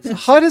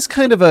 Hot is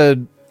kind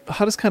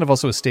of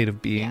also a state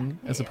of being,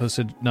 as opposed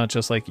to not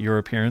just like your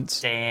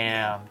appearance.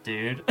 Damn,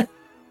 dude.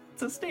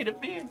 It's a state of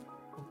being.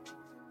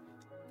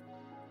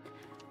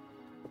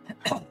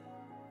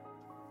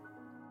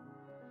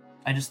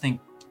 I just think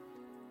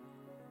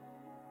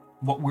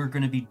what we're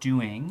going to be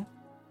doing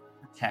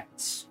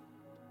protects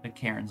the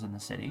Karens in the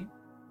city,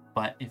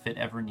 but if it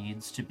ever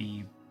needs to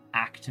be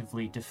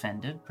actively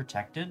defended,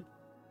 protected,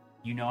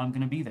 you know I'm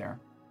going to be there,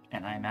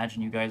 and I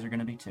imagine you guys are going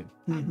to be too.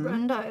 I'd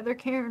run to either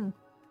Karen.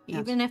 Yes.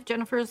 Even if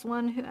Jennifer's the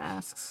one who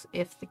asks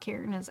if the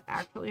Karen is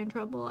actually in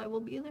trouble, I will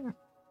be there.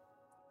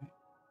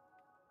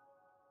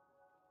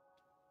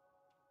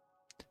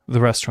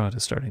 The restaurant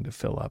is starting to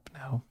fill up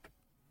now.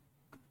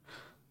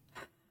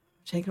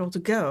 Take it all to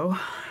go.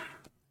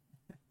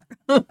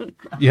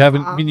 You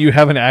haven't. I mean, you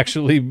haven't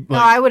actually. No,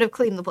 Like, I would have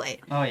cleaned the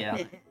plate. Oh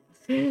yeah,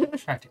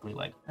 practically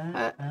like.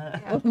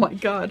 Oh my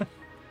god.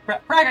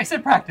 I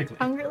said practically.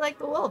 Hungry like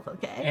the wolf,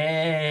 okay?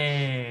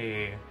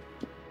 Hey.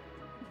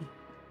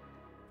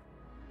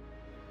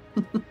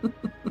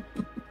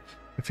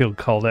 I feel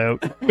called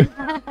out.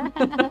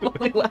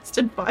 Only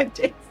lasted 5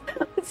 days.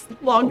 It's the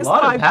longest A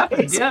lot has 5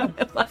 happened, days. yeah.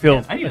 I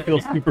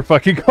feel super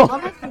fucking called.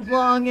 Almost as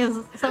long as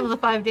some of the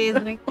 5 days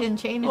in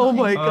Chain. Oh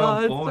my Oh,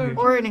 god. boy.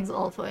 Or in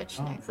Exalt Witch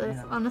Oh, Nexus.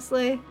 man.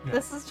 Honestly, Yeah.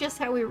 this is just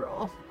how we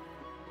roll.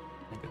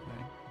 Think of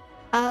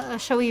that.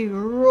 Shall we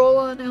roll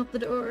on out the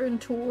door and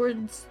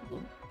towards...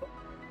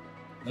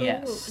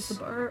 Yes. Oh, is the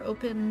bar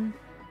open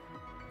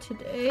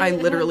today? I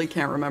literally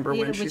can't remember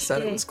when Either she which said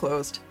day. it was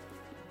closed.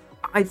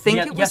 I think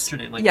Yeah, it was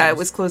yesterday, like, yeah, it it was-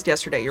 was closed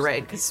yesterday. You're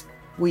right, because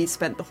we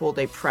spent the whole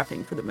day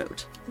prepping for the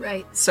moot.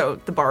 Right, So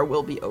the bar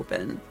will be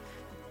open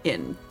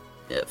in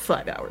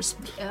 5 hours.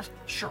 yeah.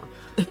 Sure.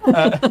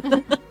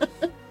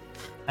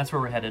 That's where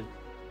we're headed.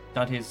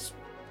 Dante's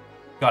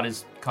got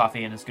his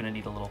coffee and is going to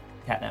need a little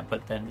catnap,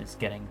 but then is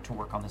getting to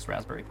work on this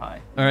raspberry pie.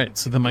 All right.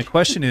 So then my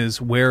question is,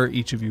 where are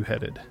each of you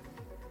headed?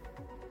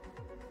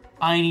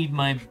 I need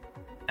my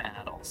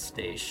battle.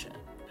 station.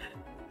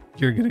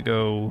 You're gonna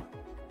go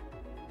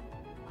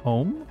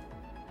home?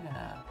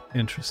 Yeah.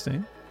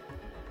 Interesting.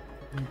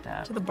 Need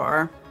that. To the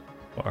bar.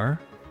 Bar.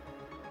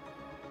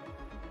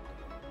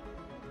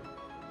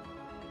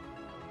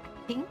 I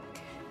think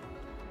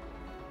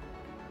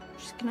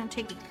she's gonna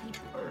take a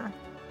detour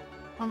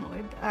on the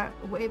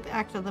way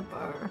back to the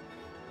bar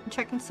and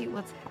check and see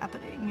what's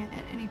happening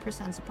at any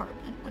percent's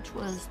apartment, which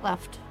was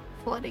left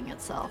flooding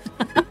itself.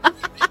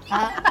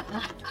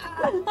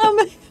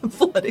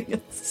 Flooding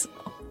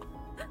itself.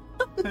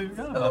 I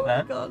forgot about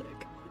that.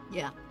 Organic.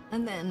 Yeah,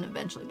 and then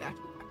eventually back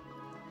to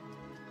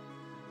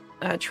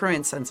the bar.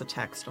 Troyan sends a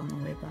text on the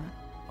way back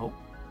Oh,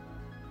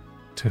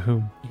 To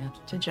whom? yeah.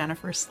 to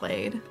Jennifer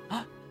Slade.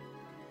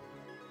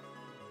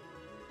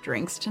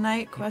 Drinks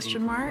tonight?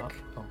 Question mark.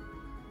 Oh.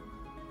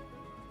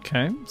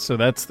 Okay, so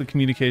that's the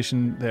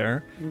communication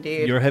there.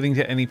 Indeed. You're heading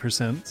to any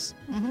percents.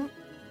 Mm-hmm.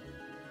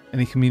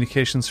 Any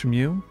communications from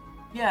you?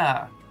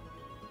 Yeah.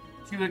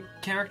 To a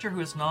character who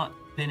has not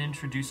been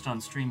introduced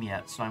on stream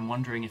yet, so I'm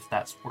wondering if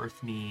that's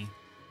worth me.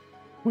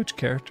 Which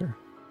character?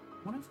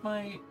 One of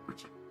my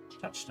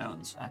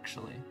touchstones,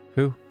 actually.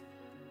 Who?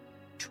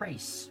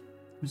 Trace,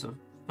 who's a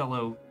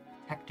fellow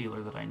tech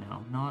dealer that I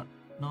know, not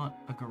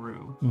a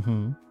guru.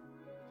 Mm-hmm.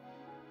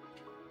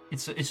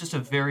 It's just a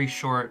very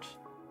short.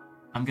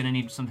 I'm gonna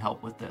need some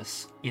help with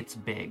this. It's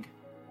big.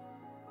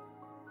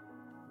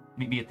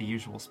 Meet me at the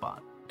usual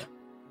spot.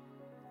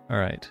 All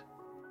right.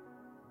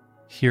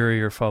 Here are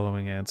your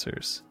following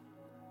answers.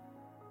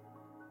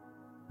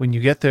 When you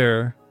get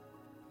there,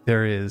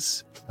 there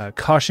is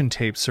caution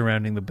tape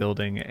surrounding the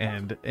building,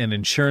 and an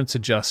insurance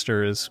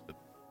adjuster is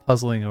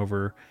puzzling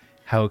over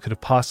how it could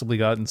have possibly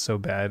gotten so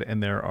bad,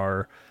 and there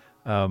are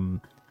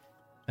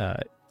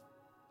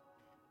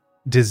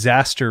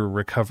disaster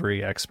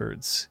recovery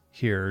experts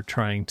here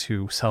trying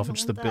to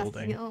salvage the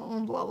building.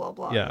 Blah blah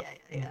blah. Yeah.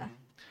 Yeah.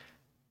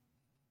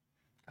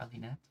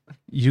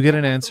 You get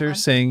an answer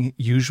saying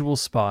usual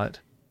spot,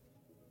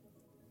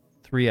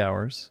 3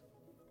 hours.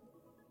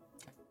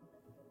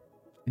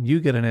 And you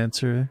get an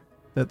answer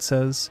that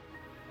says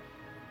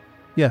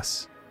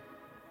yes.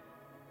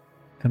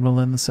 And we'll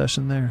end the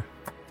session there.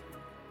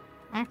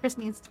 Actress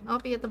needs to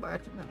not be at the bar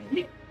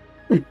tonight.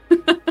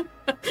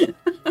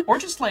 Or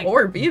just like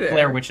Or be there.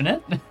 Blair Witching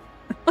it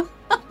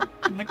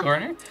in the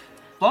corner.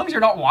 As long as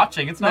you're not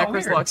watching, it's not Macros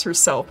weird. locks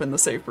herself in the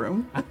safe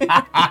room.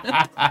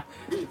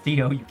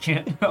 Theo, you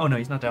can't. Oh no,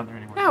 he's not down there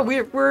anymore. Yeah,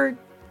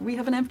 we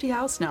have an empty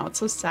house now. It's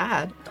so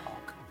sad.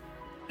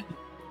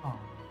 Oh.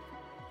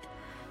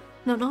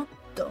 No, not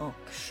dog.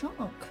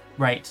 Shock.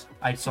 Right,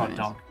 I saw a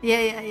dog.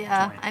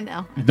 Yeah. Join. I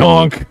know.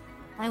 Donk!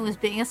 I was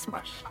being a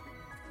smart.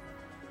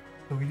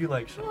 So we do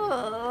like show.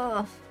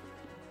 Ugh.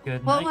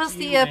 Good What night was to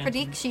the you,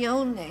 Anthony.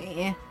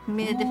 predizione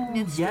mid?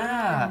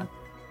 Yeah.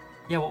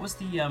 Yeah, what was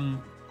the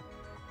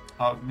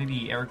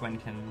maybe Aragorn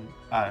can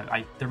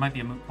there might be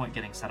a moot point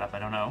getting set up, I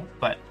don't know,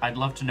 but I'd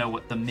love to know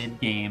what the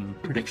mid-game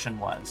prediction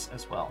was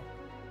as well.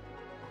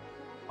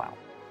 Wow.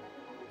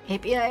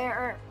 API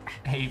error.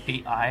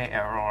 API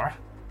error.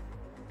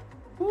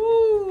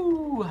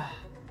 Woo!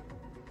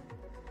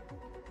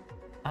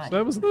 So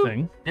that was the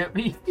thing. Yeah,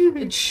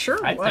 It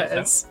sure I'd say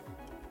was.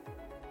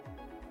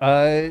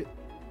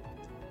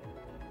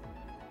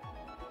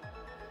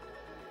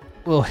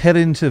 We'll head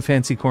into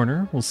Fancy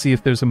Corner. We'll see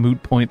if there's a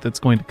moot point that's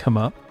going to come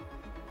up.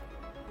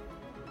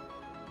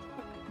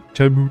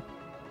 Chad moot.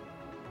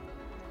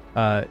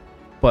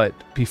 But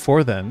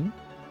before then,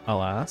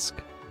 I'll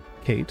ask,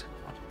 Kate,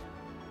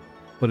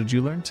 what did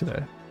you learn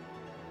today?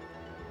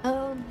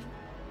 How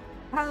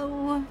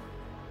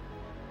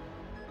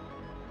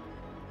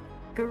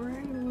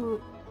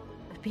guru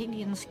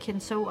opinions can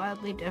so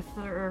widely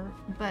differ,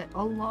 but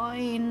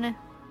align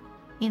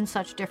in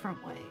such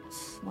different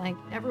ways. Like,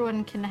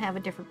 everyone can have a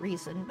different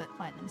reason, but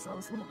find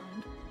themselves aligned.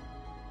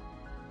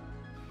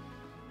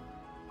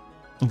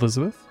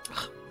 Elizabeth?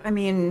 I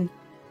mean,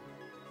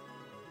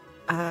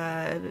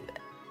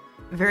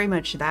 very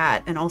much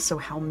that, and also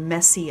how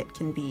messy it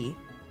can be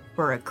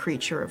for a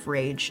creature of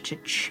rage to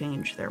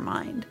change their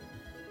mind.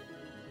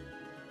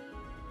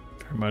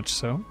 Very much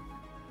so.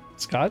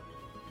 Scott?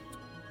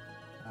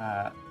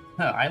 I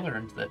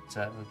learned that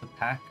the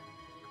pack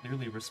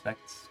clearly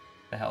respects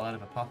the hell out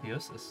of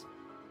Apotheosis.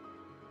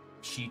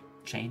 She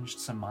changed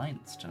some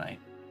minds tonight.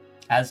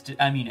 And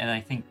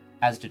I think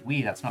as did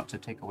we. That's not to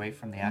take away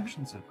from the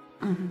actions of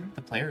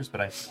the players,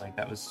 but I feel like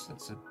that's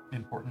an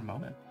important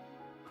moment.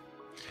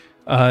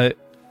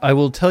 I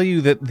will tell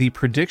you that the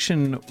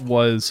prediction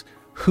was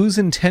whose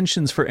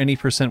intentions for any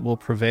percent will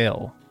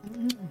prevail.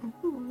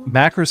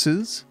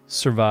 Macros's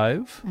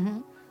survive,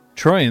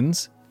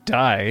 Troyan's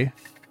die,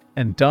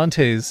 and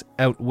Dante's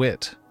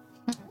outwit.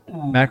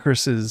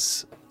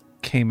 Macros's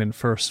came in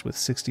first with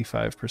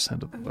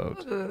 65% of the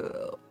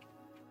vote.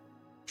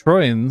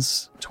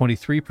 Troyan's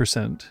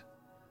 23%,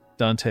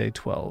 Dante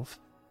 12.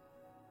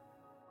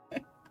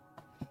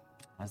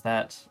 Is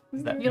that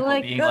You're people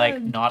like, being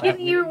like not give at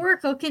me your me?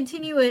 work, I'll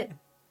continue it.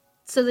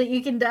 so that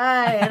you can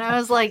die. And I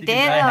was like, You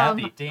can die damn,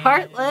 happy. Damn.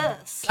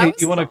 heartless.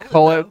 Kate, you want to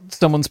call out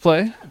someone's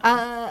play?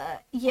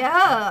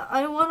 Yeah,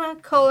 I want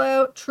to call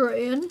out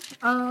Troyan.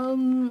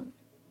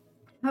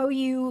 How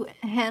you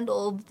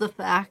handled the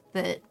fact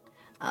that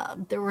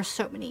there were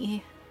so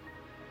many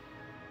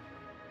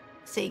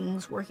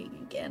things working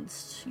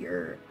against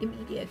your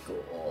immediate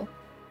goal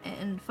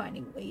and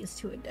finding ways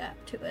to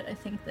adapt to it. I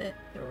think that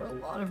there were a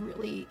lot of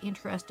really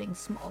interesting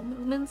small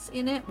moments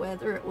in it,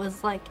 whether it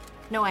was like,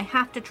 no, I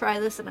have to try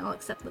this and I'll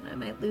accept that I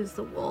might lose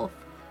the wolf.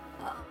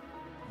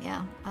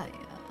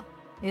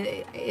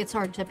 It's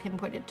hard to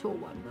pinpoint it to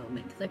one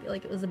moment because I feel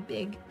like it was a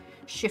big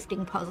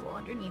shifting puzzle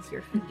underneath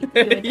your feet.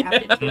 You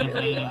adapted to it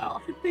really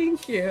well.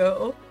 Thank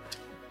you.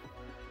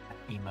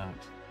 Emote.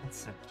 That's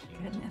so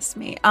cute. Goodness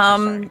me.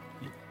 Sorry.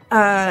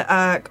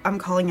 I'm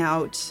calling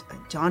out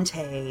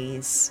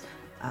Dante's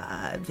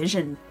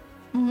vision.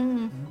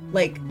 Mm-hmm.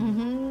 Like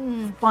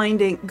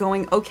Mm-hmm.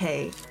 going,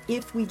 okay,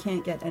 if we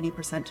can't get any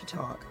percent to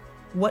talk,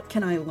 what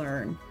can I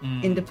learn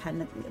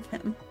independently of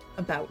him,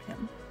 about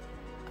him?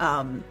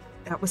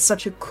 That was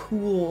such a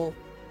cool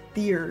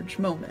the urge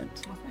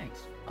moment. Oh,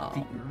 thanks.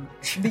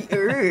 The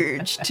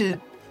urge to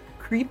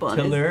creep on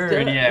To his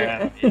learn, dick.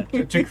 yeah.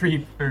 To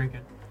creep. Very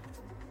good.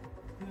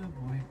 Oh,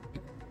 boy.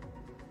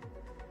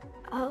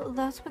 Oh,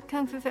 that's what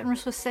Kung Fu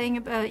Fitness was saying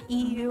about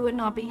EU and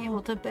not being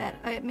able to bet.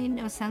 It made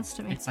no sense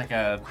to me. It's like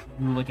a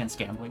rule against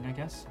gambling, I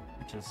guess,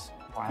 which is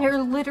wild.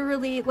 They're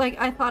literally like,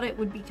 I thought it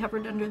would be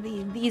covered under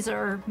these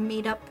are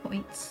made up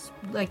points.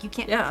 Like you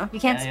can't Yeah. you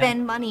can't Yeah, yeah.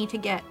 spend money to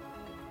get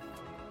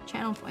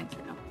channel points or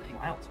something.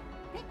 Wild.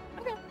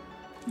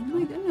 Oh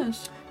my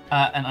goodness.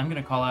 And I'm going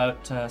to call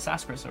out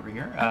Saskris over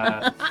here.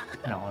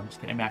 No, I'm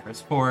just kidding,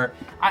 Macros.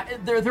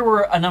 There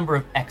were a number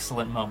of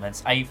excellent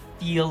moments. I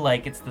feel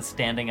like it's the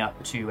standing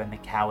up to and the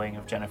cowing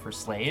of Jennifer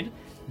Slade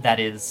that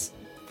is,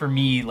 for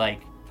me,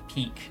 like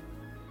peak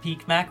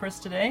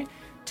Macros today.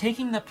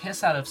 Taking the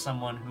piss out of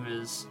someone who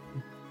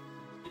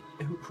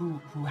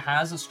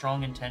has a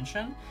strong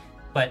intention,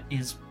 but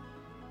is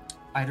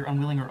either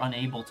unwilling or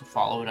unable to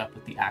follow it up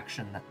with the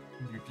action that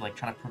you're like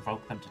trying to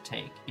provoke them to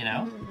take. You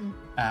know.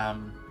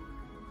 Mm-hmm.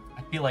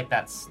 I feel like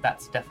that's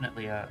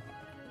definitely a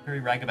very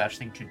Ragabash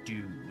thing to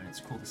do, and it's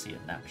cool to see it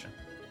in action.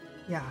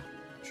 Yeah.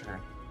 Sure.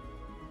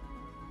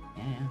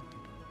 Yeah.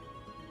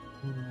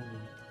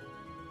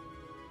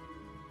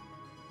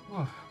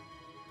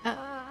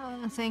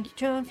 Thank you,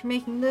 John, for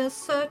making this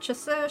such a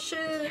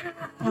session.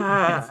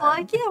 Ah. It's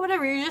like, yeah,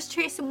 whatever, you're just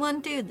chasing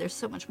one dude. There's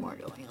so much more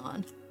going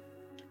on.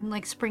 And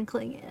like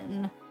sprinkling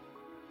in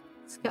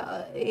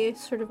Sky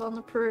sort of on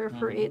the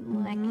periphery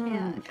and like,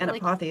 yeah. I feel And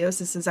like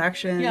Apotheosis's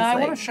actions. Yeah, I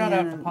want like, to shout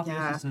out yeah,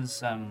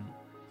 Apotheosis's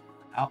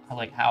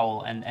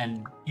Howl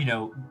and you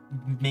know,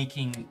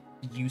 making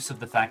use of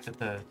the fact that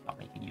not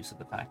making use of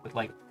the fact, but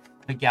like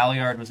the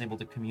Galliard was able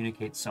to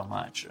communicate so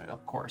much,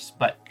 of course,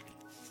 but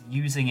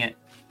using it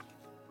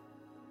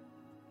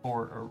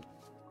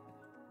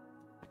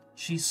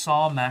she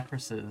saw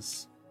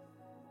Macros's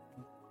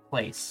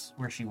place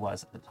where she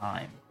was at the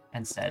time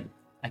and said,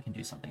 I can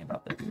do something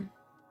about this. It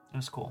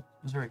was cool.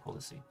 It was very cool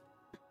to see.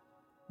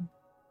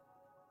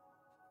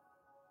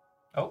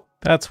 Oh.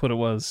 That's what it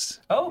was.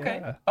 Oh, okay.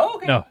 Yeah. Oh,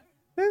 okay. No.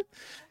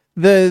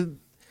 The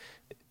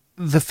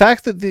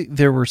fact that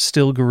there were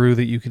still Guru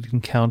that you could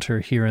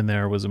encounter here and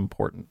there was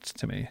important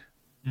to me.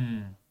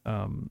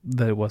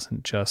 That it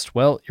wasn't just,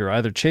 well, you're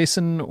either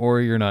chasing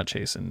or you're not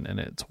chasing, and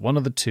it's one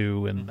of the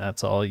two, and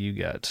that's all you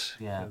get.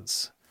 Yeah.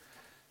 'Cause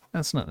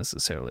that's not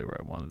necessarily where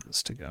I wanted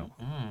this to go.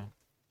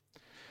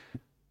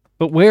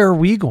 But where are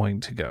we going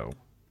to go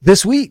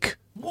this week?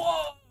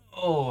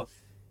 Whoa!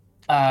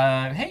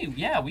 Hey,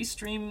 yeah, we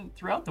stream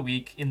throughout the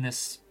week in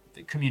this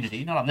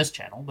community, not on this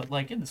channel, but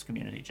like in this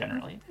community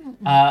generally.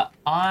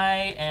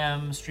 I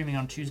am streaming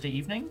on Tuesday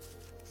evening.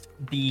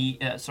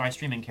 So I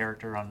stream in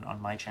character on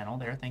my channel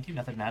there. Thank you,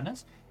 Method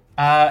Madness.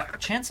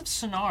 Chance of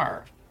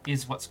Sonar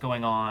is what's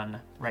going on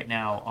right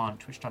now on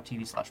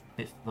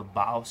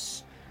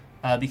twitch.tv/BiffTheBoss.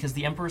 Because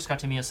the Emperor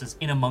Scotimius is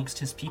in amongst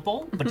his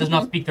people, but does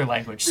not speak their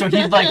language. So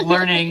he's like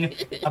learning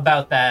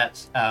about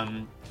that.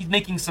 He's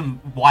making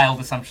some wild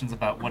assumptions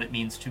about what it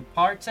means to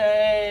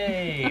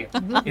partay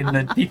in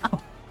the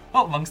people,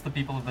 amongst the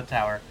people of the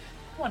tower.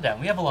 Come on down.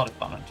 We have a lot of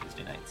fun on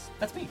Tuesday nights.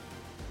 That's me.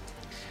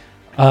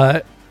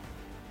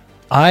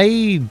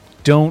 I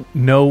don't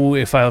know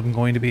if I'm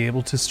going to be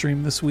able to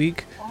stream this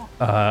week.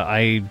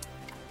 I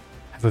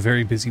have a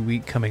very busy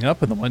week coming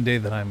up, and the one day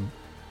that I'm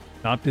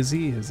not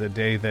busy is a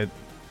day that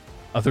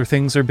other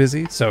things are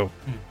busy. So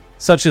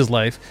such is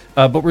life.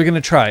 But we're going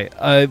to try.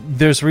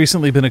 There's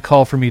recently been a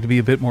call for me to be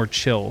a bit more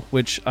chill,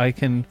 which I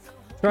can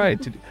try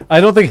to do.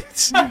 I don't think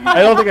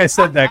I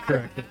said that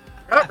correctly.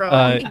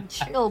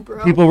 chill,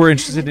 bro. People were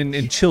interested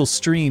in chill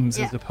streams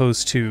as Yeah.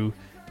 opposed to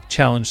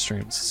challenge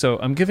streams. So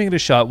I'm giving it a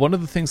shot. One of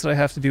the things that I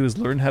have to do is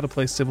learn how to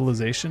play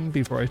Civilization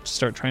before I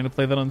start trying to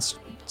play that on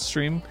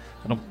stream.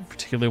 I don't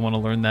particularly want to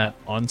learn that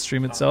on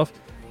stream itself.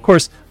 Of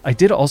course, I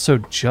did also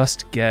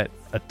just get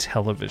a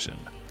television.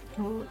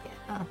 Oh,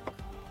 yeah.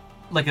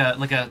 Like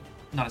a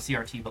not a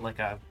CRT, but like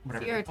a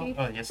whatever. CRT?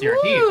 Oh, yeah,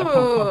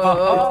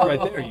 CRT. Right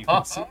there, you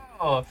can see.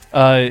 Oh,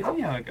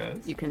 see how it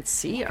goes. You can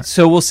see us.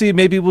 So we'll see.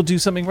 Maybe we'll do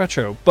something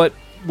retro, but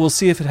we'll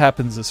see if it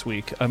happens this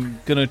week. I'm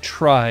gonna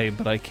try,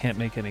 but I can't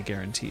make any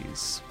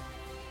guarantees.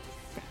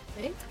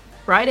 Okay.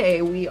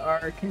 Friday, we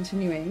are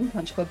continuing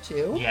Punch Club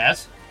 2.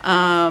 Yes.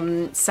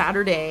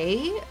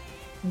 Saturday,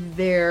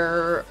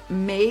 there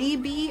may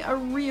be a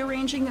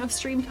rearranging of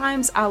stream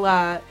times a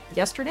la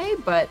yesterday,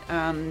 but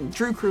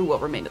Drew Crew will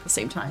remain at the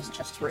same time,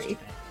 just 3. You're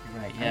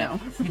right, I yeah. know.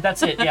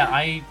 That's it, yeah.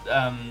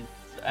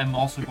 I'm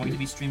also going to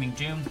be streaming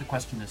Doom. The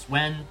question is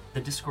when.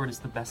 The Discord is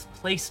the best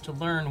place to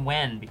learn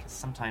when, because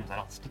sometimes I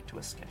don't stick to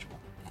a schedule.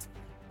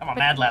 I'm a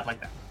mad lad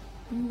like that.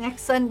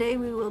 Next Sunday,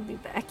 we will be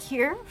back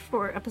here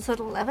for episode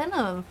 11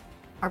 of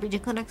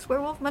RPG Clinic's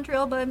Werewolf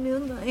Montreal by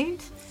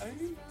Moonlight.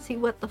 See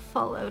what the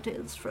fallout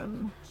is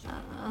from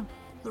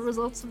the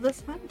results of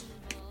this event.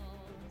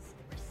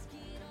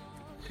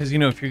 Because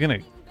if you're gonna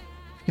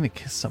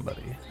kiss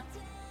somebody,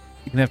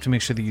 you're gonna have to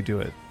make sure that you do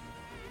it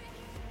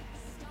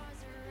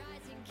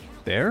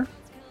there.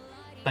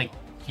 Like,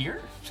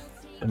 here?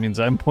 That means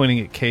I'm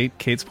pointing at Kate,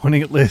 Kate's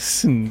pointing at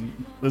Liz,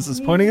 and Liz is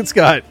pointing at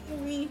Scott.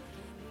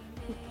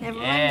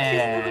 Everyone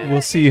Yeah.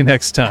 We'll see you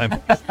next time.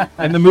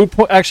 And the moot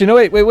point. Actually, no,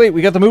 wait.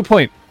 We got the moot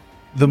point.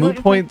 The moot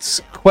point's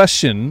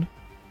question,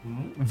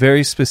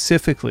 very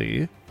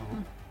specifically,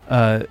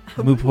 the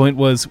moot point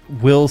was: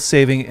 will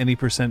saving any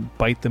 %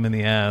 bite them in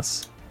the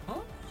ass?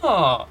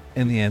 Oh,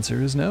 And the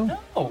answer is no.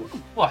 no.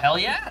 Well, hell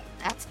yeah.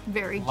 That's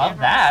very Love generous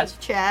that. of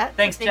chat.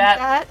 Thanks, I think chat.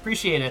 that-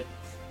 Appreciate it.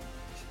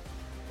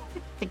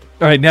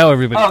 All right, now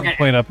everybody Okay. can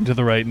point up and to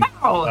the right. And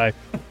Oh. bye.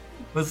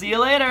 We'll see you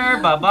later.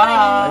 Bye-bye.